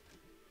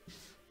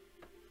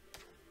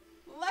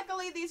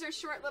 Luckily these are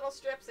short little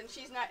strips and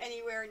she's not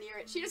anywhere near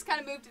it. She just kind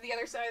of moved to the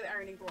other side of the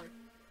ironing board.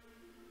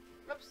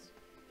 Whoops.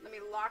 Let me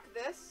lock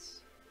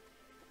this.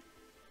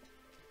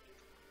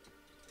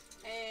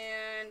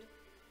 And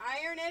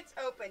iron it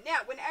open.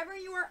 Now, whenever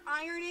you are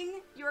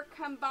ironing your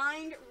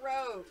combined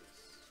rows,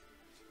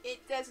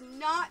 it does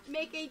not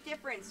make a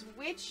difference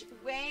which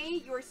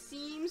way your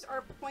seams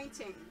are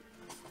pointing.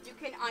 You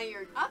can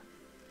iron up,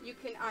 you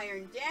can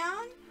iron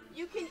down,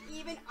 you can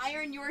even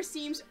iron your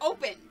seams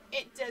open.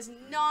 It does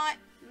not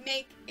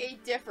make a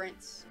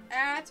difference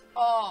at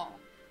all.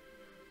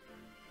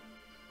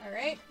 All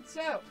right,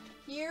 so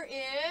here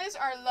is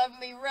our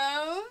lovely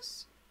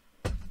rows.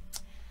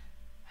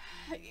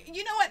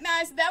 You know what,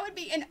 Maz? That would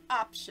be an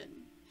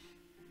option.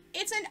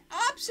 It's an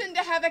option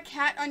to have a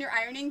cat on your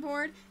ironing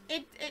board.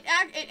 It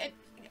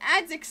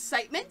adds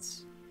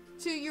excitement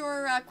to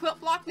your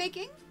quilt block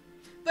making.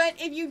 But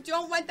if you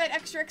don't want that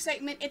extra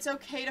excitement, it's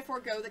okay to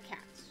forego the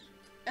cats.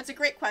 That's a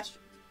great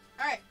question.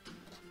 All right.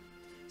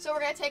 So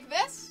we're going to take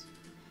this.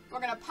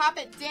 We're going to pop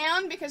it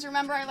down because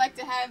remember I like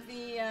to have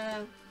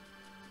the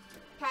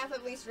path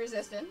of least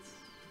resistance.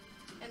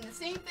 And the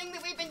same thing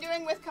that we've been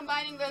doing with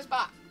combining those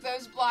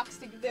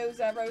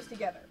rows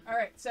together. All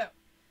right, so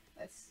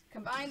let's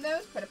combine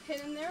those, put a pin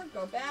in there,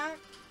 go back,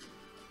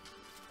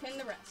 pin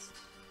the rest.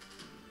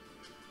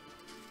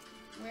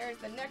 Where's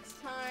the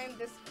next time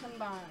this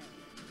combines?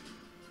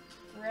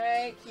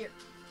 Right here.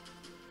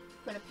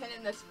 Put a pin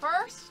in this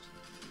first,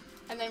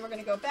 and then we're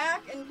going to go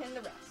back and pin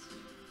the rest.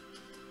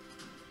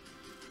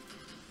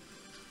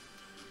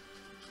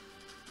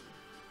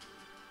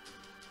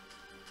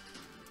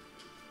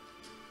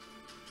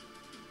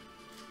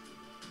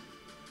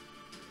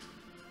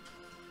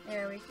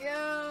 There we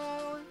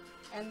go.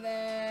 And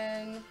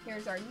then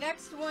here's our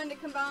next one to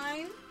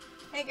combine.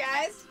 Hey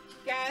guys,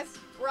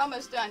 we're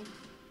almost done.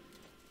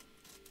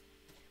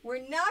 We're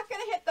not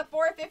going to hit the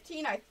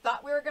 415 I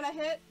thought we were going to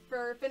hit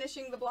for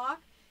finishing the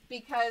block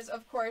because,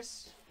 of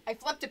course, I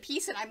flipped a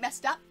piece and I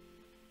messed up.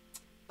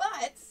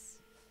 But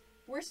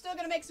we're still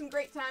going to make some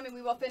great time and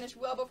we will finish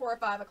well before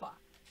 5 o'clock.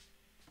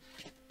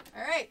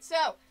 All right,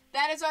 so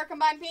that is our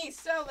combined piece.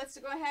 So let's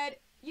go ahead.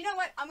 You know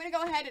what? I'm going to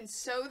go ahead and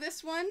sew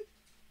this one,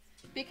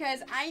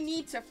 because I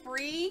need to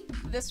free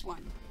this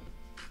one.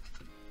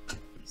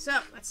 So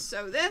let's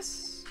sew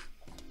this.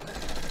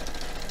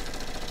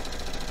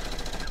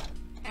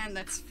 And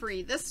let's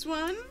free this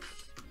one.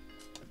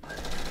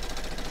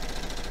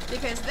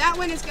 Because that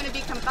one is going to be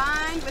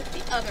combined with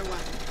the other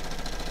one.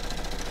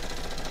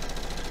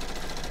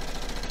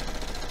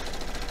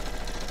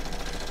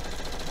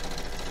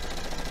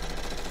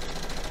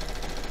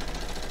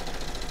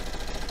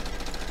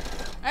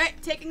 Alright,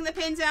 taking the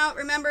pins out.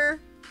 Remember,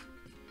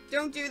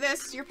 don't do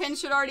this. Your pins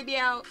should already be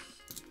out.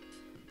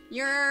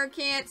 You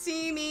can't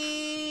see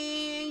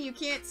me. You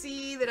can't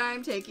see that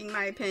I'm taking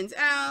my pins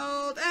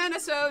out. And I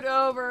sewed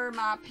over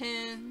my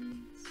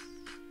pins.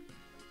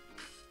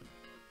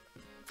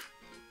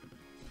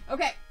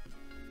 Okay.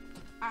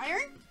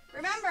 Iron.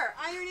 Remember,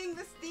 ironing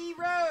the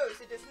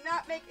rows. It does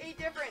not make a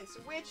difference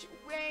which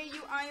way you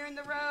iron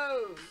the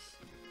rows.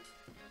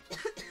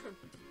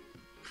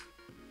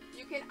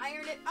 You can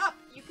iron it up.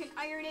 You can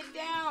iron it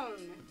down.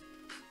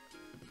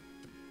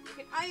 You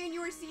can iron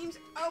your seams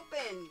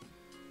open.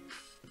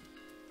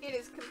 It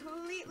is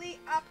completely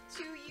up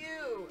to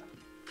you.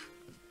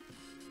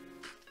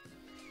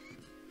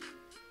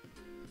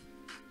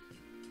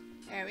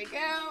 There we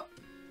go.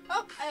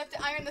 Oh, I have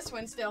to iron this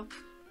one still.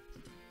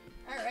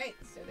 Alright,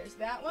 so there's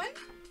that one.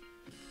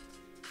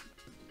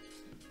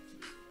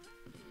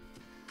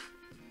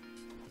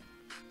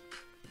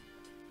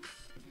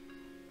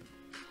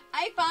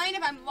 I find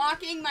if I'm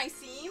locking my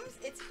seams,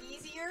 it's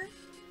easier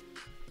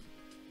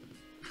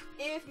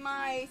if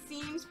my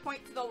seams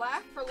point to the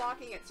left for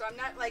locking it. So I'm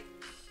not like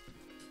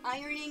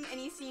ironing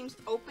any seams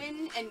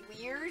open and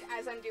weird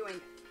as I'm doing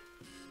it.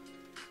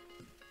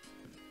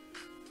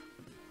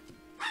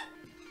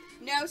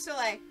 No,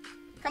 Soleil.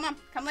 Come on,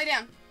 come lay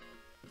down.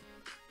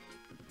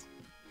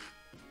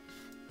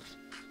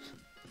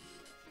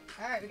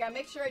 Alright, we gotta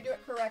make sure I do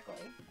it correctly.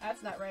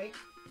 That's not right.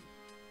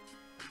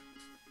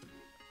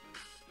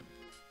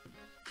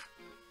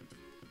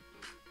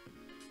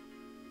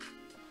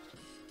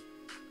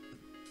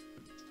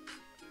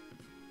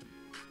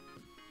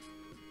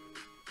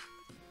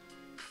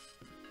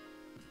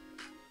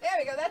 There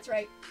we go, that's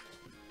right.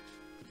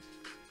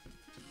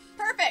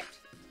 Perfect!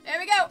 There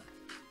we go!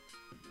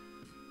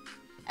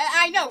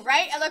 I know,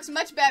 right? It looks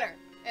much better.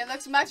 It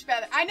looks much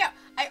better. I know,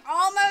 I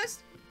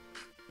almost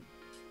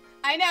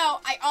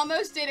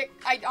did it.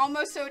 I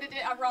almost sewed it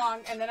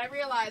wrong, and then I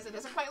realized it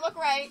doesn't quite look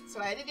right,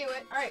 so I had to do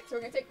it. Alright, so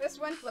we're going to take this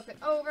one, flip it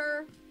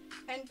over,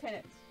 and pin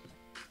it.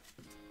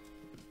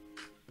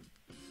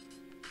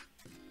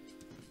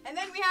 And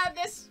then we have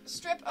this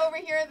strip over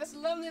here, this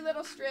lonely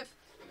little strip,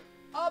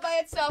 all by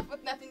itself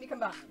with nothing to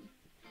combine.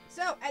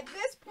 So, at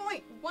this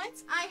point,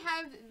 once I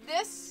have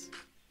this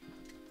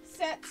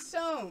set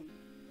sewn,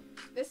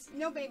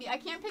 no baby, I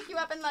can't pick you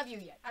up and love you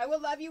yet. I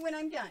will love you when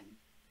I'm done.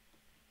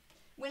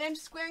 When I'm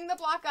squaring the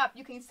block up,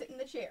 you can sit in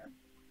the chair.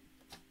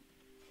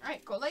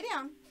 Alright, go lay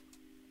down.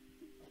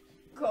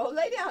 Go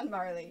lay down,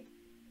 Marley.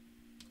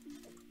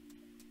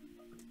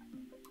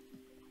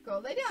 Go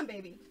lay down,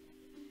 baby.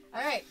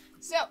 Alright,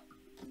 so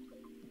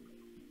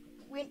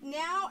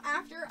now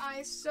after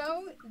I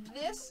sew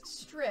this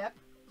strip,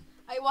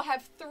 I will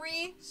have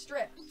 3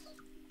 strips.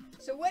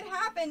 So what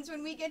happens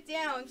when we get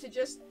down to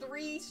just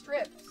 3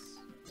 strips?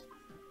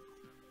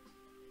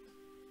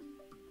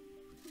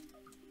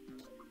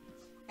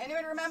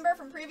 Anyone remember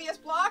from previous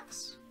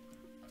blocks?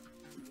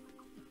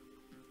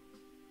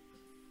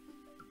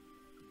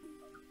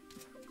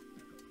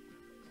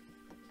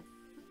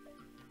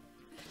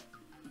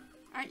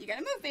 Alright, you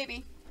gotta move,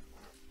 baby.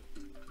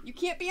 You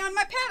can't be on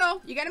my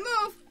pedal. You gotta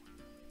move.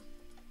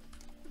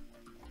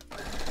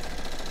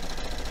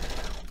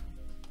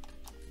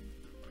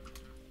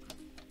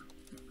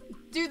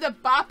 Do the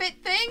bop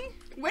it thing?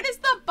 What is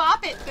the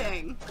bop it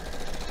thing?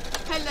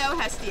 Hello,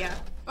 Hestia.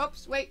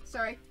 Oops, wait,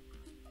 sorry.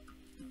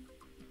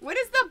 What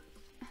is the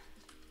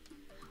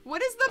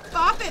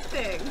bop it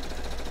thing?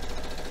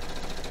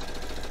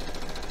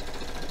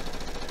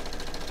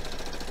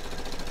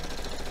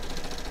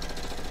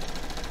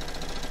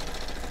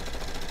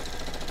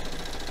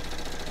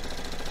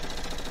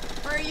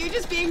 Or are you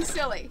just being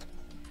silly?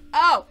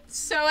 Oh,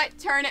 sew it,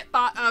 turn it,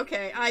 bop.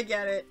 Okay, I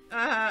get it.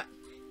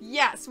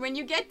 Yes, when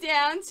you get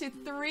down to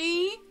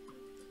 3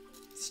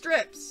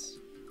 strips,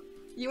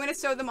 you want to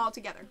sew them all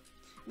together.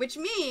 Which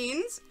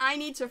means I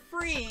need to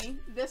free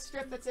this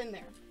strip that's in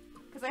there.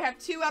 Because I have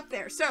 2 up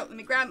there. So, let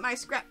me grab my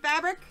scrap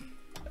fabric.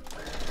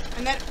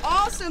 And that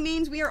also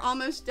means we are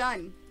almost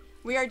done.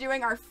 We are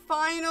doing our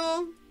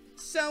final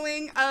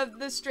sewing of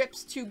the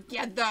strips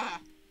together.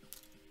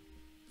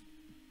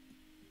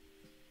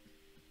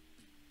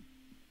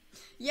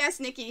 Yes,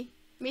 Nikki.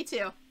 Me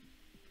too.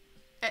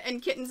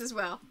 And kittens as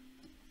well.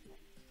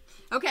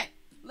 Okay,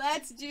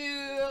 let's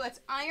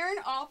iron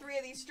all 3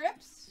 of these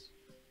strips.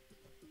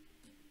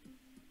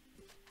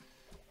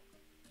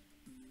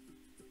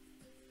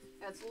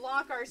 Let's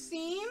lock our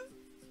seam.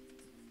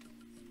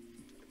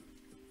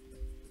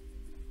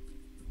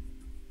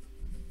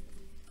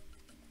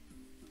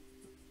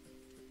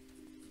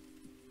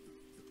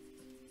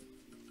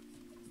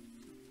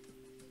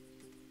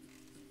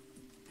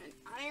 And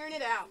iron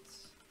it out.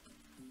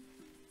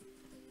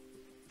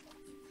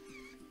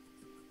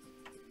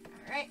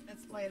 Alright,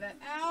 let's lay that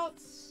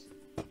out.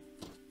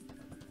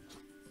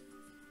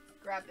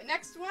 Grab the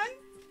next one.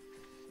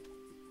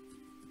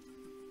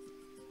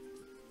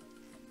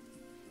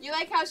 You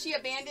like how she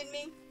abandoned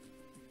me?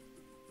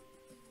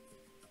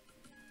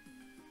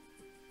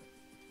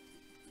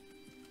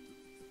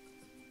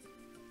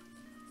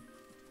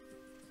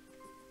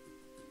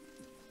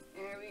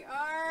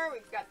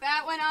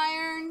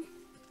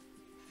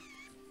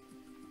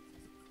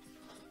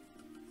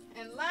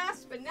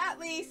 but not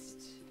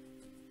least,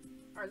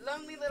 our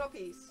lonely little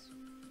piece.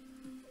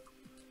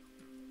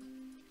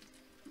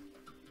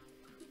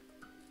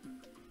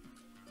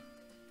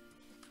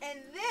 And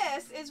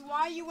this is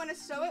why you want to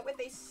sew it with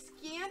a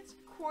scant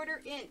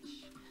 1/4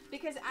 inch.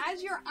 Because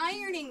as you're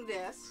ironing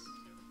this,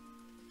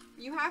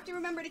 you have to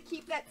remember to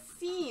keep that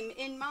seam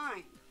in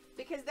mind.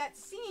 Because that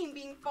seam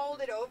being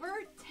folded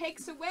over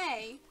takes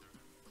away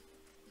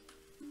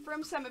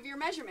from some of your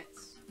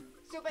measurements.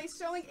 So by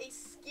sewing a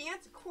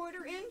scant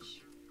 1/4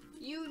 inch,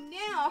 you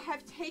now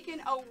have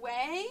taken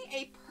away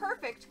a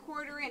perfect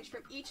 1/4 inch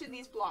from each of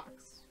these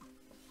blocks.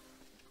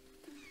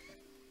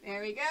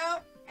 There we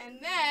go. And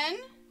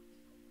then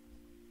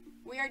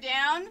we are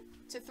down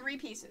to 3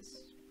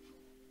 pieces.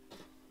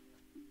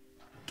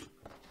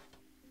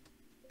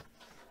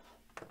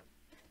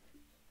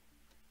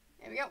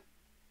 There we go.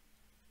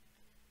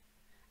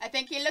 I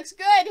think he looks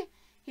good.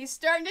 He's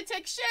starting to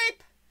take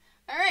shape.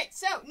 All right,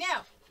 so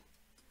now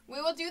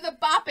we will do the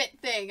bop it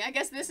thing. I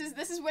guess this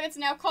is what it's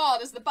now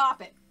called, is the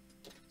bop it.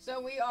 So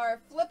we are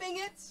flipping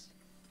it,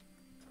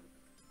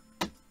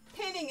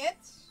 pinning it.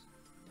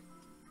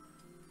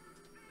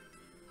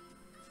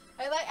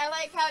 I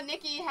like how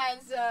Nikki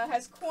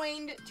has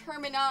coined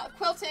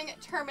quilting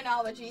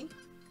terminology.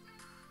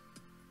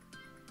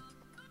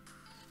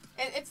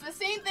 It's the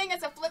same thing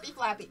as a flippy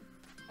flappy.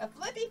 A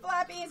flippy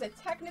flappy is a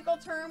technical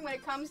term when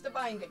it comes to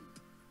binding.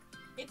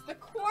 It's the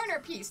corner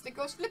piece that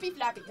goes flippy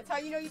flappy. That's how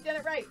you know you've done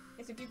it right.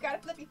 Is if you've got a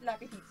flippy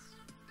flappy piece.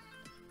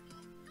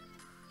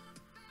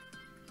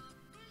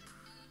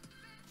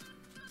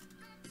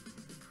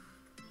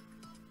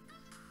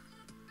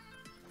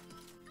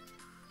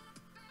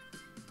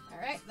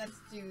 Alright, let's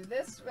do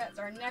this. That's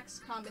our next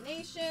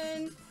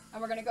combination.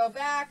 And we're going to go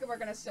back and we're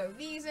going to sew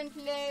these in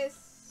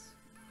place.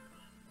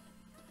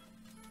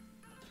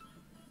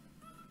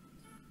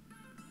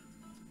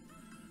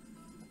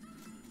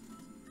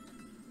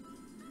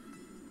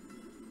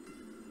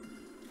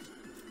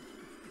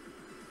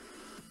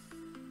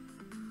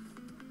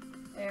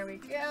 There we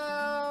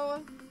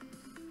go.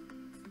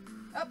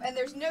 Oh, and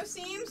there's no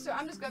seam, so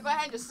I'm just going to go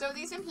ahead and just sew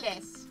these in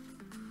place.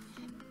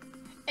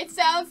 It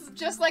sounds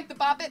just like the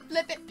bop it,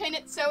 flip it, pin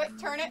it, sew it,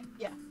 turn it.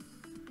 Yeah.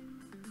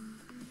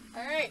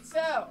 Alright,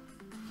 so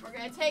we're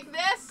going to take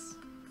this.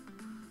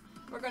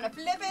 We're going to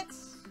flip it.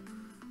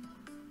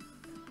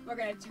 We're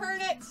going to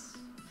turn it.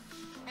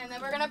 And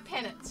then we're going to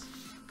pin it.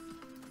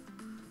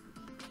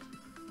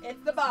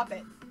 It's the bop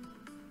it.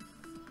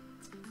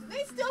 Do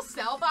they still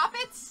sell bop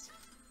its?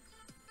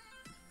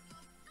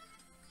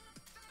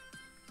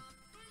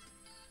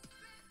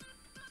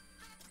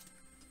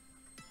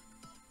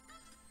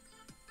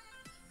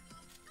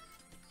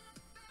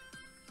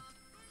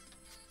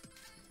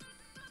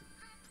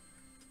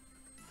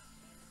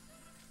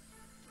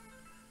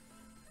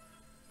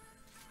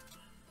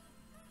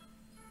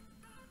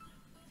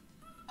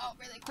 Oh,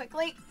 really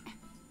quickly.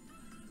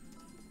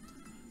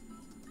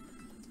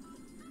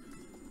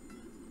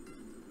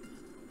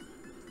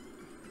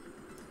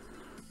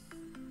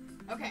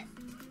 Okay.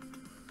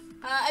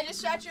 I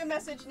just shot you a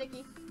message,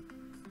 Nikki.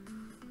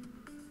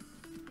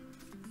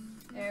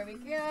 There we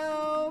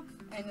go.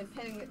 And then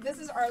pinning it. This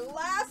is our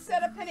last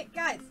set of pinning.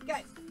 Guys,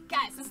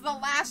 this is the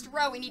last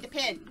row we need to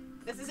pin.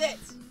 This is it.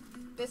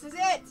 This is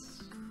it.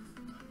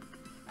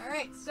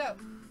 Alright, so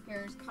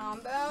here's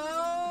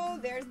combo.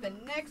 There's the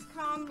next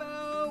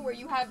combo where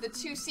you have the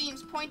 2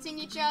 seams pointing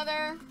each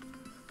other.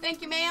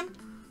 Thank you, ma'am.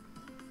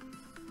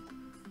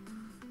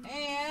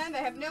 And I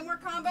have no more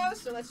combos,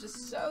 so let's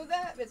just sew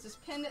that. Let's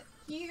just pin it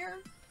here.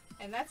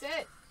 And that's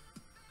it.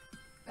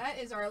 That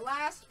is our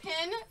last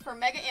pin for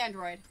Mega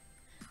Android.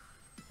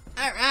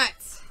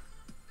 Alright.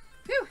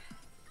 Whew.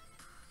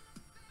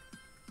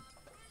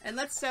 And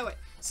let's sew it.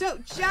 So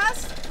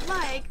just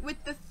like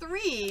with the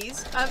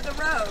 3s of the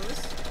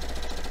rows,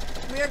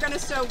 we are going to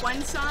sew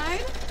one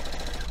side.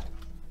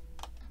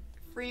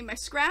 Free my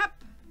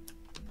scrap.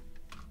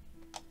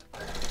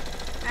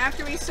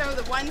 After we sew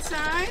the one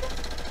side,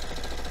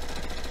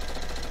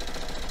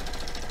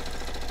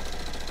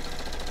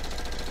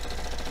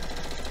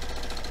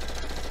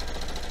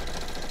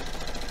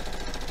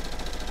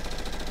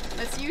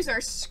 let's use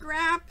our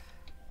scrap.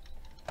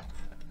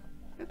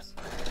 Oops.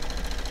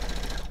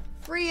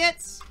 Free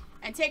it,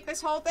 and take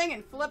this whole thing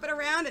and flip it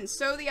around and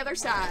sew the other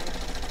side.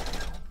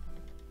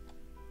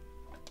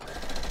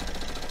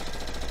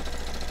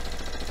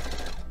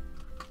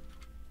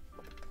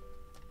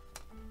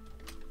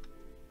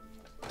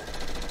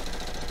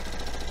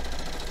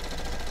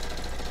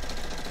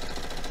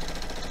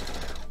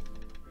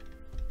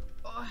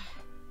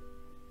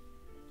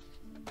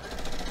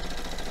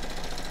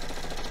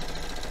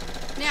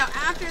 Now,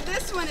 after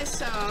this one is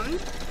sewn,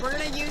 we're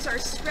going to use our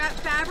scrap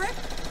fabric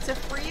to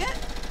free it.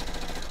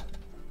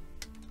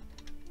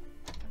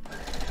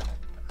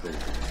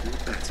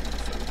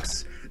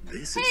 Folks.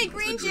 This hey,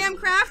 Green Jam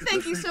Craft,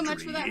 thank you so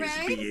much for that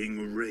raid.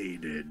 Being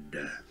raided.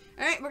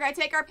 Alright, we're going to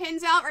take our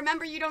pins out.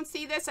 Remember, you don't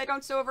see this. I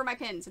don't sew over my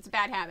pins. It's a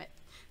bad habit.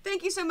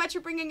 Thank you so much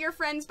for bringing your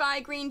friends by,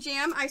 Green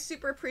Jam. I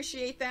super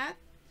appreciate that.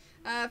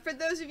 For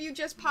those of you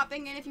just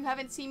popping in, if you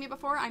haven't seen me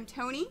before, I'm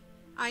Tony.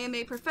 I am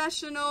a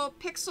professional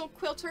pixel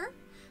quilter.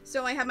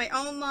 So I have my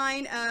own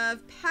line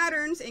of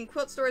patterns in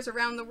quilt stores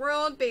around the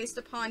world based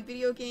upon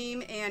video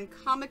game and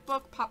comic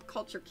book pop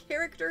culture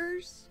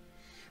characters.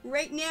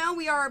 Right now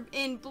we are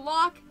in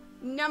block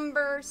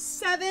number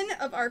 7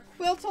 of our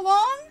quilt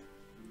along.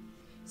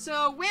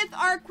 So with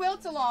our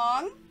quilt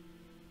along,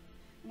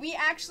 we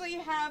actually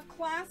have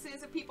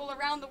classes of people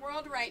around the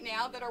world right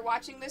now that are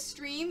watching this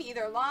stream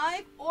either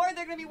live or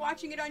they're going to be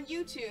watching it on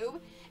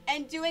YouTube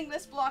and doing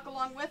this block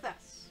along with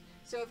us.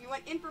 So if you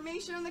want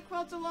information on the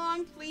quilt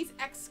along, please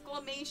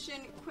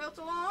exclamation quilt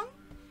along.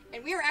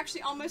 And we are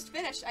actually almost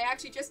finished. I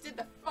actually just did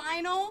the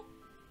final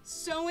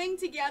sewing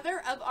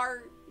together of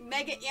our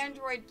Mega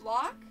Android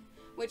block,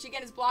 which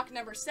again is block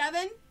number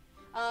 7.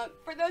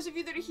 For those of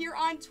you that are here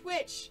on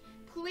Twitch,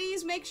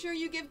 please make sure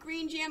you give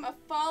Green Jam a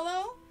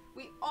follow.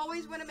 We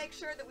always want to make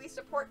sure that we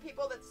support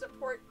people that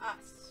support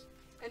us.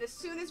 And as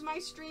soon as my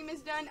stream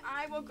is done,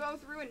 I will go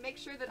through and make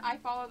sure that I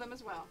follow them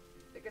as well,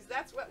 because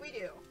that's what we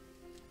do.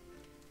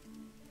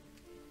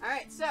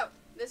 Alright, so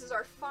this is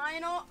our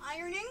final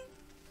ironing.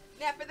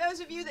 Now, for those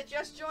of you that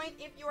just joined,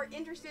 if you are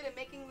interested in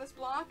making this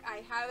block,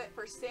 I have it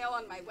for sale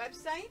on my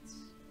website.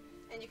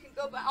 And you can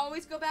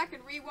always go back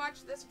and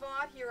rewatch this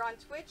VOD here on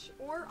Twitch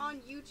or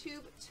on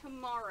YouTube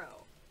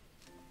tomorrow.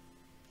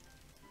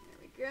 There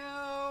we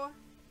go.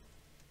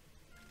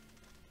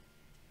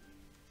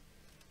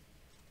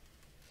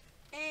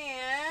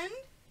 And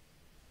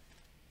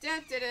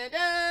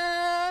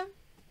da-da-da-da,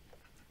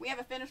 we have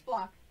a finished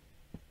block.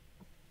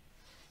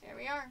 There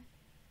we are.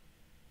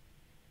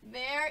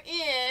 There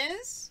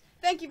is.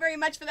 Thank you very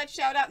much for that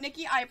shout out,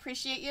 Nikki. I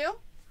appreciate you.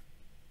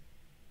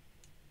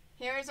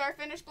 Here is our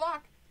finished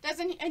block.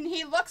 And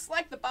he looks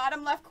like the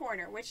bottom left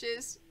corner, which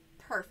is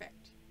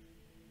perfect.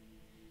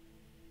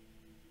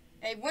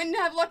 It wouldn't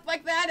have looked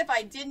like that if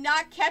I did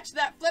not catch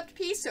that flipped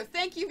piece, so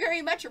thank you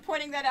very much for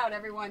pointing that out,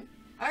 everyone.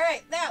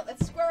 Alright, now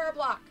let's square our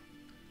block.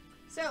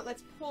 So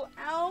let's pull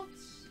out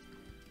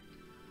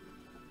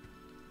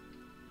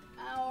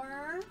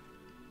our...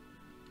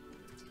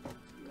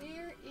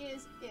 Where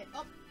is it?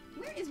 Oh,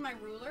 where is my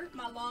ruler?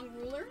 My long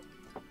ruler?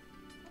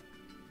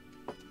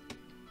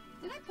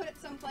 Did I put it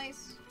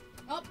someplace?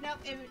 Oh, no,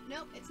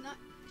 nope, it's not.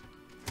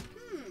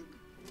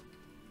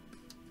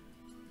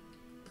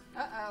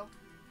 Uh-oh.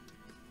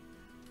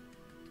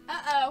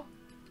 Uh-oh.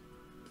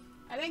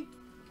 I think...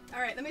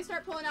 Alright, let me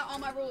start pulling out all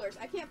my rulers.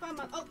 I can't find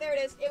my... Oh, there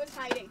it is. It was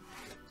hiding.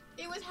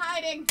 It was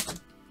hiding.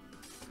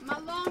 My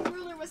long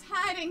ruler was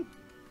hiding.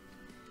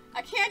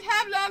 I can't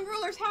have long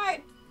rulers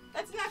hide.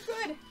 That's not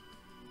good.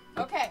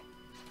 Okay.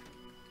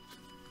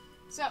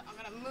 So, I'm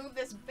going to move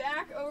this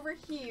back over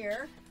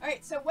here.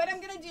 Alright, so what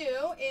I'm going to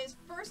do is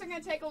first I'm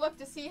going to take a look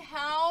to see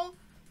how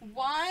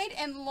wide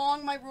and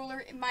long my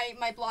ruler,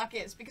 my block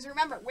is. Because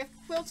remember, with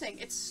quilting,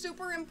 it's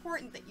super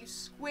important that you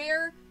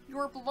square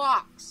your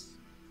blocks.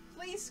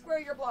 Please square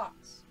your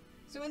blocks.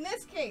 So in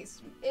this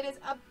case, it is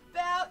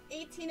about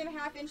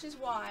 18.5 inches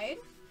wide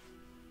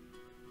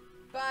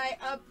by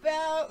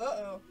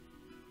about,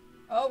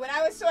 oh, when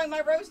I was sewing my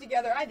rows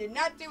together, I did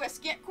not do a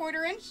scant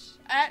 1/4 inch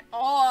at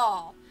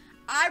all.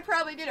 I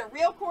probably did a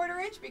real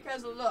 1/4 inch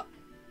because look,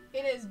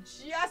 it is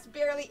just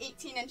barely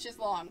 18 inches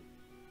long.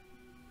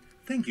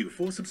 Thank you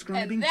for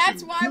subscribing. And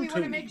that's to why we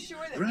want to make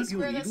sure that we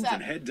square this up.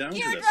 And head down to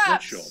the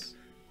Teardrops!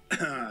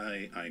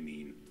 sweatshop. I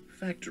mean,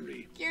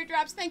 factory.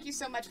 Geardrops, thank you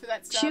so much for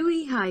that stuff.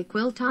 Chewy high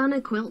quilt on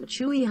a quilt,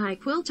 chewy high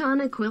quilt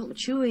on a quilt,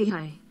 chewy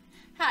high.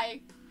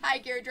 Hi,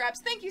 Geardrops.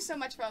 Thank you so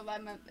much for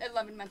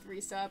 11-month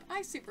resub.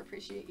 I super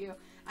appreciate you.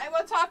 I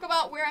will talk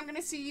about where I'm going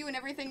to see you and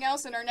everything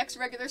else in our next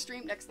regular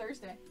stream next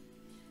Thursday.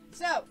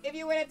 So, if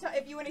you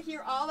want to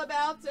hear all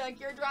about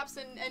Geardrops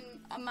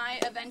and my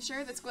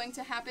adventure that's going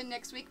to happen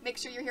next week, make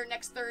sure you're here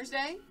next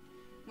Thursday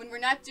when we're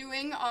not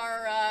doing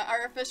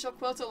our official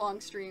quilt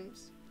along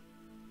streams.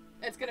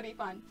 It's going to be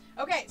fun.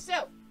 Okay,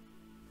 so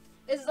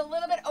this is a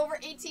little bit over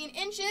 18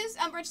 inches.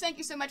 Umbridge, thank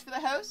you so much for the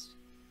host.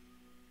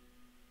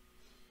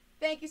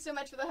 Thank you so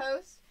much for the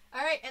host.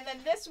 All right, and then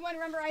this one,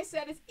 remember I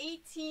said is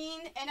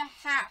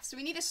 18.5. So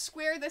we need to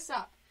square this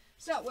up.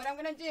 So what I'm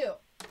going to do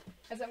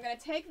is I'm going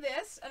to take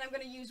this and I'm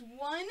going to use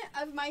one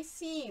of my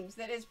seams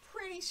that is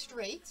pretty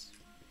straight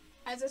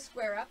as a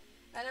square up.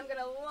 And I'm going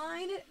to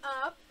line it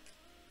up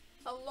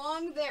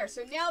along there.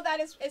 So now that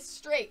is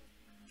straight.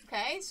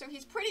 Okay, so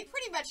he's pretty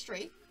much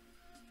straight.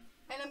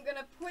 And I'm going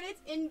to put it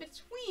in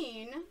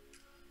between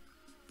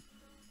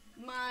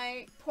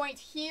my point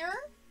here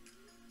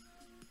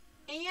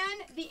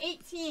and the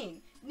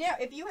 18. Now,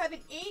 if you have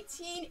an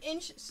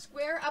 18-inch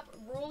square up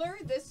ruler,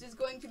 this is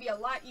going to be a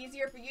lot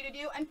easier for you to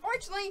do.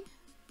 Unfortunately,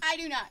 I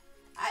do not.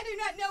 I do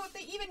not know if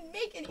they even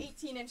make an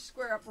 18-inch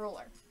square up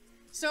ruler.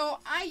 So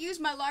I use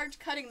my large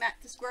cutting mat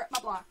to square up my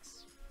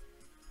blocks.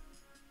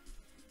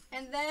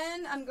 And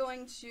then I'm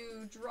going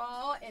to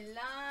draw a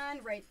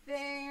line right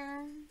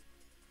there.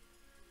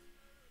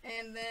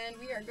 And then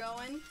we are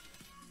going.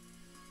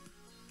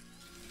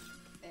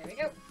 There we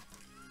go.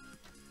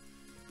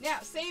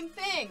 Now, same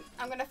thing.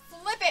 I'm going to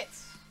flip it.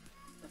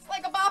 It's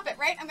like a bop it,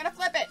 right? I'm going to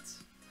flip it.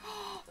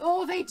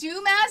 Oh, they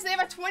do, Maz? They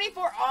have a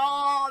 24.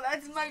 Oh,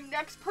 that's my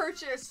next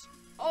purchase.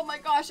 Oh my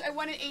gosh, I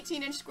want an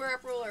 18-inch square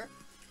up ruler.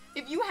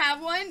 If you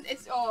have one,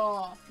 it's,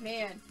 oh,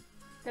 man.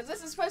 Because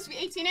this is supposed to be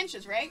 18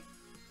 inches, right?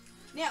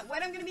 Now,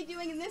 what I'm going to be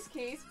doing in this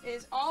case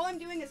is all I'm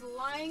doing is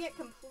lining it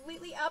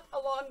completely up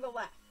along the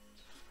left.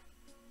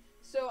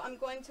 So I'm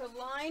going to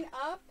line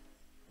up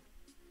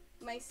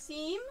my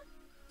seam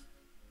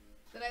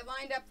that I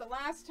lined up the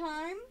last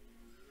time.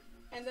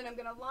 And then I'm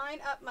going to line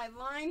up my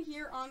line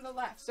here on the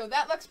left. So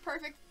that looks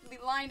perfectly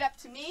lined up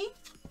to me.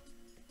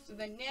 So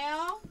then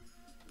now,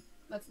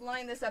 let's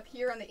line this up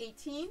here on the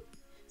 18.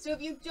 So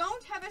if you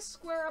don't have a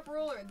square up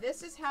ruler,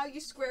 this is how you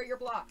square your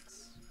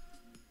blocks.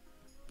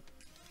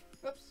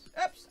 Oops,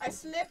 oops, I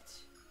slipped,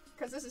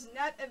 because this is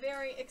not a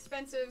very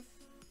expensive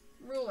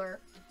ruler.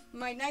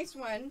 My nice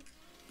one,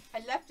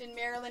 I left in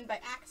Maryland by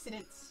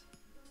accident.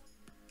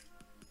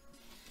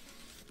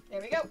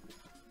 There we go.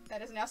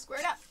 That is now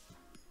squared up.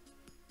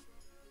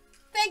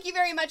 Thank you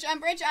very much,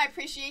 Umbridge. I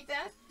appreciate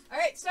that. All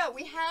right, so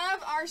we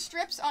have our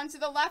strips onto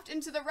the left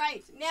and to the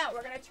right. Now,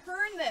 we're going to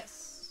turn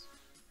this,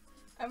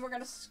 and we're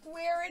going to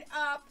square it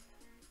up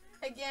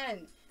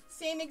again.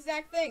 Same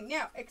exact thing.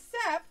 Now,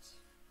 except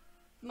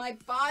my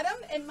bottom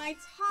and my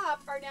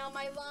top are now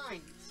my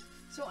lines.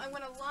 So I'm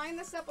going to line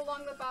this up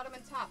along the bottom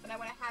and top, and I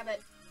want to have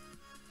it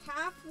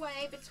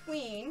halfway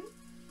between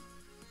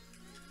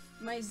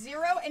my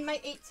 0 and my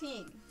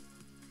 18.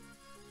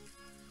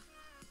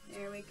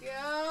 There we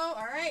go.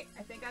 All right,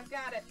 I think I've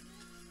got it.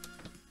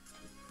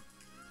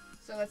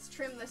 So let's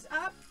trim this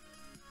up.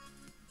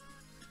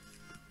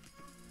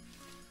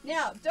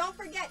 Now, don't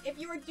forget, if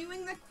you are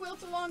doing the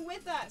quilt along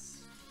with us,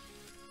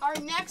 our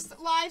next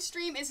live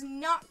stream is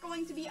not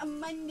going to be a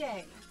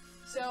Monday.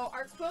 So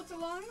our quilt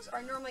alongs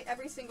are normally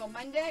every single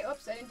Monday.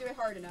 Oops, I didn't do it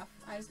hard enough.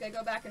 I just gotta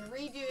go back and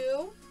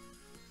redo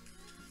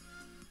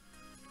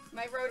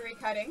my rotary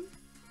cutting.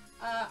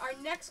 Our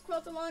next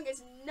quilt along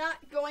is not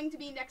going to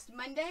be next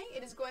Monday.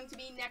 It is going to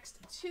be next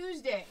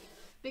Tuesday,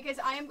 because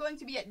I am going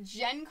to be at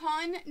Gen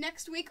Con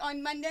next week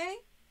on Monday.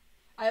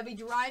 I'll be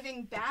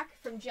driving back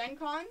from Gen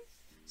Con.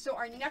 So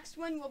our next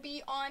one will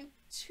be on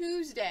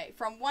Tuesday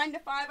from 1 to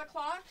 5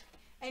 o'clock.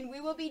 And we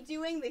will be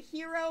doing the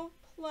Hero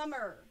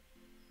Plumber,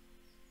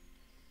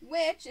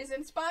 which is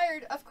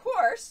inspired, of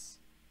course,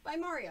 by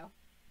Mario.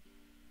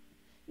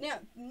 Now,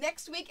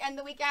 next week and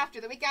the week after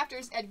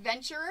is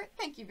Adventurer.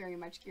 Thank you very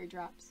much, Gear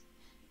Drops.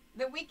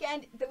 The week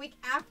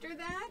after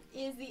that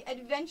is the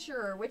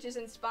Adventurer, which is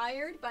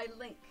inspired by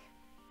Link.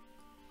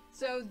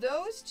 So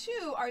those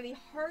two are the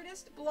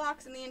hardest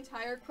blocks in the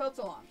entire quilt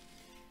along.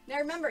 Now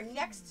remember,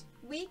 next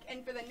week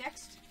and for the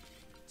next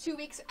 2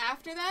 weeks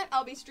after that,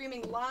 I'll be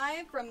streaming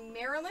live from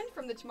Maryland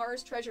from the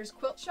Tomorrow's Treasures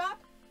Quilt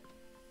Shop.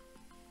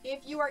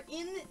 If you are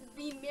in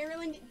the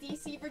Maryland,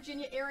 DC,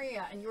 Virginia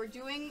area and you're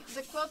doing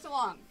the quilt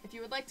along, if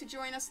you would like to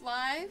join us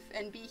live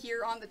and be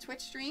here on the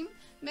Twitch stream,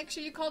 make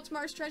sure you call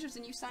Tomorrow's Treasures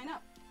and you sign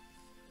up.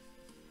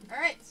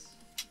 Alright.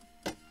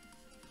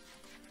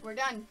 We're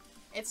done.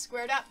 It's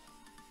squared up.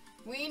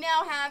 We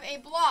now have a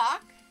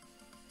block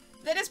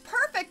that is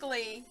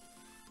perfectly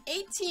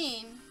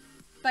 18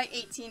 by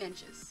 18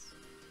 inches.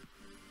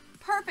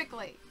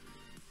 Perfectly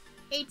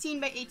 18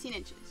 by 18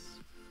 inches.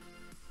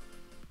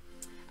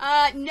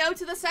 No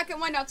to the second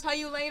one, I'll tell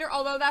you later,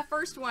 although that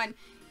first one,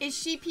 is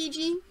she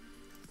PG?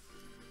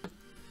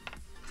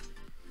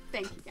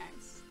 Thank you,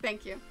 guys.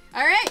 Thank you.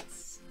 All right.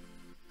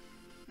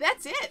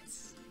 That's it.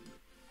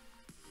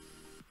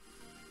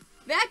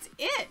 That's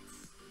it.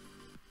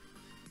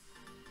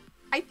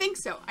 I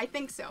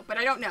think so, but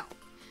I don't know.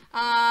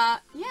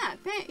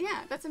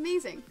 Yeah, that's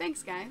amazing.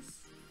 Thanks,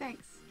 guys.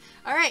 Thanks.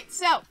 All right,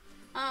 so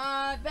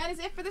that is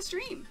it for the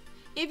stream.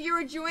 If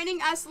you're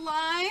joining us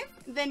live,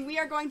 then we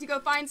are going to go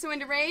find someone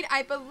to raid.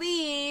 I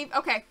believe,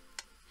 okay.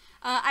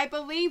 I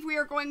believe we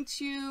are going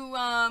to,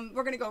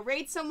 we're going to go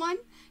raid someone.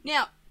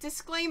 Now,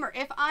 disclaimer,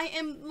 if I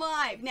am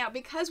live, now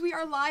because we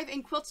are live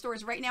in quilt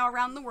stores right now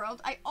around the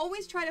world, I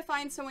always try to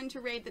find someone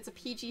to raid that's a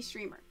PG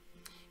streamer.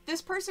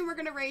 This person we're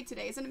going to raid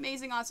today is an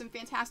amazing, awesome,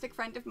 fantastic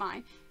friend of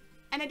mine.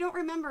 And I don't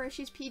remember if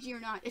she's PG or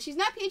not. If she's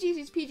not PG,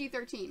 she's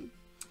PG-13.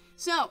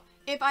 So,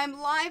 if I'm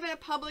live at a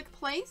public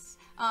place,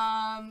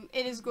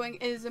 it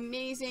is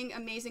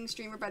amazing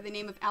streamer by the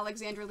name of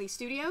Alexandra Lee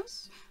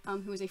Studios,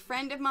 who is a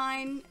friend of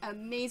mine,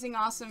 amazing,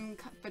 awesome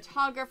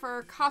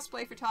photographer,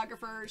 cosplay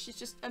photographer. She's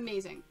just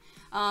amazing.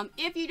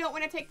 If you don't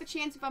want to take the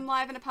chance if I'm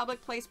live in a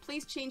public place,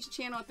 please change the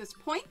channel at this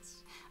point.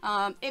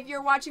 If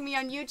you're watching me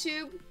on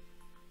YouTube,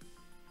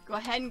 go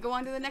ahead and go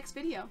on to the next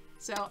video.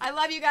 So, I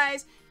love you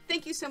guys.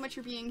 Thank you so much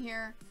for being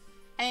here.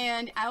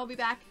 And I will be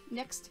back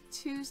next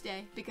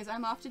Tuesday because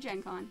I'm off to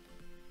Gen Con.